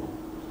جاتی ہوں،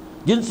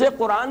 جن سے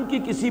قرآن کی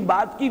کسی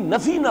بات کی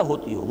نفی نہ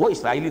ہوتی ہو، وہ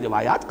اسرائیلی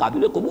روایات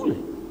قابل قبول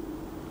ہیں۔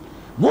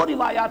 وہ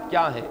روایات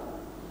کیا ہیں؟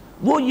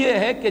 وہ یہ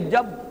ہے کہ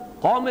جب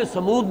قوم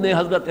سمود نے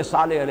حضرت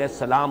صالح علیہ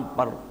السلام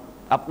پر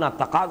اپنا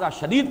تقاضا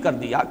شدید کر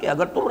دیا کہ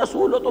اگر تم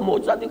رسول ہو تو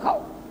معجزہ دکھاؤ،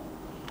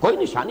 کوئی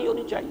نشانی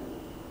ہونی چاہیے،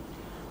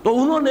 تو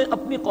انہوں نے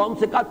اپنی قوم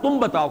سے کہا تم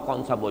بتاؤ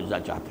کون سا معجزہ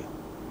چاہتے ہو۔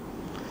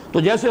 تو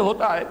جیسے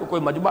ہوتا ہے کہ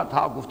کوئی مجمع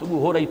تھا، گفتگو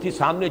ہو رہی تھی،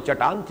 سامنے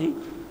چٹان تھی،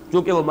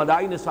 چونکہ وہ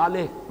مدائن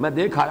صالح میں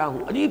دیکھ آیا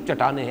ہوں، عجیب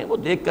چٹانیں ہیں، وہ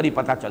دیکھ کر ہی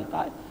پتہ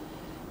چلتا ہے،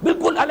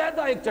 بالکل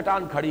علیحدہ ایک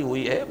چٹان کھڑی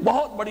ہوئی ہے،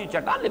 بہت بڑی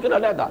چٹان لیکن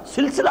علیحدہ،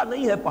 سلسلہ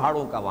نہیں ہے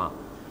پہاڑوں کا وہاں،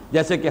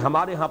 جیسے کہ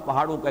ہمارے ہاں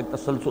پہاڑوں کا ایک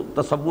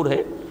تصور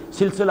ہے،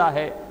 سلسلہ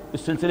ہے،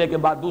 اس سلسلے کے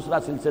بعد دوسرا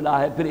سلسلہ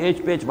ہے، پھر ایچ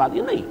پیچ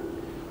وادی، نہیں،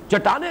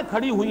 چٹانیں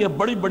کھڑی ہوئی ہیں،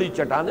 بڑی بڑی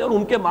چٹانیں، اور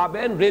ان کے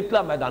مابین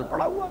ریتلا میدان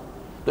پڑا ہوا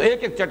ہے۔ تو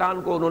ایک ایک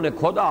چٹان کو انہوں نے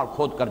کھودا اور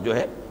کھود کر جو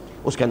ہے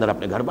اس کے اندر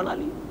اپنے گھر بنا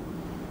لیے۔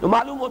 تو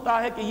معلوم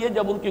ہوتا ہے کہ یہ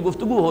جب ان کی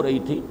گفتگو ہو رہی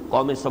تھی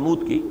قوم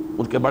سمود کی،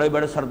 ان کے بڑے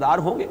بڑے سردار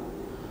ہوں گے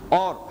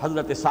اور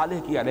حضرت صالح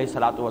کی علیہ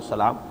الصلوۃ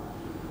والسلام،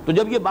 تو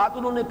جب یہ بات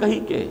انہوں نے کہی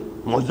کہ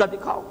معجزہ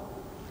دکھاؤ،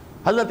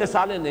 حضرت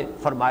صالح نے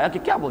فرمایا کہ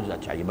کیا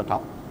معجزہ چاہیے بتاؤ۔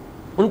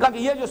 ان کا کہ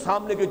یہ جو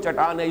سامنے کی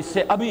چٹان ہے، اس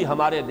سے ابھی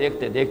ہمارے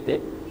دیکھتے دیکھتے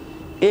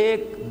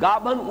ایک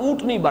گابھن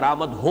اونٹنی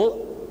برآمد ہو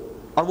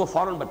اور وہ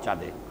فوراً بچہ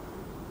دے۔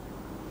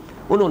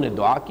 انہوں نے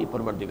دعا کی،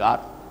 پروردگار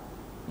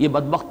یہ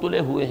بدبخت تلے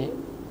ہوئے ہیں،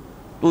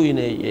 تو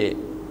انہیں یہ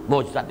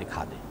معجزہ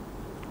دکھا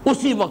دے۔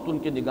 اسی وقت ان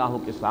کی نگاہوں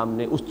کے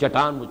سامنے اس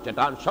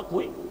چٹان شق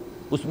ہوئی،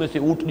 اس میں سے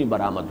اونٹنی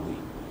برآمد ہوئی،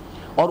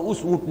 اور اس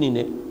اونٹنی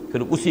نے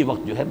پھر اسی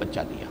وقت جو ہے بچہ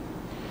دیا۔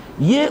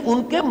 یہ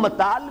ان کے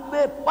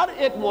مطالبے پر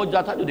ایک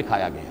معجزہ تھا جو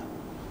دکھایا گیا۔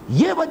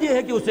 یہ وجہ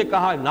ہے کہ اسے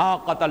کہا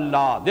ناقۃ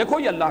اللہ، دیکھو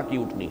یہ اللہ کی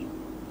اونٹنی،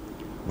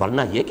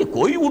 ورنہ یہ کہ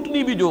کوئی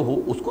اونٹنی بھی جو ہو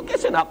اس کو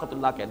کیسے ناقۃ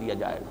اللہ کہہ دیا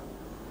جائے گا۔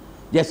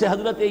 جیسے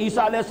حضرت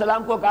عیسیٰ علیہ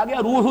السلام کو کہا گیا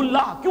روح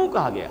اللہ، کیوں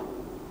کہا گیا؟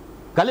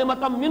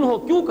 کلمۃ منہ،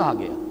 کیوں کہا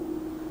گیا؟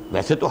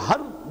 ویسے تو ہر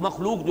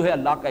مخلوق جو ہے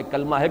اللہ کا ایک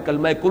کلمہ ہے،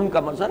 کلمہ کن کا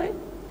مظہر ہے،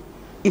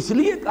 اس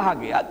لیے کہا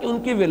گیا کہ ان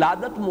کی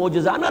ولادت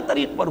معجزانہ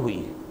طریق پر ہوئی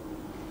ہے۔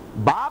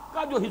 باپ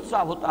کا جو حصہ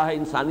ہوتا ہے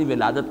انسانی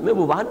ولادت میں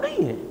وہ وہاں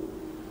نہیں ہے،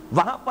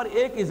 وہاں پر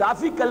ایک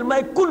اضافی کلمہ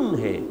کن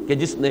ہے کہ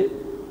جس نے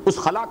اس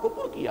خلا کو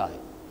پر کیا ہے،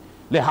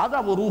 لہذا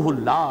وہ روح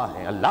اللہ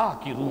ہے، اللہ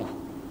کی روح،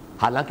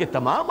 حالانکہ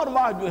تمام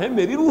ارواح جو ہے،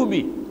 میری روح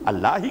بھی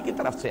اللہ ہی کی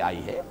طرف سے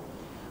آئی ہے،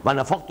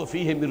 وَنَفَخْتُ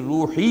فِيهِ مِن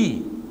رُوحِي،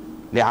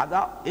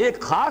 لہذا ایک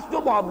خاص جو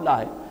معاملہ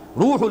ہے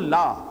روح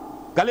اللہ،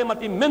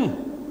 کلمۃ منہ،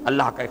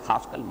 اللہ کا ایک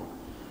خاص کلمہ۔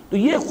 تو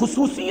یہ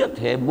خصوصیت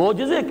ہے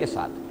معجزے کے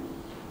ساتھ،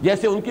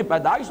 جیسے ان کی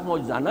پیدائش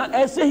معجزانہ،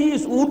 ایسے ہی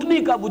اس اونٹنی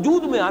کا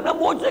وجود میں آنا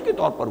معجزے کے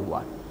طور پر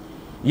ہوا ہے۔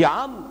 یہ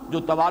عام جو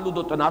توالد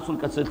و تناسل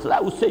کا سلسلہ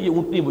ہے، اس سے یہ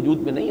اونٹنی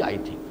وجود میں نہیں آئی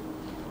تھی۔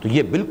 تو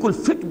یہ بالکل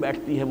فٹ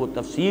بیٹھتی ہے وہ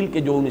تفصیل کہ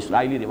جو ان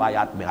اسرائیلی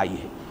روایات میں آئی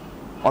ہے،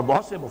 اور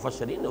بہت سے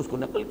مفسرین نے اس کو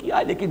نقل کیا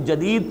ہے، لیکن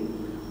جدید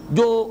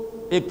جو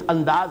ایک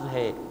انداز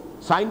ہے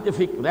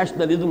سائنٹیفک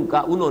ریشنلزم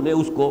کا، انہوں نے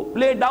اس کو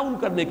پلے ڈاؤن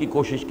کرنے کی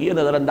کوشش کی ہے،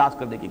 نظر انداز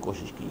کرنے کی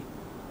کوشش کی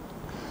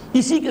ہے۔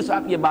 اسی کے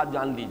ساتھ یہ بات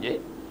جان لیجئے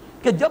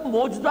کہ جب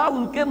معجزہ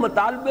ان کے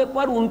مطالبے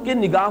پر ان کے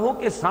نگاہوں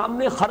کے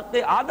سامنے خرق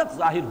عادت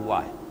ظاہر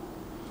ہوا ہے،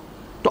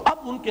 تو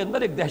اب ان کے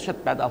اندر ایک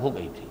دہشت پیدا ہو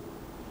گئی تھی،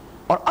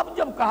 اور اب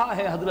جب کہا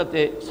ہے حضرت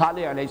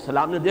صالح علیہ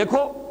السلام نے دیکھو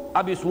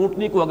اب اس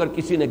اونٹنی کو اگر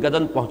کسی نے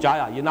گدن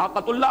پہنچایا، یہ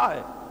ناقۃ اللہ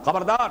ہے،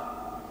 خبردار،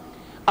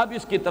 اب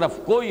اس کی طرف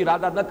کوئی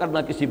ارادہ نہ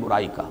کرنا کسی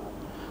برائی کا،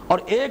 اور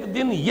ایک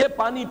دن یہ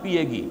پانی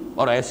پیے گی،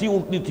 اور ایسی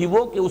اونٹنی تھی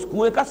وہ کہ اس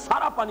کنویں کا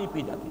سارا پانی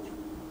پی جاتی تھی،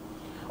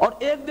 اور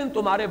ایک دن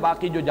تمہارے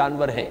باقی جو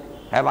جانور ہیں،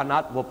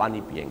 حیوانات، وہ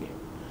پانی پیئیں گے۔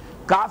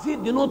 کافی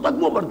دنوں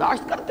تک وہ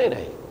برداشت کرتے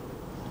رہے۔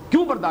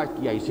 کیوں برداشت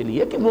کیا؟ اس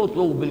لیے کہ وہ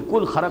تو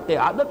بالکل خرق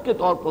عادت کے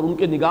طور پر ان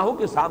کے نگاہوں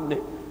کے سامنے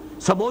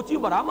سموچی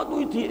برآمد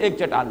ہوئی تھی ایک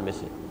چٹان میں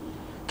سے۔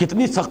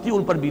 کتنی سختی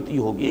ان پر بیتی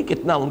ہوگی،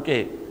 کتنا ان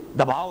کے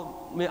دباؤ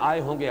میں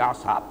آئے ہوں گے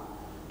اعصاب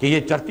کہ یہ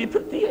چرتی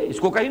پھرتی ہے، اس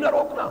کو کہیں نہ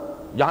روکنا،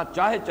 جہاں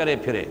چاہے چرے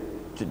پھرے،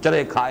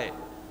 چرے کھائے،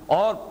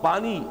 اور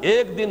پانی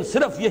ایک دن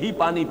صرف یہی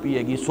پانی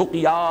پیے گی،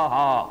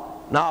 سقیاہا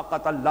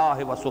ناقۃ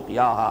اللہ و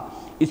سقیاہا،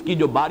 اس کی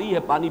جو باری ہے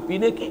پانی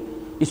پینے کی،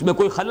 اس میں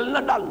کوئی خلل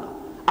نہ ڈالنا،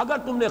 اگر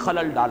تم نے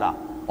خلل ڈالا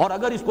اور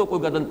اگر اس کو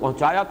کوئی گدن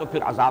پہنچایا تو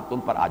پھر عذاب تم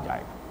پر آ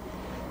جائے گا۔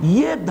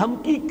 یہ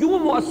دھمکی کیوں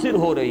مؤثر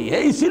ہو رہی ہے؟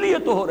 اسی لیے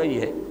تو ہو رہی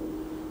ہے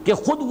کہ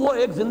خود وہ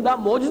ایک زندہ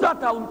معجزہ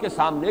تھا ان کے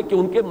سامنے کہ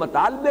ان کے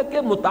مطالبے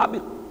کے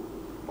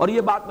مطابق، اور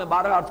یہ بات میں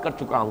بارہ عرض کر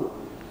چکا ہوں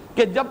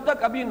کہ جب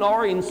تک ابھی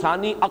نوع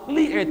انسانی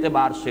عقلی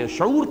اعتبار سے،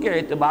 شعور کے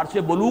اعتبار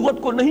سے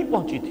بلوغت کو نہیں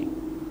پہنچی تھی،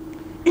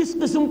 اس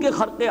قسم کے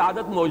خرق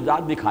عادت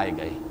معجزات دکھائے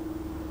گئے۔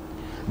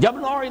 جب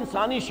نوع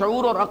انسانی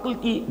شعور اور عقل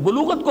کی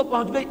بلوغت کو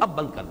پہنچ گئی، اب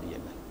بند کر دیے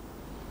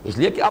گئے، اس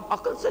لیے کہ اب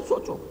عقل سے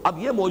سوچو، اب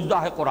یہ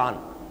معجزہ ہے قرآن،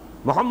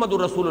 محمد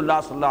رسول اللہ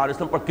صلی اللہ علیہ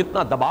وسلم پر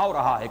کتنا دباؤ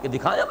رہا ہے کہ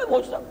دکھائیں ہمیں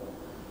معجزہ،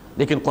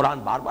 لیکن قرآن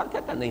بار بار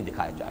کہتا ہے نہیں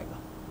دکھایا جائے گا۔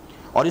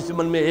 اور اس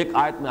ضمن میں ایک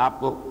آیت میں آپ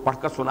کو پڑھ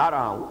کر سنا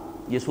رہا ہوں،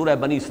 یہ سورہ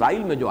بنی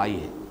اسرائیل میں جو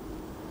آئی ہے،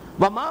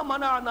 وما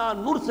منعنا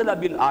نرسل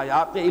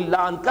بالآیات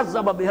الا ان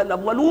کذب بها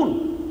الاولون،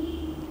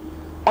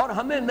 اور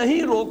ہمیں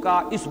نہیں روکا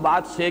اس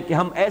بات سے کہ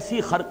ہم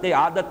ایسی خرق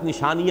عادت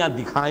نشانیاں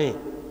دکھائیں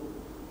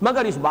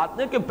مگر اس بات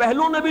نے کہ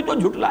پہلوں نے بھی تو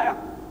جھٹلایا۔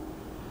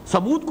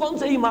 ثبوت کون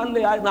سے ایمان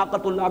لے آئے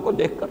ناقۃ اللہ کو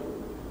دیکھ کر،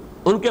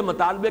 ان کے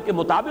مطالبے کے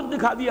مطابق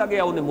دکھا دیا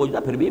گیا انہیں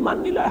معجزہ، پھر بھی ایمان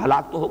نہیں لائے،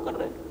 ہلاک تو ہو کر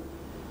رہے۔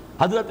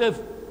 حضرت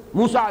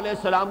موسیٰ علیہ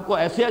السلام کو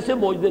ایسے ایسے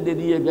معجزے دے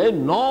دیے گئے،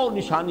 9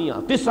 نشانیاں،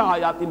 9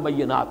 آیات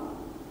بینات،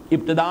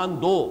 ابتداءً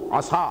 2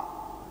 عصا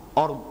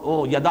اور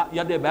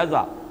ید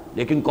بیضا،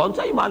 لیکن کون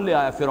سا ایمان لے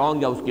آیا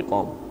فرعون یا اس کی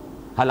قوم؟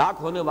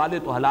 ہلاک ہونے والے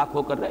تو ہلاک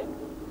ہو کر رہے۔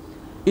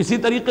 اسی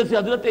طریقے سے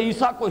حضرت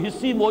عیسیٰ کو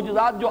حصی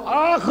معجزات جو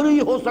آخری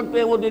ہو سکتے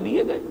ہیں وہ دے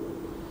دیے گئے۔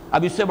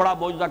 اب اس سے بڑا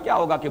معجزہ کیا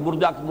ہوگا کہ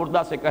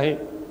مردہ سے کہیں،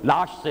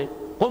 لاش سے،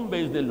 قم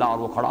باذن اللہ، اور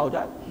وہ کھڑا ہو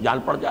جائے، جان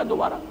پڑ جائے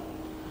دوبارہ،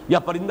 یا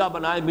پرندہ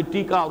بنائے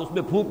مٹی کا اور اس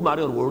میں پھونک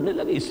مارے اور وہ اڑنے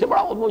لگے۔ اس سے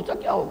بڑا اور معجزہ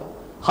کیا ہوگا؟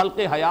 خلق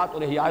حیات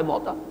اور احیاء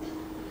موتا۔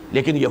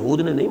 لیکن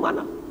یہود نے نہیں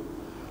مانا۔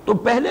 تو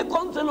پہلے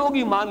کون سے لوگ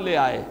ایمان لے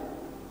آئے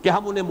کہ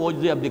ہم انہیں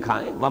معجزے اب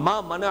دکھائیں؟ وما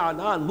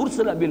منعنا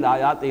نرسل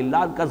بالآیات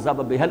الا ان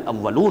کذب بها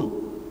الاولون۔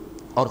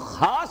 اور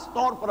خاص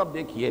طور پر اب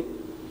دیکھیے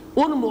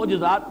ان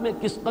معجزات میں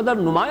کس قدر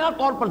نمایاں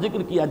طور پر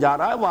ذکر کیا جا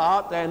رہا ہے،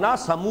 وآتینا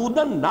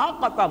ثمودا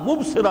الناقۃ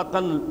مبصرۃ،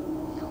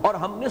 اور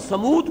ہم نے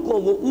سمود کو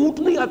وہ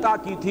اونٹنی عطا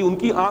کی تھی ان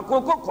کی آنکھوں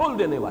کو کھول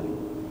دینے والی۔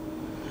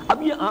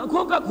 اب یہ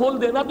آنکھوں کا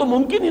کھول دینا تو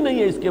ممکن ہی نہیں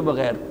ہے اس کے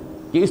بغیر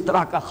کہ اس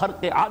طرح کا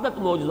خرق عادت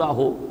معجزہ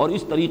ہو اور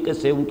اس طریقے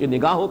سے ان کی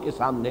نگاہوں کے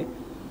سامنے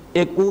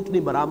ایک اونٹنی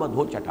برآمد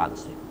ہو چٹان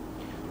سے۔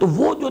 تو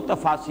وہ جو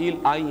تفاصیل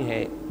آئی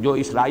ہیں جو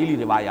اسرائیلی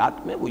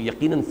روایات میں، وہ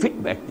یقیناً فٹ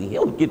بیٹھتی ہیں،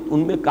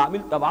 ان میں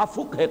کامل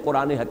توافق ہے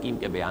قرآن حکیم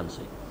کے بیان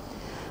سے۔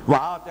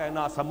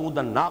 وَآتَيْنَا ثَمُودَ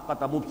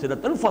النَّاقَةَ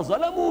مُبْصِرَةً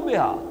فَظَلَمُوا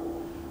بِهَا،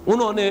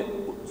 انہوں نے،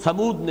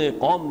 ثمود نے،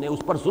 قوم نے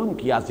اس پر ظلم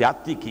کیا،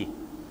 زیادتی کی۔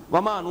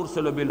 وَمَا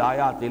نُرْسِلُ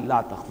بِالْآيَاتِ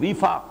إِلَّا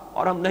تَخْوِيفًا،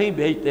 اور ہم نہیں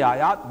بھیجتے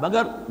آیات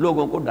مگر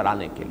لوگوں کو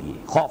ڈرانے کے لیے،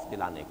 خوف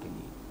دلانے کے لیے۔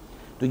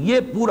 تو یہ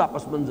پورا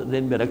پس منظر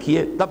ذہن میں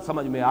رکھیے، تب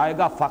سمجھ میں آئے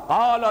گا۔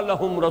 فَقَالَ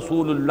لَهُمْ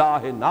رَسُولُ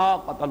اللَّهِ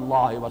نَاقَةَ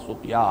اللَّهِ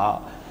وَسُقْيَاهَا،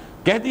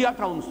 کہہ دیا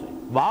تھا ان سے،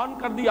 وارن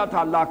کر دیا تھا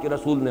اللہ کے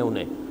رسول نے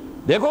انہیں،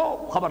 دیکھو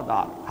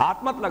خبردار،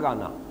 ہاتھ مت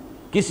لگانا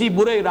کسی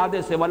برے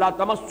ارادے سے، وَلَا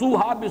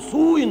تَمَسُّوهَا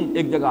بِسُوءٍ،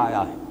 ایک جگہ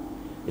آیا ہے،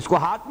 اس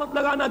کو ہاتھ مت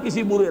لگانا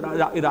کسی برے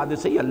ارادے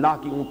سے، یہ اللہ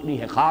کی اونٹنی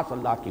ہے، خاص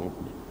اللہ کی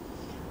اونٹنی،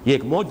 یہ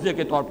ایک معجزے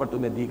کے طور پر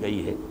تمہیں دی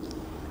گئی ہے۔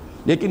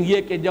 لیکن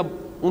یہ کہ جب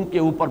ان کے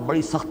اوپر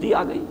بڑی سختی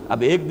آ گئی،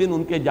 اب ایک دن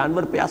ان کے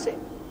جانور پیاسے،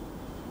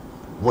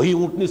 وہی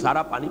اونٹنی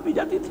سارا پانی پی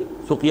جاتی تھی،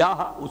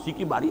 سقیاہا، اسی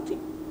کی باری تھی،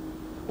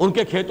 ان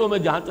کے کھیتوں میں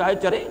جہاں چاہے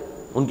چرے،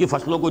 ان کی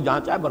فصلوں کو جہاں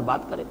چاہے برباد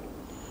کرے۔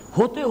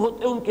 ہوتے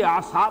ہوتے ان کے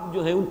اعصاب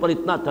جو ہے ان پر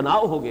اتنا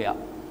تناؤ ہو گیا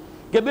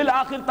کہ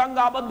بالآخر تنگ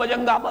آمد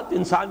بجنگ آمد،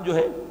 انسان جو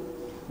ہے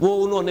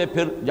وہ انہوں نے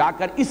پھر جا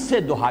کر اس سے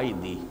دہائی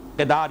دی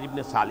قدار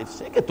ابن صالح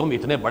سے کہ تم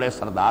اتنے بڑے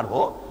سردار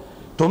ہو،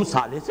 تم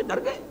صالح سے ڈر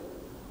گئے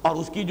اور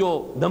اس کی جو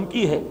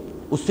دھمکی ہے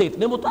اس سے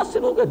اتنے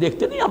متاثر ہو گئے،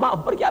 دیکھتے نہیں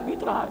ہم پر کیا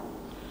بیت رہا ہے۔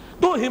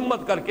 تو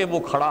ہمت کر کے وہ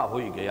کھڑا ہو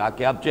ہی گیا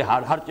کہ اب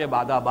ہر چے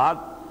بعد آباد،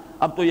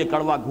 اب تو یہ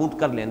کڑوا گھونٹ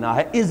کر لینا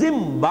ہے۔ اذ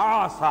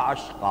انبعث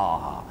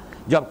اشقاها،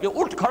 جبکہ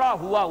اٹھ کھڑا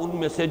ہوا ان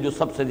میں سے جو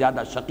سب سے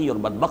زیادہ شقی اور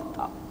بدبخت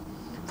تھا۔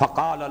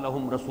 فقال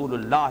لهم رسول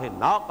اللہ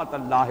ناقۃ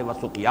اللہ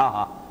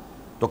وسقیاها،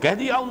 تو کہہ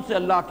دیا ان سے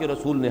اللہ کے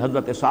رسول نے،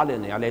 حضرت صالح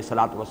نے علیہ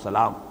الصلوۃ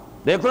والسلام،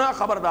 دیکھنا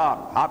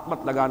خبردار، ہاتھ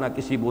مت لگانا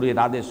کسی برے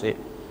ارادے سے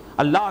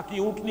اللہ کی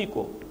اونٹنی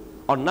کو،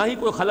 اور نہ ہی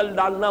کوئی خلل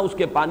ڈالنا اس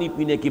کے پانی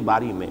پینے کی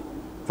باری میں۔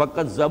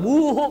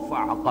 فَكَذَّبُوهُ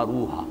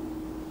فَعَقَرُوهَا،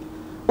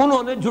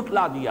 انہوں نے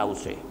جھٹلا دیا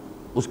اسے،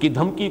 اس کی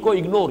دھمکی کو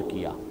اگنور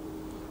کیا،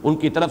 ان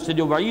کی طرف سے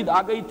جو وعید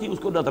آ گئی تھی اس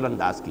کو نظر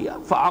انداز کیا۔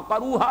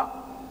 فَعَقَرُوهَا،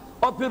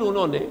 اور پھر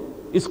انہوں نے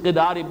اس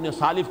قدار ابن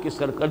صالح کی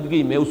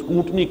سرکردگی میں اس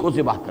اونٹنی کو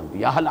ذبح کر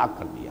دیا، ہلاک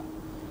کر دیا۔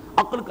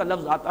 عقل کا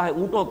لفظ آتا ہے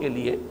اونٹوں کے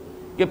لیے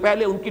کہ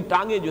پہلے ان کی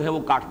ٹانگیں جو ہے وہ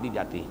کاٹ دی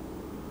جاتی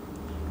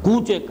ہیں،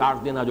 کونچے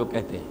کاٹ دینا جو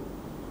کہتے ہیں،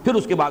 پھر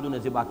اس کے بعد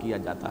انہیں ذبح کیا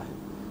جاتا ہے۔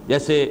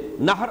 جیسے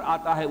نہر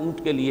آتا ہے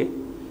اونٹ کے لیے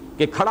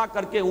کہ کھڑا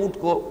کر کے اونٹ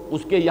کو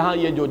اس کے یہاں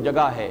یہ جو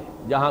جگہ ہے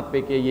جہاں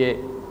پہ کہ یہ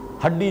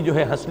ہڈی جو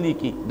ہے ہنسلی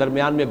کی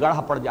درمیان میں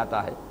گڑھا پڑ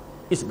جاتا ہے،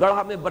 اس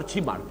گڑھا میں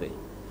برچھی مارتے ہیں،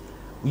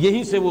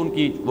 یہیں سے وہ ان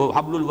کی وہ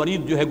حبل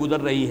الورید جو ہے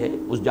گزر رہی ہے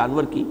اس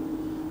جانور کی،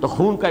 تو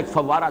خون کا ایک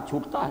فوارہ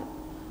چھوٹتا ہے،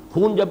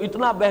 خون جب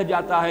اتنا بہہ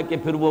جاتا ہے کہ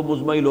پھر وہ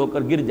مزمحل ہو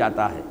کر گر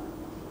جاتا ہے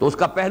تو اس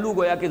کا پہلو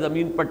گویا کہ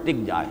زمین پر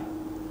ٹک جائے۔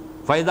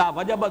 فَإِذَا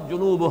وَجَبَتْ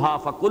جُنُوبُهَا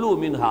فَكُلُوا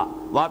مِنْهَا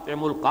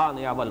وَأَطْعِمُوا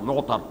الْقَانِعَ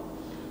وَالْمُعْتَرَ،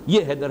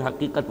 یہ ہے در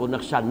حقیقت وہ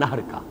نقشہ نہر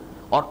کا،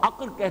 اور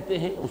عقر کہتے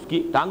ہیں اس کی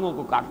ٹانگوں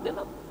کو کاٹ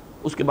دینا،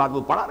 اس کے بعد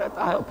وہ پڑا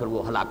رہتا ہے اور پھر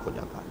وہ ہلاک ہو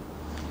جاتا ہے۔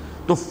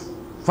 تو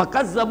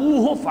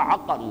فَكَذَّبُوهُ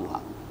فَعَقَرُوهَا،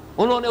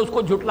 انہوں نے اس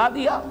کو جھٹلا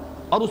دیا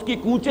اور اس کی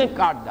کونچیں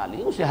کاٹ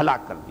ڈالی، اسے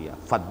ہلاک کر دیا۔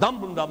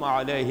 فَدَمْدَمَ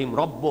عَلَيْهِمْ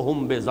رَبُّهُمْ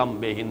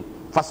بِذَنبِهِمْ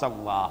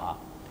فَسَوَّاهَا،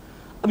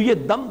 اب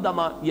یہ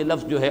دمدمہ یہ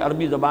لفظ جو ہے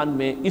عربی زبان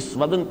میں اس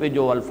وزن پہ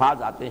جو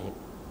الفاظ آتے ہیں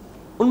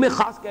ان میں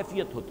خاص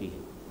کیفیت ہوتی ہے،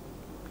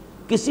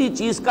 کسی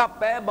چیز کا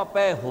پے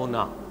بپے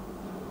ہونا،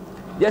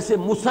 جیسے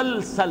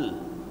مسلسل،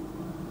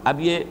 اب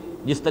یہ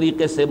جس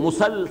طریقے سے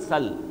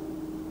مسلسل،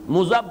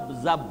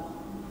 مذبذب،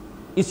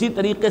 اسی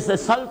طریقے سے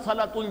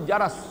سلسلۃ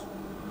الجرس،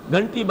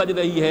 گھنٹی بج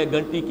رہی ہے،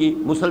 گھنٹی کی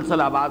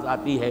مسلسل آواز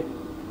آتی ہے،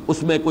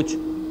 اس میں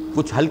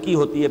کچھ ہلکی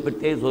ہوتی ہے پھر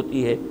تیز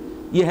ہوتی ہے،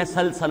 یہ ہے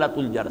سلسلۃ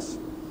الجرس۔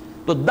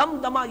 تو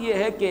دمدمہ یہ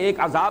ہے کہ ایک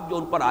عذاب جو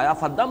ان پر آیا،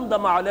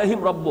 فدمدم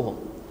علیہم ربہم،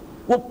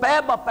 وہ پے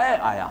بپے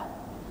آیا۔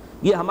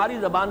 یہ ہماری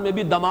زبان میں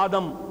بھی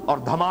دمادم اور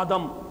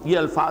دھمادم یہ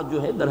الفاظ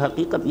جو ہے در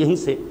حقیقت یہیں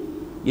سے،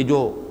 یہ جو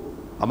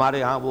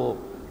ہمارے ہاں وہ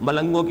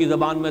ملنگوں کی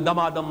زبان میں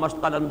دمادم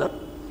مشت قلندر،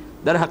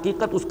 در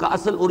حقیقت اس کا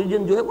اصل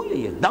اوریجن جو ہے وہ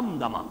یہی ہے،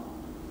 دمدمہ،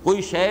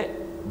 کوئی شے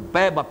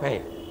پے بپے۔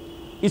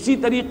 اسی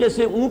طریقے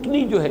سے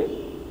اونٹنی جو ہے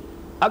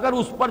اگر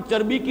اس پر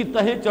چربی کی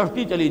تہیں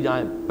چڑھتی چلی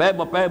جائیں، پے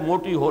بپے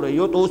موٹی ہو رہی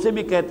ہو، تو اسے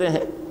بھی کہتے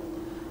ہیں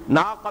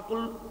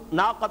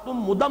ناقۃ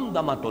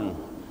مدمدمۃ،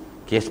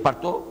 کہ اس پر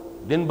تو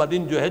دن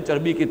بدن جو ہے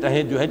چربی کی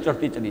تہیں جو ہے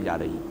چڑھتی چلی جا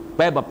رہی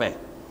پے بپے۔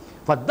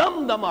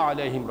 فدمدم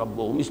علیہم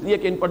ربہم، اس لیے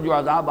کہ ان پر جو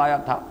عذاب آیا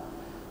تھا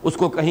اس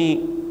کو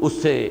کہیں اس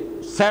سے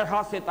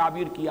صیحہ سے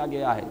تعبیر کیا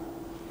گیا ہے،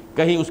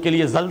 کہیں اس کے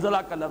لیے زلزلہ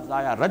کا لفظ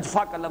آیا،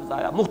 رجفہ کا لفظ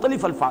آیا،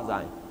 مختلف الفاظ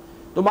آئے،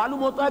 تو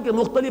معلوم ہوتا ہے کہ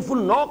مختلف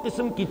النوع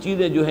قسم کی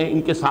چیزیں جو ہیں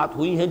ان کے ساتھ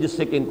ہوئی ہیں جس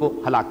سے کہ ان کو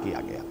ہلاک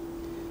کیا گیا۔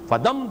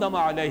 فدمدم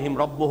علیہم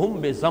ربہم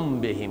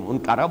بذنبہم، ان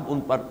کا رب ان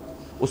پر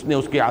اس نے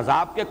اس کے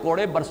عذاب کے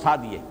کوڑے برسا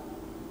دیے،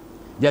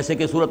 جیسے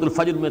کہ سورۃ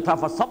الفجر میں تھا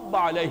فصب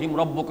علیہم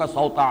ربک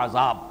صوت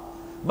عذاب،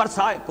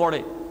 برسائے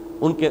کوڑے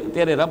ان کے،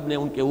 تیرے رب نے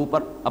ان کے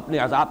اوپر اپنے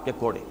عذاب کے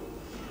کوڑے۔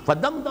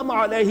 فدمدم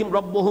علیہم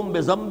ربہم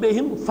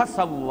بذنبہم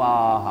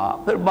فسواہا،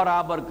 پھر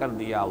برابر کر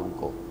دیا ان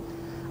کو۔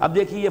 اب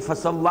دیکھیے یہ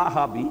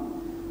فسواہا بھی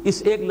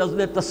اس ایک لفظ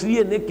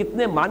تسویہ نے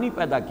کتنے معنی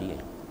پیدا کیے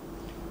ہیں۔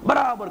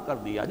 برابر کر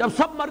دیا، جب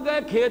سب مر گئے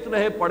کھیت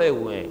رہے پڑے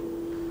ہوئے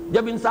ہیں،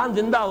 جب انسان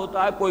زندہ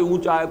ہوتا ہے کوئی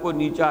اونچا ہے کوئی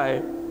نیچا ہے،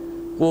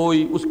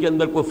 کوئی اس کے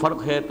اندر کوئی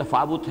فرق ہے،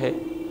 تفاوت ہے،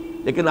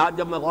 لیکن آج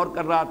جب میں غور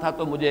کر رہا تھا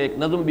تو مجھے ایک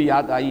نظم بھی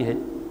یاد آئی ہے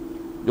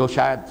جو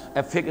شاید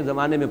ایف اے کے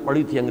زمانے میں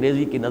پڑھی تھی،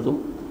 انگریزی کی نظم،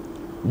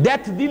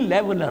 ڈیتھ دی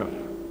لیولر،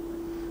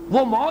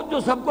 وہ موت جو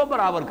سب کو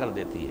برابر کر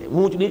دیتی ہے،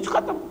 اونچ نیچ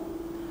ختم،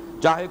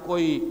 چاہے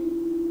کوئی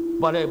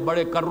بڑے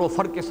بڑے کر و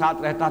فر کے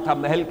ساتھ رہتا تھا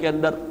محل کے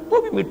اندر،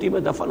 وہ بھی مٹی میں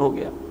دفن ہو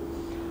گیا،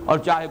 اور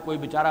چاہے کوئی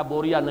بیچارہ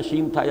بوریا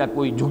نشین تھا یا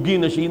کوئی جھگی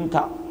نشین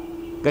تھا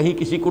کہیں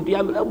کسی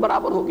کٹیا میں،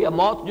 برابر ہو گیا،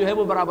 موت جو ہے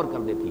وہ برابر کر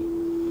دیتی۔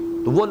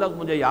 تو وہ لفظ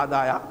مجھے یاد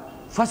آیا،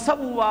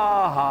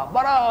 فسواہا،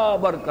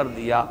 برابر کر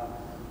دیا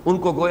ان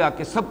کو، گویا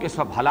کہ سب کے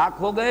سب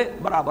ہلاک ہو گئے،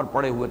 برابر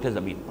پڑے ہوئے تھے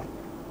زمین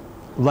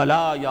پر۔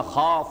 ولا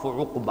یخاف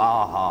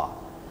عقباہا،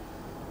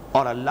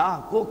 اور اللہ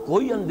کو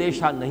کوئی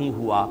اندیشہ نہیں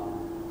ہوا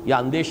یا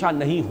اندیشہ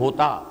نہیں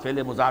ہوتا،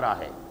 فعل مضارع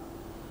ہے،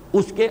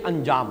 اس کے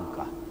انجام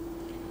کا۔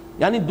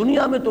 یعنی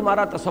دنیا میں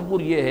تمہارا تصور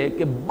یہ ہے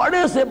کہ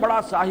بڑے سے بڑا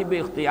صاحب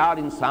اختیار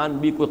انسان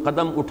بھی کوئی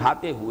قدم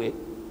اٹھاتے ہوئے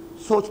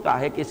سوچتا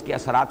ہے کہ اس کے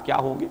اثرات کیا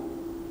ہوں گے،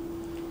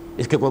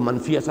 اس کے کوئی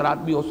منفی اثرات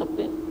بھی ہو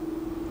سکتے ہیں،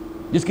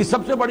 جس کی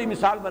سب سے بڑی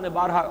مثال میں نے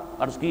بارہا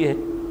عرض کی ہے،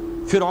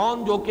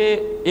 فرعون جو کہ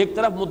ایک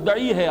طرف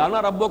مدعی ہے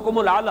انا ربکم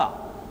الاعلی،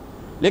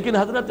 لیکن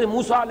حضرت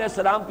موسیٰ علیہ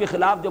السلام کے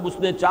خلاف جب اس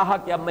نے چاہا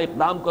کہ اب میں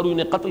اقدام کروں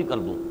انہیں قتل کر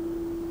دوں،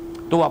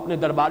 تو وہ اپنے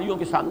درباریوں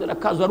کے سامنے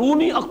رکھا،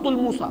 ذرونی اقتل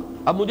موسیٰ،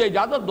 اب مجھے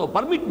اجازت دو،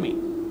 permit me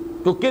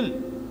to kill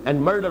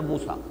and murder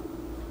موسیٰ۔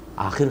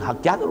 آخر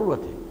حق کیا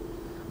ضرورت ہے؟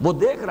 وہ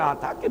دیکھ رہا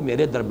تھا کہ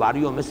میرے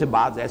درباریوں میں سے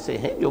بعض ایسے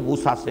ہیں جو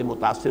موسیٰ سے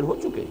متاثر ہو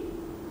چکے ہیں،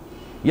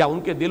 یا ان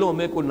کے دلوں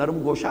میں کوئی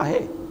نرم گوشہ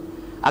ہے،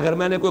 اگر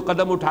میں نے کوئی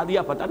قدم اٹھا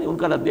دیا پتہ نہیں ان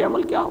کا رد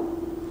عمل کیا ہو،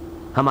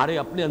 ہمارے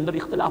اپنے اندر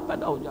اختلاف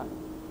پیدا ہو جائے۔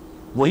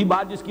 وہی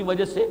بات جس کی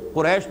وجہ سے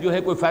قریش جو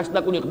ہے کوئی فیصلہ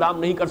کن اقدام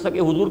نہیں کر سکے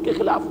حضور کے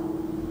خلاف،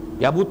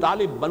 یا ابو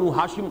طالب بنو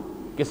ہاشم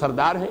کے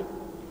سردار ہیں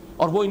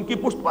اور وہ ان کی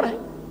پشت پر ہیں،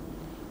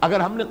 اگر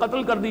ہم نے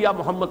قتل کر دیا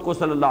محمد کو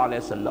صلی اللہ علیہ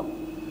وسلم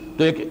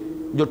تو ایک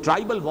جو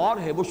ٹرائبل وار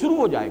ہے وہ شروع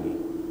ہو جائے گی،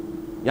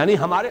 یعنی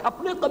ہمارے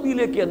اپنے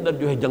قبیلے کے اندر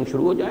جو ہے جنگ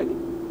شروع ہو جائے گی۔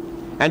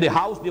 And a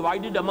house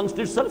divided amongst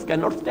itself can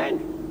not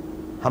stand,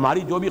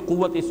 ہماری جو بھی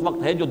قوت اس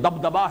وقت ہے، جو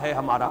دبدبا ہے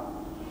ہمارا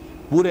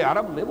پورے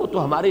عرب میں، وہ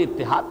تو ہمارے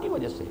اتحاد کی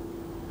وجہ سے،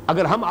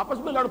 اگر ہم آپس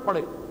میں لڑ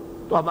پڑے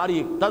تو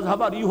ہماری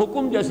تذہب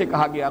ریحکم جیسے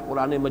کہا گیا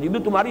قرآن مجید میں،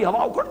 تمہاری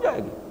ہوا اکھڑ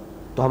جائے گی،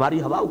 تو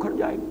ہماری ہوا اکھڑ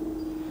جائے گی۔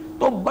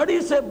 تو بڑی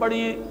سے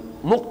بڑی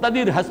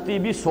مقتدر ہستی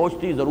بھی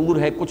سوچتی ضرور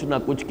ہے کچھ نہ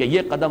کچھ کہ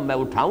یہ قدم میں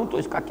اٹھاؤں تو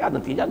اس کا کیا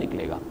نتیجہ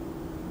نکلے گا،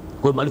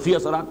 کوئی منفی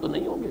اثرات تو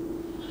نہیں ہوں گے۔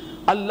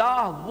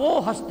 اللہ وہ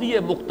ہستی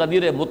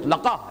مقتدر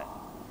مطلقہ ہے،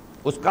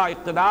 اس کا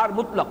اقتدار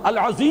مطلق،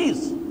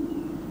 العزیز،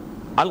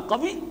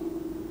 القوی،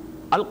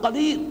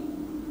 القدیر،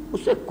 اس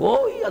سے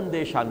کوئی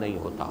اندیشہ نہیں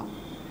ہوتا،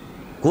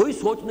 کوئی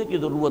سوچنے کی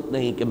ضرورت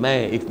نہیں کہ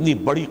میں اتنی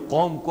بڑی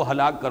قوم کو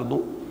ہلاک کر دوں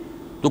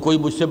تو کوئی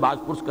مجھ سے باز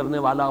پرس کرنے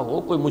والا ہو،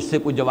 کوئی مجھ سے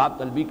کوئی جواب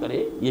طلبی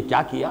کرے یہ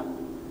کیا کیا۔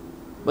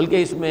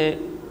 بلکہ اس میں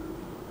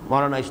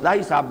مولانا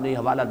اصلاحی صاحب نے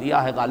حوالہ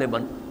دیا ہے،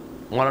 غالباً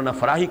مولانا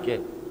فراہی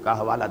کا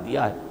حوالہ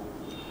دیا ہے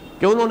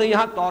کہ انہوں نے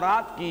یہاں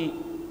تورات کی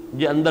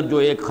اندر جو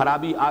ایک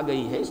خرابی آ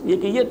گئی ہے، اس لیے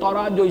کہ یہ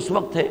تورات جو اس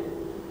وقت ہے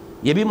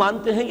یہ بھی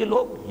مانتے ہیں یہ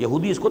لوگ،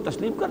 یہودی اس کو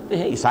تسلیم کرتے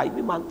ہیں، عیسائی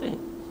بھی مانتے ہیں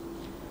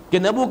کہ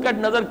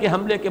نبوکڈنضر کے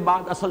حملے کے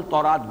بعد اصل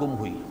تورات گم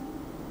ہوئی،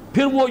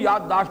 پھر وہ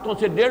یادداشتوں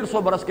سے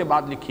 150 برس کے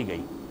بعد لکھی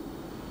گئی،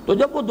 تو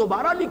جب وہ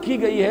دوبارہ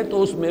لکھی گئی ہے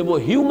تو اس میں وہ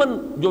ہیومن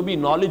جو بھی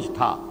نالج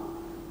تھا،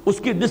 اس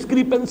کی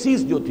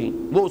ڈسکریپنسیز جو تھیں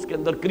وہ اس کے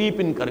اندر کریپ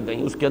ان کر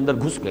گئیں، اس کے اندر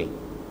گھس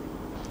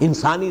گئیں،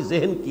 انسانی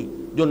ذہن کی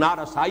جو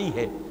نارسائی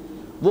ہے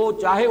وہ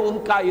چاہے ان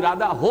کا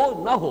ارادہ ہو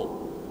نہ ہو،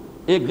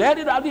 ایک غیر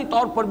ارادی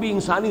طور پر بھی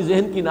انسانی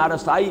ذہن کی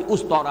نارسائی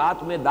اس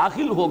تورات میں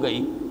داخل ہو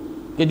گئی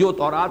کہ جو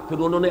تورات پھر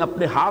انہوں نے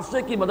اپنے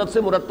حافظے کی مدد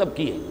سے مرتب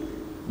کی ہے۔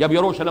 جب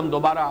یروشلم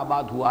دوبارہ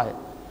آباد ہوا ہے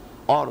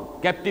اور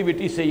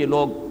کیپٹیوٹی سے یہ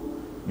لوگ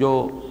جو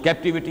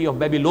کیپٹیوٹی آف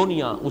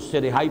بیبیلونیا اس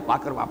سے رہائی پا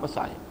کر واپس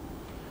آئے،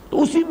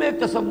 تو اسی میں ایک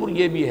تصور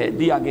یہ بھی ہے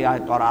دیا گیا ہے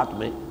تورات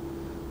میں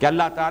کہ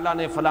اللہ تعالیٰ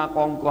نے فلاں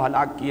قوم کو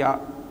ہلاک کیا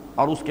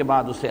اور اس کے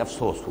بعد اسے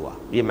افسوس ہوا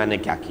یہ میں نے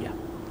کیا کیا،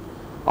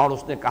 اور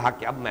اس نے کہا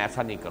کہ اب میں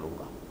ایسا نہیں کروں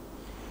گا۔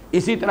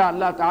 اسی طرح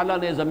اللہ تعالیٰ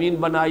نے زمین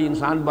بنائی،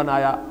 انسان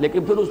بنایا،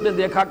 لیکن پھر اس نے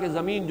دیکھا کہ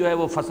زمین جو ہے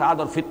وہ فساد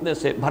اور فتنے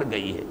سے بھر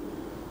گئی ہے،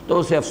 تو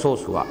اسے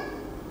افسوس ہوا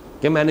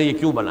کہ میں نے یہ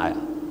کیوں بنایا۔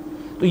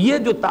 تو یہ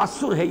جو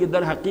تاثر ہے یہ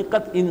در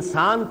حقیقت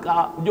انسان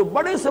کا جو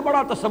بڑے سے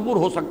بڑا تصور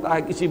ہو سکتا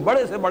ہے کسی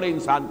بڑے سے بڑے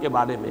انسان کے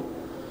بارے میں،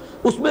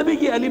 اس میں بھی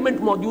یہ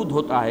ایلیمنٹ موجود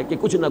ہوتا ہے کہ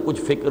کچھ نہ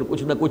کچھ فکر،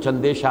 کچھ نہ کچھ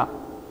اندیشہ،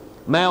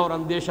 میں اور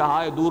اندیشہ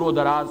آئے دور و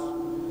دراز،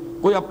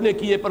 کوئی اپنے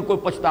کیے پر کوئی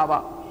پچھتاوا،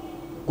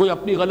 کوئی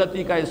اپنی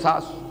غلطی کا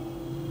احساس،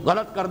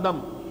 غلط کردم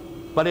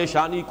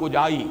پریشانی کو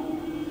جائی،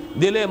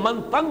 دل من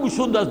تنگ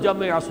شد از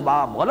جمع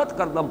اسباب، غلط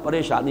کردم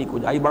پریشانی کو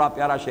جائی۔ بڑا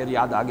پیارا شعر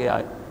یاد آ گیا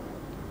ہے،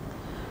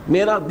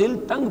 میرا دل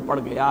تنگ پڑ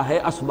گیا ہے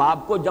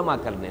اسباب کو جمع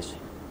کرنے سے،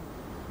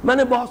 میں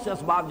نے بہت سے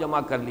اسباب جمع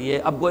کر لیے،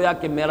 اب گویا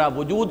کہ میرا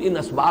وجود ان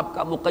اسباب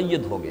کا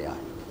مقید ہو گیا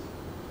ہے،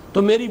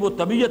 تو میری وہ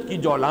طبیعت کی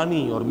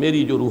جولانی اور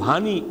میری جو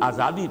روحانی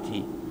آزادی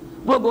تھی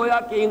وہ گویا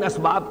کہ ان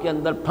اسباب کے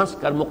اندر پھنس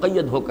کر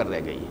مقید ہو کر رہ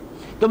گئی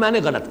ہے، تو میں نے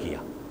غلط کیا۔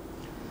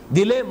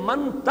 دل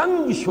من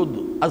تنگ شد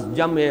از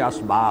جمع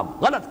اسباب،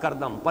 غلط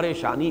کردم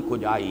پریشانی کو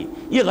جائی،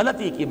 یہ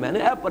غلطی کی میں نے،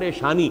 اے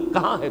پریشانی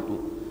کہاں ہے تو؟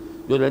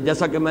 جو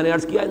جیسا کہ میں نے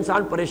عرض کیا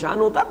انسان پریشان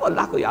ہوتا ہے تو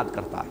اللہ کو یاد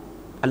کرتا ہے،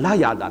 اللہ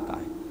یاد آتا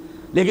ہے،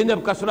 لیکن جب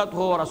کثرت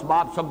ہو اور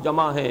اسباب سب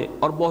جمع ہے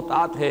اور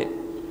بہتات ہے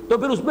تو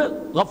پھر اس میں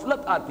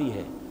غفلت آتی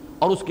ہے،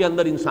 اور اس کے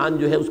اندر انسان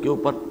جو ہے اس کے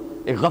اوپر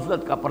ایک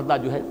غفلت کا پردہ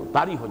جو ہے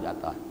طاری ہو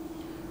جاتا ہے۔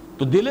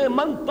 تو دل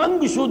من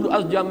تنگ شد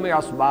از جمع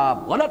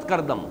اسباب، غلط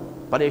کردم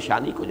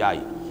پریشانی کو جائی۔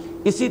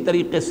 اسی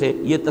طریقے سے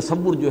یہ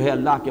تصور جو ہے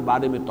اللہ کے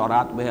بارے میں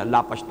تورات میں ہے،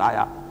 اللہ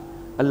پچھتایا،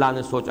 اللہ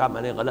نے سوچا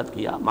میں نے غلط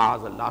کیا،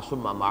 معاذ اللہ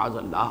ثم معاذ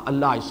اللہ،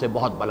 اللہ اس سے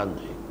بہت بلند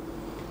ہے،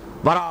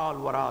 وراء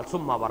الورا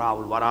ثم وراء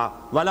الورا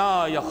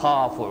ولا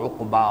يخاف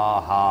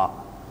عقباها،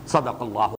 صدق اللہ۔